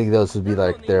 Please. Like I think those would be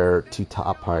like their 2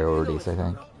 top priorities. I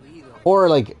think, or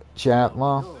like Jeff.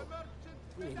 Well,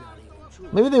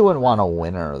 maybe they wouldn't want a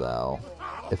winner though,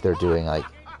 if they're doing like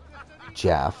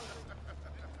Jeff.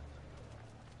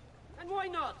 And why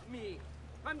not me?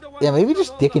 I'm the one Yeah, maybe who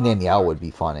just does Dick all and the Danielle hard would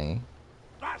be funny.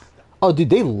 Basta. Oh, dude,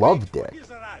 they love Dick.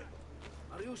 He's arrived.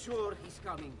 work. Are you sure he's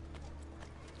coming?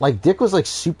 Like Dick was like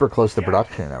super close to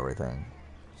production and everything,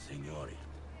 Signori.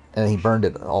 and he burned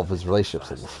it all of his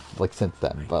relationships like since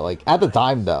then. But like at the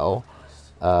time though,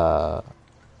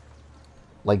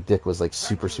 like Dick was like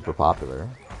super popular.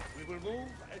 We will move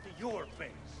at your pace.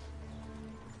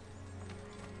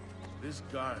 This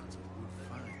guard's a good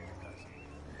find, cousin.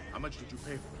 How much did you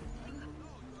pay for it?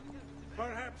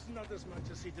 Perhaps not as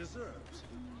much as he deserves.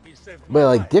 He saved my But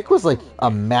like life. Dick was like a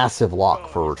massive lock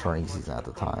for returning season at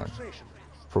the time,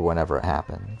 for whenever it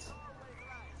happened.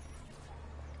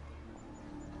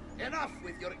 Enough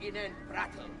with your inane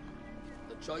prattle.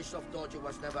 The choice of Dojo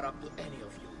was never up to any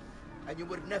of you, and you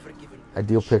were never given.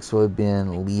 Ideal picks would have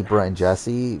been Libra and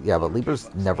Jesse. Yeah, but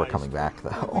Libra's never coming back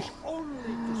though.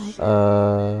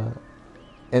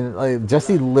 And like,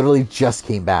 Jesse literally just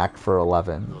came back for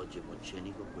 11.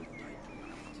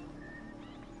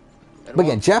 But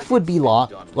again, Jeff would be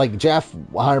locked. Like Jeff,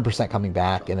 100% coming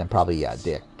back, and then probably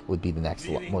Dick would be the next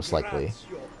most likely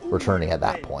returning at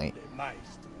that point.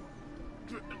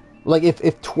 Like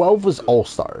if 12 was All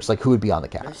Stars, like who would be on the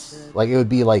cast? Like it would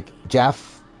be like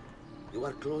Jeff. To be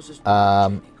honest,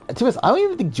 I don't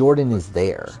even think Jordan is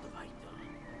there.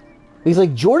 Because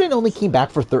like Jordan only came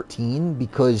back for 13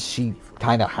 because she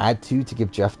kind of had to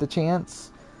give Jeff the chance.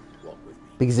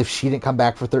 Because if she didn't come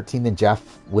back for 13, then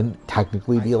Jeff wouldn't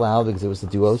technically be allowed because it was the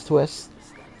duos twist.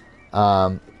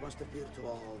 Because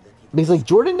like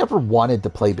Jordan never wanted to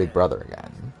play Big Brother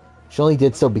again. She only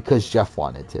did so because Jeff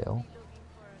wanted to.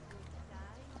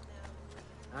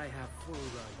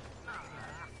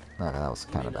 Okay, that was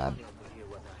kind of bad.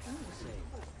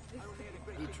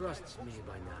 He trusts me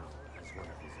by now as one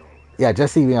of his own. Yeah,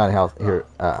 Jesse being on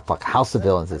House of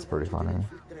Villains is pretty funny.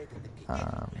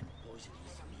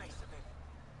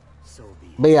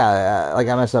 But yeah, like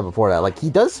I mentioned before that, like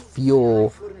he does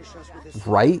feel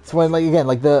right when, like, again,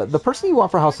 like the person you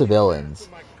want for House of Villains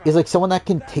is like someone that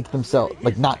can take themselves,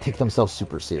 like not take themselves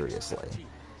super seriously,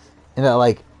 and that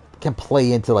like can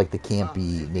play into like the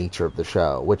campy nature of the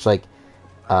show, which like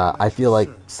I feel like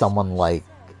someone like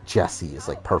Jesse is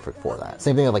like perfect for that.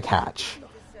 Same thing with like Hatch.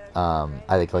 I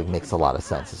think like makes a lot of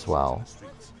sense as well.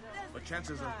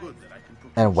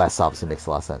 And Wes obviously makes a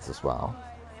lot of sense as well.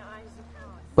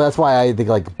 But that's why I think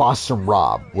like Boston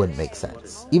Rob wouldn't make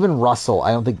sense. Even Russell,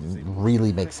 I don't think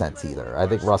really makes sense either. I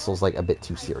think Russell's like a bit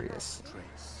too serious.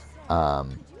 But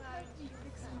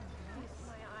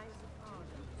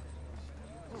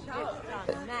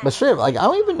straight up, like I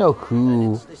don't even know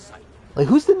who's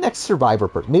the next Survivor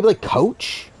person. Maybe like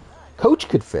Coach. Coach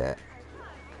could fit.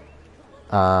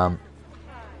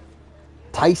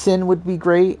 Tyson would be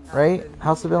great, right?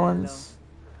 House of Villains.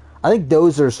 I think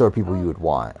those are sort of people you would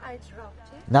want.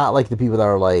 Not like the people that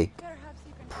are like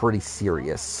pretty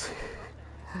serious.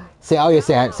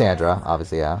 Sandra,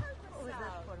 obviously, yeah.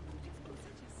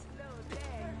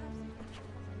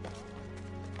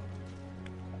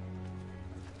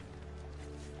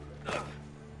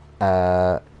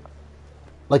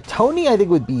 Like Tony, I think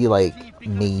would be like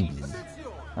maybe.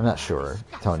 I'm not sure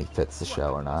if Tony fits the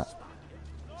show or not.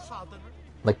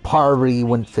 Like Parvati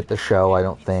wouldn't fit the show, I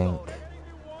don't think.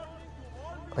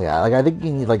 Yeah, like I think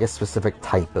you need like a specific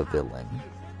type of villain.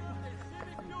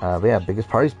 But yeah, Biggest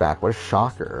Party's back. What a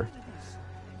shocker.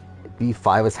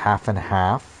 B5 is half and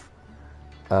half.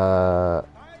 Yeah,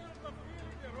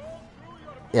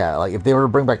 like if they were to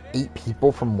bring back 8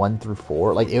 people from 1 through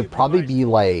 4, like it would probably be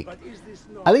like,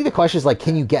 I think the question is like,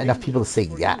 can you get enough people to say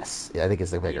yes? I think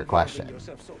it's the bigger question.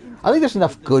 I think there's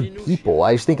enough good people.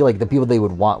 I just think like the people they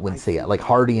would want wouldn't say it. Like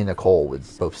Hardy and Nicole would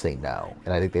both say no,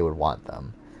 and I think they would want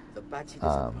them.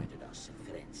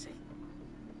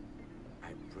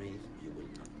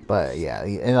 But yeah,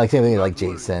 and like same thing like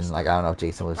Jason. Like I don't know if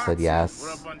Jason would have said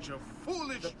yes.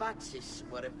 The Batsis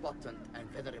were a potent and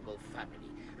venerable family,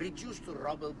 reduced to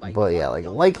rubble by. But yeah, like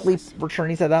likely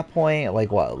returnees at that point.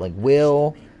 Like what? Like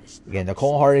Will. Again,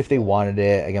 Nicole and Hardy if they wanted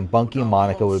it. Again, Bunky and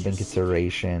Monica would have been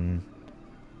consideration.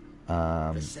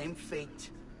 The same fate.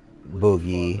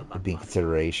 Boogie would be in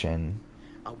consideration.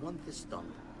 I want this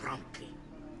done promptly.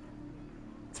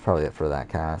 It's probably it for that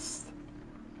cast.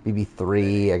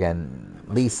 BB3, again,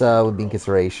 Lisa would be in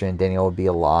consideration. Daniel would be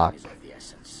a lock.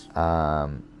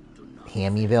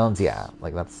 Hammy villains, yeah,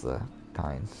 like that's the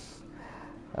kind.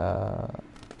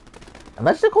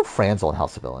 Imagine Nicole Franzel in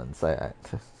House of Villains.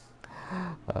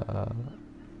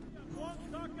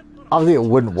 Obviously it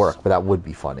wouldn't work, but that would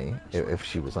be funny if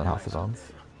she was on House of Villains.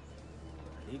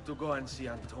 I need to go and see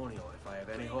Antonio if I have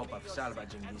any hope of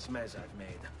salvaging this mess I've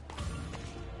made.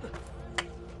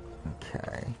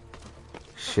 Okay.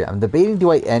 Shit, I'm debating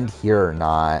do I end here or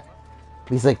not.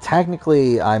 Because like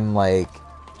technically I'm like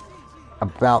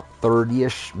about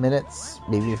 30-ish minutes,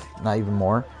 maybe if not even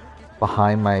more,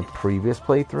 behind my previous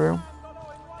playthrough.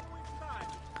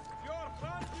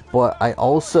 But I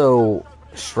also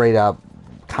straight up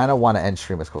kind of want to end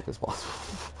stream as quick as possible.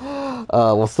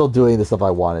 While still doing the stuff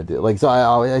I want to do. Like, so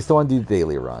I still want to do the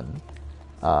daily run.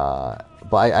 But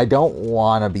I don't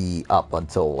want to be up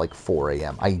until like 4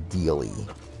 a.m. ideally.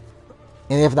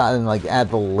 And if not, then like at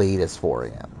the latest 4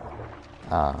 a.m.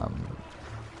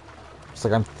 It's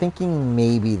like I'm thinking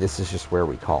maybe this is just where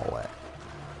we call it.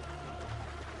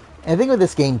 And I think with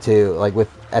this game too, like with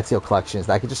Ezio Collections,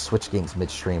 I could just switch games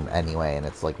midstream anyway, and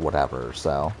it's like whatever.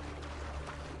 So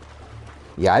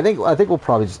yeah, I think we'll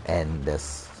probably just end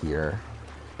this here.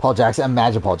 Paul Jackson,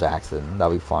 imagine Paul Jackson.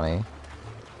 That'd be funny.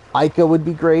 Ica would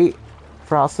be great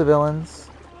for House of Villains.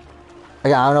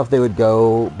 Like, I don't know if they would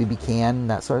go BB Can,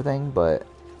 that sort of thing, but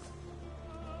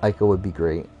Ica would be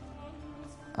great.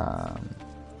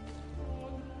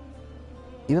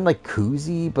 Even like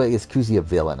Kuzi, but is Kuzi a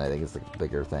villain? I think is the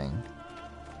bigger thing.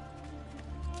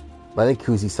 But I think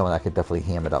Kuzi's someone that could definitely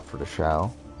ham it up for the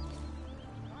show.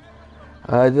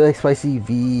 Do like Spicy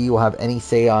V will have any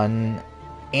say on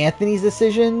Anthony's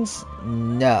decisions?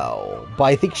 No. But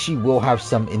I think she will have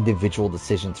some individual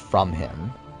decisions from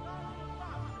him.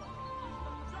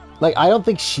 Like, I don't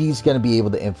think she's going to be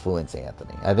able to influence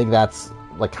Anthony. I think that's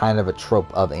like kind of a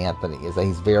trope of Anthony, is that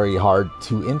he's very hard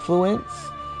to influence.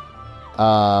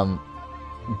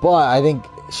 But I think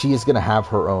she is going to have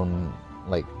her own,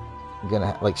 like,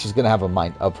 she's going to have a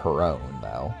mind of her own,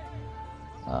 though.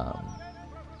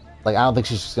 Like, I don't think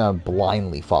she's just going to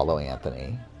blindly follow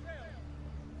Anthony.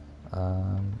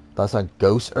 That's on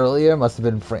Ghost earlier. Must have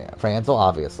been Franzel,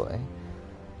 obviously.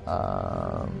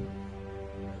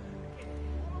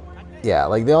 Yeah,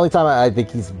 like, the only time I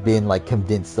think he's been, like,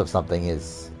 convinced of something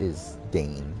is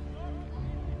Dane.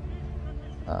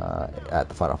 At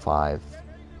the Final 5.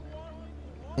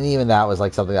 And even that was,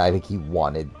 like, something that I think he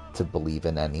wanted to believe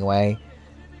in anyway.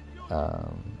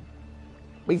 But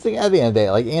he's like, at the end of the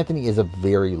day, like, Anthony is a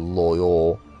very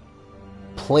loyal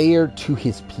player to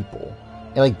his people.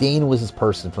 And, like, Dane was his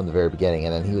person from the very beginning,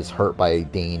 and then he was hurt by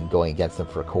Dane going against him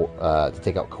for to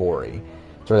take out Corey.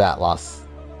 So that lost,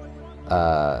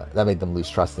 that made them lose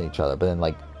trust in each other. But then,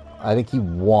 like, I think he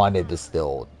wanted to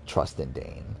still trust in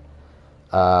Dane.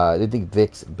 Do you think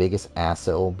Vic's biggest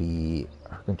asset will be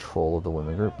her control of the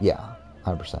women group? Yeah,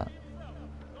 100%.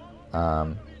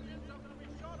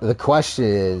 The question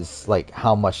is, like,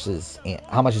 how much is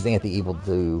Anthony able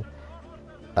to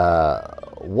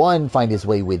one, find his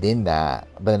way within that,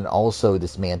 but then also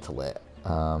dismantle it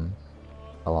along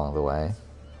the way.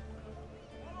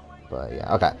 But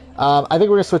yeah, okay. I think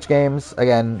we're gonna switch games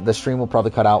again. The stream will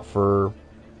probably cut out for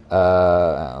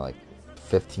like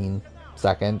 15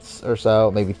 seconds or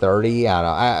so, maybe 30. I don't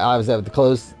know. I was able to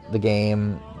close the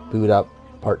game, boot up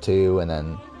part 2, and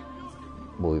then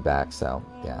we'll be back. So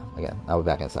yeah, again, I'll be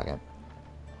back in a second.